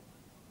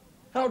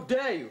 How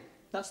dare you?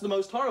 That's the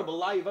most horrible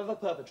lie you've ever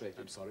perpetrated.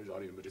 I'm sorry,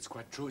 Dorian, but it's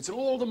quite true. It's in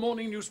all the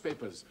morning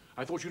newspapers.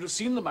 I thought you'd have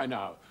seen them by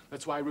now.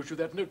 That's why I wrote you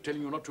that note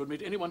telling you not to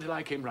admit anyone till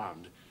I came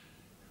round.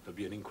 There'll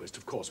be an inquest,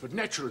 of course, but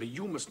naturally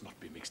you must not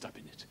be mixed up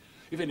in it.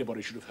 If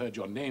anybody should have heard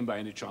your name by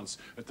any chance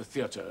at the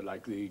theatre,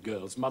 like the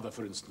girl's mother,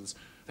 for instance,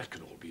 that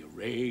can all be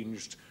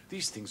arranged.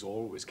 These things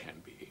always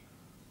can be.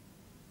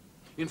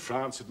 In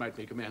France, it might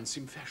make a man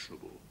seem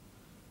fashionable.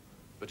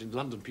 But in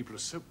London, people are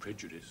so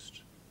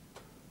prejudiced.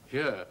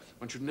 Here,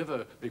 one should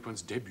never make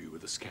one's debut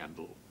with a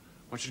scandal.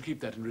 One should keep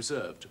that in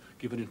reserve to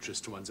give an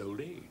interest to one's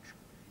old age.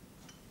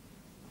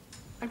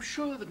 I'm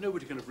sure that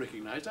nobody can have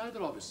recognized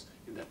either of us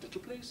in that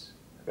little place.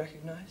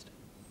 Recognized?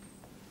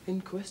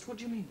 Inquest? What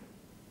do you mean?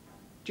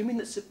 Do you mean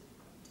that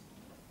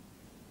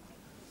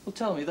Well,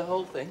 tell me the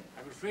whole thing.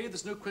 I'm afraid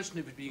there's no question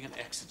of it being an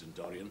accident,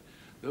 Dorian.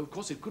 Though, of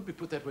course, it could be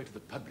put that way to the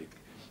public.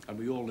 And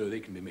we all know they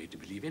can be made to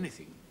believe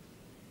anything.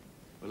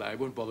 Well, I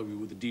won't bother you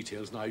with the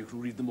details now. You can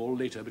read them all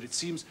later. But it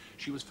seems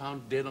she was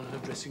found dead on her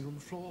dressing room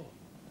floor.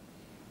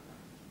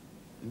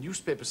 The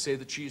newspapers say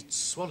that she had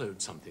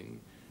swallowed something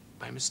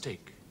by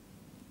mistake.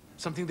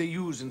 Something they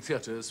use in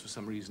theatres for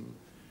some reason.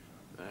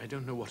 I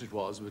don't know what it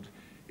was, but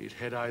it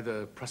had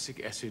either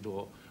prussic acid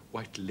or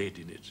white lead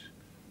in it.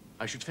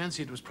 I should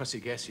fancy it was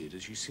prussic acid,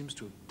 as she seems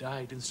to have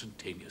died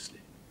instantaneously.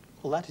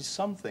 Well, that is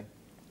something,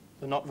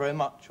 but not very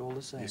much all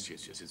the same. Yes,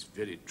 yes, yes, it's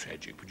very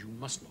tragic, but you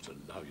must not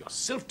allow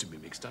yourself to be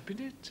mixed up in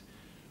it.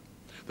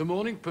 The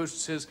Morning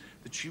Post says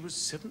that she was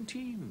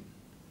 17.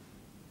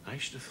 I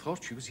should have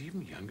thought she was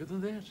even younger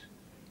than that.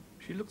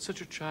 She looked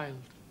such a child.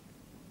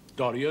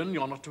 Dorian,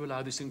 you're not to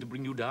allow this thing to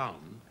bring you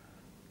down.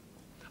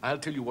 I'll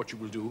tell you what you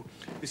will do.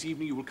 This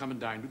evening you will come and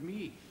dine with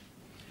me.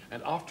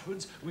 And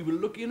afterwards we will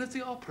look in at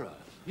the opera.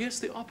 Yes,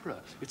 the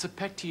opera. It's a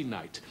Patti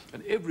night,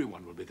 and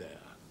everyone will be there.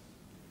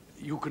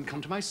 You can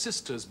come to my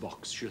sister's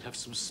box. She'll have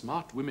some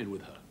smart women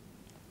with her.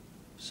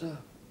 Sir,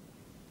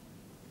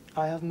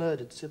 I have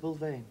murdered Sybil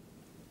Vane.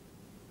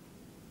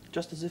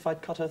 Just as if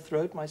I'd cut her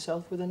throat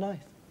myself with a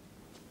knife.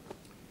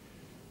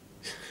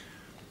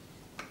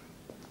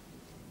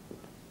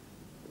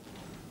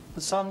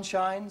 The sun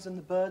shines and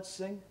the birds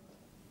sing.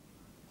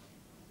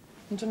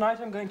 And tonight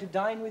I'm going to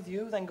dine with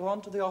you, then go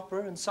on to the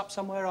opera and sup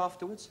somewhere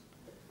afterwards.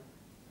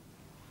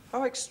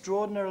 How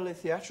extraordinarily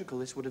theatrical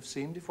this would have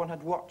seemed if one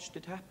had watched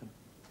it happen.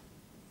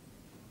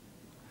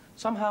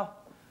 Somehow,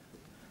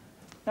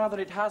 now that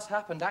it has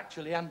happened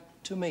actually, and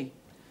to me,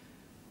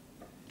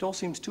 it all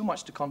seems too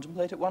much to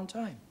contemplate at one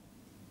time.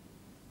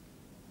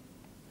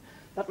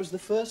 That was the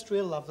first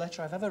real love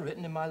letter I've ever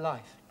written in my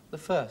life. The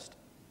first.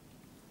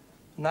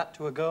 And that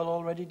to a girl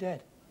already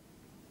dead.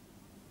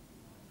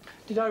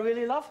 Did I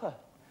really love her?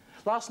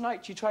 Last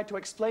night she tried to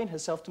explain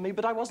herself to me,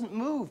 but I wasn't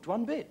moved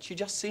one bit. She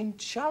just seemed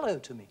shallow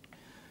to me.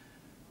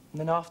 And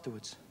then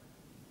afterwards,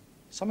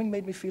 something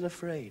made me feel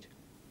afraid.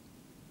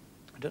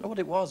 I don't know what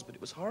it was, but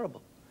it was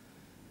horrible.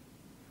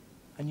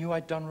 I knew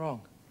I'd done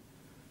wrong,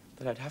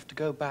 that I'd have to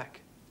go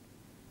back.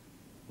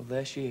 Well,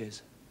 there she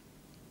is,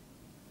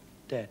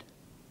 dead.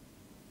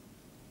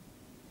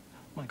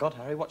 My God,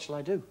 Harry, what shall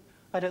I do?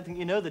 I don't think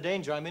you know the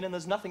danger I'm in, and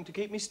there's nothing to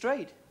keep me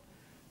straight.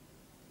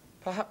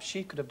 Perhaps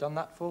she could have done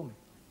that for me.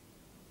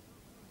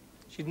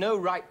 She'd no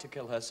right to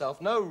kill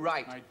herself, no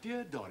right. My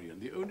dear Dorian,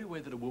 the only way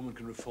that a woman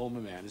can reform a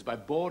man is by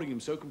boring him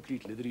so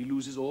completely that he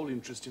loses all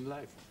interest in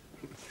life.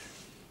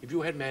 If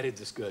you had married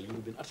this girl, you'd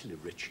have been utterly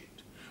wretched.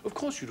 Of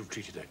course you'd have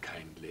treated her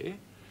kindly.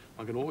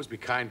 One can always be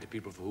kind to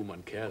people for whom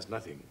one cares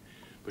nothing.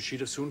 But she'd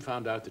have soon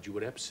found out that you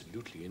were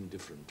absolutely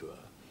indifferent to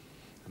her.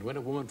 And when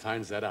a woman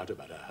finds that out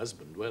about her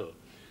husband, well,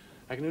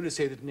 I can only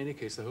say that in any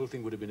case, the whole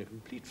thing would have been a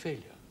complete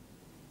failure.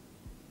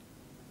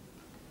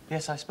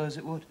 Yes, I suppose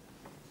it would.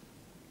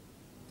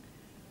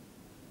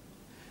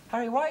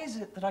 Harry, why is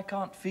it that I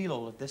can't feel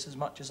all of this as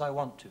much as I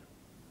want to?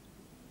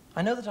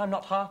 I know that I'm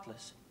not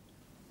heartless.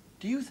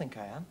 Do you think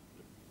I am?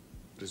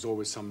 There's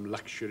always some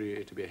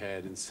luxury to be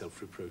had in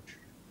self-reproach.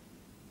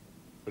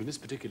 But in this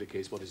particular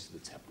case, what is it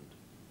that's happened?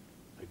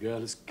 A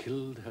girl has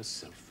killed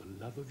herself for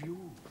love of you.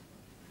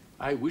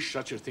 I wish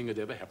such a thing had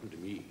ever happened to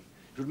me.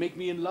 It would make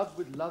me in love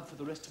with love for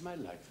the rest of my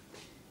life.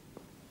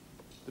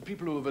 The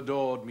people who have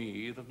adored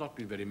me, there have not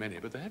been very many,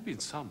 but there have been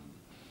some,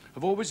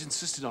 have always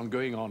insisted on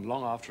going on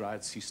long after I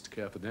had ceased to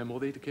care for them or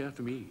they to care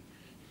for me.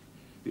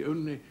 The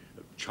only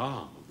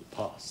charm of the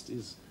past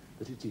is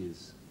that it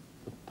is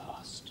the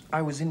past.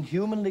 I was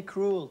inhumanly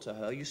cruel to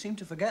her. You seem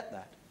to forget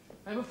that.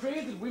 I'm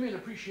afraid that women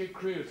appreciate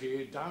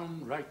cruelty,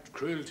 downright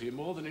cruelty,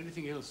 more than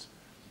anything else.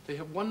 They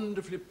have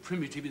wonderfully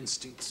primitive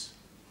instincts.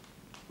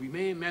 We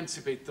may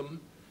emancipate them,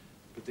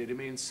 but they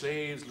remain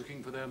slaves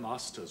looking for their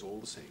masters all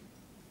the same.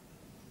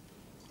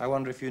 I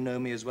wonder if you know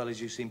me as well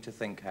as you seem to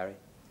think, Harry.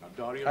 Now,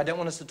 Dorian... I don't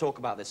want us to talk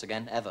about this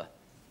again, ever.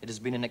 It has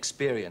been an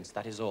experience,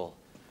 that is all.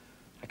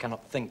 I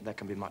cannot think there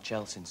can be much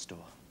else in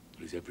store.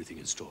 There is everything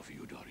in store for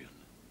you, Dorian.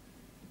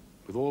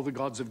 With all the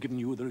gods have given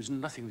you, there is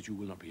nothing that you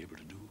will not be able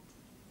to do.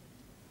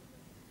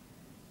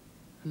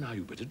 And now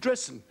you better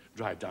dress and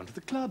drive down to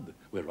the club.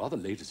 We're rather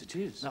late as it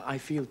is. No, I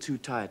feel too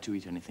tired to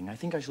eat anything. I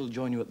think I shall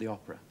join you at the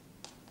opera.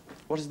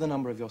 What is the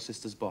number of your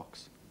sister's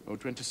box? Oh,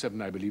 27,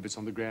 I believe. It's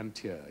on the grand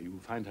tier. You will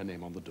find her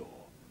name on the door.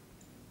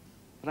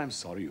 But I'm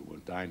sorry you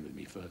won't dine with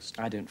me first.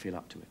 I don't feel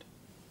up to it.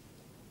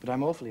 But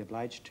I'm awfully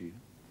obliged to you.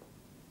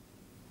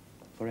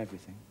 For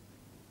everything.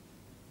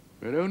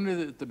 We're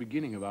only at the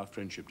beginning of our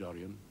friendship,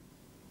 Dorian.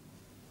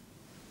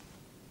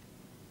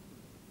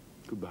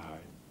 Goodbye.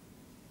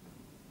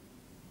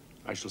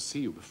 I shall see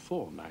you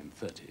before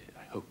 9:30,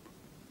 I hope.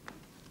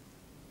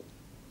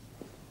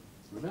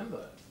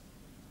 Remember,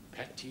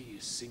 Patti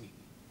is singing.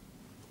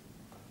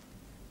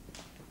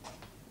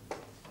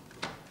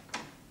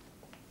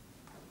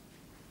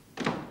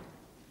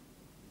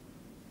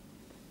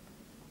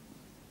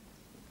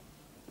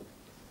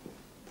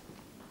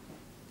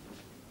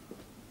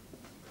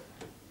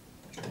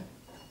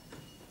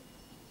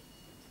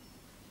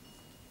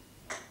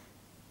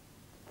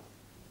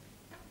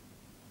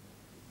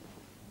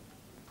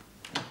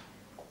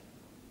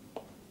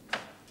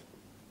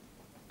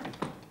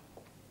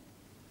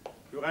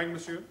 You rang,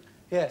 monsieur?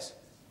 Yes.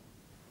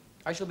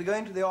 I shall be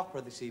going to the opera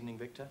this evening,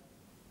 Victor.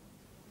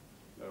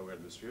 Oh, well,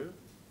 monsieur,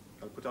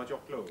 I'll put out your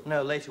clothes.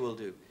 No, later will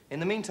do. In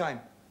the meantime,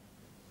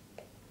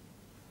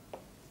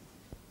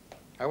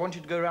 I want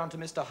you to go round to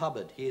Mr.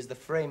 Hubbard. He is the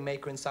frame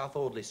maker in South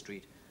Audley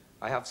Street.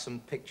 I have some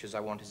pictures I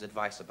want his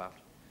advice about.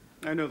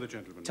 I know the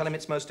gentleman. Tell him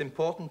it's most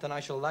important, and I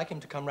shall like him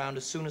to come round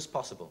as soon as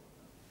possible.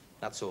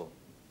 That's all.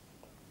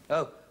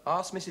 Oh,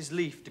 ask Mrs.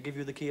 Leaf to give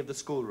you the key of the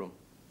schoolroom.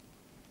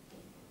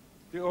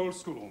 The old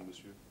schoolroom,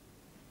 monsieur.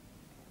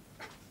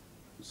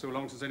 So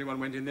long since anyone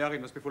went in there, it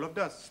must be full of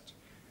dust.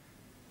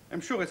 I'm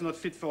sure it's not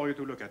fit for you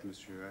to look at,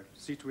 monsieur. I'll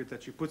see to it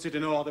that she puts it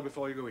in order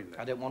before you go in there.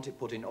 I don't want it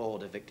put in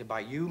order, Victor, by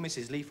you,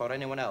 Mrs. Leaf, or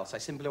anyone else. I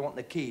simply want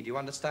the key. Do you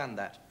understand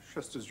that?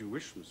 Just as you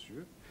wish,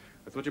 monsieur.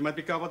 I thought you might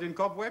be covered in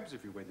cobwebs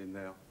if you went in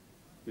there.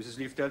 Mrs.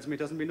 Leaf tells me it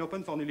hasn't been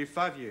open for nearly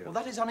 5 years. Well,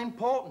 that is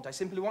unimportant. I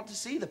simply want to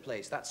see the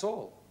place, that's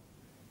all.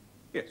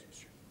 Yes,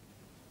 monsieur.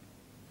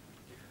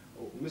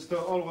 Oh,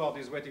 Mr. Allward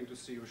is waiting to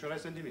see you. Shall I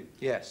send him in?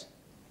 Yes.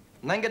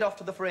 And then get off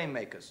to the frame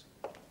makers.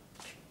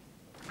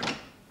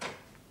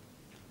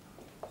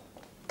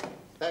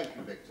 Thank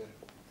you, Victor.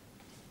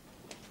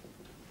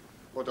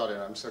 Oh,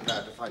 Dorian, I'm so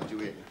glad to find you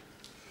in.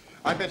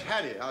 I met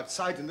Harry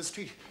outside in the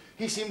street.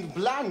 He seemed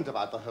bland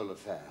about the whole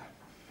affair.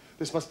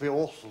 This must be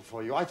awful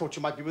for you. I thought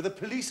you might be with the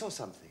police or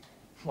something.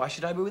 Why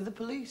should I be with the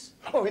police?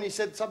 Oh, and he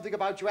said something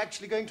about you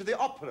actually going to the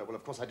opera. Well,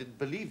 of course, I didn't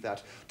believe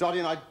that.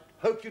 Dorian, I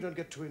hope you don't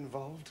get too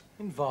involved.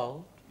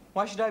 Involved?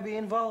 Why should I be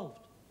involved?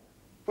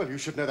 Well, you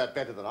should know that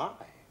better than I.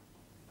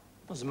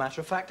 As a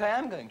matter of fact, I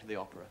am going to the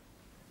opera.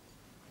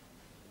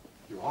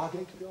 You are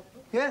going to the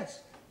opera?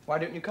 Yes. Why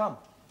don't you come?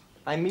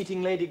 I'm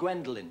meeting Lady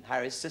Gwendolen,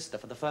 Harry's sister,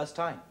 for the first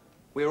time.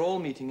 We're all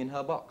meeting in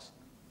her box.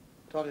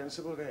 Dorian,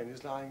 Sybil Vane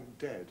is lying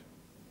dead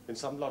in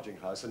some lodging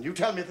house, and you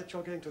tell me that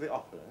you're going to the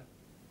opera?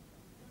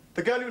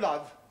 The girl you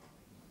love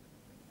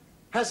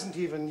hasn't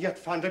even yet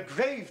found a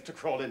grave to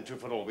crawl into,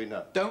 for all we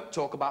know. Don't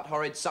talk about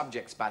horrid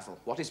subjects, Basil.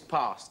 What is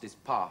past is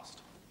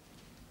past.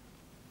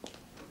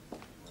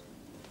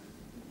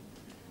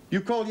 You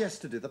called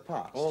yesterday the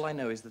past? All I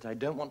know is that I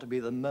don't want to be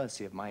at the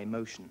mercy of my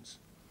emotions.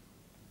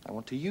 I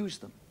want to use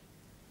them,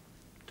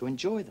 to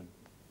enjoy them,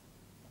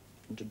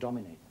 and to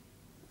dominate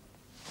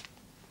them.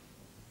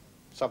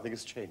 Something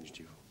has changed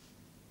you.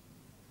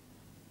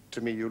 To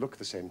me, you look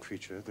the same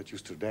creature that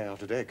used to day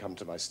after day come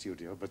to my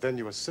studio, but then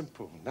you were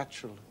simple,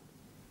 natural,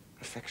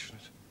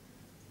 affectionate.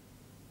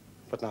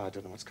 But now I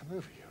don't know what's come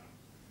over you.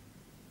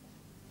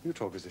 You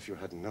talk as if you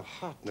had no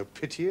heart, no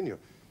pity in you.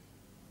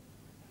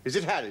 Is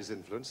it Harry's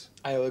influence?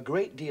 I owe a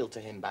great deal to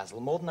him,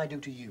 Basil, more than I do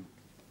to you.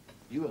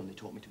 You only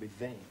taught me to be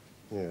vain.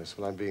 Yes,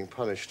 well, I'm being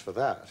punished for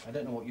that. I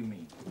don't know what you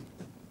mean,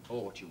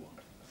 or what you want.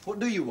 What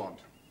do you want?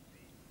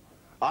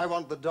 I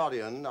want the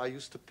Dorian I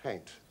used to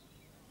paint.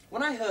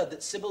 When I heard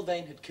that Sybil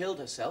Vane had killed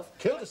herself...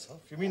 Killed herself?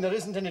 You mean there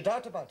isn't any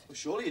doubt about it? Well,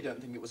 surely you don't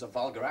think it was a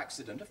vulgar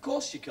accident. Of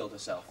course she killed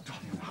herself.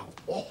 Dorian, how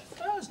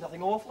awful. No, there's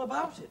nothing awful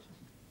about it.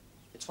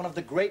 It's one of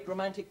the great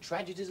romantic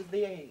tragedies of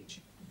the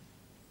age.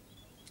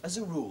 As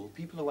a rule,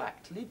 people who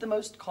act lead the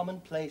most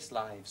commonplace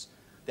lives.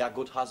 They are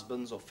good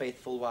husbands or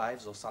faithful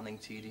wives or something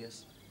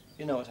tedious.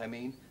 You know what I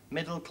mean.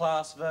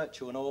 Middle-class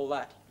virtue and all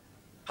that.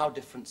 How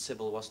different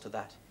Sybil was to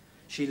that.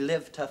 She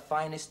lived her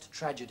finest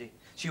tragedy.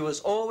 She was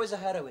always a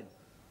heroine.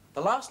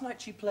 The last night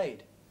she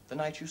played, the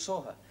night you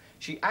saw her,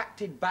 she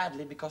acted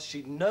badly because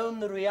she'd known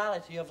the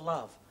reality of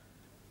love.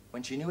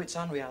 When she knew its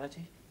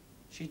unreality,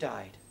 she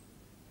died,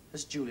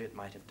 as Juliet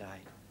might have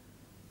died.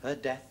 Her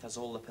death has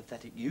all the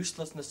pathetic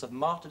uselessness of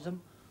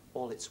martyrdom,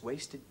 all its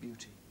wasted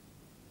beauty.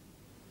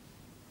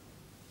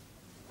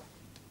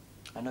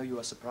 I know you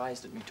are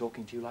surprised at me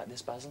talking to you like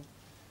this, Basil.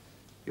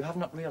 You have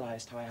not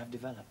realized how I have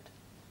developed.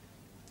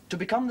 To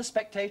become the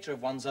spectator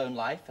of one's own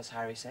life, as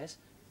Harry says,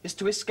 is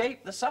to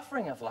escape the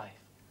suffering of life.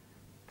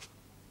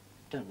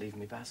 Don't leave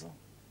me, Basil,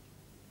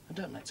 and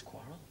don't let's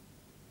quarrel.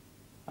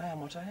 I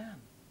am what I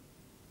am.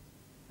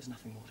 There's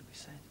nothing more to be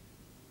said.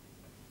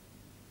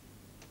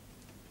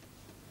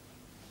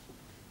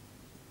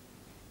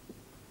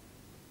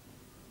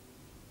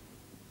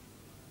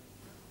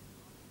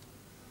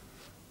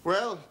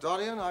 Well,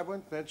 Dorian, I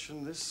won't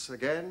mention this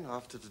again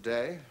after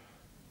today.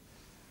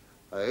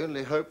 I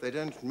only hope they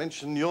don't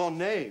mention your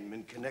name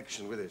in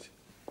connection with it.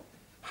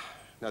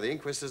 Now, the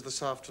inquest is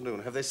this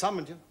afternoon. Have they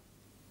summoned you?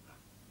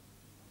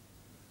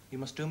 You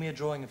must do me a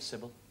drawing of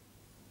Sybil.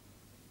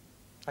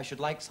 I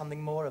should like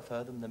something more of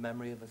her than the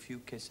memory of a few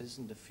kisses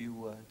and a few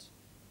words.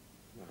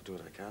 I'll do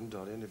what I can,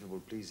 Dorian, if it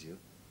will please you.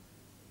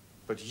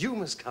 But you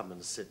must come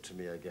and sit to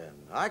me again.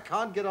 I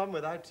can't get on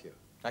without you.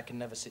 I can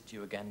never sit to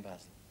you again,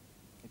 Basil.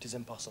 It is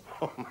impossible.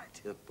 Oh, my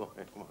dear boy,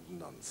 what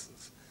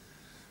nonsense.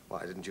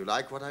 Why didn't you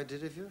like what I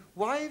did of you?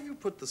 Why have you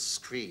put the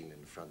screen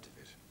in front of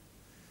it?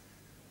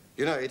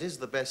 You know, it is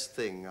the best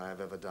thing I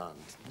have ever done.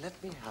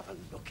 Let me have a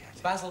look at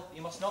it. Basil,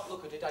 you must not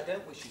look at it. I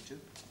don't wish you to.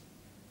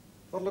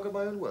 Not look at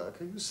my own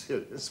work? Are you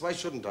serious? Why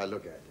shouldn't I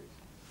look at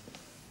it?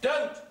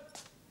 Don't!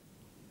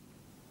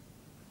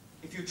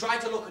 If you try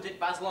to look at it,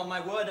 Basil, on my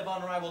word of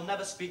honor, I will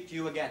never speak to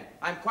you again.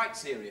 I'm quite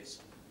serious.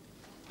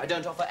 I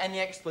don't offer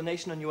any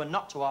explanation, and you are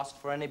not to ask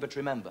for any, but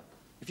remember,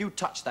 if you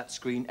touch that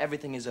screen,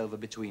 everything is over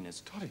between us.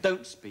 Dorian.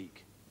 Don't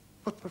speak.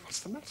 But what's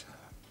the matter?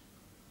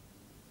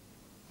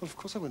 Well, of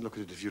course I won't look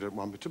at it if you don't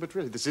want me to, but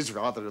really, this is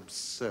rather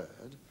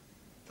absurd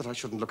that I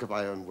shouldn't look at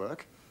my own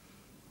work,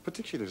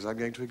 particularly as I'm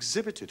going to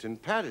exhibit it in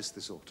Paris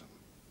this autumn.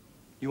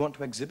 You want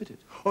to exhibit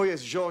it? Oh,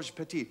 yes, Georges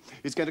Petit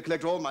is going to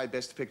collect all my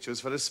best pictures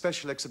for a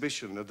special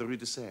exhibition at the Rue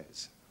de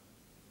Sèze.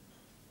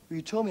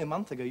 You told me a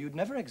month ago you'd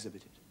never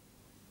exhibit it.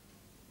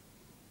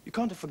 You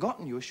can't have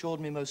forgotten you assured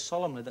me most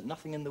solemnly that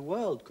nothing in the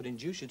world could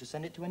induce you to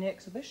send it to any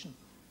exhibition.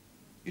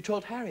 You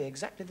told Harry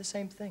exactly the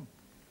same thing.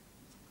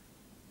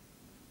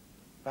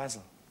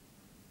 Basil.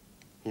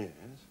 Yes?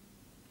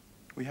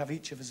 We have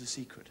each of us a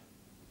secret.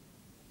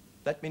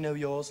 Let me know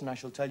yours and I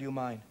shall tell you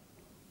mine.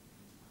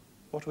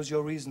 What was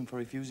your reason for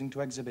refusing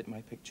to exhibit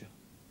my picture?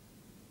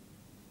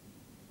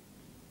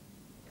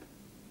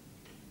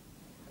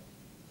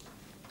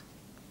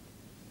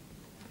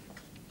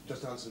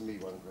 Just answer me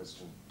one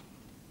question.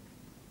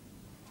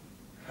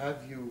 Have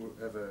you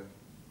ever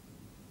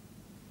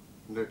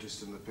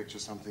noticed in the picture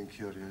something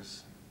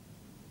curious?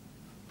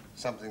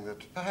 Something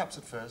that perhaps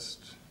at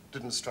first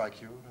didn't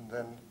strike you and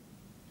then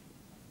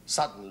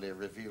suddenly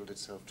revealed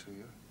itself to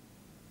you?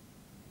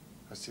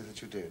 I see that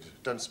you did.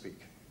 Don't speak.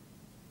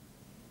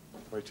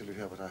 Wait till you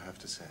hear what I have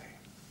to say.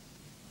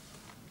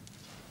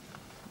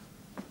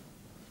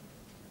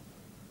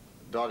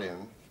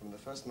 Dorian, from the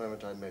first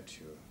moment I met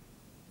you,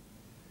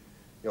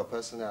 your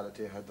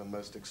personality had the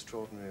most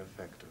extraordinary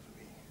effect of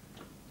me.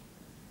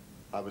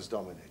 I was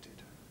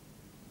dominated,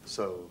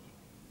 soul,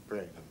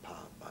 brain, and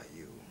powered by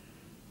you.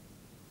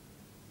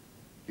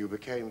 You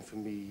became for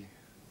me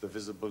the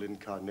visible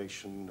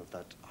incarnation of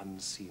that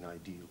unseen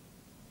ideal.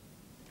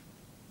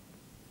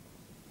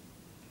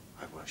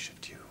 I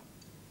worshipped you.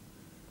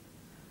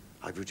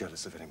 I grew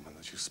jealous of anyone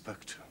that you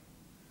spoke to.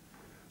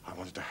 I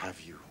wanted to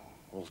have you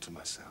all to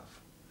myself.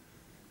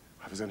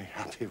 I was only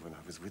happy when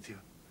I was with you.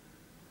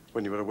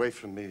 When you were away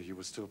from me, you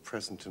were still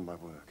present in my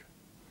work.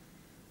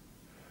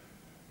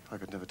 If I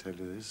could never tell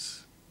you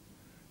this,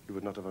 you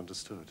would not have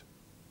understood.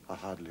 I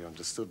hardly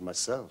understood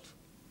myself.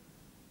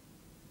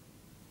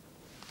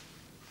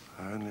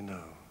 I only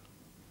know,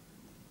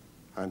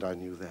 and I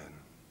knew then,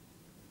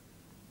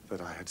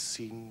 that I had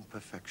seen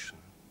perfection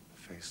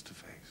face to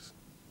face,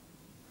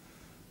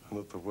 and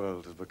that the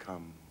world had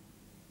become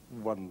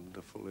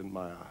wonderful in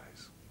my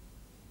eyes.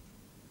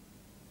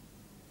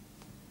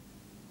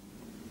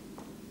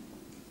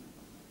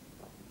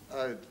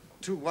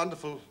 Too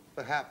wonderful,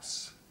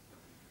 perhaps,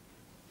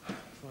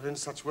 for in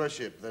such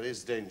worship there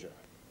is danger.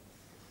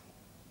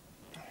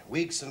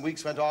 Weeks and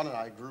weeks went on, and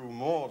I grew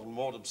more and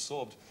more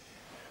absorbed.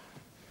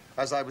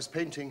 As I was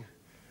painting,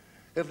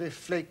 every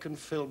flake and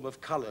film of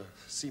color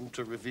seemed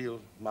to reveal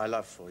my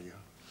love for you.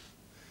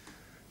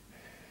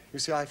 You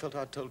see, I felt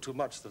I'd told too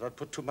much, that I'd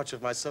put too much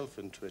of myself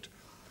into it.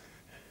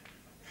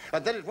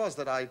 And then it was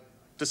that I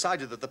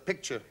decided that the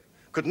picture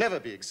could never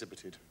be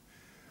exhibited.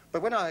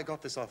 But when I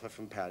got this offer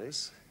from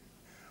Paris,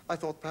 I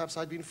thought perhaps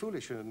I'd been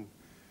foolish in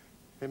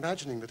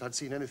imagining that I'd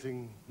seen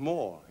anything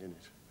more in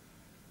it.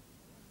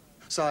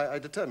 So I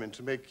determined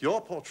to make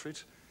your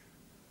portrait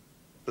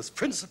the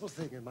principal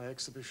thing in my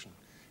exhibition.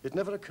 It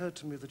never occurred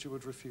to me that you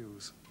would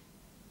refuse.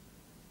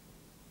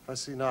 I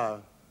see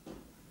now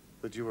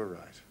that you were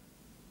right.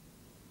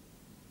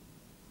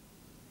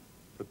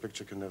 The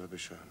picture can never be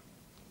shown.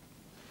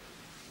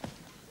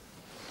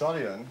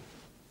 Dorian,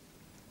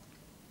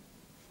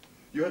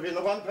 you have been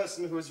the one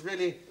person who has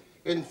really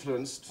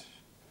influenced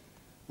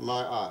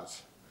my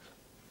art.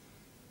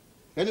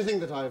 Anything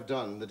that I have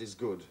done that is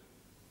good,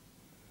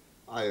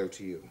 I owe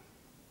to you.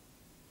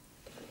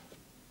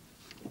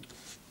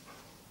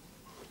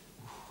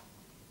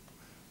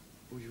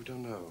 Oh, you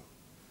don't know.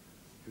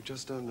 You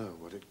just don't know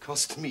what it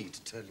cost me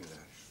to tell you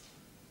that.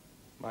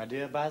 My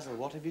dear Basil,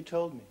 what have you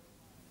told me?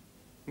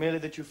 Merely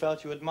that you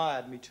felt you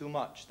admired me too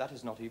much. That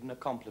is not even a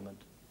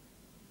compliment.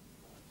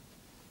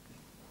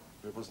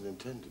 It wasn't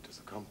intended as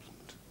a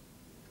compliment.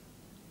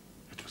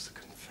 It was a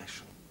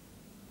confession.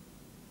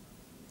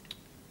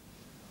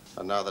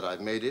 And now that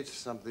I've made it,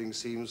 something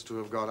seems to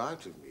have gone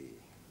out of me.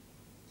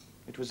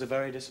 It was a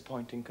very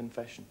disappointing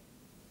confession.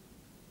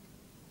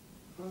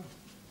 Oh,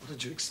 what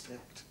did you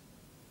expect?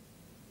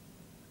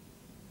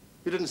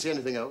 You didn't see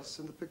anything else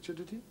in the picture,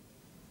 did you?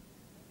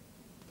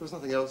 There was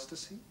nothing else to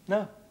see?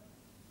 No.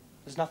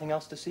 There's nothing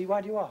else to see. Why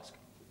do you ask?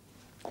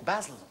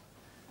 Basil,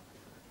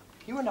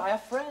 you and I are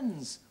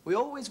friends. We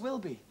always will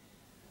be.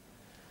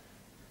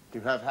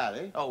 You have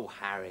Harry? Oh,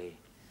 Harry.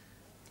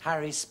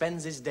 Harry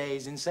spends his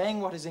days in saying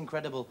what is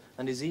incredible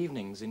and his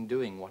evenings in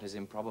doing what is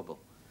improbable.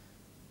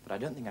 But I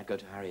don't think I'd go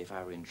to Harry if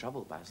I were in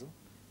trouble, Basil.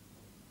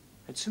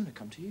 I'd sooner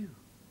come to you.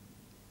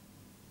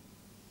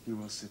 You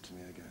will sit to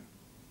me again.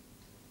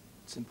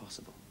 It's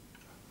impossible.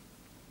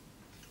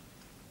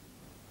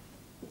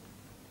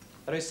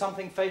 There is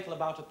something fatal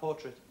about a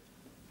portrait.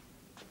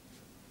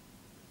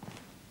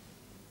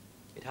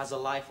 It has a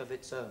life of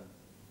its own.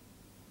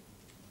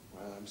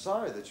 Well, I'm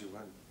sorry that you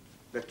won't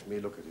let me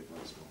look at it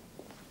once more.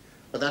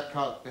 But that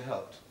can't be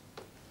helped.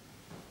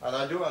 And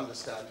I do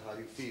understand how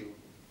you feel.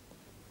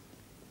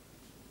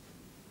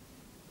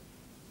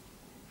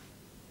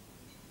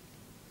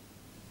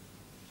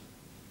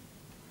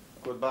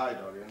 Goodbye,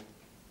 Dorian.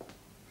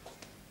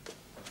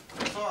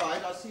 It's all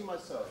right, I'll see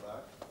myself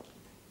out.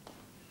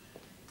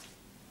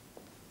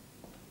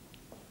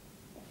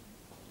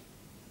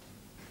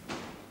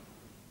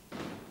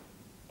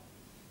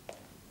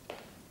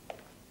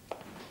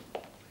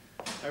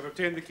 I've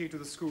obtained the key to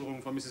the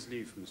schoolroom for Mrs.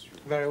 Leaf, monsieur.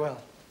 Very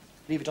well.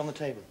 Leave it on the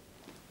table.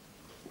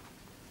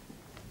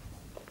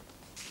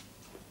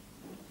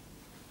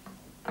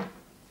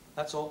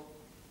 That's all.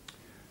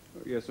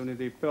 Oh, yes, only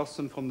the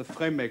person from the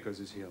frame makers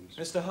is here,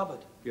 monsieur. Mr. Hubbard.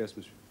 Yes,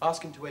 monsieur.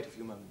 Ask him to wait a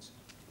few moments.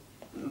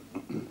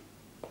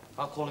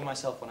 I'll call him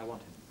myself when I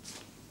want him.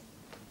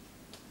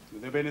 Will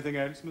there be anything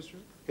else, monsieur?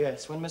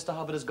 Yes, when Mr.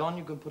 Hubbard is gone,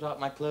 you can put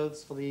out my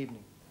clothes for the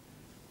evening.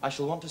 I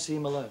shall want to see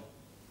him alone.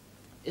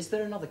 Is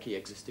there another key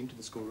existing to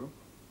the schoolroom?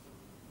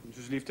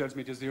 Mrs. Leaf tells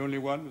me it is the only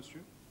one, monsieur.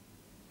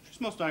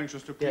 She's most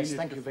anxious to clean it. Yes,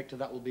 thank you, Victor.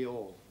 That will be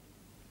all.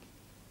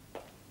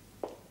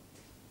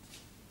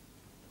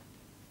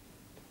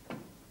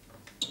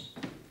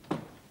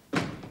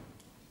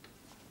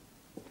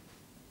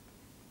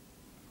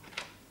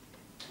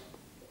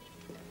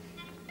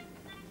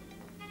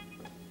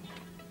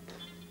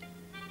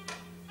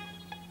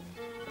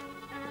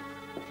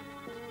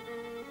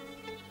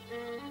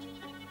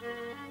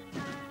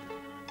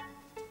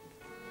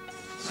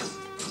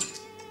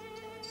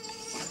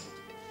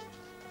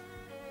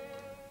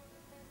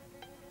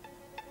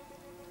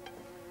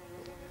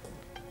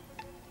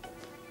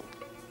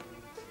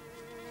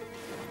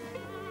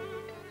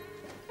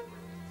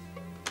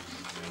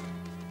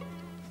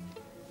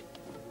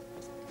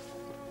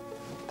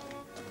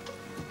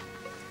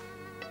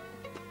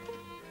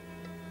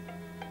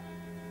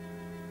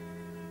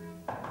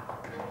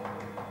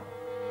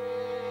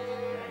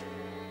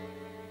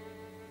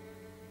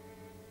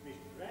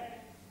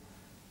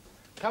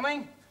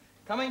 Coming,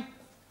 coming.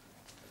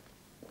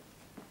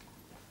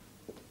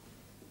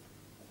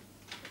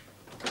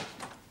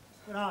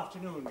 Good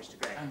afternoon, Mr.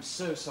 Gray. I'm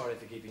so sorry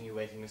for keeping you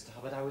waiting, Mr.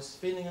 Hubbard. I was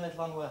feeling a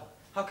little unwell.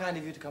 How kind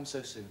of you to come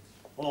so soon.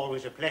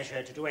 Always a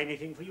pleasure to do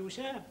anything for you,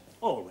 sir.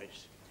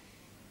 Always.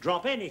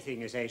 Drop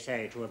anything, as they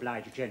say, to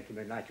oblige a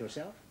gentleman like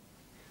yourself.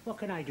 What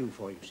can I do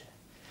for you, sir?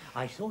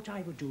 I thought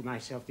I would do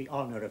myself the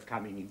honor of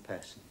coming in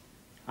person.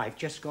 I've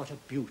just got a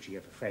beauty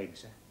of a frame,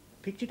 sir.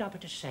 Picked it up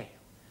at a sale.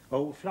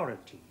 Old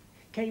Florentine.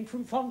 Came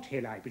from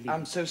Fonthill, I believe.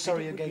 I'm so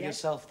sorry you gave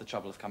yourself the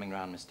trouble of coming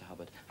round, Mr.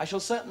 Hubbard. I shall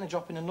certainly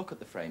drop in and look at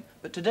the frame.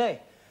 But today,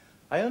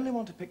 I only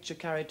want a picture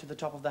carried to the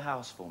top of the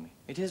house for me.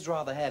 It is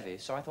rather heavy,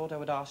 so I thought I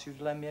would ask you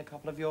to lend me a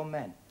couple of your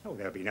men. Oh,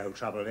 there'll be no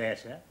trouble there,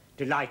 sir.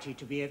 Delighted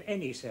to be of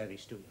any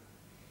service to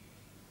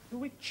you.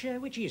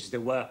 Which is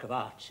the work of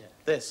art, sir?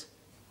 This.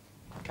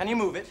 Can you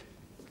move it,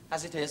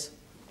 as it is,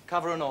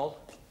 cover and all?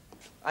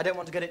 I don't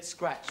want to get it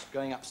scratched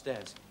going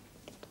upstairs.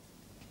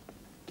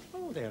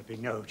 Oh, there'll be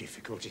no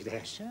difficulty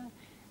there, sir.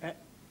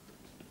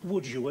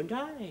 Would you and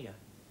I?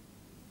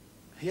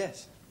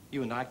 Yes,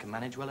 you and I can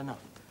manage well enough.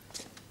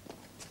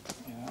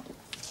 Yeah.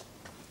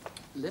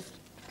 Lift.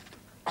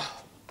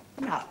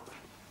 Now,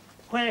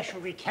 where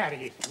shall we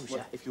carry it to, sir?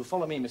 Well, if you'll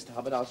follow me, Mr.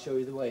 Hubbard, I'll show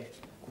you the way.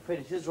 I'm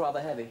afraid it is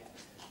rather heavy.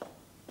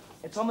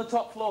 It's on the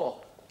top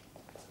floor.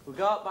 We'll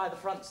go up by the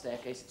front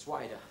staircase. It's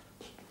wider.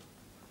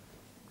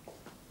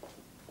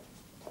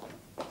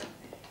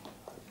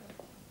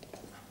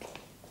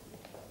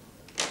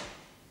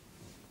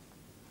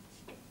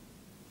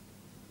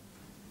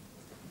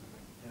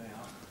 There we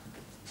are.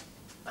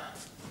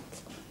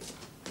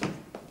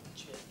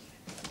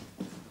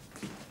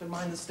 Don't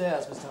mind the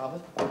stairs, Mr.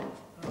 Hubbard.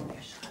 Oh,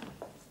 yes, sir.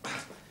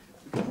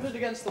 Put it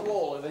against the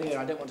wall over here.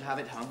 I don't want to have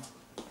it hung.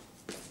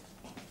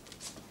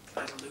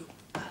 That'll do.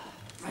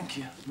 Thank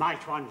you.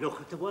 Might one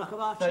look at the work of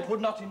art? No, it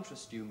would not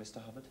interest you,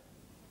 Mr. Hubbard.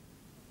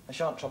 I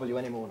shan't trouble you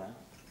any more now.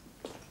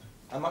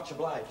 I'm much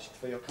obliged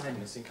for your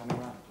kindness in coming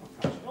round.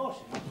 Sure,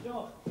 sir,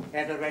 sure.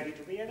 Ever ready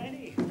to be of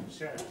any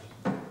service.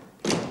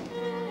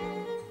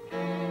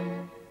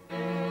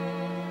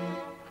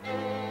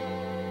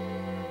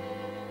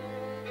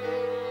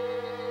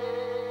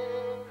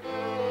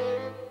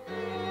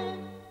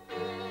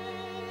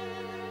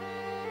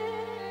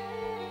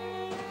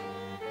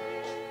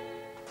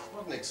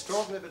 What an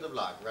extraordinary bit of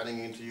luck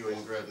running into you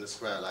in Grosvenor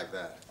Square like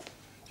that.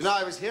 You know,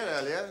 I was here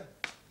earlier.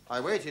 I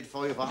waited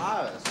for you for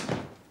hours.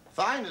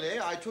 Finally,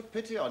 I took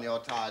pity on your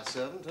tired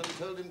servant and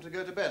told him to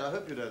go to bed. I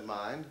hope you don't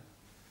mind.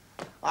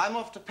 I'm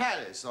off to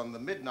Paris on the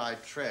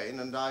midnight train,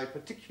 and I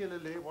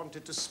particularly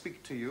wanted to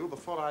speak to you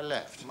before I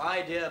left.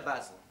 My dear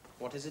Basil,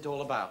 what is it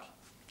all about?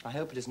 I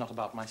hope it is not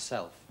about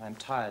myself. I'm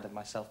tired of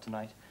myself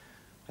tonight.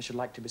 I should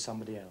like to be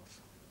somebody else.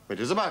 It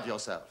is about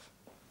yourself.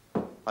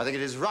 I think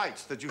it is right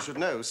that you should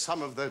know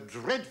some of the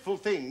dreadful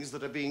things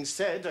that are being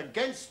said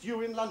against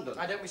you in London.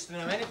 I don't wish to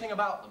know anything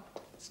about them.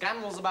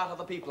 Scandals about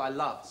other people I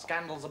love.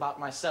 Scandals about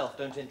myself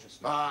don't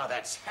interest me. Ah,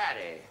 that's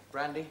Harry.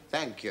 Brandy?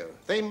 Thank you.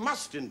 They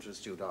must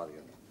interest you,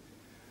 Dorian.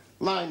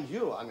 Mind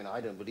you, I mean, I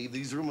don't believe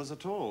these rumors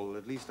at all.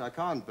 At least I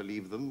can't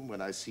believe them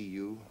when I see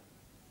you.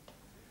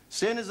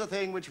 Sin is a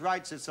thing which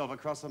writes itself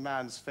across a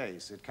man's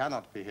face. It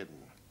cannot be hidden.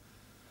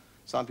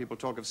 Some people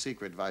talk of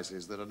secret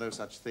vices. There are no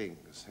such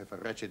things. If a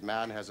wretched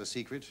man has a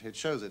secret, it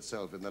shows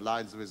itself in the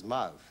lines of his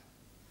mouth,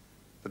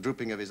 the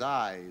drooping of his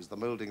eyes, the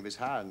molding of his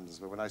hands.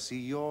 But when I see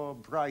your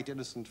bright,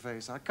 innocent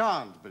face, I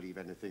can't believe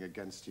anything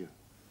against you.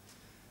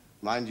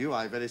 Mind you,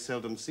 I very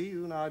seldom see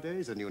you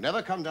nowadays, and you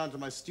never come down to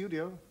my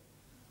studio.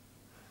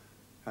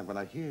 And when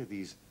I hear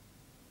these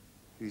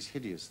These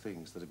hideous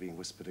things that are being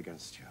whispered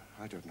against you.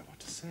 I don't know what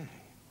to say.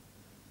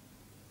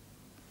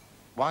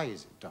 Why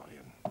is it,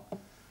 Dorian,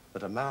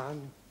 that a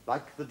man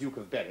like the Duke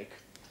of Berwick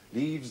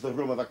leaves the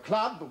room of a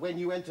club when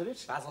you enter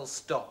it? Basil,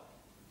 stop.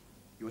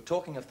 You were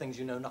talking of things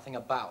you know nothing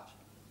about.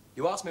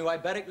 You asked me why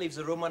Berwick leaves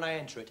the room when I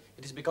enter it.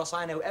 It is because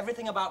I know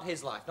everything about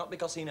his life, not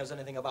because he knows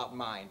anything about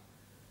mine.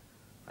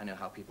 I know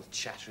how people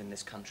chatter in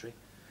this country.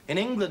 In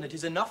England, it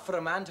is enough for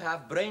a man to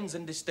have brains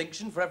and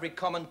distinction for every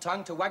common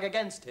tongue to wag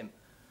against him.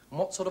 And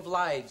what sort of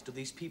lives do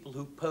these people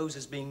who pose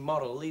as being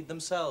moral lead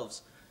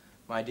themselves?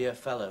 My dear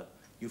fellow,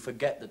 you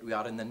forget that we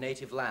are in the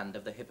native land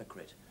of the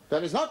hypocrite.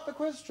 That is not the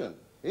question.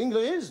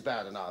 England is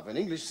bad enough, and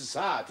English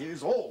society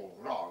is all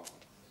wrong.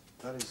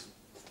 That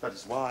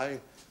is why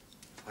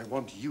I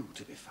want you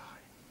to be fine.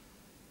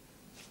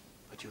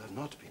 But you have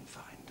not been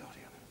fine,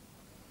 Dorian.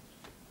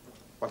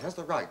 One has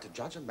the right to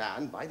judge a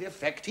man by the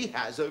effect he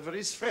has over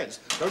his friends.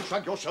 Don't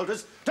shrug your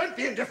shoulders. Don't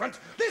be indifferent.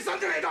 Listen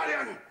to me,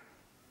 Dorian!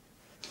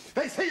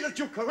 They say that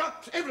you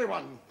corrupt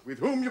everyone with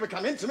whom you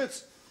become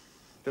intimate,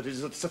 that it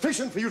is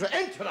sufficient for you to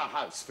enter a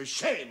house for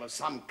shame of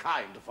some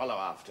kind to follow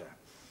after.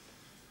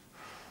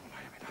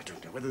 I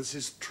don't know whether this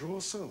is true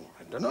or so.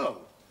 I don't know.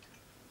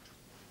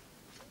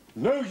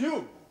 Know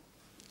you?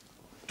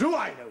 Do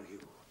I know you?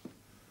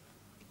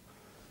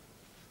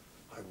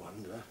 I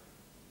wonder.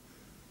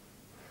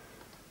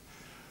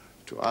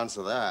 To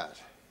answer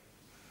that,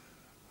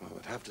 I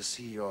would have to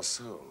see your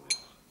soul.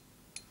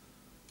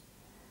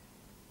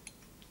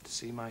 To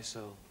see my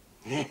soul?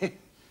 But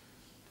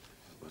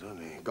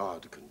only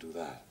God can do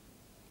that.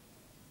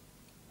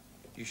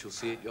 You shall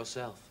see it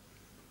yourself.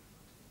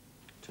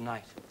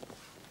 Tonight.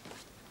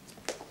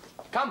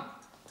 Come.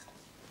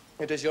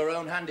 It is your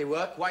own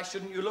handiwork. Why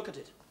shouldn't you look at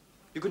it?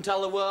 You can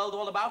tell the world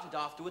all about it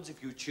afterwards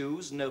if you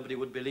choose. Nobody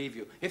would believe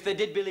you. If they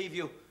did believe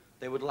you,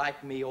 they would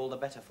like me all the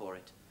better for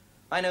it.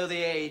 I know the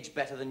age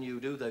better than you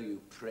do, though you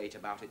prate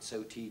about it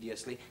so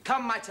tediously.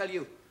 Come, I tell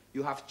you,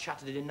 you have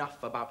chatted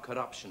enough about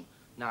corruption.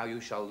 Now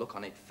you shall look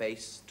on it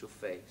face to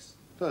face.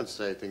 Don't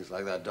say things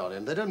like that,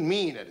 Dorian. They don't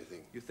mean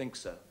anything. You think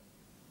so?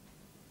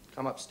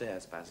 Come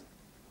upstairs, Basil.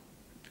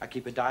 I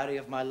keep a diary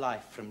of my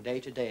life from day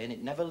to day, and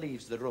it never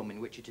leaves the room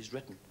in which it is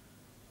written.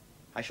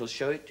 I shall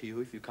show it to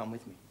you if you come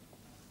with me.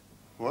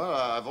 Well,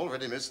 I've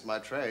already missed my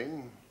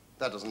train.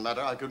 That doesn't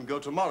matter. I can go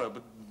tomorrow,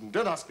 but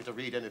don't ask me to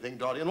read anything,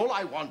 Dorian. All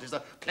I want is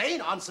a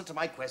plain answer to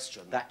my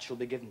question. That shall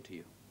be given to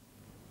you.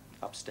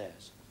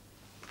 Upstairs.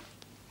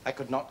 I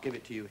could not give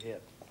it to you here.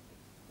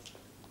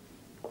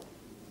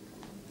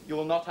 You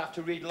will not have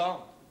to read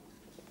long.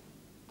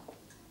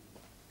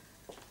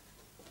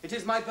 It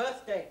is my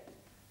birthday.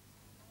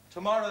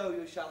 Tomorrow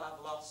you shall have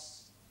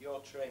lost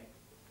your train.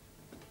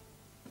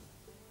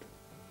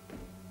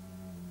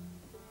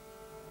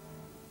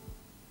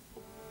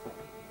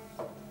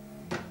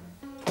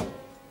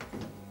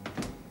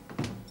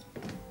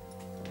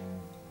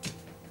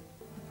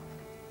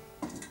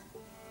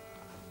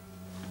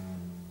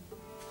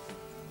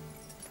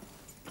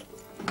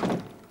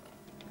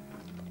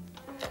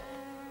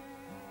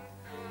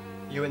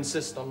 You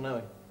insist on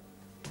knowing?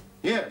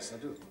 Yes, I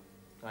do.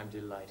 I'm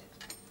delighted.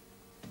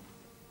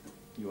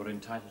 You are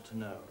entitled to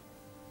know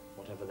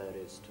whatever there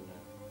is to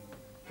know.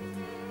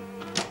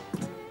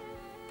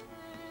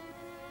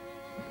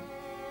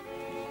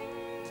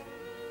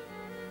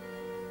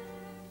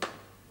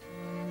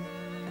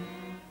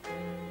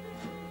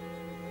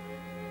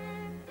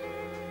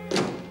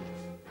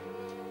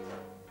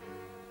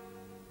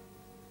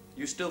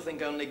 You still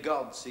think only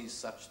God sees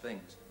such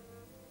things?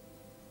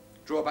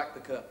 Draw back the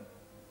curtain.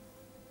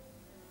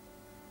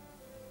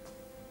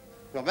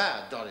 You're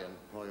mad, Dorian,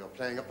 or you're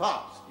playing a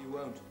part. You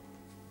won't.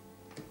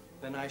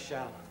 Then I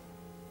shall.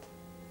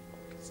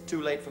 It's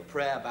too late for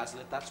prayer, Basil,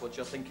 if that's what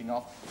you're thinking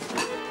of.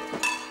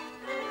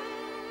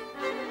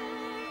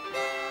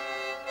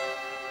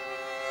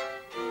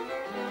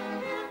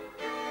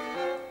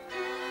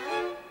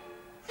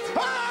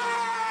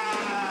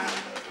 Ah!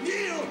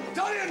 Kneel!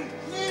 Dorian!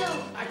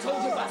 Kneel! I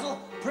told you,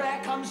 Basil, prayer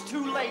comes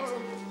too late.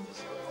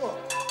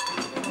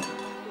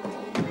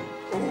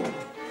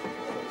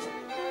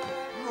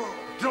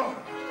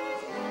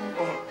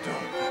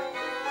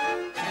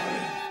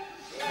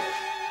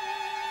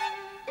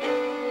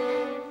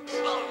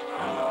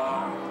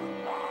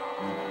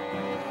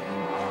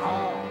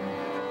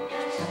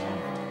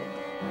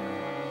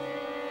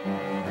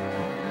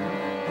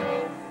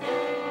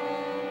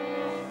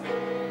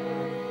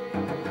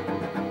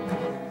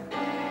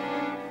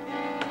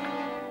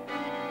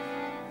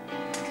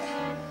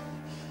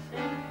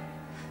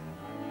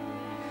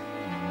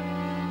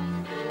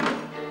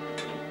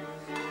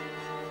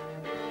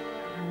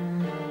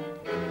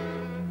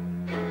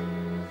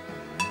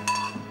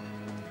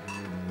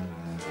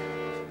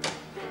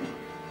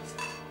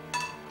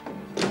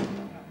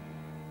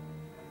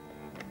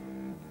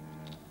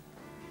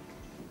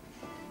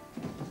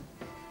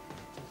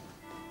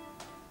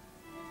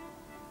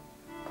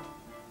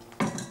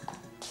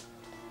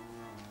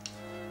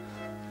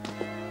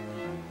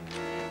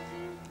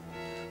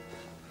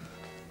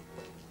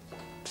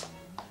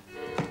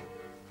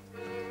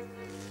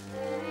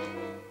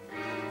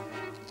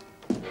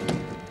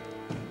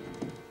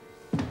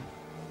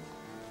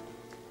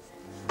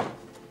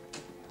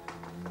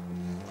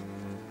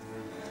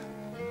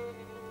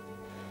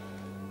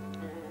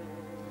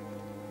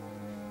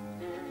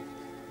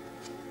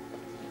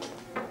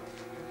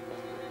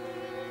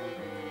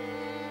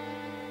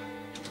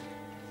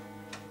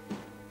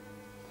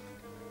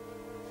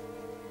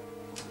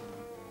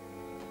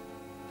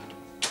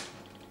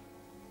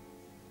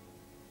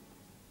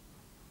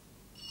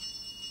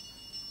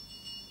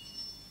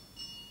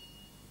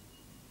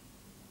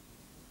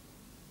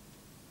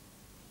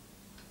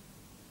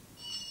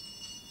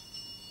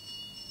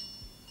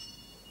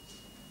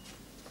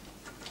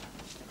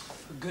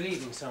 Good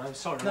evening, sir. I'm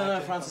sorry. No,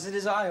 Francis, it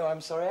is I who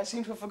I'm sorry. I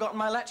seem to have forgotten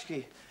my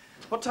latchkey.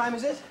 What time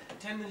is it?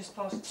 10 minutes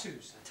past 2,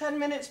 sir. 10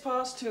 minutes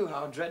past 2.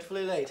 How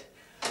dreadfully late.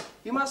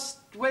 You must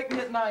wake me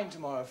at 9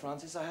 tomorrow,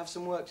 Francis. I have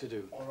some work to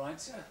do. All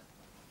right, sir.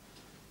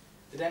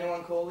 Did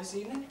anyone call this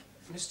evening?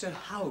 Mr.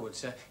 Howard,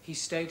 sir. He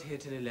stayed here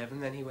till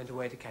 11, then he went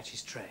away to catch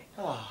his train.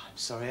 Oh, I'm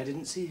sorry I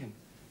didn't see him.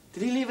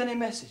 Did he leave any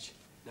message?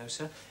 No,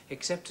 sir,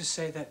 except to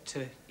say that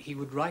he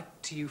would write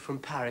to you from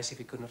Paris if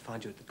he could not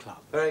find you at the club.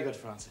 Very good,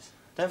 Francis.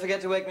 Don't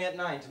forget to wake me at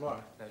 9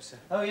 tomorrow. No, sir.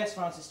 Oh, yes,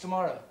 Francis,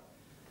 tomorrow.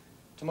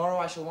 Tomorrow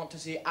I shall want to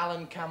see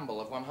Alan Campbell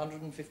of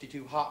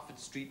 152 Hertford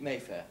Street,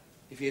 Mayfair.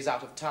 If he is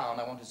out of town,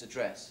 I want his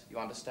address. You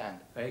understand?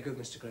 Very good,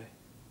 Mr. Gray.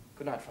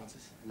 Good night,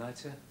 Francis. Good night,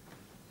 sir.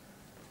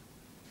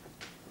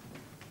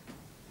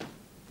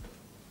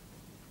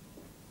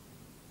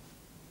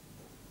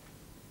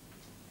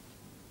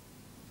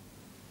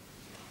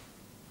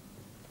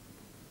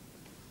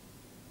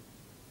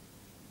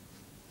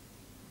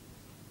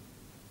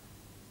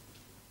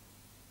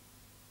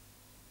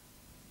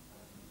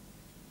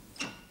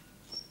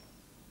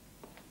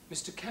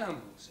 Mr.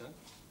 Campbell, sir.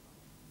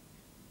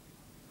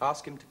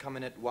 Ask him to come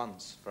in at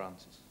once,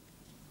 Francis.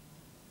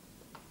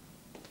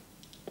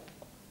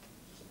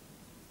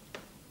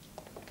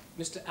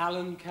 Mr.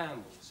 Alan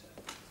Campbell, sir.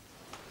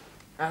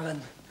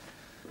 Alan,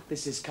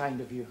 this is kind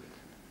of you.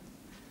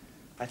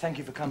 I thank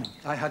you for coming.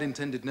 I had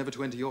intended never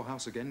to enter your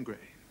house again, Gray.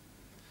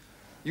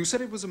 You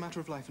said it was a matter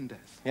of life and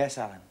death. Yes,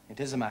 Alan, it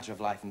is a matter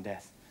of life and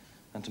death,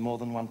 and to more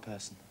than one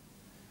person.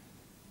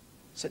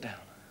 Sit down.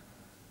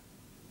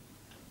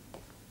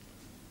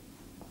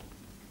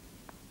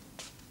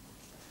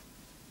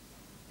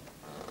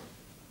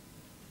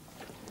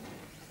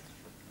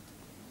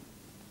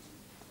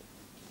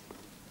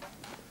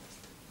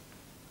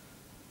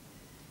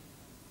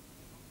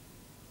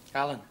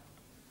 Alan,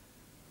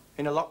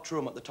 in a locked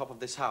room at the top of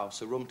this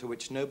house, a room to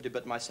which nobody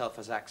but myself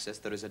has access,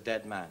 there is a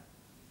dead man.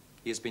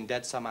 He has been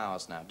dead some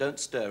hours now. Don't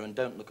stir and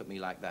don't look at me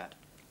like that.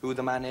 Who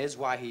the man is,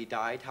 why he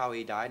died, how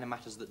he died, are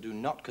matters that do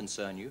not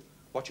concern you.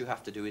 What you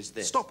have to do is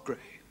this. Stop, Gray.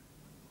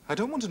 I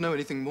don't want to know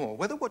anything more.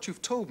 Whether what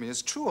you've told me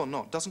is true or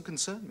not doesn't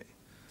concern me.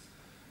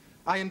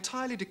 I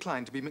entirely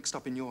decline to be mixed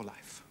up in your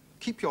life.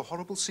 Keep your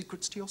horrible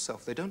secrets to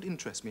yourself. They don't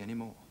interest me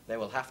anymore. They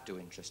will have to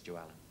interest you,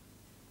 Alan.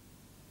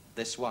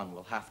 This one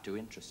will have to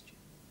interest you.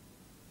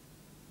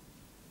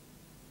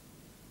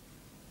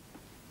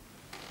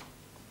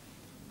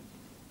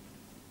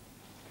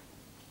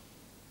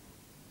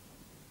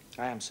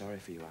 I am sorry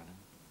for you, Alan.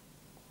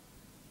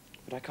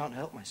 But I can't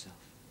help myself.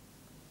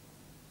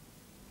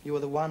 You are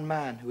the one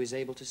man who is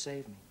able to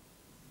save me.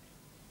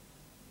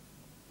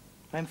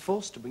 I am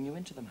forced to bring you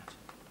into the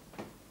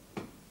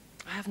matter.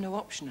 I have no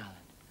option, Alan.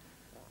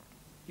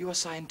 You are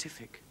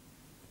scientific.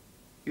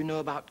 You know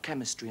about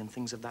chemistry and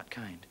things of that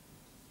kind.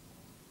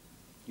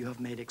 You have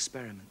made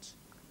experiments.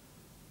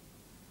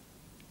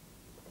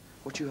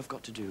 What you have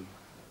got to do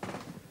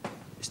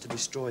is to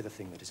destroy the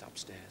thing that is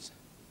upstairs.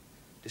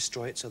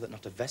 Destroy it so that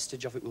not a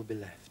vestige of it will be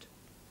left.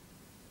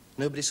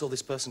 Nobody saw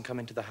this person come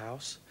into the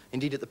house.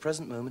 Indeed, at the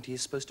present moment, he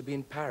is supposed to be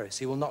in Paris.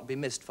 He will not be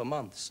missed for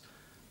months.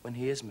 When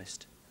he is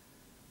missed,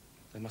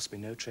 there must be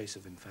no trace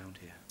of him found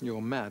here.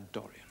 You're mad,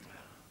 Dorian.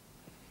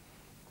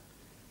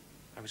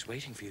 I was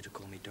waiting for you to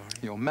call me Dorian.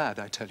 You're mad,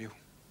 I tell you.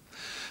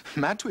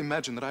 Mad to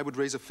imagine that I would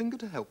raise a finger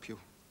to help you.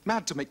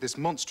 Mad to make this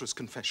monstrous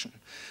confession.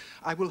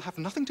 I will have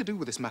nothing to do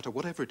with this matter,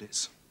 whatever it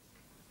is.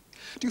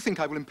 Do you think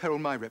I will imperil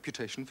my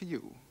reputation for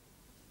you?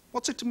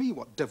 What's it to me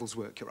what devil's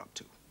work you're up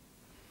to?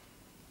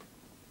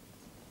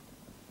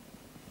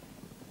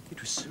 It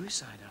was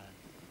suicide, Alan.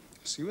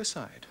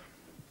 Suicide?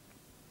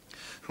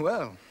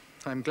 Well,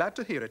 I'm glad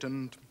to hear it.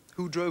 And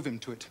who drove him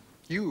to it?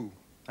 You,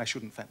 I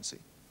shouldn't fancy.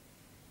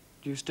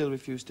 Do you still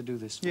refuse to do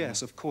this for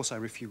Yes, me? of course I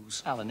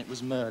refuse. Alan, it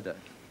was murder.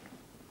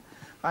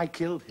 I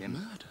killed him.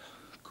 Murder?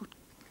 Good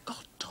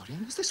God,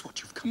 Dorian, is this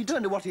what you've come You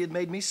don't know what he had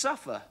made me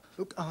suffer.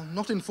 Look, I'll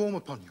not inform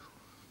upon you,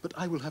 but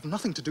I will have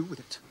nothing to do with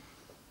it.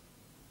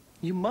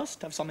 You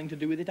must have something to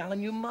do with it,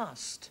 Alan. You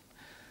must.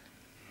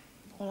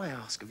 All I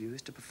ask of you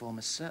is to perform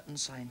a certain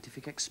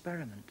scientific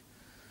experiment.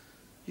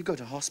 You go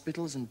to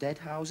hospitals and dead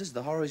houses.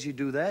 The horrors you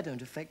do there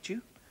don't affect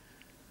you.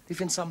 If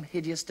in some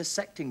hideous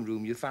dissecting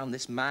room you found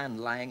this man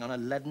lying on a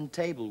leaden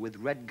table with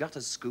red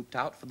gutters scooped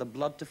out for the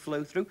blood to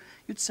flow through,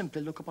 you'd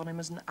simply look upon him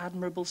as an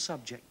admirable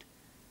subject.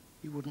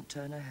 You wouldn't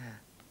turn a hair.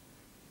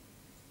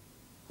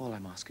 All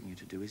I'm asking you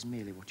to do is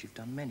merely what you've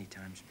done many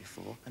times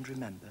before, and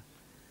remember,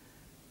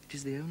 it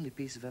is the only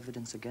piece of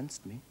evidence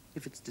against me.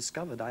 If it's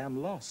discovered, I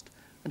am lost,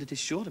 and it is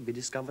sure to be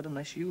discovered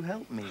unless you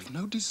help me. I've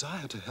no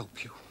desire to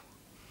help you.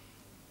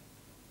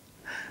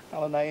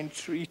 Alan, I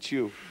entreat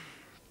you.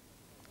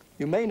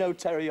 You may know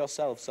terror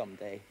yourself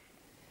someday.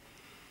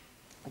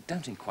 But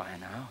don't inquire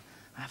now.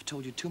 I have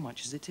told you too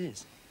much as it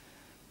is.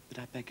 But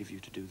I beg of you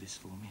to do this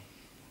for me.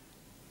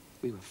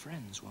 We were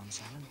friends once,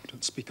 Alan.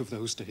 Don't speak of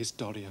those days,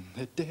 Dorian.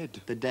 They're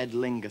dead. The dead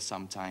linger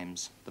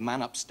sometimes. The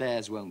man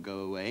upstairs won't go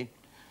away.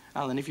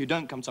 Alan, if you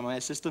don't come to my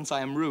assistance,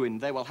 I am ruined.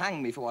 They will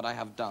hang me for what I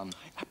have done.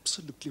 I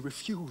absolutely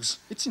refuse.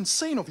 It's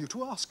insane of you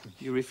to ask me.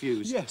 You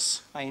refuse?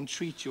 Yes. I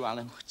entreat you,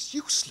 Alan. It's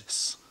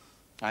useless.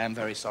 I am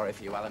very sorry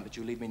for you, Alan, but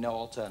you leave me no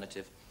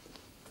alternative.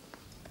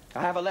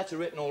 I have a letter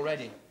written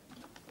already.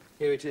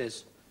 Here it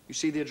is. You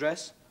see the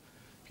address?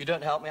 If you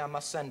don't help me, I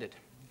must send it.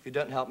 If you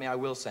don't help me, I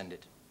will send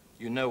it.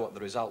 You know what the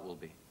result will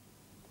be.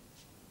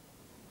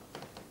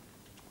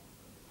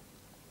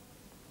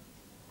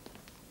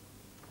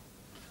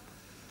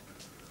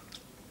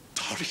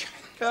 Dorian.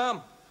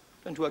 Come.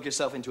 Don't work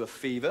yourself into a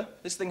fever.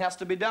 This thing has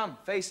to be done.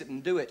 Face it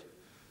and do it.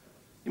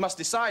 You must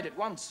decide at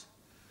once.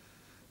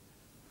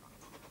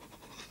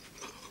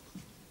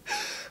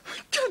 I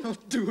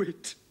cannot do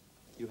it.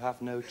 You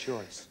have no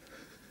choice.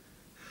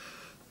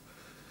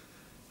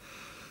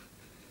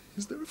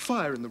 Is there a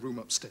fire in the room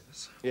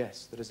upstairs?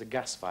 Yes, there is a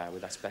gas fire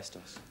with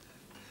asbestos.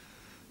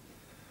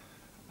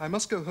 I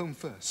must go home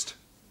first.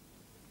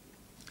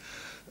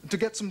 To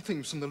get some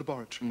things from the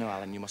laboratory. No,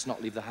 Alan, you must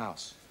not leave the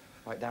house.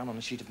 Write down on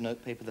a sheet of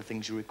notepaper the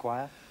things you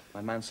require.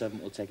 My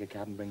manservant will take a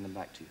cab and bring them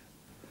back to you.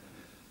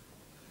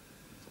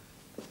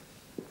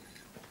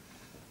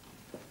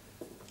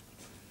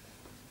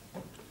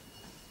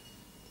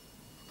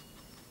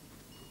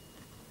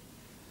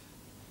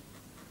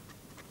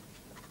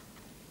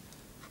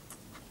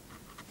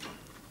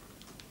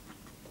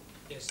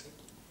 Yes.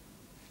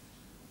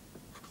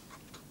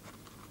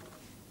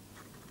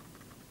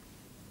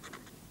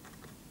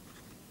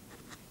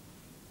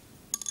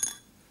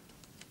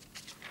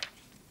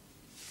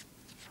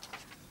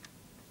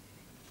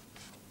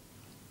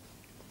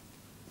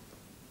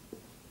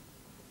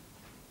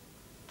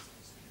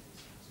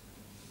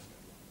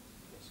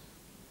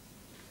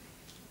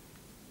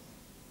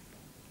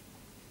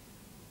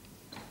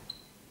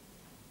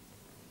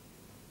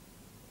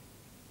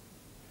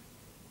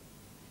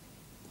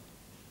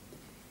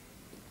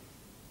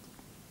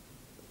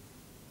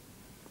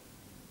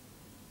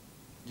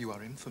 You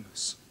are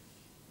infamous.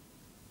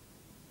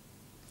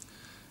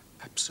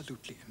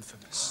 Absolutely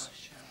infamous.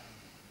 Gosh,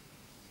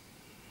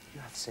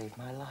 you have saved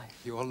my life.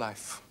 Your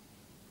life.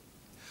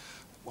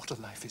 What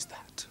a life is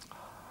that? Oh,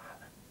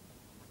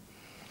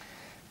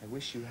 I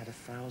wish you had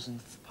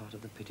 1,000th part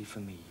of the pity for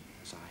me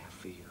as I have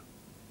for you.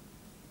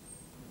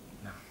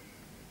 No.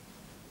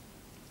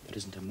 There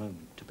isn't a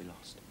moment to be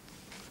lost.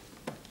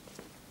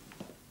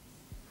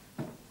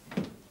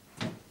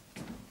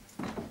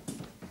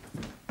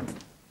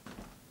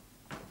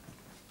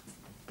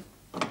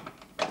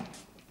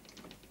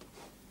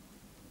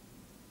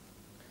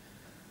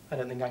 I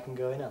don't think I can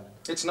go in, Alan.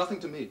 It's nothing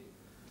to me.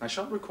 I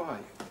shan't require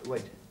you.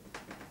 Wait.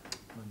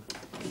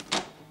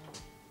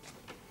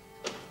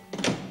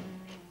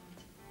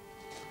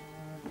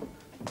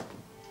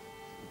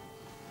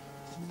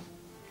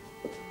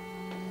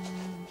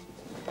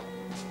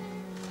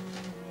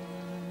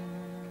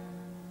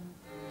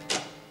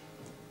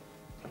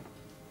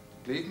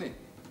 Leave me.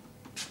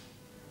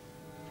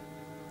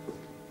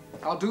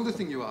 I'll do the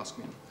thing you ask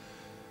me.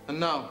 And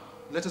now,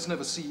 let us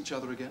never see each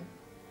other again.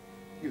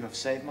 You have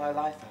saved my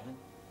life, Alan.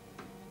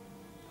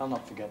 I'll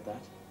not forget that.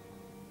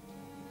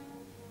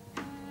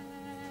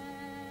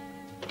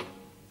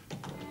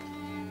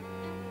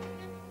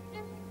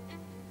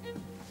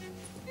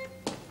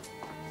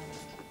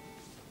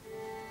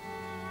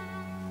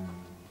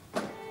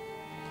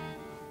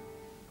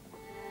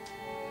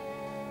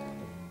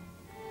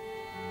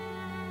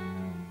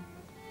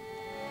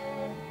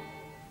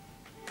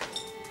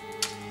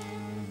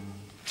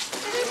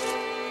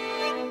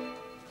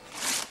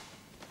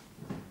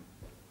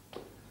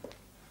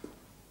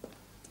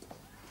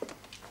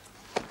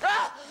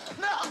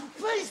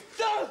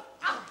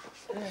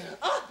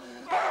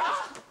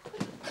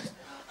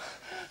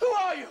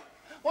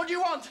 What do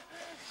you want?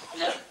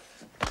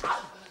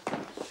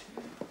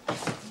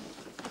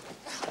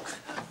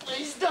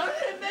 Please don't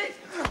hit me!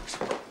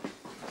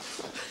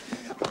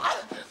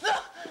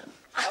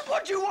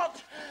 What do you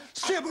want?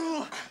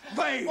 Sybil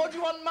Vane! What do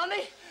you want,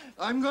 money?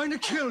 I'm going to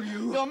kill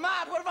you. You're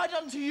mad. What have I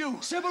done to you?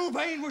 Sybil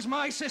Vane was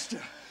my sister.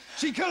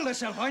 She killed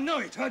herself, I know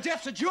it. Her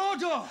death's at your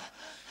door.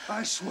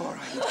 I swore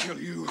I would kill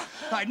you.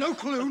 I'd no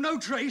clue, no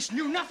trace,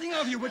 knew nothing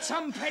of you but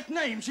some pet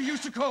name she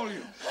used to call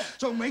you.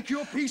 So make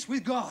your peace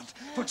with God,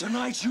 for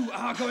tonight you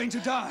are going to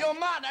die. You're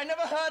mad. I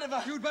never heard of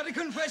her. You'd better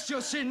confess your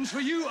sins, for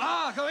you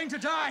are going to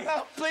die.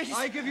 Oh, please.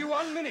 I give you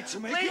 1 minute to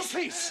make Please.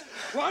 your peace.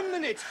 1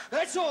 minute.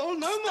 That's all,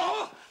 no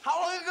more.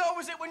 How long ago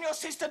was it when your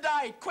sister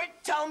died?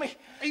 Quick, tell me.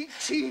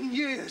 18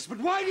 years. But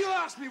why do you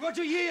ask me? What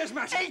do years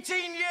matter?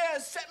 18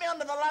 years. Set me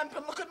under the lamp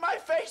and look at my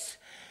face.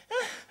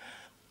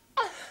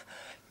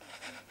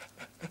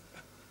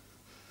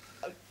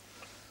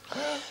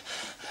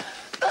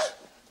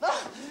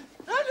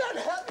 No, don't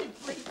hurt me,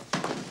 please.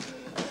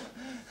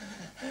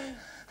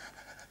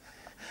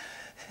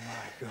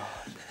 My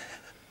God.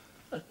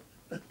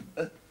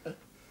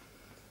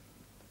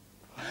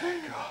 My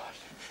God.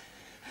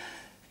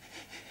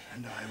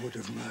 And I would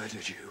have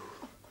murdered you.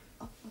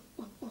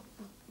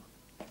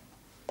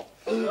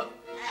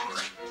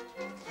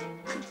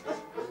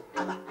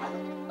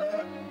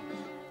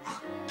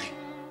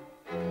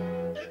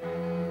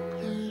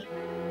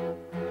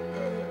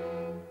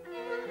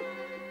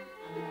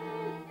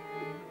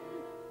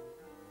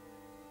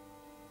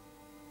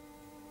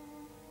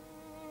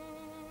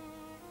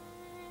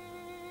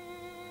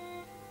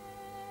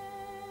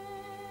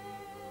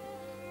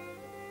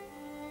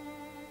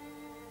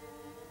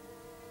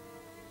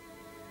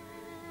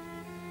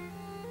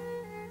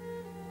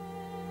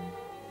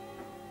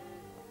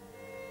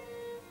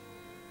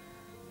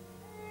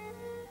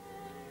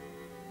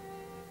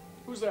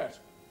 Who's that?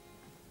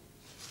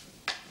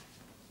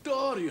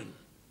 Dorian!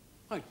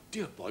 My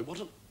dear boy, what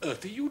on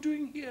earth are you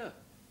doing here?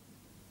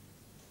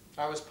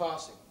 I was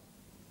passing.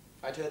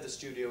 I'd heard the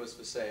studio was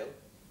for sale.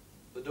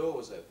 The door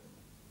was open.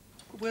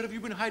 Where have you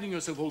been hiding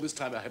yourself all this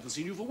time? I haven't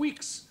seen you for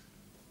weeks.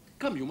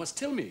 Come, you must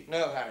tell me.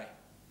 No, Harry.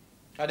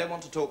 I don't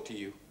want to talk to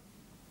you.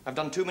 I've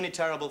done too many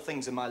terrible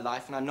things in my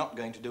life, and I'm not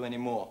going to do any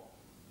more.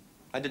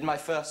 I did my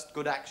first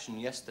good action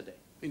yesterday.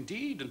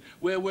 Indeed? And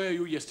where were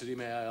you yesterday,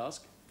 may I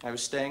ask? I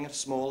was staying at a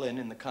small inn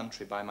in the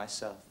country by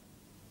myself.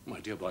 My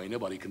dear boy,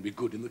 nobody can be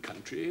good in the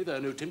country. There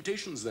are no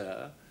temptations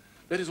there.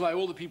 That is why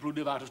all the people who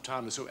live out of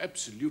town are so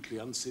absolutely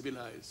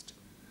uncivilized.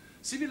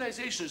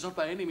 Civilization is not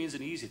by any means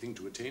an easy thing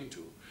to attain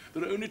to.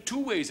 There are only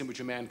two ways in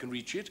which a man can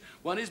reach it.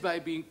 One is by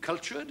being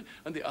cultured,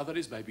 and the other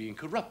is by being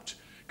corrupt.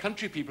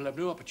 Country people have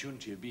no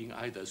opportunity of being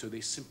either, so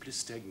they simply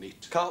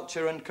stagnate.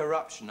 Culture and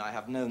corruption, I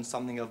have known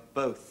something of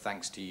both,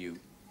 thanks to you.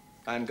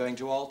 I am going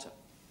to alter.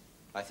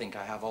 I think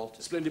I have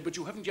altered. Splendid, but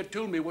you haven't yet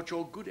told me what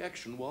your good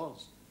action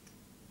was.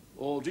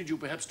 Or did you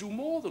perhaps do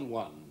more than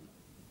one?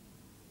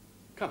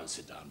 Come and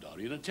sit down,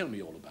 Dorian, and tell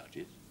me all about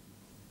it.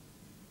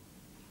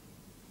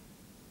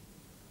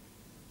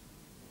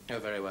 Oh,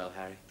 very well,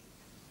 Harry.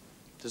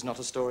 It is not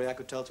a story I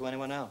could tell to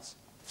anyone else.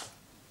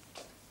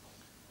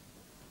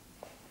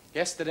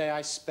 Yesterday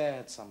I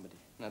spared somebody.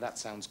 Now that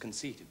sounds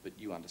conceited, but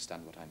you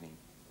understand what I mean.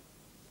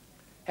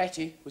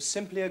 Hetty was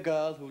simply a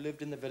girl who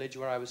lived in the village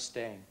where I was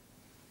staying.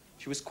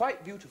 She was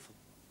quite beautiful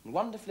and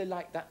wonderfully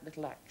like that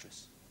little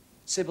actress,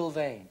 Sybil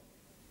Vane.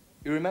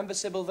 You remember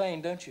Sybil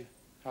Vane, don't you?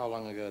 How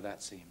long ago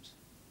that seems.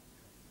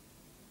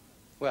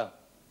 Well,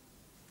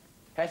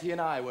 Hetty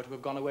and I were to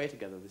have gone away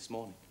together this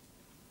morning.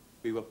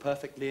 We were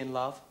perfectly in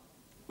love.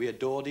 We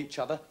adored each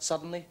other.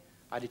 Suddenly,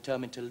 I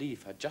determined to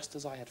leave her just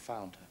as I had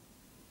found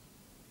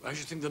her. I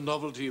should think the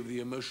novelty of the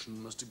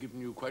emotion must have given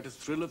you quite a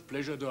thrill of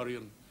pleasure,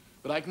 Dorian.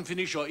 But I can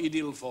finish your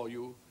idyll for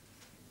you.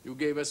 You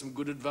gave her some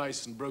good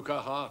advice and broke her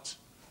heart.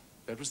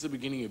 That was the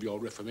beginning of your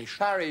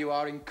reformation. Harry, you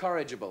are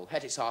incorrigible.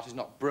 Hetty's heart is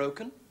not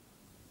broken.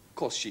 Of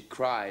course, she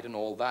cried and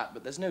all that,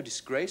 but there's no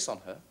disgrace on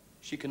her.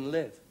 She can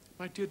live.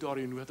 My dear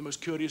Dorian, you have the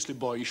most curiously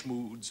boyish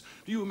moods.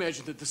 Do you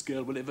imagine that this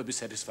girl will ever be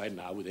satisfied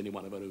now with any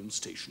one of her own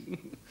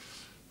station?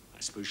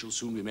 I suppose she'll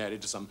soon be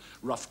married to some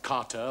rough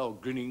carter or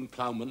grinning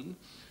ploughman.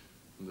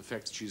 And the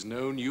fact that she's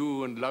known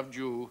you and loved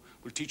you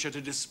will teach her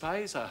to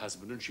despise her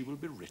husband, and she will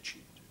be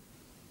wretched.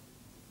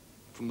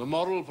 From the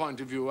moral point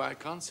of view, I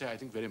can't say I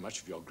think very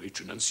much of your great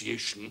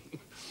renunciation.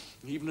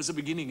 Even as a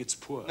beginning, it's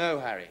poor. No,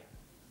 Harry.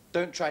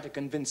 Don't try to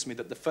convince me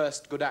that the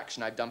first good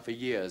action I've done for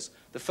years,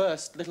 the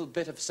first little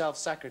bit of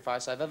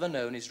self-sacrifice I've ever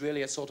known is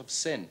really a sort of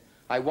sin.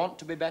 I want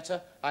to be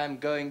better. I am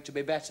going to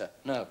be better.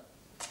 No,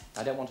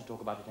 I don't want to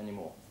talk about it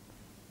anymore.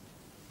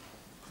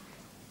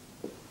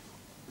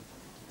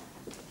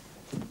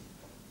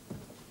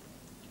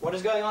 What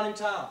is going on in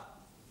town?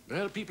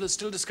 Well, people are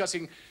still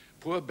discussing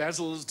poor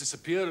Basil's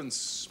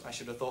disappearance. I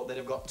should have thought they'd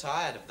have got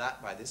tired of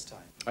that by this time.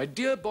 My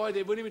dear boy,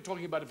 they've only been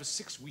talking about it for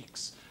 6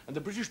 weeks, and the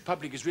British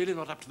public is really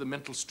not up to the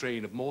mental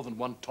strain of more than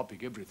one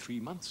topic every 3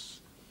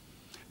 months.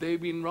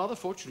 They've been rather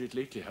fortunate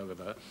lately,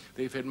 however.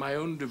 They've had my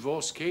own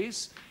divorce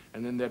case,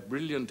 and then that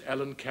brilliant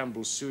Alan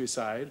Campbell's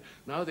suicide.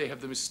 Now they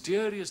have the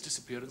mysterious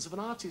disappearance of an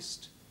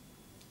artist.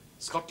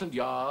 Scotland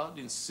Yard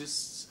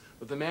insists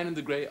that the man in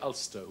the grey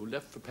ulster who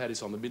left for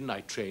Paris on the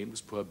midnight train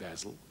was poor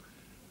Basil.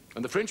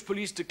 And the French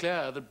police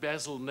declare that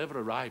Basil never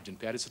arrived in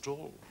Paris at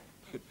all.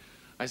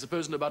 I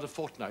suppose in about a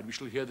fortnight we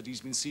shall hear that he's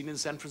been seen in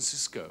San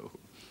Francisco.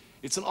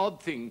 It's an odd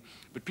thing,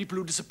 but people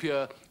who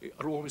disappear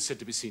are always said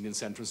to be seen in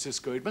San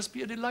Francisco. It must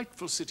be a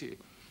delightful city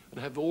and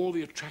have all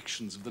the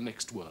attractions of the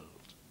next world.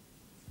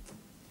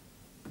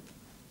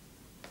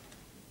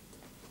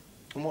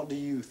 And what do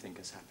you think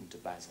has happened to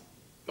Basil?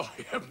 Oh,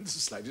 I haven't the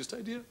slightest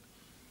idea.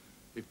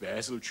 If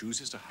Basil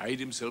chooses to hide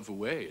himself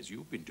away, as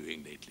you've been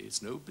doing lately,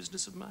 it's no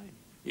business of mine.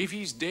 If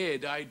he's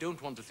dead, I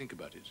don't want to think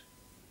about it.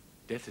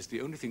 Death is the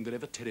only thing that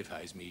ever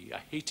terrifies me. I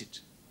hate it.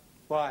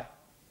 Why?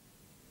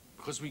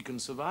 Because we can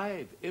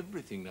survive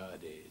everything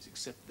nowadays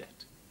except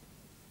that.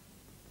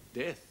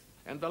 Death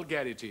and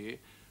vulgarity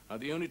are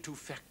the only two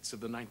facts of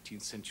the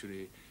 19th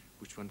century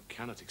which one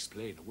cannot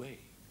explain away.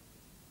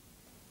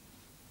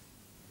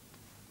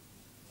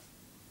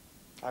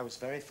 I was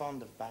very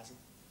fond of Basil.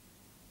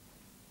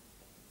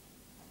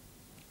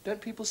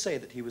 Don't people say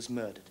that he was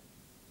murdered?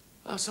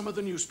 Some of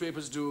the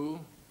newspapers do.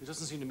 It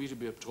doesn't seem to me to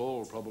be at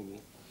all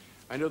probable.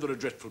 I know there are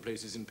dreadful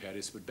places in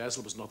Paris, but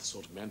Basil was not the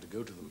sort of man to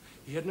go to them.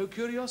 He had no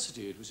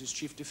curiosity. It was his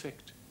chief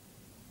defect.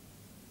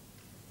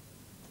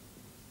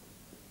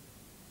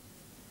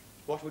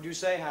 What would you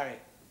say, Harry,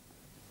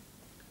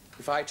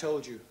 if I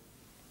told you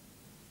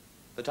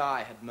that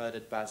I had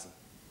murdered Basil?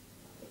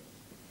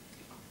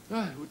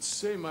 I would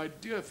say, my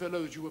dear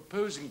fellow, that you were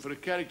posing for a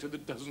character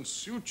that doesn't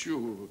suit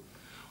you.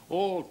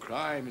 All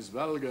crime is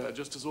vulgar,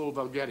 just as all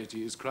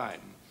vulgarity is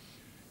crime.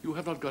 You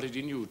have not got it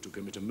in you to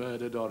commit a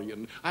murder,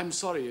 Dorian. I'm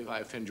sorry if I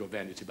offend your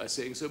vanity by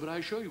saying so, but I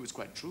assure you it's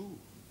quite true.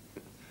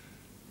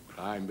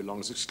 Crime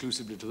belongs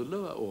exclusively to the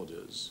lower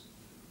orders.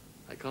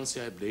 I can't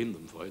say I blame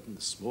them for it in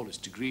the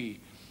smallest degree.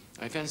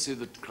 I fancy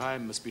that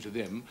crime must be to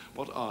them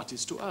what art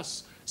is to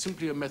us,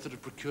 simply a method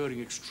of procuring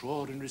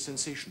extraordinary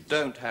sensations.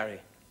 Don't, Harry.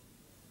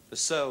 The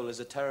soul is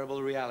a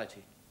terrible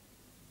reality.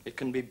 It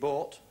can be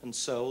bought and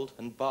sold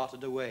and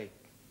bartered away.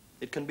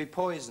 It can be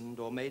poisoned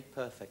or made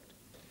perfect.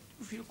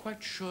 You feel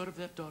quite sure of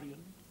that,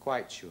 Dorian?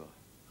 Quite sure.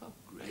 How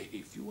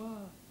grave you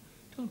are.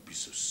 Don't be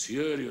so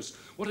serious.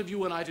 What have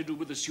you and I to do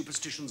with the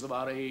superstitions of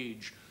our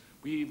age?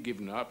 We've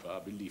given up our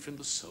belief in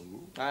the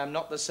soul. I am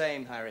not the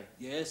same, Harry.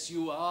 Yes,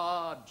 you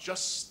are.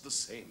 Just the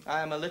same.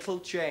 I am a little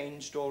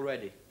changed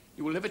already.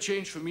 You will never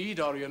change for me,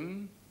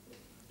 Dorian.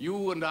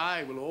 You and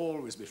I will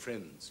always be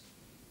friends.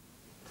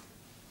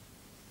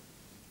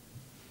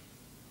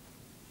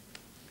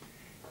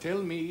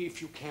 Tell me,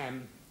 if you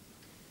can,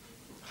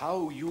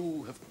 how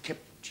you have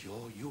kept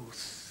your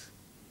youth.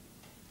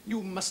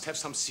 You must have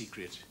some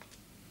secret.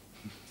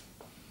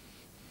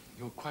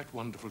 You're quite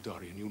wonderful,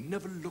 Dorian. You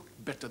never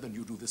looked better than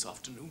you do this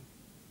afternoon.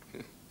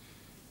 You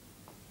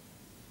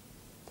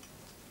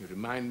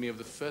remind me of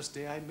the first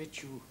day I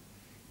met you.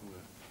 You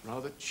were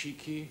rather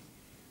cheeky,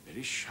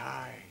 very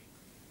shy,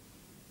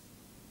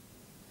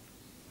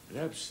 but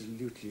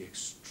absolutely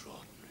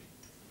extraordinary.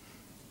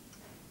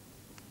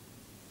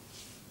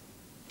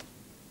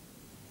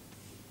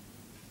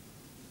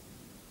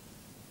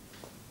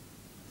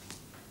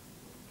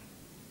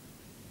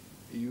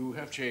 You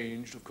have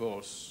changed, of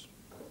course,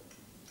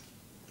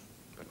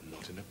 but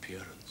not in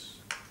appearance.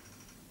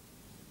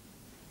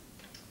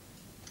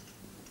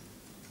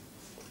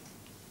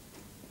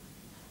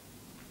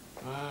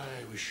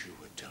 I wish you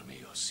would tell me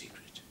your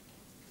secret.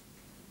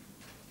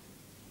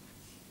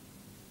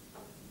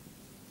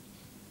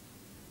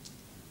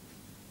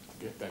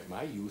 To get back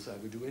my youth, I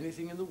would do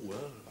anything in the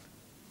world.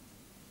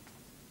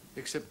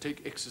 Except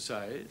take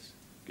exercise,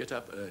 get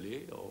up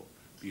early, or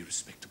be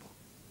respectable.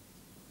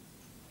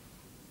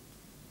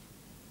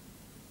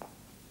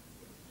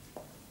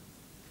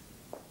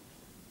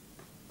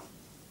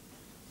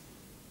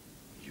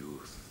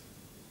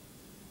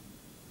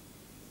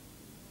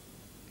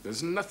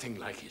 There's nothing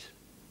like it.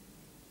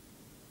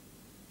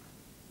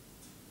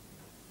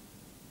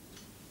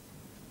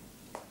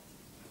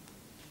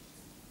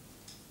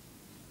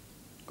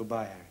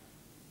 Goodbye, Harry.